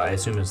at, I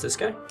assume it's this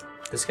guy?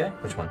 This guy?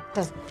 Which one?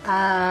 Does,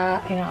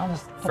 I'll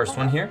just... First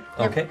one here?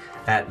 Okay.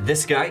 At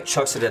this guy,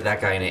 chucks it at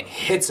that guy, and it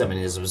hits him and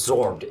is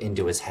absorbed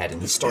into his head,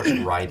 and he starts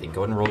writhing.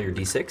 Go ahead and roll your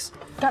d6.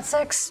 Got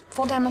 6,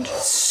 full damage.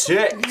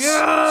 6!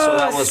 So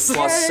that was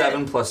plus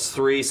 7 plus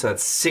 3, so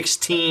that's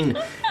 16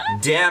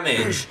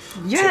 damage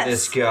to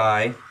this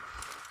guy.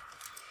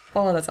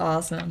 Oh, that's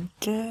awesome.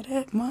 Get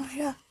it,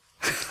 Maya.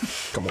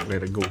 Come on,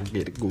 let it go.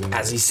 Get it going.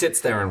 As he sits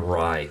there and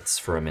writhes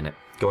for a minute.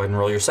 Go ahead and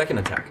roll your second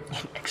attack.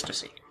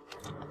 Ecstasy.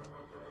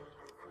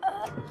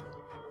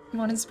 You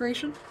want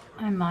inspiration?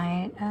 I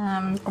might.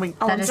 I'll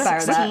that is inspire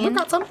that. 16. We've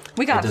got some.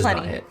 We got It does not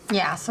plenty. hit.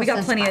 Yeah, so We got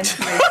it's plenty of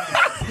inspired.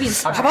 inspiration. We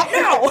inspired. How about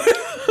now?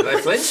 Did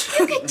I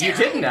flinch? You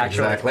didn't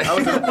actually. Exactly.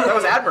 That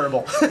was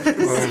admirable.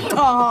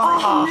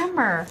 I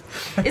remember.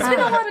 It's been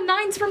a lot of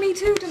 9s for me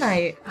too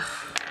tonight.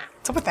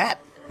 What's up with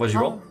that? What did you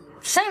roll?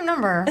 Same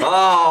number.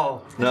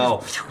 Oh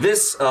no!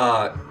 This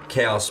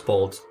chaos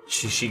bolt,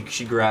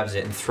 she grabs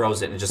it and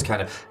throws it, and it just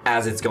kind of,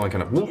 as it's going,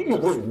 kind of,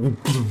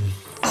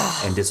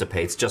 and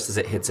dissipates just as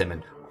it hits him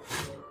and.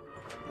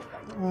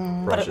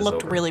 But it rushes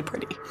looked over. really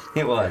pretty.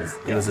 It was.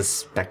 It was a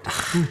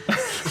spectacle.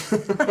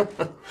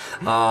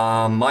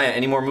 Maya,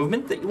 any more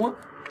movement that you want,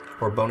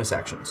 or bonus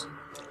actions?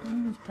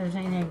 If there's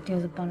anything to do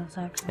with a bonus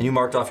action. And you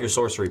marked off your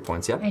sorcery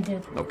points, yeah? I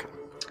did. Okay.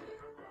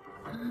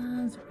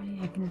 Is there anything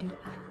I can do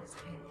as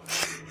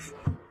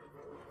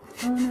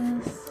a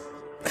bonus?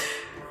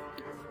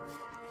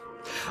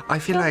 I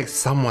feel like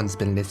someone's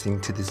been listening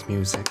to this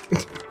music.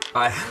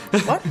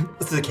 What?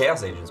 This is the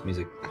Chaos Agents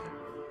music.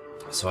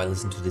 So I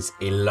listen to this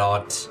a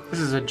lot.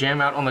 This is a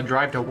jam out on the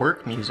drive to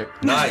work music.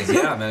 Nice,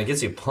 yeah, man. It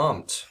gets you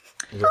pumped.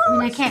 I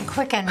mean, I can't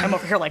quicken. I'm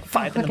over here like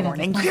 5 in the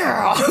morning.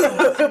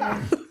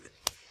 Yeah.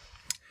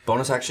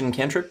 Bonus action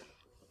cantrip?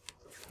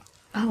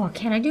 Oh, well,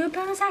 can I do a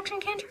bonus action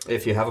cantrip?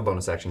 If you have a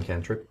bonus action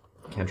cantrip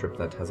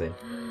that has a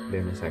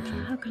bonus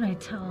action. How can I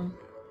tell?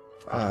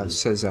 It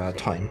says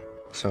time,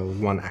 so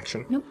 1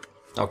 action. Nope.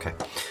 Okay.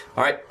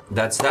 All right,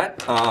 that's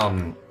that.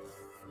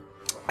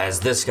 As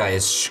this guy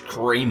is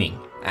screaming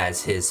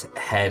as his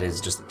head is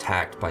just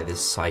attacked by this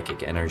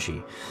psychic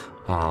energy,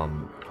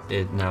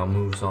 it now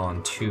moves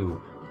on to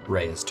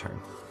Rhea's turn.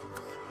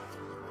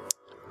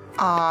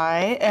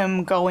 I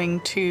am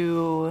going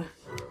to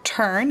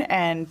turn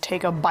and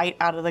take a bite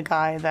out of the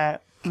guy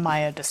that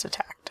Maya just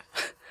attacked.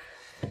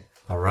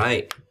 All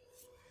right.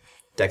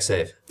 Dex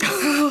save.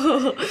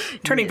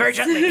 Turning very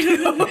gently.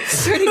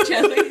 Turning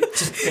gently.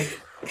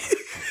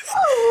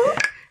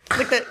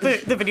 Like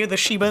the video of the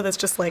Sheba that's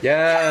just like,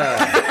 Yeah.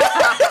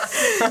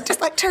 just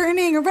like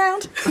turning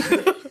around.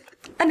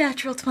 A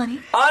natural 20.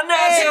 A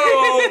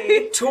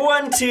natural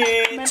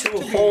 20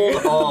 to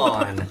hold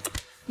on.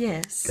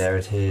 Yes. There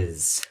it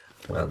is.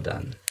 Well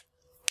done.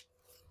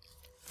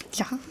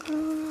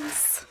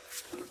 Yes.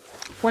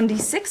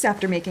 1d6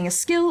 after making a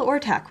skill or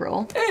attack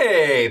roll.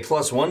 Hey,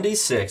 plus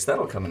 1d6.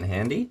 That'll come in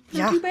handy.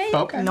 Yeah.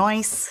 Okay.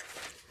 Nice.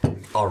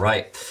 All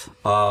right.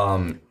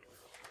 Go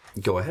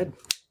ahead.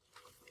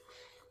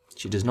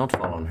 She does not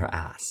fall on her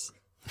ass.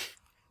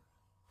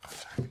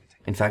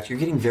 In fact, you're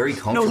getting very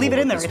comfortable. No, leave it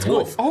in with there. this It's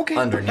wolf wood. Okay.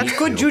 underneath That's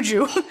good you.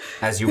 juju.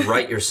 As you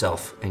right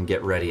yourself and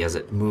get ready, as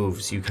it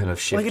moves, you kind of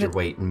shift at your it.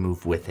 weight and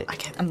move with it.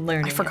 I'm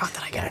learning. I forgot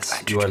that I get Yes,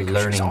 advantage. you are because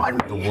she's learning on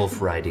the me.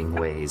 wolf riding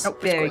ways.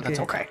 Very That's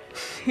good.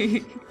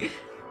 okay.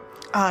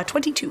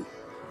 22.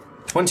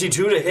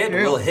 22 to hit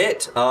will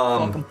hit.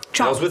 That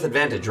Chop. was with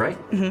advantage, right?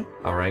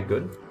 Mm-hmm. All right,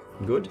 good.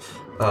 Good.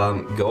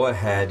 Go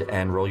ahead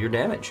and roll your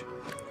damage.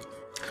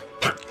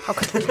 How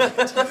could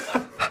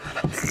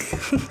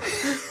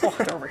Oh,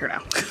 they're over here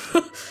now.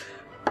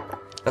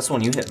 That's the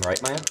one you hit,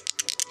 right, Maya?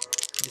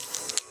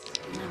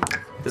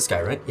 This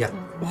guy, right? Yeah.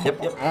 Yep.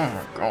 Oh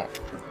my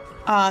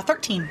god.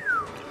 13.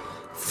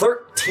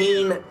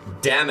 13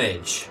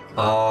 damage.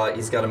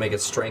 He's got to make a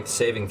strength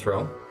saving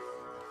throw.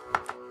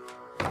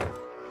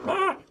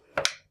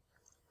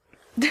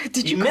 Did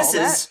He you call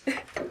misses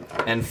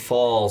that? and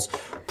falls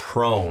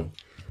prone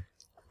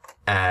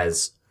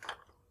as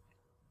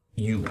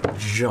you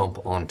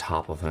jump on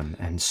top of him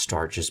and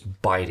start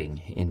just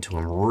biting into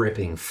him,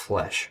 ripping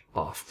flesh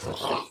off.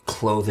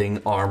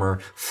 Clothing, armor,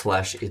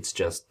 flesh. It's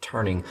just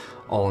turning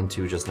all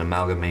into just an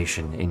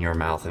amalgamation in your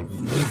mouth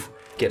and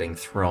getting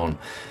thrown.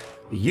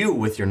 You,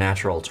 with your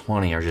natural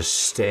 20, are just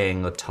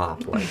staying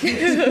atop like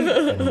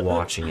this and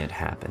watching it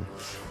happen.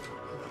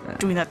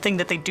 Doing that thing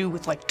that they do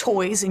with like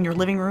toys in your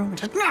living room.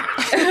 It's like,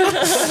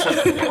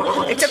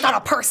 except not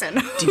a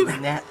person.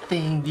 Doing that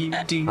thing you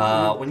do.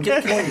 When you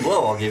get the point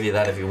blow, I'll give you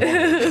that if you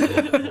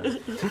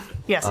want.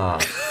 Yes. All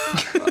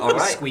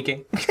right.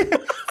 Squeaking.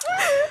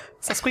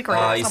 It's a squeaker.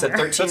 You said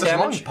 13 That's his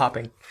damage? lung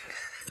popping.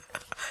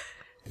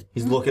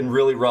 He's looking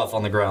really rough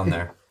on the ground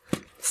there.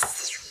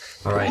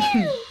 All right.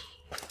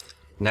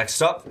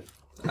 Next up,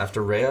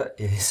 after Rhea,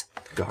 is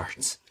the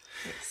guards.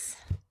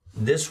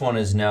 This one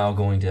is now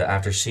going to,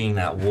 after seeing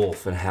that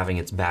wolf and having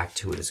its back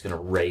to it, is going to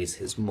raise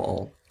his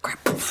maul.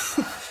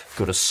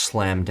 Go to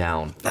slam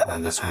down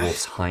on this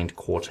wolf's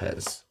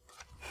hindquarters.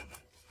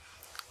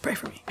 Pray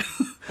for me.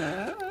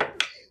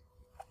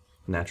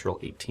 Natural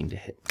 18 to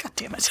hit. God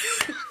damn it.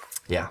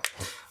 Yeah.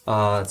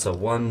 It's a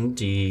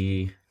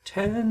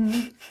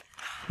 1d10.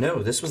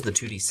 No, this was the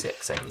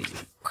 2d6, I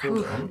believe.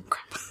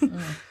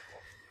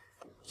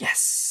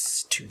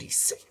 Yes,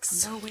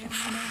 2d6. No whammy, no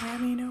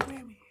whammy, no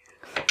whammy.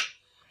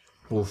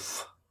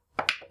 Oof.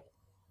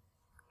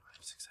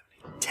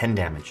 10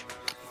 damage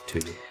to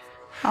you.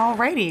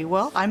 Alrighty,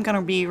 well, I'm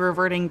gonna be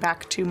reverting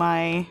back to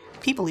my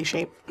people-y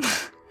shape.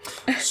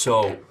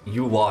 So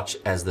you watch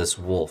as this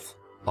wolf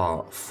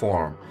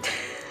form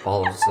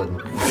all of a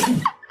sudden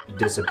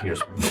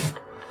disappears.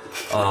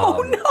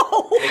 Oh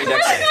no! Make a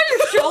dex save. On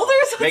your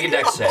shoulders? Make a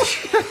dex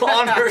save.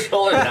 On her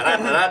shoulder.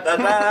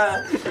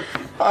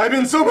 I'm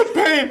in so much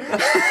pain.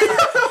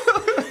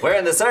 We're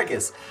in the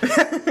circus.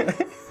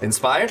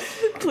 Inspired?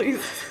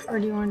 Please. Or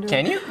do you want to do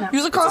Can you? No.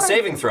 Use a It's a card.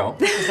 saving throw.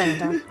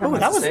 Oh,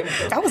 that was saving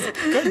throw.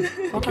 good.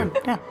 Well done.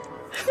 Yeah.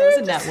 That was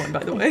a nat one,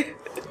 by the way.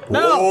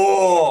 No.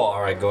 Oh,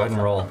 all right, go ahead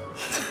and roll.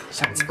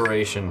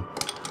 Inspiration.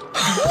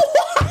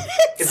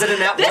 Is it a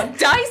nat This 1?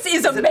 dice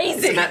is amazing.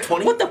 It's a nat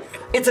 20? What the?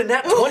 It's a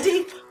nat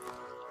 20?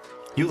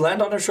 You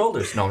land on her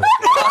shoulders. No, I'm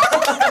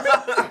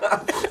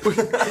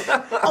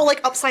Oh, like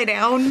upside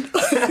down.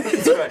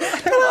 That's right.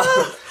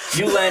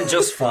 You land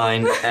just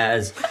fine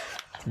as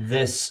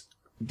this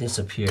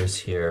disappears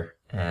here,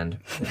 and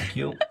thank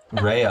you.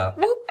 Rhea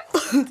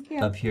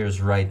appears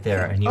right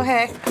there, and you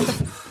Okay.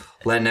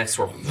 land next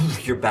to her.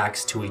 Your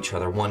backs to each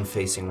other, one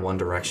facing one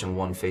direction,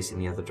 one facing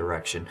the other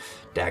direction.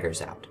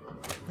 Daggers out.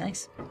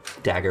 Nice.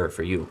 Dagger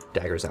for you.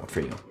 Daggers out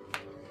for you.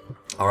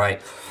 All right.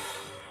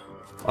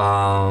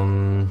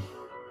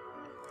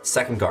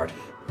 Second guard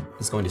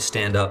is going to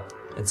stand up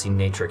and see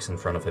Natrix in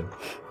front of him.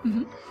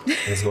 And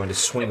is going to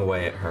swing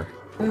away at her.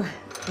 Ooh,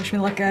 wish me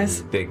luck, guys.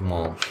 His big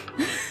maul.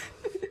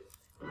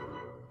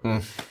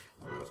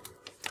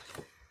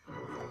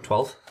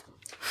 12?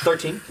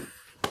 13?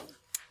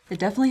 It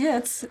definitely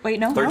hits. Wait,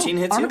 no. 13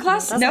 hits Armor you?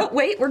 class? No,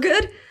 wait, we're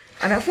good.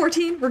 I'm at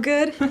 14. We're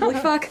good. Holy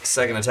fuck.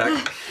 Second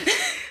attack.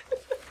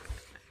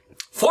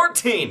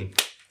 14!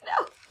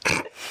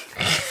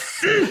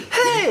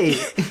 Hey!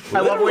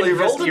 I love when you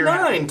just rolled a you're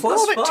 9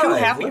 plus A little bit 5. too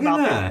happy Look at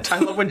about that. I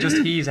love when just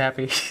he's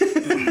happy.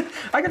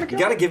 I gotta You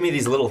gotta give me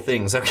these little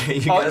things, okay?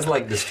 You guys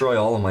like destroy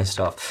all of my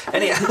stuff.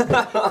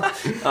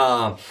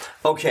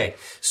 Okay,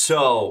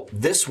 so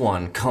this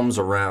one comes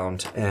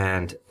around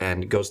and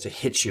goes to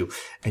hit you,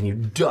 and you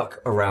duck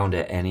around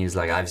it, and he's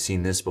like, I've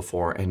seen this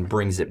before, and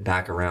brings it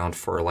back around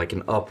for like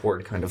an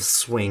upward kind of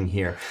swing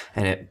here,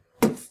 and it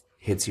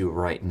hits you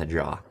right in the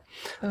jaw.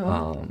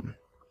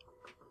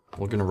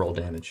 We're gonna roll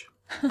damage.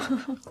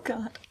 Oh,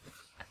 God.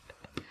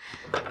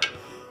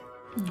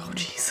 Oh,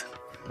 jeez.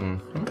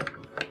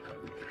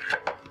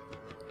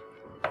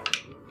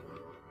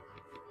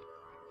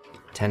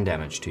 10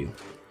 damage to you.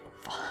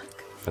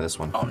 Fuck. For this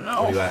one. Oh,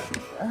 no. What are you at?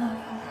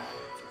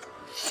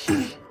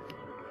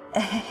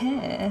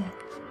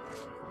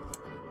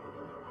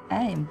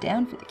 I am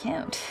down for the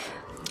count.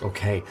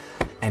 Okay,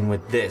 and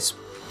with this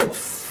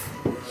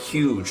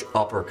huge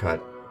uppercut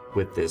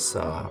with this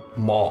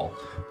maul,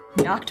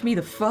 Knocked me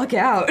the fuck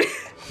out.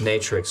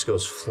 Natrix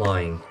goes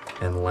flying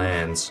and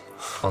lands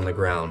on the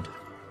ground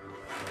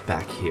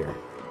back here.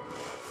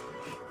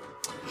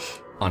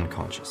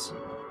 Unconscious.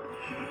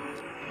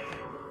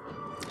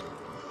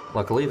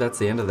 Luckily, that's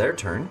the end of their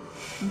turn.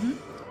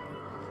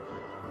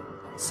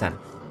 Sen.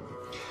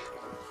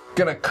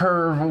 Gonna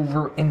curve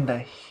over into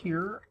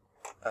here.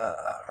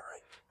 Right.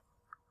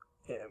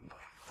 Yeah,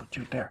 put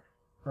you there.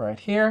 Right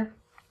here.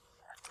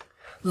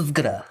 Just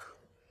gonna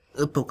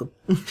poke him.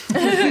 Just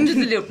a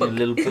little poke.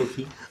 Little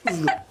pokey.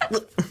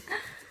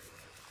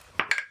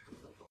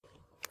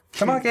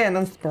 Come on again,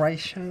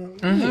 inspiration.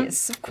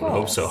 Yes, of I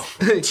hope course. so.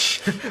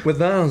 With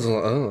that, I was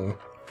like, oh.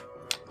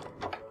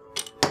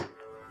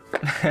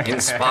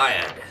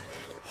 Inspired.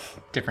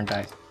 Different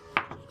dice.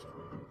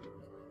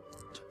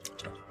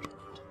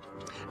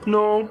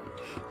 No.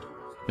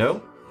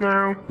 No?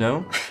 No.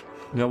 No?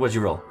 No, what'd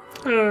you roll?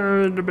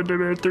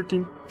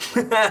 13.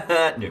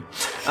 No.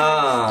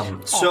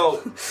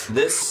 So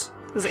this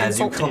as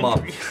you come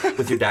up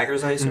with your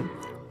daggers, I assume?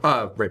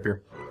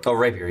 Rapier. Oh,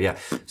 rapier, yeah.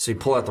 So you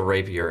pull out the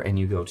rapier and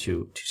you go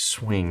to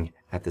swing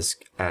at this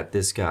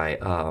guy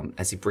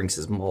as he brings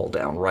his maul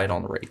down right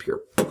on the rapier,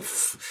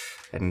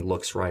 and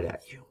looks right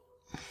at you.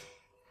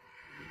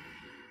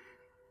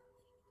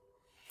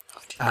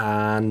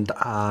 And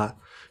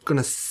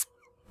gonna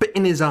spit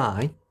in his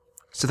eye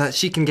so that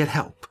she can get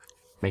help.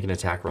 Make an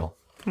attack roll.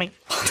 Me.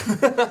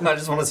 I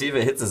just want to see if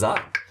it hits his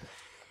eye.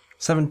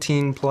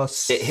 17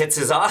 plus. It hits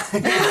his eye.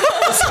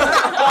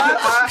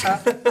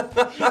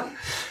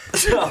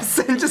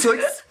 Just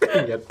like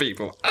spitting at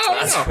people.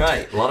 That's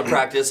right. A lot of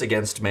practice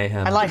against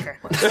mayhem. I like her.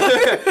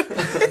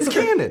 It's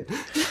canon.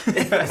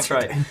 That's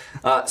right.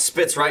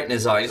 Spits right in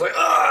his eye. He's like,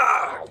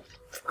 ah!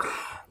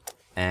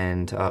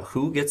 And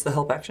who gets the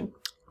help action?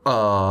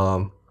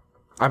 I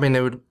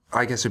mean,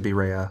 I guess it'd be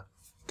Rhea,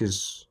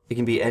 because it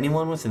can be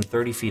anyone within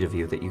 30 feet of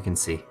you that you can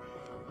see.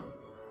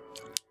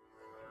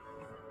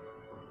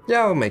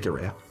 Yeah, I'll make it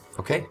Rhea.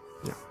 Okay.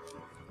 Yeah.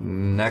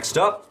 Next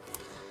up,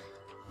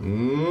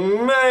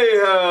 Mayhem.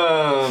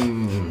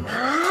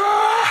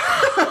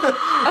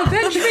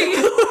 Avenge me!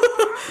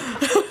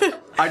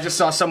 I just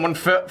saw someone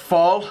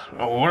fall.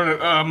 One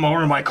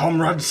of my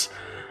comrades,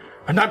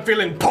 and I'm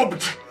feeling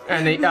pumped.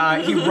 And he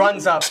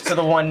runs up to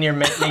the one near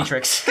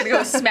Matrix. Gonna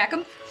go smack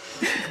him.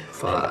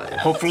 5.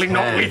 Hopefully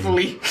not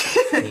lethally.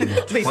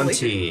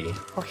 20.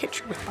 I'll hit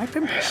you with my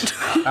pimp hand.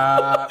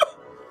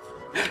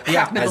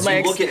 Yeah. As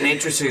you look at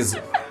Matrix's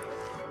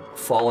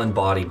fallen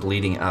body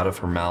bleeding out of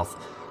her mouth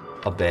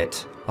a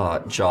bit,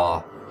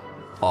 jaw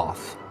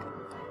off,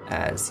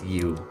 as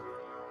you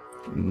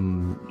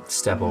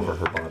step over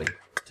her body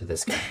to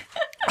this guy.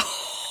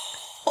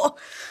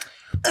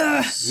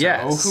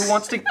 Yes. Who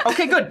wants to?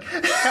 Okay, good.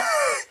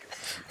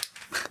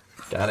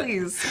 Got it.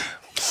 Please.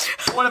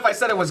 What if I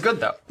said it was good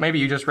though? Maybe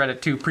you just read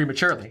it too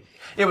prematurely.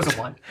 It was a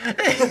 1. Why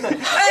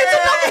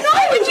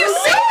would you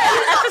say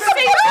that at the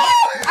same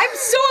time? I'm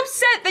so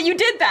upset that you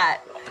did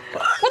that.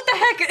 What the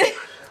heck?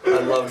 I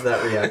love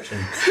that reaction.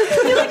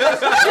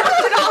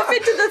 Jerked it off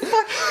into the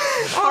fuck.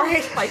 All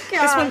right, my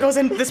God. This one goes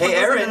in. This one Hey,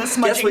 goes Aaron, in the guess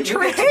smudging what you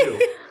tray. get to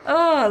do?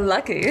 Oh,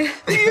 lucky.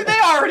 They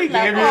already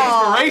gave you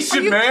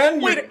inspiration, man.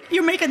 Wait,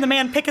 you're making the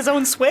man pick his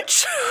own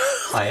switch?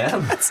 I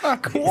am. That's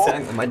not cool.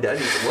 Exactly. My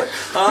daddy said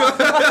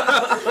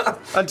what?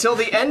 Until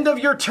the end of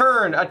your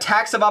turn,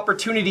 attacks of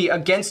opportunity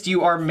against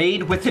you are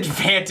made with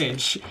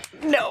advantage.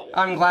 No.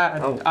 I'm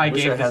glad I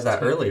wish gave I had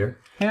that earlier.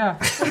 Yeah.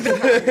 This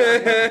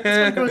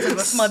one goes in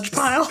the smudge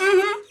pile.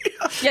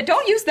 Yeah,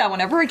 don't use that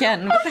one ever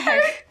again. What the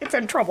heck? It's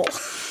in trouble.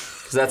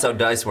 Because that's how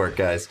dice work,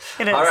 guys.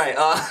 It is. All right.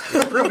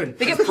 Proven.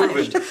 They get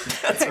punished.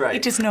 That's right.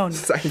 It is known.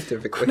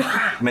 Scientifically.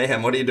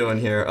 Mayhem, what are you doing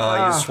here?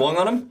 You swung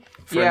on him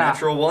for a yeah.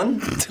 natural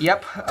 1?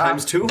 Yep.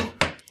 Times 2?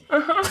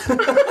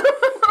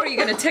 What, are you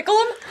gonna tickle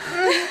him?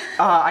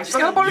 I just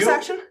got a bonus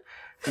action.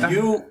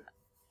 You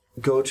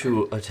go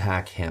to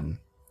attack him,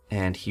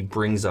 and he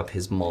brings up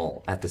his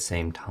maul at the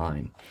same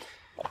time.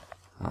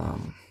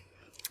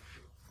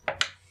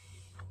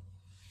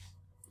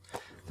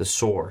 The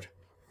sword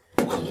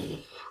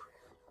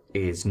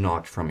is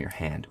knocked from your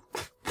hand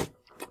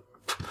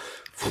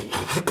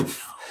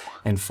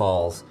and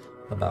falls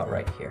about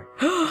right here.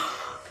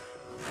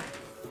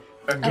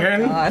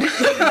 Again? God.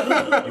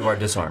 You are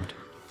disarmed.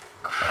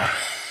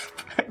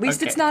 At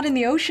least it's not in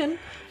the ocean.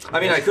 I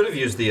mean, I could have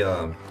used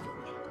the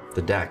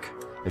deck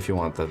if you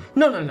want the.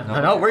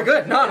 No, we're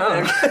good.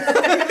 No.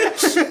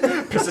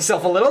 Piss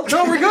yourself a little.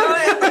 No, we're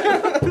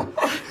good.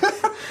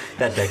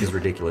 That deck is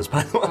ridiculous,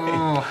 by the way.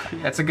 Oh,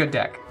 that's a good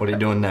deck. What are you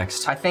doing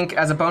next? I think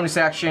as a bonus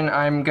action,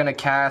 I'm gonna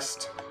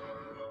cast.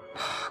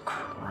 Oh,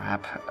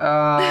 crap.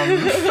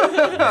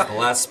 That's the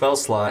last spell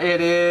slot.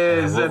 It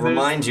is. I will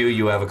remind you,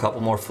 you have a couple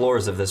more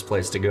floors of this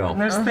place to go.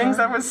 There's things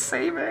I was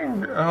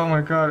saving. Oh my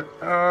god.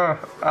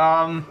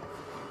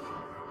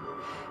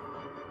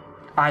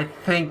 I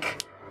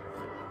think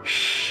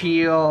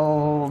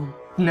shield.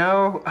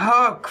 No.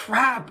 Oh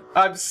crap.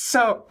 I'm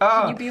so.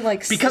 Can you be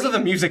like because of the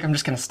music, I'm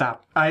just gonna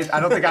stop. I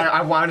don't think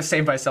I want to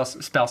save myself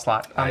spell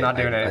slot. I'm not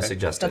doing I anything.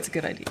 suggest That's a it.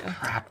 good idea.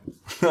 Crap.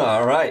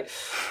 All right.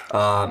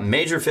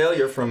 Major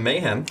failure from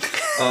Mayhem.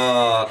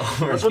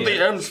 That's what the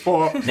M's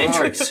for.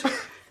 Natrix.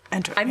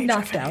 Enter. I'm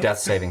knocked out. Death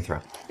saving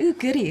throw. Ooh,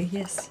 goody.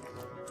 Yes.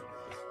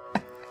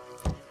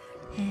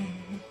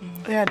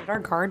 Yeah, did our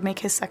guard make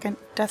his second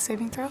death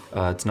saving throw?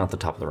 It's not the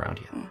top of the round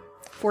yet.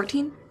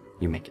 14.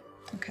 You make it.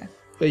 Okay.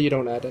 Yeah, you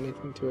don't add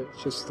anything to it.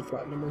 It's just the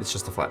flat number. It's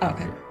just a flat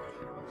Okay. number.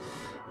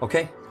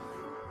 Okay.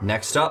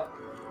 Next up,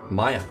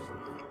 Maya.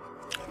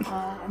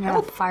 I'm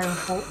gonna fire a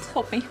bolt.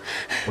 Help me.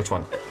 Which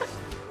one?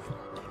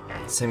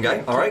 Same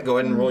guy. All right. Go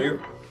ahead and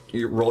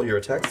roll your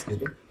attack.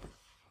 Excuse me.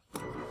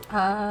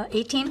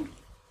 18.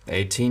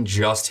 18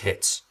 just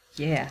hits.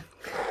 Yeah.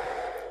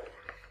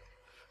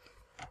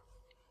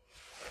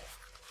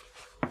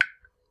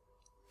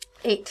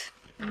 Eight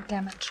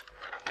damage.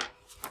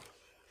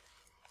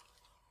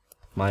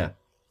 Maya.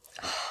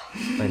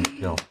 Claim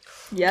kill.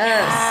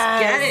 Yes.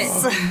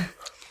 Get it.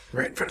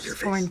 Right in front of your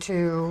face. Going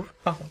to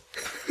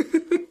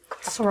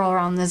swirl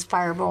around this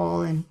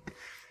fireball and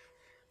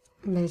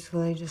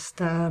basically just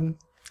throw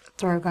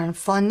a gun of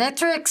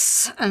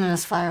Phronetrix and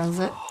just fires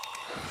it.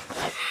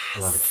 I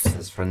love it. She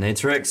says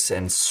Phronetrix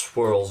and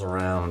swirls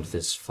around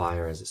this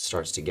fire as it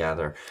starts to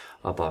gather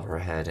above her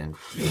head and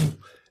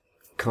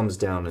comes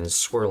down and is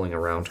swirling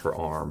around her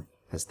arm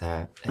as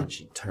that. And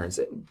she turns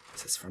it and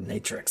says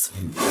Phronetrix.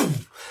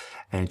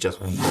 And it just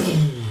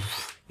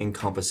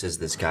encompasses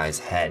this guy's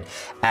head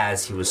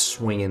as he was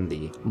swinging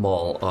the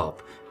maul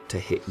up to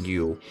hit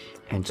you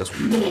and just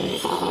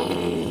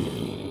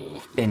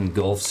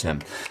engulfs him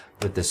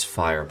with this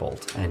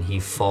firebolt. And he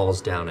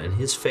falls down and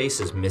his face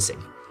is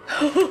missing.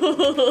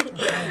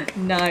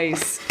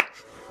 Nice.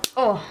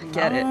 Oh,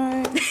 get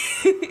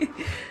it.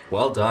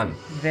 Well done.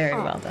 Very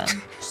well done.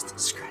 Just a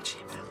scratchy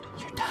amount.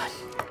 You're done.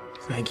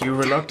 Thank you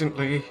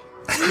reluctantly.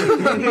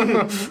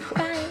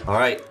 All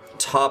right,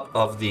 top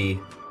of the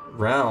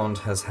round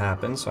has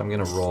happened, so I'm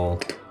gonna roll.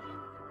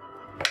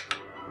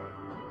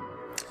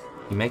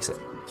 He makes it.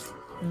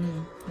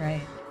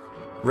 Right.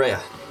 Rhea,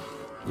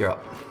 you're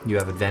up. You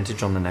have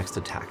advantage on the next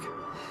attack.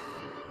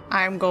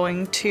 I'm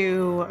going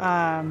to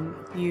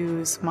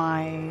use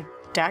my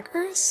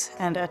daggers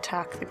and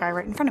attack the guy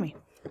right in front of me.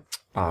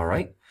 All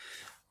right,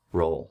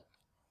 roll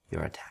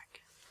your attack.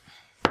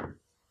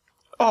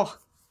 Oh.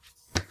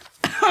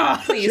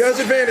 She has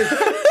advantage.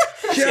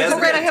 She has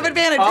Right, I have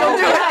advantage. Don't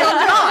do it.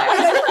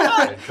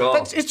 Don't Good call.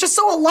 But it's just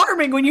so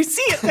alarming when you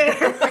see it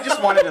there. I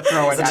just wanted to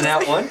throw it Is at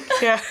that him. one?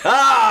 Yeah.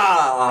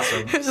 Ah,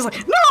 awesome. It's just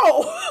like,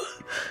 no!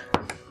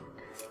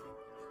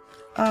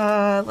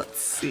 Let's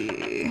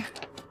see.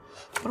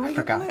 What do I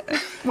forgot. get?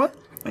 What?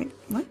 Wait,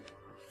 what?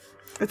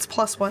 It's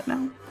plus what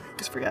now?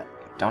 Just forget.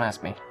 Don't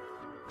ask me.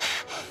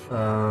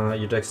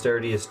 Your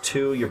dexterity is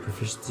 2, your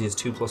proficiency is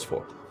 2 plus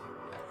 4.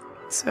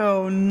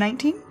 So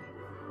 19?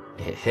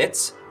 It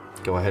hits.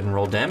 Go ahead and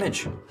roll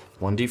damage.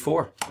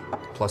 1d4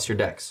 plus your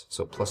dex,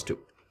 so plus 2.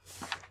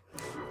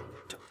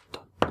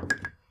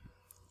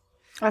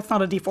 That's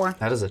not a D4.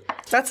 That is it.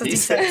 That's a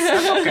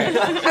D6. Okay.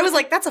 I was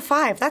like, that's a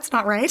 5. That's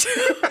not right.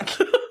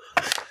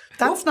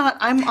 That's not.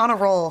 I'm on a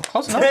roll.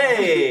 Close enough.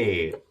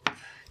 Hey!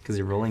 Because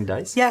you're rolling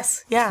dice?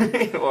 Yes. Yeah.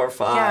 Or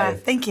 5. Yeah,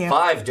 thank you.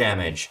 5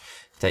 damage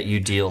that you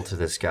deal to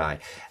this guy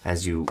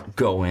as you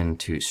go in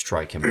to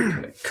strike him.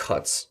 And it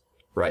cuts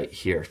right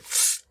here.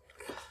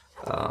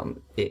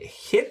 It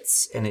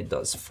hits and it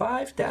does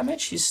 5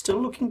 damage. He's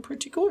still looking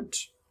pretty good.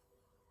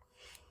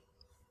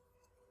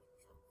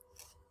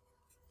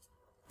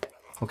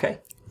 Okay.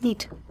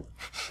 Neat.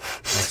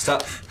 Next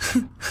up.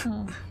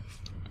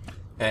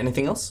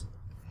 Anything else?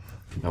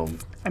 No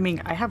I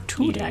mean, I have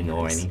 2 eating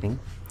or daggers. anything?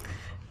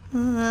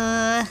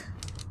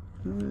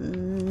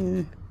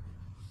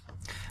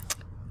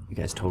 You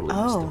guys totally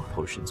missed the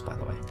potions, by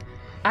the way.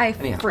 I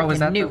Anyhow. freaking Oh, is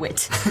that knew the-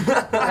 it.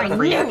 I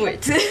knew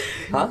it.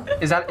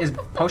 Is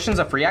potions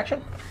a free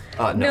action?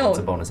 No, No. it's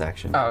a bonus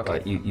action. Oh, okay.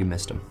 But you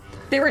missed him.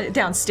 They were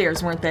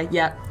downstairs, weren't they?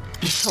 Yep.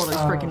 Totally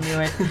freaking knew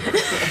it.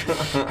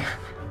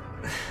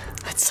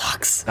 That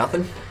sucks.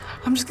 Nothing?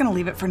 I'm just gonna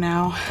leave it for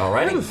now.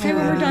 Alrighty.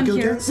 We're done Go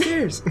here.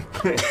 downstairs.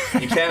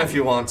 You can if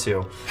you want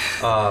to.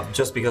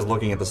 Just because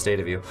looking at the state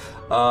of you.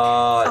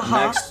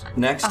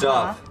 Next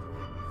up,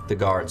 the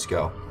guards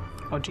go.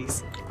 Oh,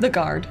 jeez. The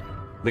guard.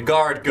 The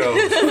guard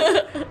goes.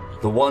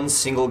 The one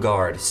single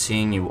guard,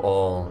 seeing you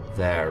all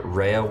there.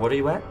 Rhea, what are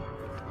you at?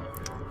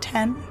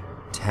 10.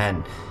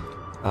 10.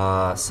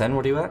 Sen,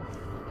 what are you at?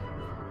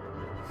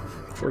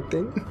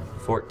 14.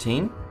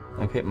 14.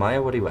 Okay, Maya,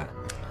 what are you at?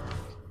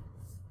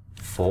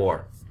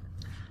 4.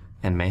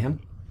 And Mayhem?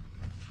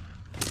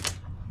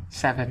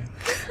 7.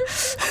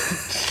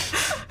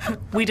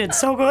 We did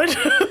so good.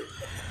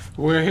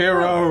 We're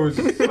heroes.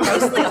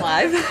 Mostly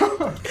alive.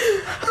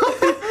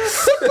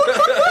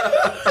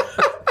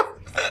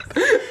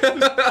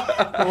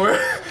 We're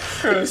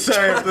gonna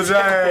save the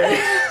day.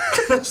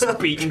 Just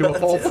beaten to a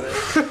pulp.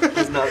 I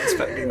was not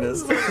expecting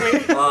this.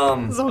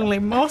 It's only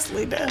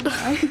mostly dead.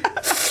 Maybe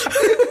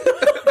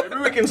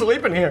we can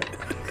sleep in here.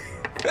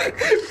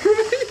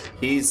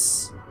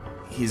 He's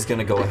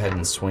gonna go ahead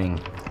and swing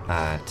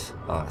at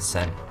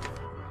Sen.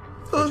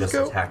 Who just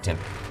attacked him.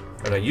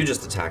 Oh, no, you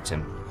just attacked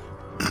him.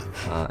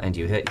 And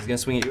you hit. He's gonna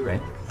swing at you,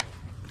 right?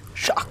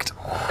 Shocked.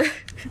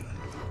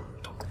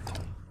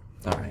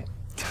 Alright.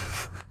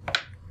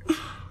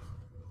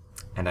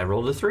 And I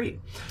rolled a 3.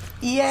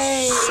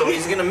 Yay. So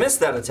he's gonna miss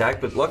that attack,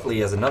 but luckily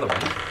he has another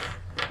one.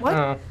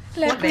 What?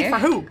 Luckily for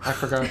who? I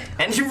forgot.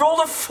 And he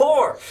rolled a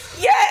 4!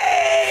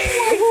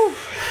 Yay!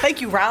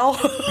 Thank you, Rao.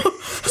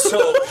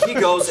 So he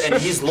goes and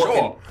he's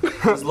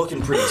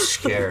looking pretty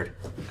scared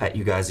at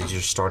you guys as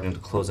you're starting to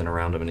close in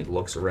around him, and he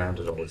looks around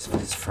at all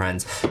his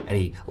friends and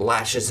he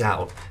lashes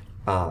out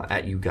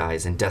at you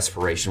guys in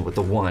desperation with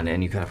the one,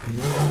 and you kind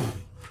of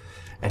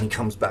and he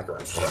comes back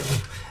around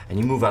and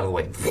you move out of the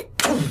way.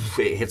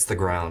 It hits the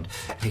ground.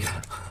 And he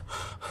kind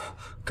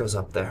of goes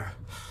up there.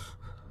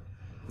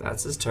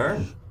 That's his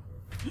turn.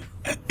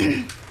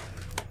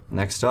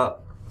 Next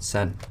up,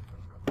 Sen.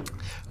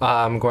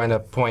 I'm going to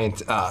point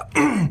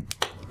the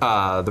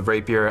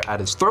rapier at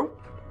his throat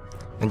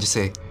and just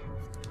say,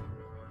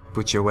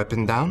 "Put your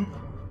weapon down,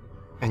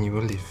 and you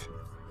will live."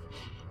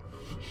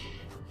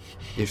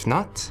 If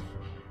not,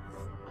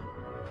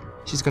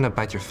 she's gonna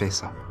bite your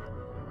face off.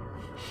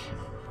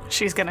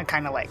 She's gonna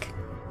kind of like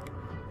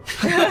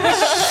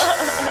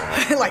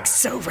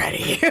so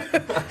ready.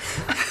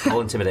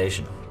 Roll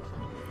intimidation.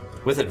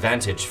 With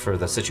advantage for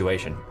the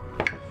situation.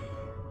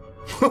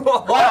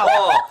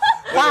 Wow!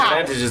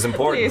 Advantage is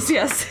important. Please,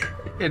 yes.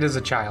 It is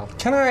a child.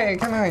 Can I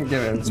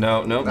give it?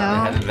 No,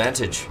 I had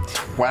advantage.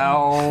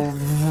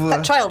 12.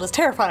 That child is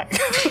terrifying.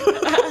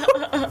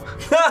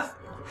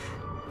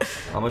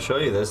 I'm gonna show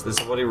you this. This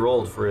is what he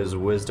rolled for his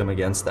wisdom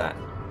against that.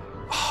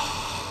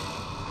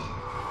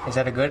 Is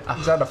that a good?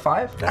 Is that a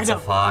 5? That's a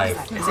 5. Is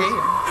he?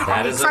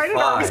 That is a 5.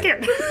 I'm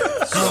scared.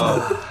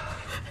 So,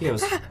 he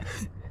goes,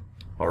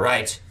 all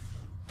right.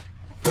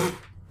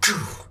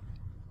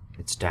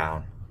 It's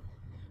down.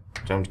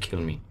 Don't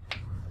kill me.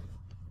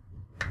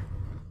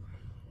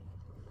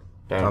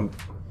 Don't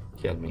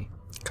kill me.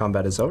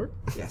 Combat is over.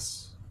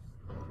 Yes.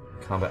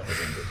 Combat has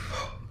ended.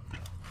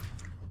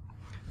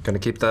 Gonna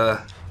keep the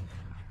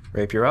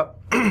rapier up.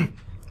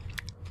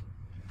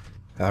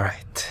 All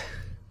right.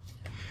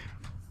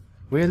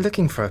 We're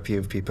looking for a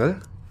few people,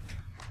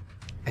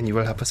 and you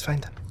will help us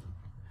find them.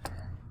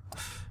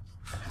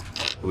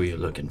 Who are you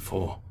looking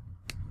for?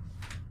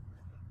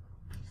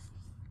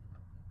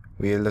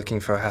 We are looking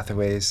for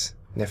Hathaway's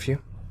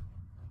nephew.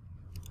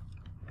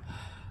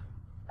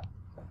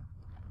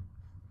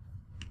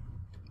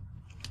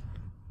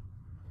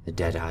 The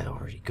Deadeye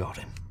already got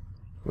him.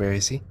 Where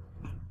is he?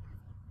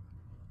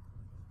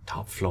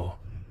 Top floor.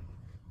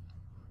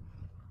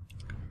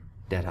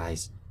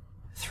 Deadeye's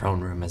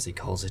throne room, as he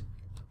calls it.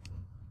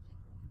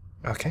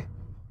 Okay.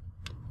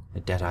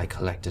 The Deadeye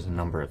collected a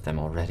number of them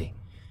already,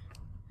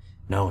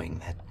 knowing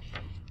that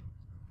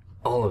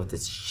all of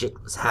this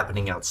shit was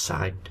happening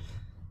outside.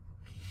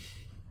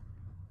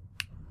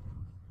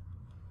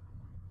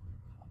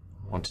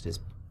 Wanted his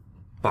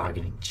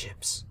bargaining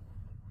chips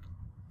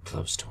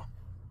close to him.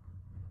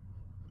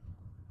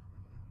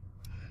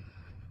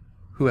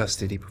 Who else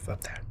did he move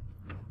up there?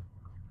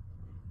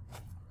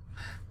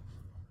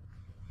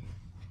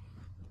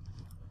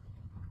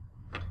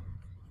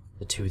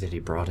 The two that he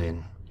brought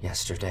in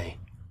yesterday.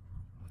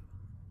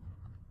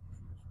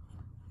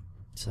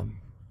 Some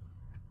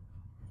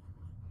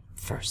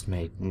first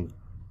mate and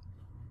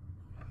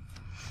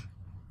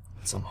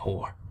some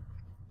whore.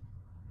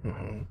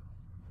 Mm-hmm.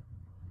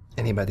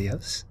 Anybody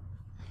else?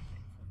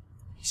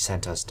 He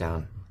sent us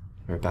down.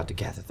 We were about to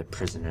gather the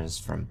prisoners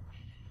from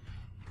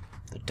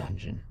the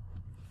dungeon.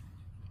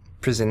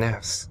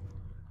 Prisoners?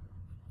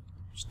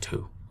 There's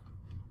 2.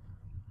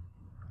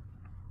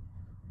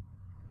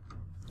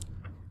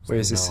 Where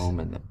is this? The gnome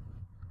and the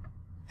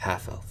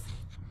half-elf.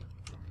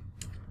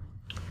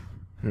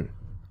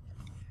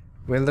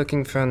 We're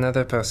looking for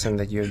another person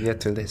that you've yet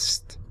to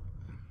list.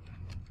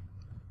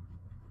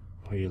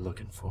 What are you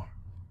looking for?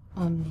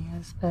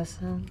 Omnia's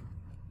person.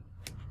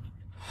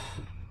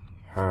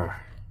 Her.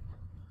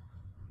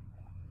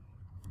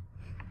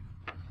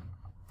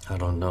 I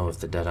don't know if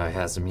the Deadeye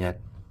has him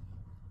yet.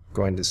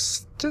 Going to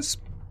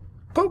just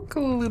poke a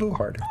little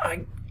harder.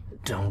 I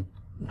don't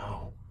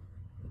know.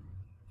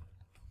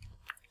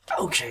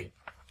 Okay.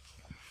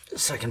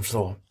 Second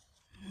floor.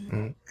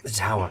 The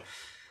tower.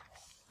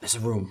 There's a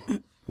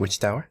room. Which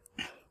tower?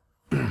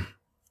 That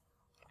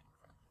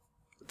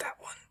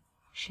one.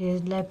 She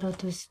is liable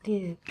to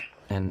steal.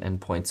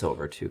 And points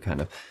over to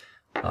kind of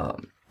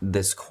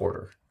this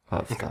quarter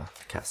of the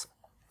castle.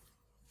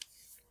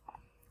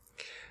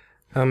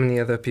 How many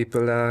other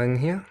people are in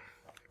here?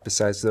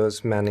 Besides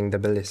those manning the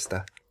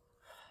ballista?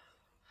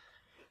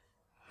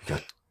 We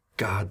got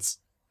guards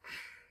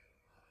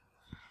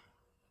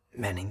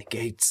manning the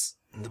gates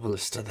and the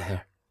ballista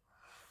there.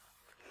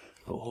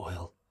 The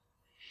oil.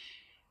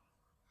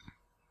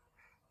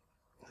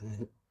 And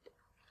then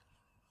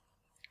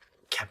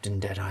Captain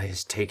Deadeye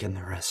has taken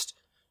the rest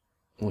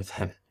with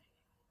him.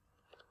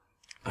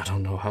 I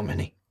don't know how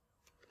many.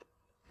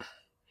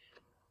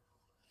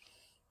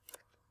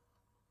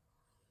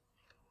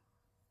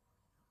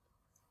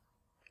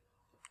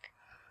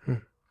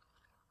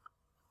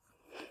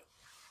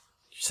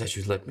 You said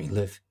you'd let me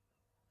live.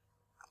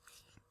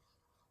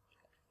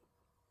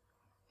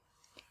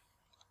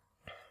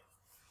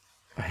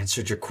 I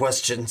answered your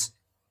questions.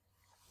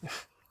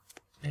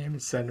 I am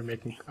Sander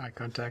making eye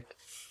contact.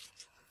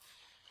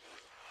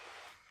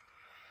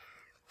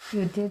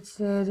 You did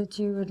say that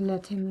you would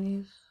let him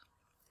leave.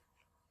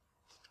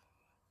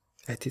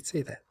 I did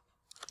say that.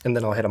 And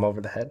then I'll hit him over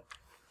the head.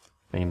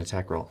 Make an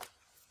attack roll.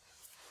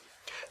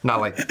 Not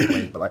like,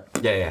 but like.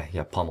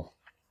 Yeah, pummel.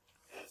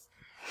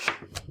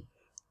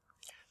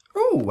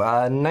 Ooh,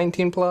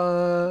 19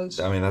 plus.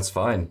 I mean, that's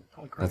fine.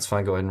 That's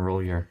fine. Go ahead and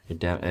roll your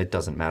damage. It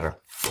doesn't matter.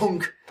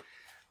 Funk.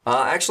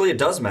 Actually, it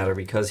does matter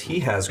because he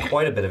has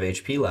quite a bit of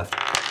HP left.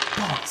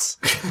 Balls.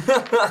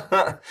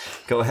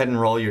 Go ahead and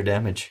roll your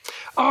damage.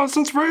 Oh,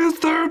 since Ray is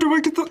there, do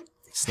I get the...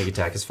 Sneak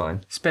attack is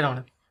fine. Spit on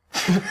him.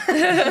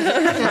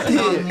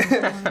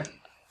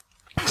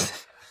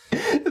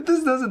 If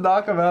this doesn't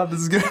knock him out,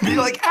 this is gonna be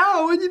like,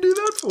 ow, what'd you do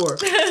that for?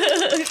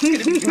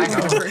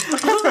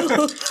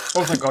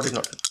 Oh, thank God he's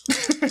not.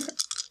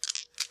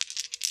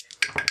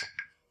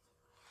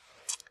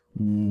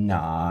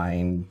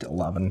 9,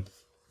 11.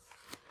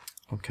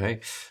 Okay,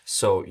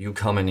 so you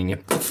come in and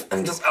you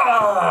and just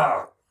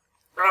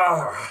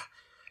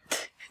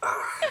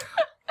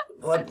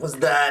what was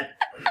that?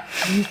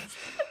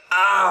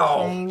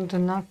 Ow! Trying to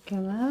knock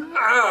him out?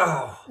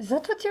 Ow! Is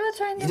that what you were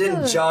trying to You do?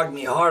 didn't jog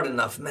me hard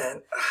enough,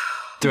 man.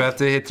 Do I have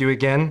to hit you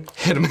again?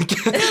 Hit him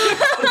again.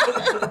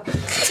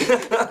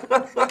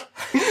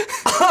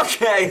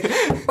 Okay,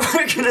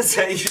 we're gonna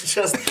say you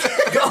just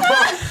go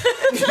on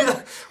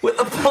with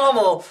the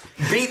pommel,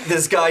 beat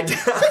this guy down.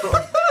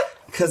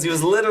 Because he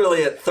was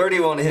literally at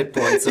 31 hit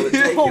points, so it would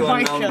take you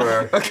a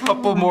number. A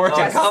couple more.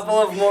 A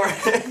couple of more.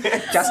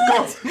 Just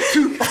go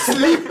to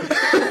sleep.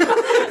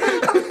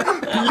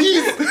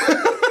 Please.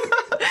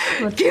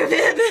 Give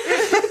in!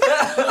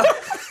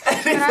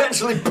 And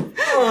eventually,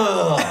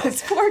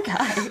 This poor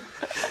guy.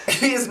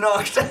 he's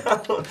knocked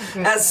out.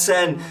 As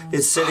Sen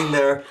is sitting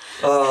there,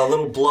 a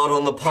little blood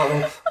on the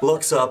puddle,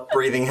 looks up,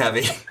 breathing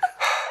heavy.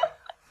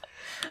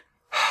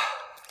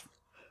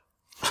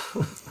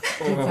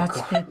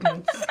 That's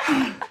good.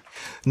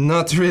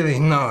 Not really,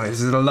 no.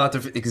 It's a lot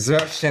of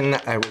exertion.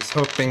 I was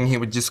hoping he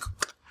would just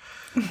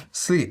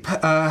sleep.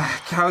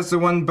 How's the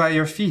one by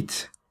your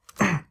feet?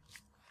 I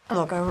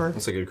look over.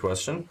 That's a good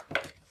question.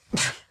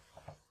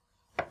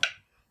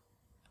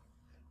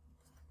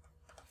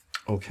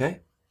 Okay.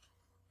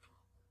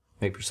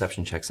 Make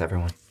perception checks,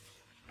 everyone.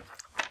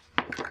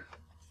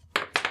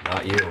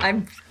 Not you.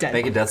 I'm dead.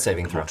 Make a death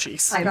saving throw.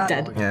 Jeez. I'm got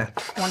dead. Yeah.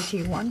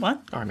 21.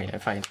 What? Or I mean,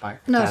 if I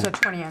inspire. No, so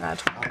 20 I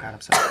got. Oh god,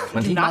 I'm sorry.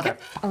 20? Knock it?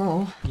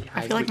 Oh.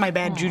 I feel like my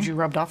bad juju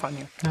rubbed off on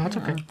you. No, it's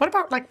okay. What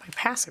about like my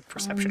passive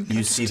perception?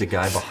 You see the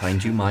guy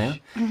behind you, Maya,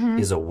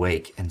 is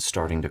awake and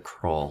starting to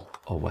crawl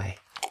away,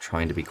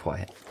 trying to be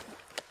quiet.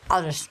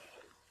 I'll just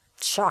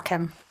shock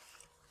him.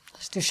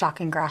 Just do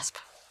shocking grasp.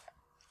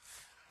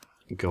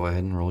 Go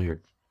ahead and roll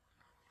your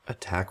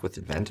attack with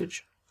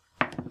advantage.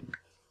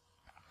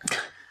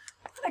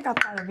 I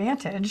got that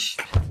advantage.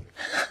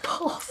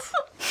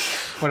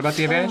 What about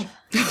the advantage?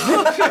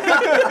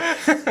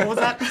 What was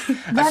that?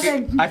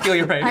 I feel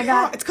your pain. I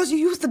got It's because you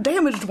used the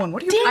damaged one.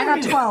 What are you I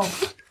got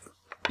 12.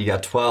 You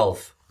got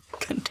 12.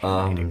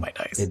 Contaminating my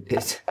dice.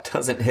 It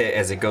doesn't hit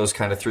as it goes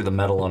kind of through the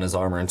metal on his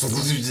armor, and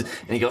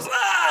he goes,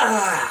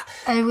 ah!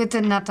 I would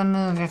not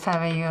move if I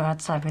were you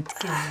outside with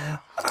kill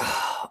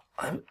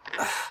you.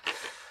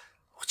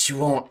 What you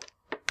want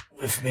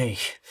with me?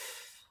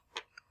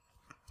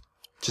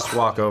 Just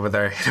walk over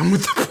there, hit him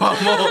with the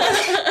pommel.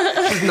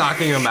 Just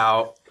knocking him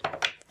out.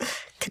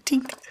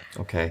 Katink.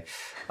 Okay.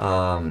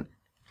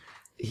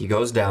 He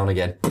goes down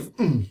again,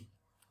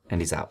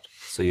 and he's out.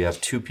 So you have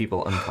 2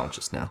 people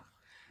unconscious now.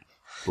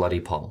 Bloody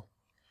pommel.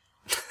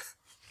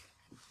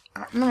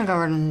 I'm gonna go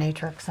over to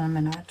Natrix and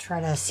I'm gonna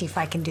try to see if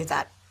I can do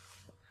that.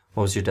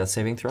 What was your death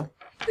saving throw?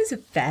 It was a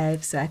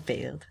 5, so I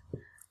failed. You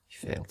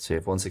failed. So you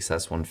have 1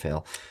 success, 1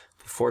 fail.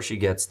 Before she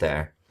gets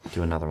there,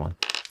 do another one.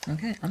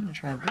 Okay, I'm gonna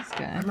try this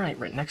guy. I'm right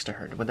next to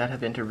her. Would that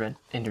have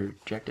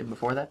interjected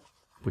before that?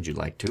 Would you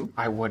like to?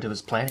 I would. I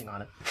was planning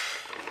on it.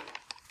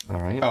 All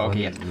right. Oh,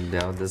 okay, well,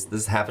 now this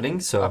is happening.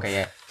 So Okay,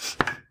 yeah.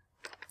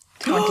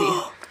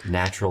 20.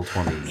 natural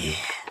 20.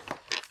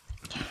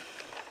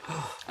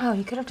 Oh,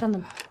 you could have done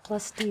the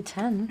plus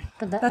D10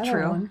 for the That's other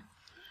true. one.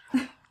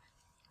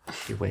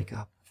 You wake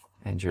up,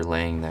 and you're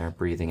laying there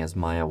breathing as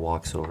Maya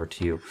walks over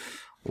to you,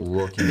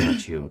 looking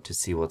at you to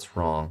see what's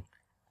wrong.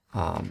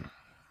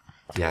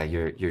 Yeah,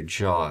 your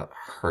jaw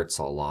hurts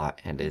a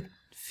lot, and it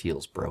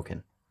feels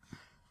broken.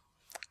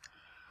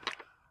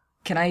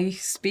 Can I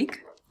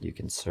speak? You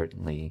can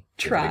certainly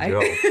Try.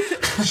 give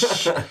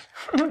it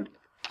a go.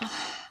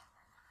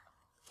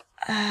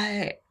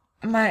 I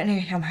might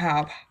need some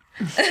help.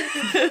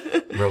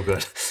 Real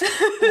good.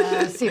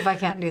 See if I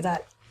can't do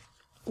that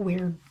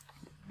weird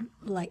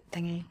light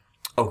thingy.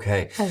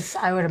 Okay. Because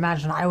I would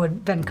imagine I would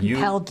have been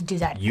compelled to do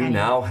that. You anyway.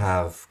 now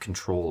have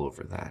control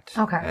over that.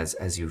 Okay.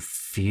 As you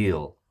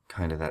feel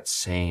kind of that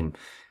same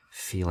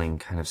feeling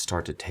kind of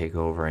start to take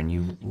over, and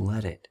you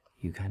let it.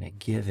 You kind of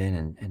give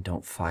in and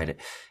don't fight it.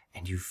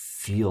 And you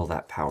feel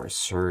that power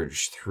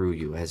surge through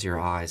you as your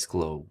eyes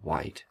glow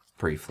white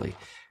briefly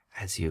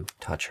as you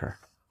touch her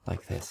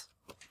like this.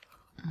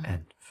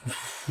 And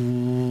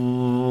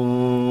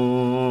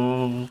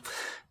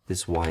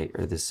this white,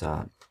 or this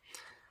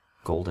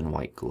golden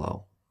white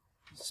glow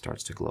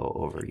starts to glow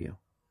over you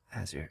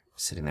as you're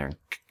sitting there.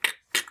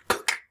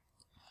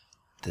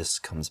 This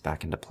comes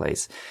back into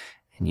place,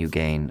 and you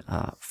gain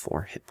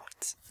 4 hit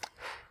points.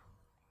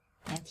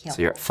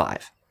 So you're at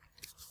 5.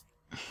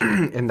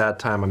 In that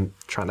time, I'm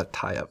trying to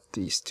tie up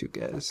these 2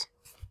 guys.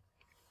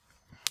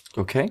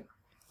 Okay.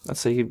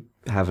 Let's say you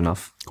have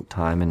enough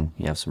time and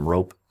you have some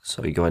rope,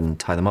 so you go ahead and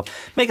tie them up.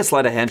 Make a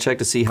sleight of hand check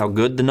to see how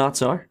good the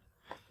knots are.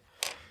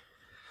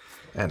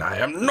 And I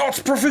am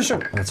not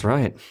proficient. That's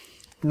right.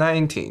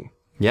 19.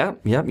 Yeah,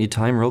 you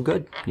tie them real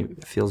good. You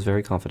feels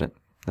very confident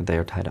that they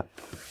are tied up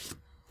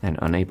and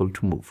unable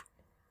to move.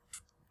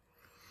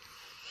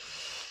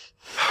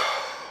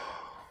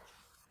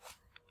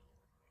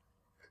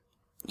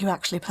 You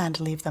actually plan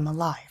to leave them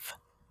alive?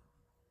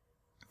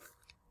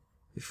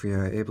 if we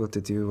are able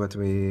to do what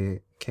we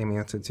came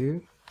here to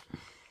do,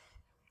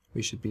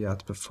 we should be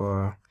out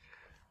before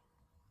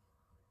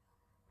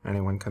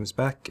anyone comes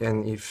back.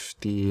 And if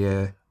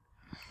the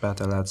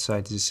battle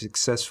outside is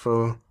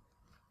successful,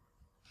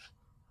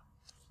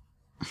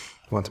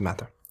 won't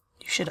matter.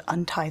 You should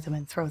untie them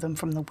and throw them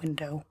from the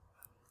window.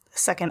 The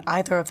second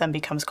either of them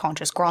becomes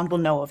conscious, Grond will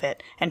know of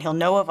it, and he'll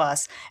know of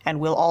us, and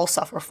we'll all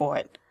suffer for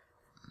it.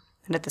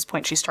 And at this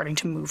point, she's starting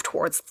to move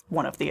towards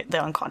one of the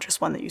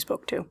unconscious one that you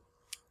spoke to.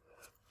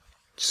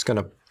 Just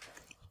gonna...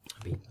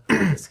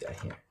 This guy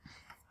here.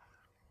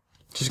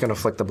 Just gonna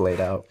flick the blade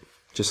out,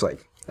 just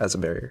like as a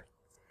barrier.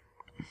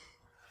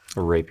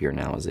 A rapier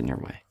now is in your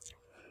way.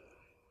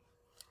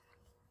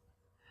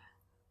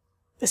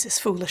 This is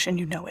foolish, and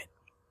you know it.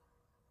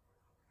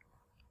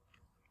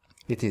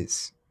 It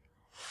is.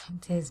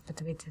 It is,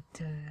 but we did.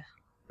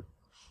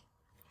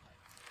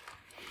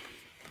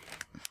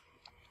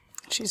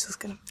 She's just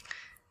gonna.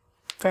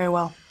 Very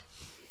well.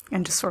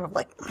 And just sort of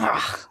like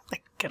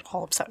get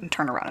all upset and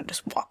turn around and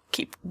just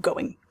keep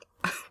going.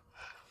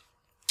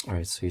 All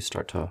right, so you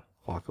start to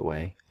walk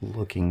away,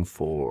 looking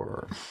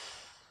for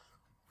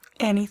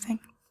Anything.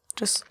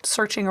 Just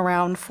searching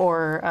around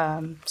for,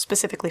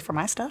 specifically for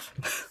my stuff.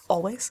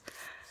 Always.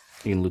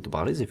 You can loot the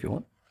bodies if you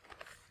want.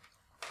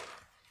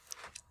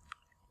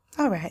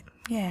 All right.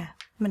 Yeah.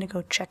 I'm gonna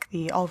go check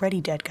the already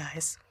dead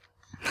guys.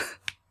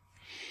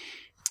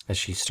 As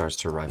she starts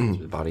to arrive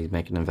into the body,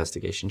 make an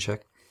investigation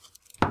check.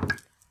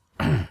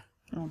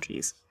 Oh,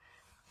 jeez.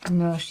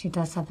 No, she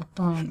does have a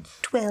point.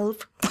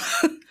 12.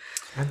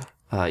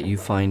 You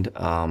find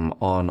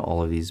on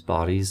all of these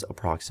bodies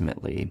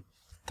approximately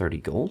 30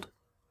 gold.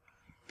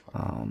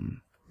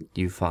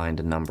 You find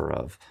a number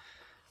of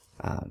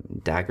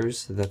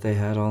daggers that they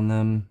had on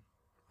them.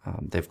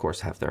 They, of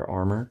course, have their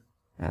armor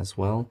as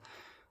well.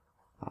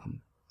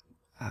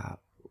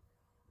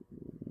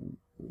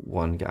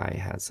 One guy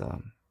has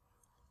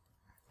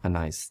a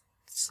nice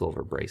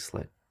silver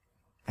bracelet.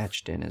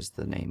 Etched in is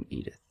the name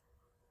Edith.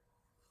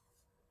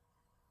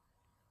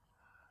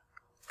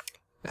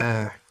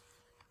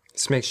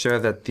 Let's make sure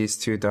that these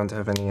two don't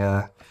have any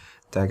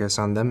daggers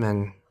on them,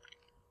 and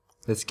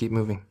let's keep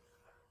moving.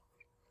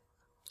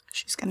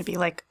 She's gonna be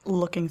like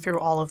looking through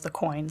all of the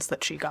coins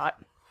that she got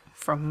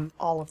from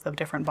all of the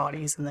different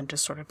bodies and then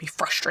just sort of be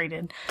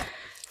frustrated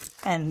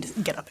and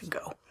get up and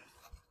go.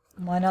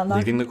 Why not lock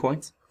Leaving the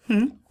coins?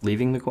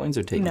 Leaving the coins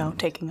or taking them? No,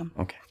 taking them.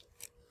 Okay.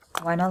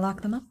 Why not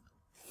lock them up?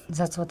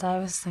 That's what I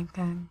was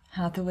thinking.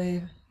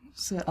 Hathaway,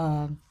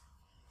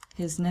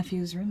 his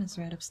nephew's room is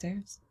right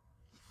upstairs.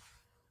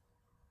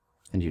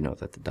 And you know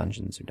that the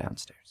dungeons are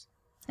downstairs.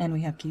 And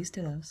we have keys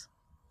to those.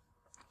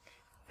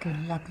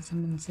 Good luck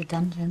them in the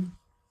dungeon.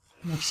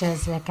 Make sure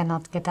they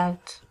cannot get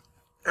out.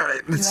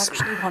 You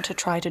actually want to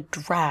try to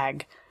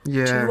drag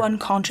Yeah. two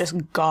unconscious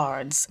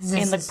guards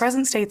in the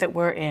present state that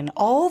we're in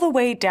all the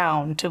way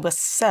down to a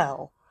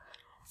cell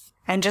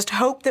and just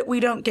hope that we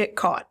don't get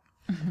caught.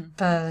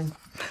 But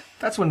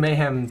That's when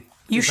Mayhem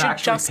You is should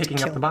actually just picking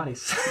kill up the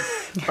bodies.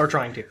 Or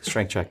trying to.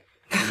 Strength check.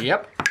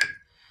 Yep.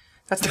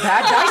 That's the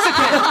bad dice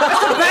again!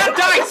 That's the bad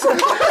dice!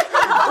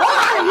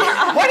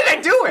 Why? Why did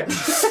I do it?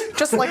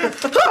 Just like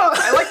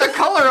I like the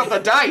color of the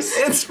dice.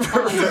 It's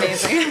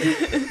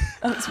Amazing.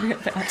 That's real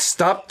bad.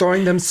 Stop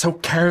throwing them so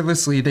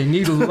carelessly. They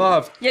need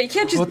love. Yeah, you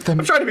can't just. Put them.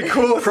 I'm trying to be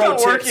cool. It's Pro not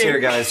tips working. here,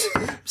 guys.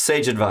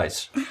 Sage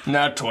advice.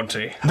 Not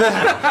 20.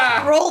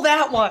 roll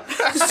that one.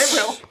 I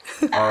will.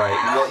 All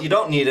right. Well, you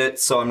don't need it,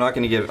 so I'm not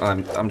going to give.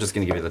 I'm just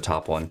going to give you the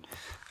top one.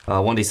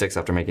 1d6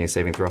 after making a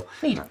saving throw.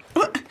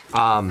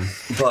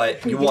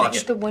 But you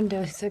watch the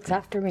 1d6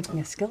 after making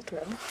a skill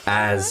throw.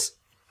 as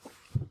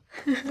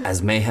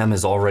Mayhem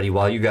is already,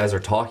 while you guys are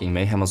talking,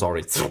 Mayhem is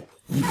already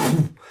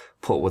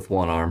put with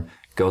one arm,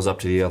 goes up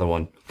to the other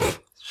one,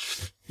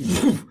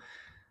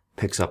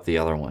 picks up the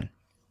other one.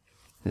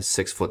 This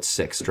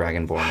 6'6"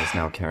 Dragonborn is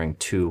now carrying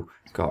 2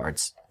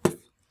 guards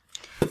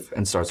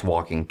and starts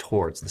walking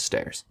towards the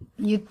stairs.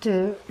 You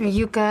two,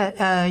 you got,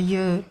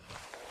 you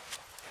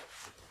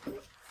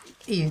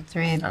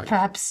three,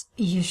 perhaps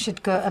you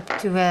should go up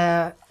to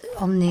where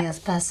Omnia's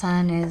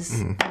Basan is.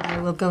 And I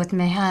will go with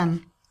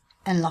Mayhem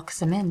and lock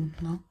them in,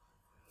 no?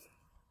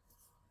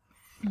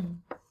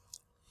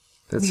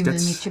 Let's We get.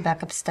 will meet you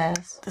back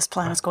upstairs. This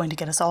plan is going to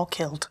get us all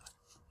killed.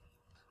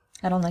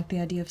 I don't like the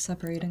idea of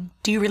separating.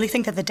 Do you really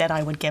think that the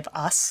Deadeye would give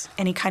us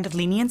any kind of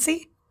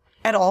leniency?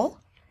 At all?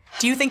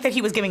 Do you think that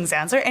he was giving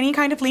Zanzer any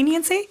kind of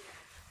leniency?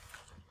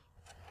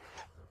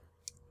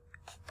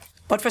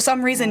 But for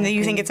some reason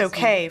you think it's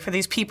okay for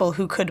these people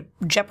who could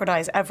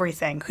jeopardize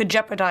everything, could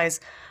jeopardize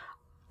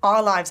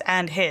our lives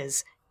and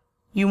his.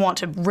 You want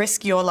to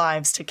risk your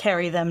lives to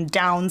carry them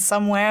down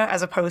somewhere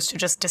as opposed to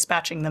just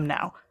dispatching them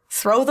now.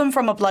 Throw them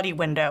from a bloody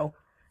window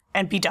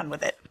and be done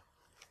with it.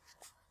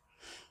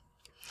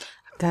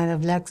 Kind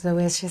of like the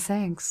way she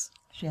thinks.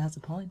 She has a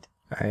point.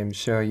 I'm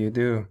sure you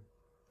do.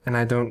 And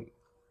I don't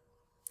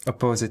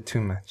oppose it too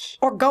much.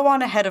 Or go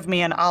on ahead of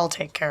me and I'll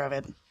take care of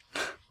it.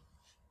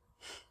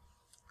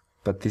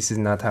 But this is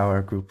not how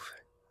our group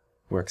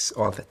works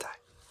all the time.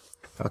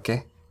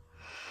 Okay?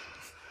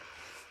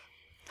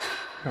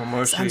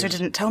 Sansa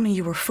didn't tell me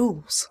you were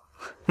fools.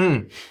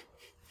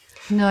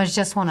 No, it's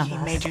just one of He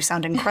us. made you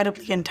sound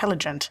incredibly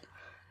intelligent.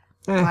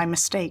 My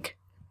mistake.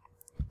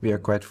 We are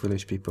quite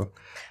foolish people.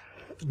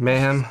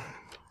 Mayhem,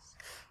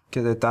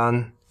 get it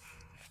done.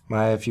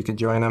 Maya, if you could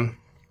join him.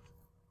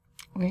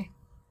 Oui.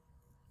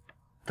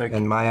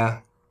 And Maya,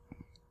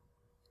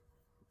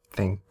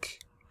 think,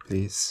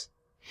 please.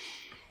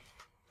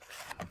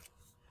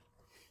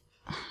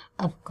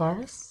 Of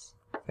course.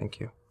 Thank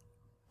you.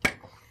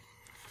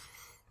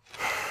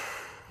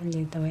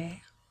 Lead the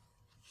way.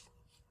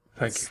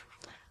 Thank you.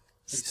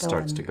 He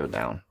starts to go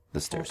down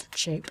the stairs.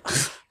 Shape.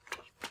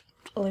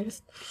 At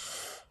least.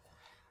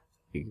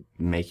 You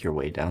make your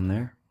way down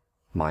there.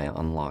 Maya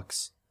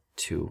unlocks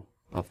 2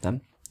 of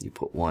them. You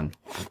put one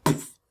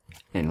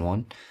in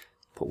one,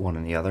 put one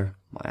in the other.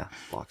 Maya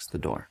locks the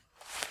door.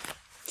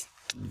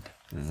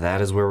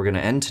 That is where we're going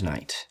to end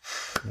tonight,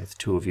 with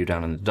 2 of you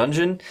down in the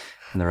dungeon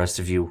and the rest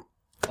of you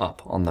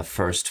up on the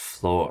first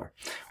floor.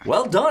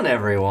 Well done,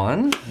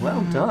 everyone.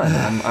 Well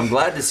done. I'm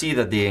glad to see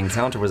that the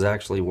encounter was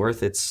actually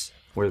worth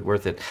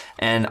it.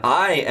 And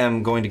I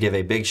am going to give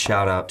a big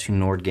shout out to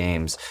Nord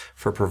Games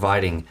for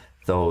providing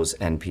those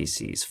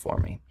NPCs for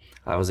me.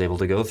 I was able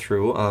to go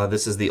through,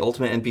 this is the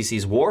Ultimate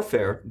NPCs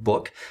Warfare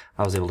book.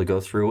 I was able to go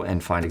through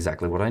and find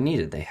exactly what I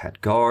needed. They had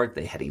guard,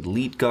 they had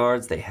elite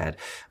guards, they had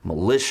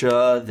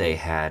militia, they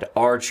had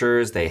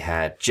archers, they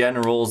had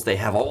generals, they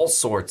have all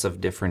sorts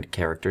of different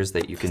characters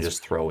that you can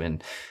just throw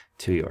in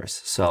to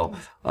yours. So,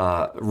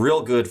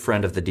 real good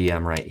friend of the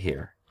DM right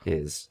here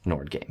is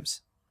Nord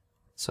Games.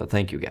 So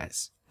thank you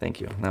guys. Thank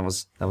you. That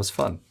was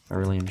fun. I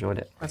really enjoyed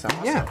it. That's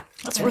awesome. Yeah,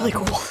 that's really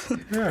cool.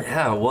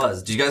 Yeah, it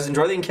was. Did you guys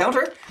enjoy the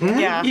encounter?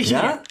 Yeah.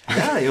 Yeah?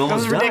 Yeah, you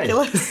almost That was died.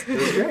 ridiculous. It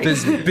was great.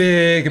 This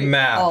big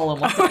map. All of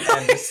them.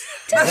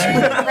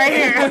 Right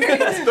here.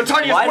 The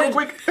tiniest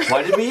quick.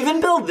 Why did we even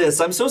build this?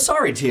 I'm so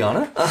sorry,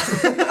 Tiana.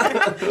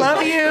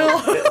 Love you.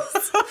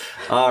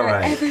 All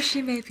right. Wherever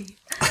she may be.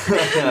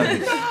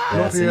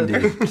 Yes,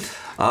 indeed.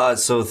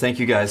 So thank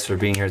you guys for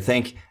being here.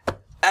 Thank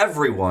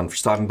everyone for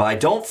stopping by.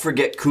 Don't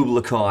forget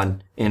Kubla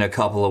Khan in a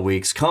couple of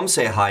weeks. Come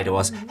say hi to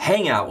us,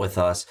 hang out with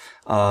us,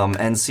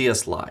 and see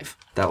us live.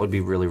 That would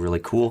be really, really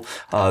cool.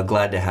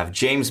 Glad to have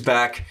James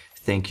back.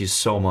 Thank you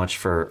so much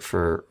for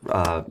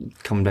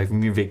coming back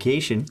from your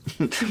vacation.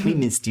 We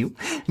missed you.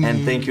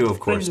 And thank you, of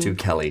course, to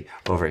Kelly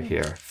over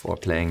here for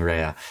playing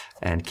Rhea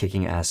and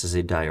kicking ass as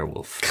a dire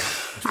wolf.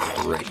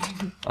 Great.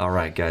 All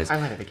right, guys. I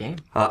went at the game.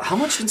 How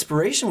much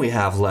inspiration we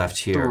have left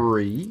here?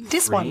 3.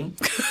 This one.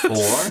 4.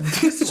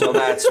 So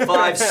that's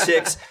 5,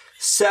 6,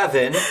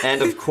 7,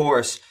 and of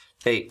course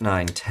 8,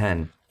 9,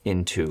 10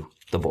 into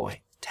the boy.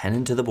 10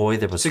 into the boy.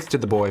 There was 6 to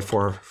the boy,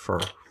 4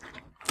 for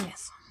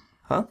Yes.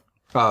 Huh?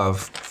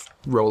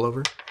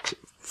 rollover.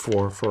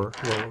 4 for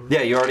rollover.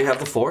 Yeah, you already have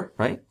the 4,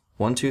 right?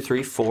 1, 2,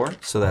 3, 4.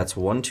 So that's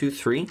 1, 2,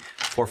 3,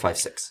 4, 5,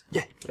 6.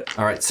 Yeah.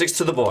 All right, 6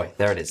 to the boy.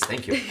 There it is.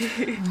 Thank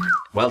you.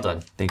 Well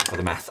done. Thank you for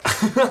the math.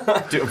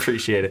 I do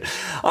appreciate it.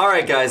 All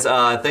right, guys.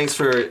 Thanks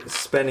for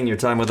spending your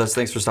time with us.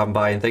 Thanks for stopping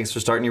by, and thanks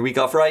for starting your week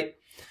off right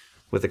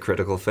with a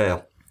critical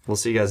fail. We'll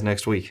see you guys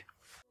next week.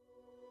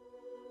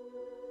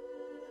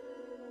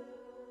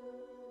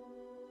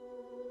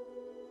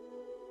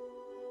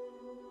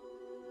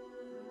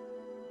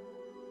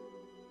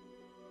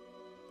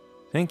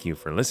 Thank you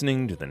for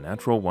listening to the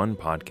Natural One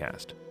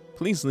podcast.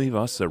 Please leave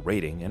us a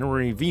rating and a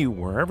review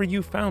wherever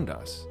you found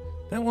us.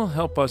 That will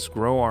help us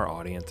grow our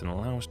audience and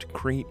allow us to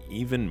create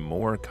even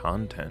more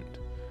content.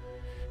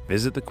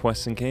 Visit the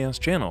Quests and Chaos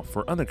channel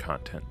for other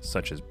content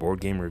such as board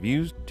game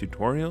reviews,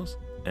 tutorials,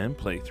 and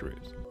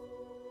playthroughs.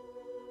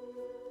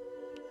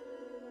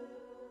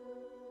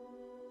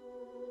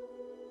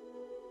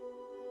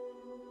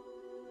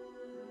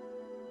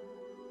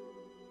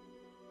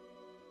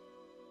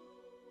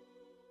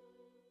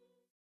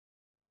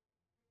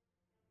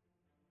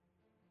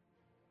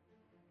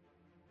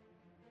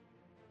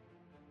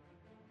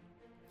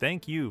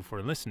 Thank you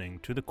for listening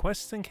to the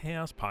Quests and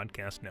Chaos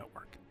Podcast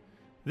Network.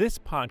 This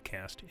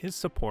podcast is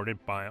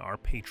supported by our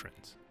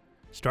patrons,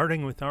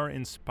 starting with our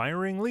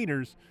inspiring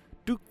leaders,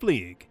 Duke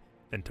Fleeg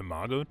and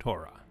Tamago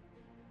Tora.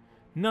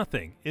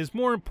 Nothing is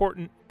more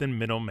important than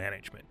middle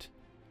management.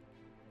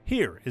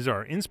 Here is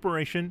our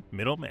inspiration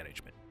middle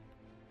management.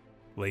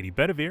 Lady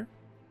Bedivere,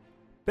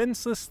 Ben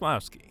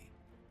Slislawski,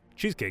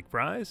 Cheesecake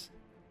Fries,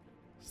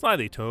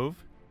 Slyly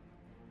Tove,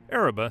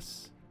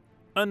 Erebus,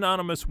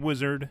 Anonymous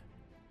Wizard,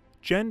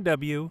 Jen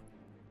W.,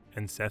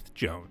 and Seth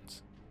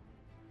Jones.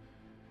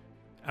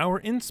 Our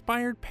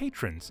inspired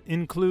patrons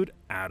include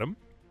Adam,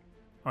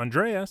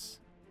 Andreas,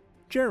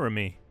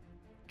 Jeremy,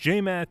 Jay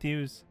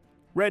Matthews,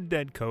 Red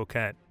Dead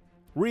Coquette,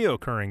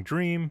 Reoccurring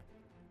Dream,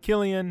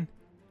 Killian,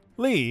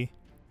 Lee,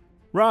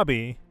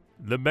 Robbie,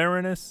 the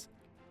Baroness,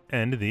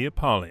 and the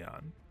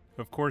Apollyon.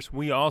 Of course,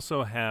 we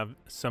also have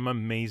some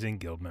amazing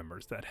guild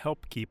members that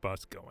help keep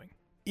us going.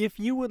 If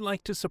you would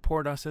like to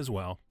support us as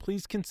well,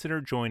 please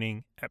consider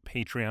joining at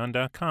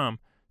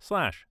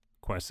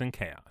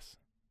patreon.com/questsandchaos.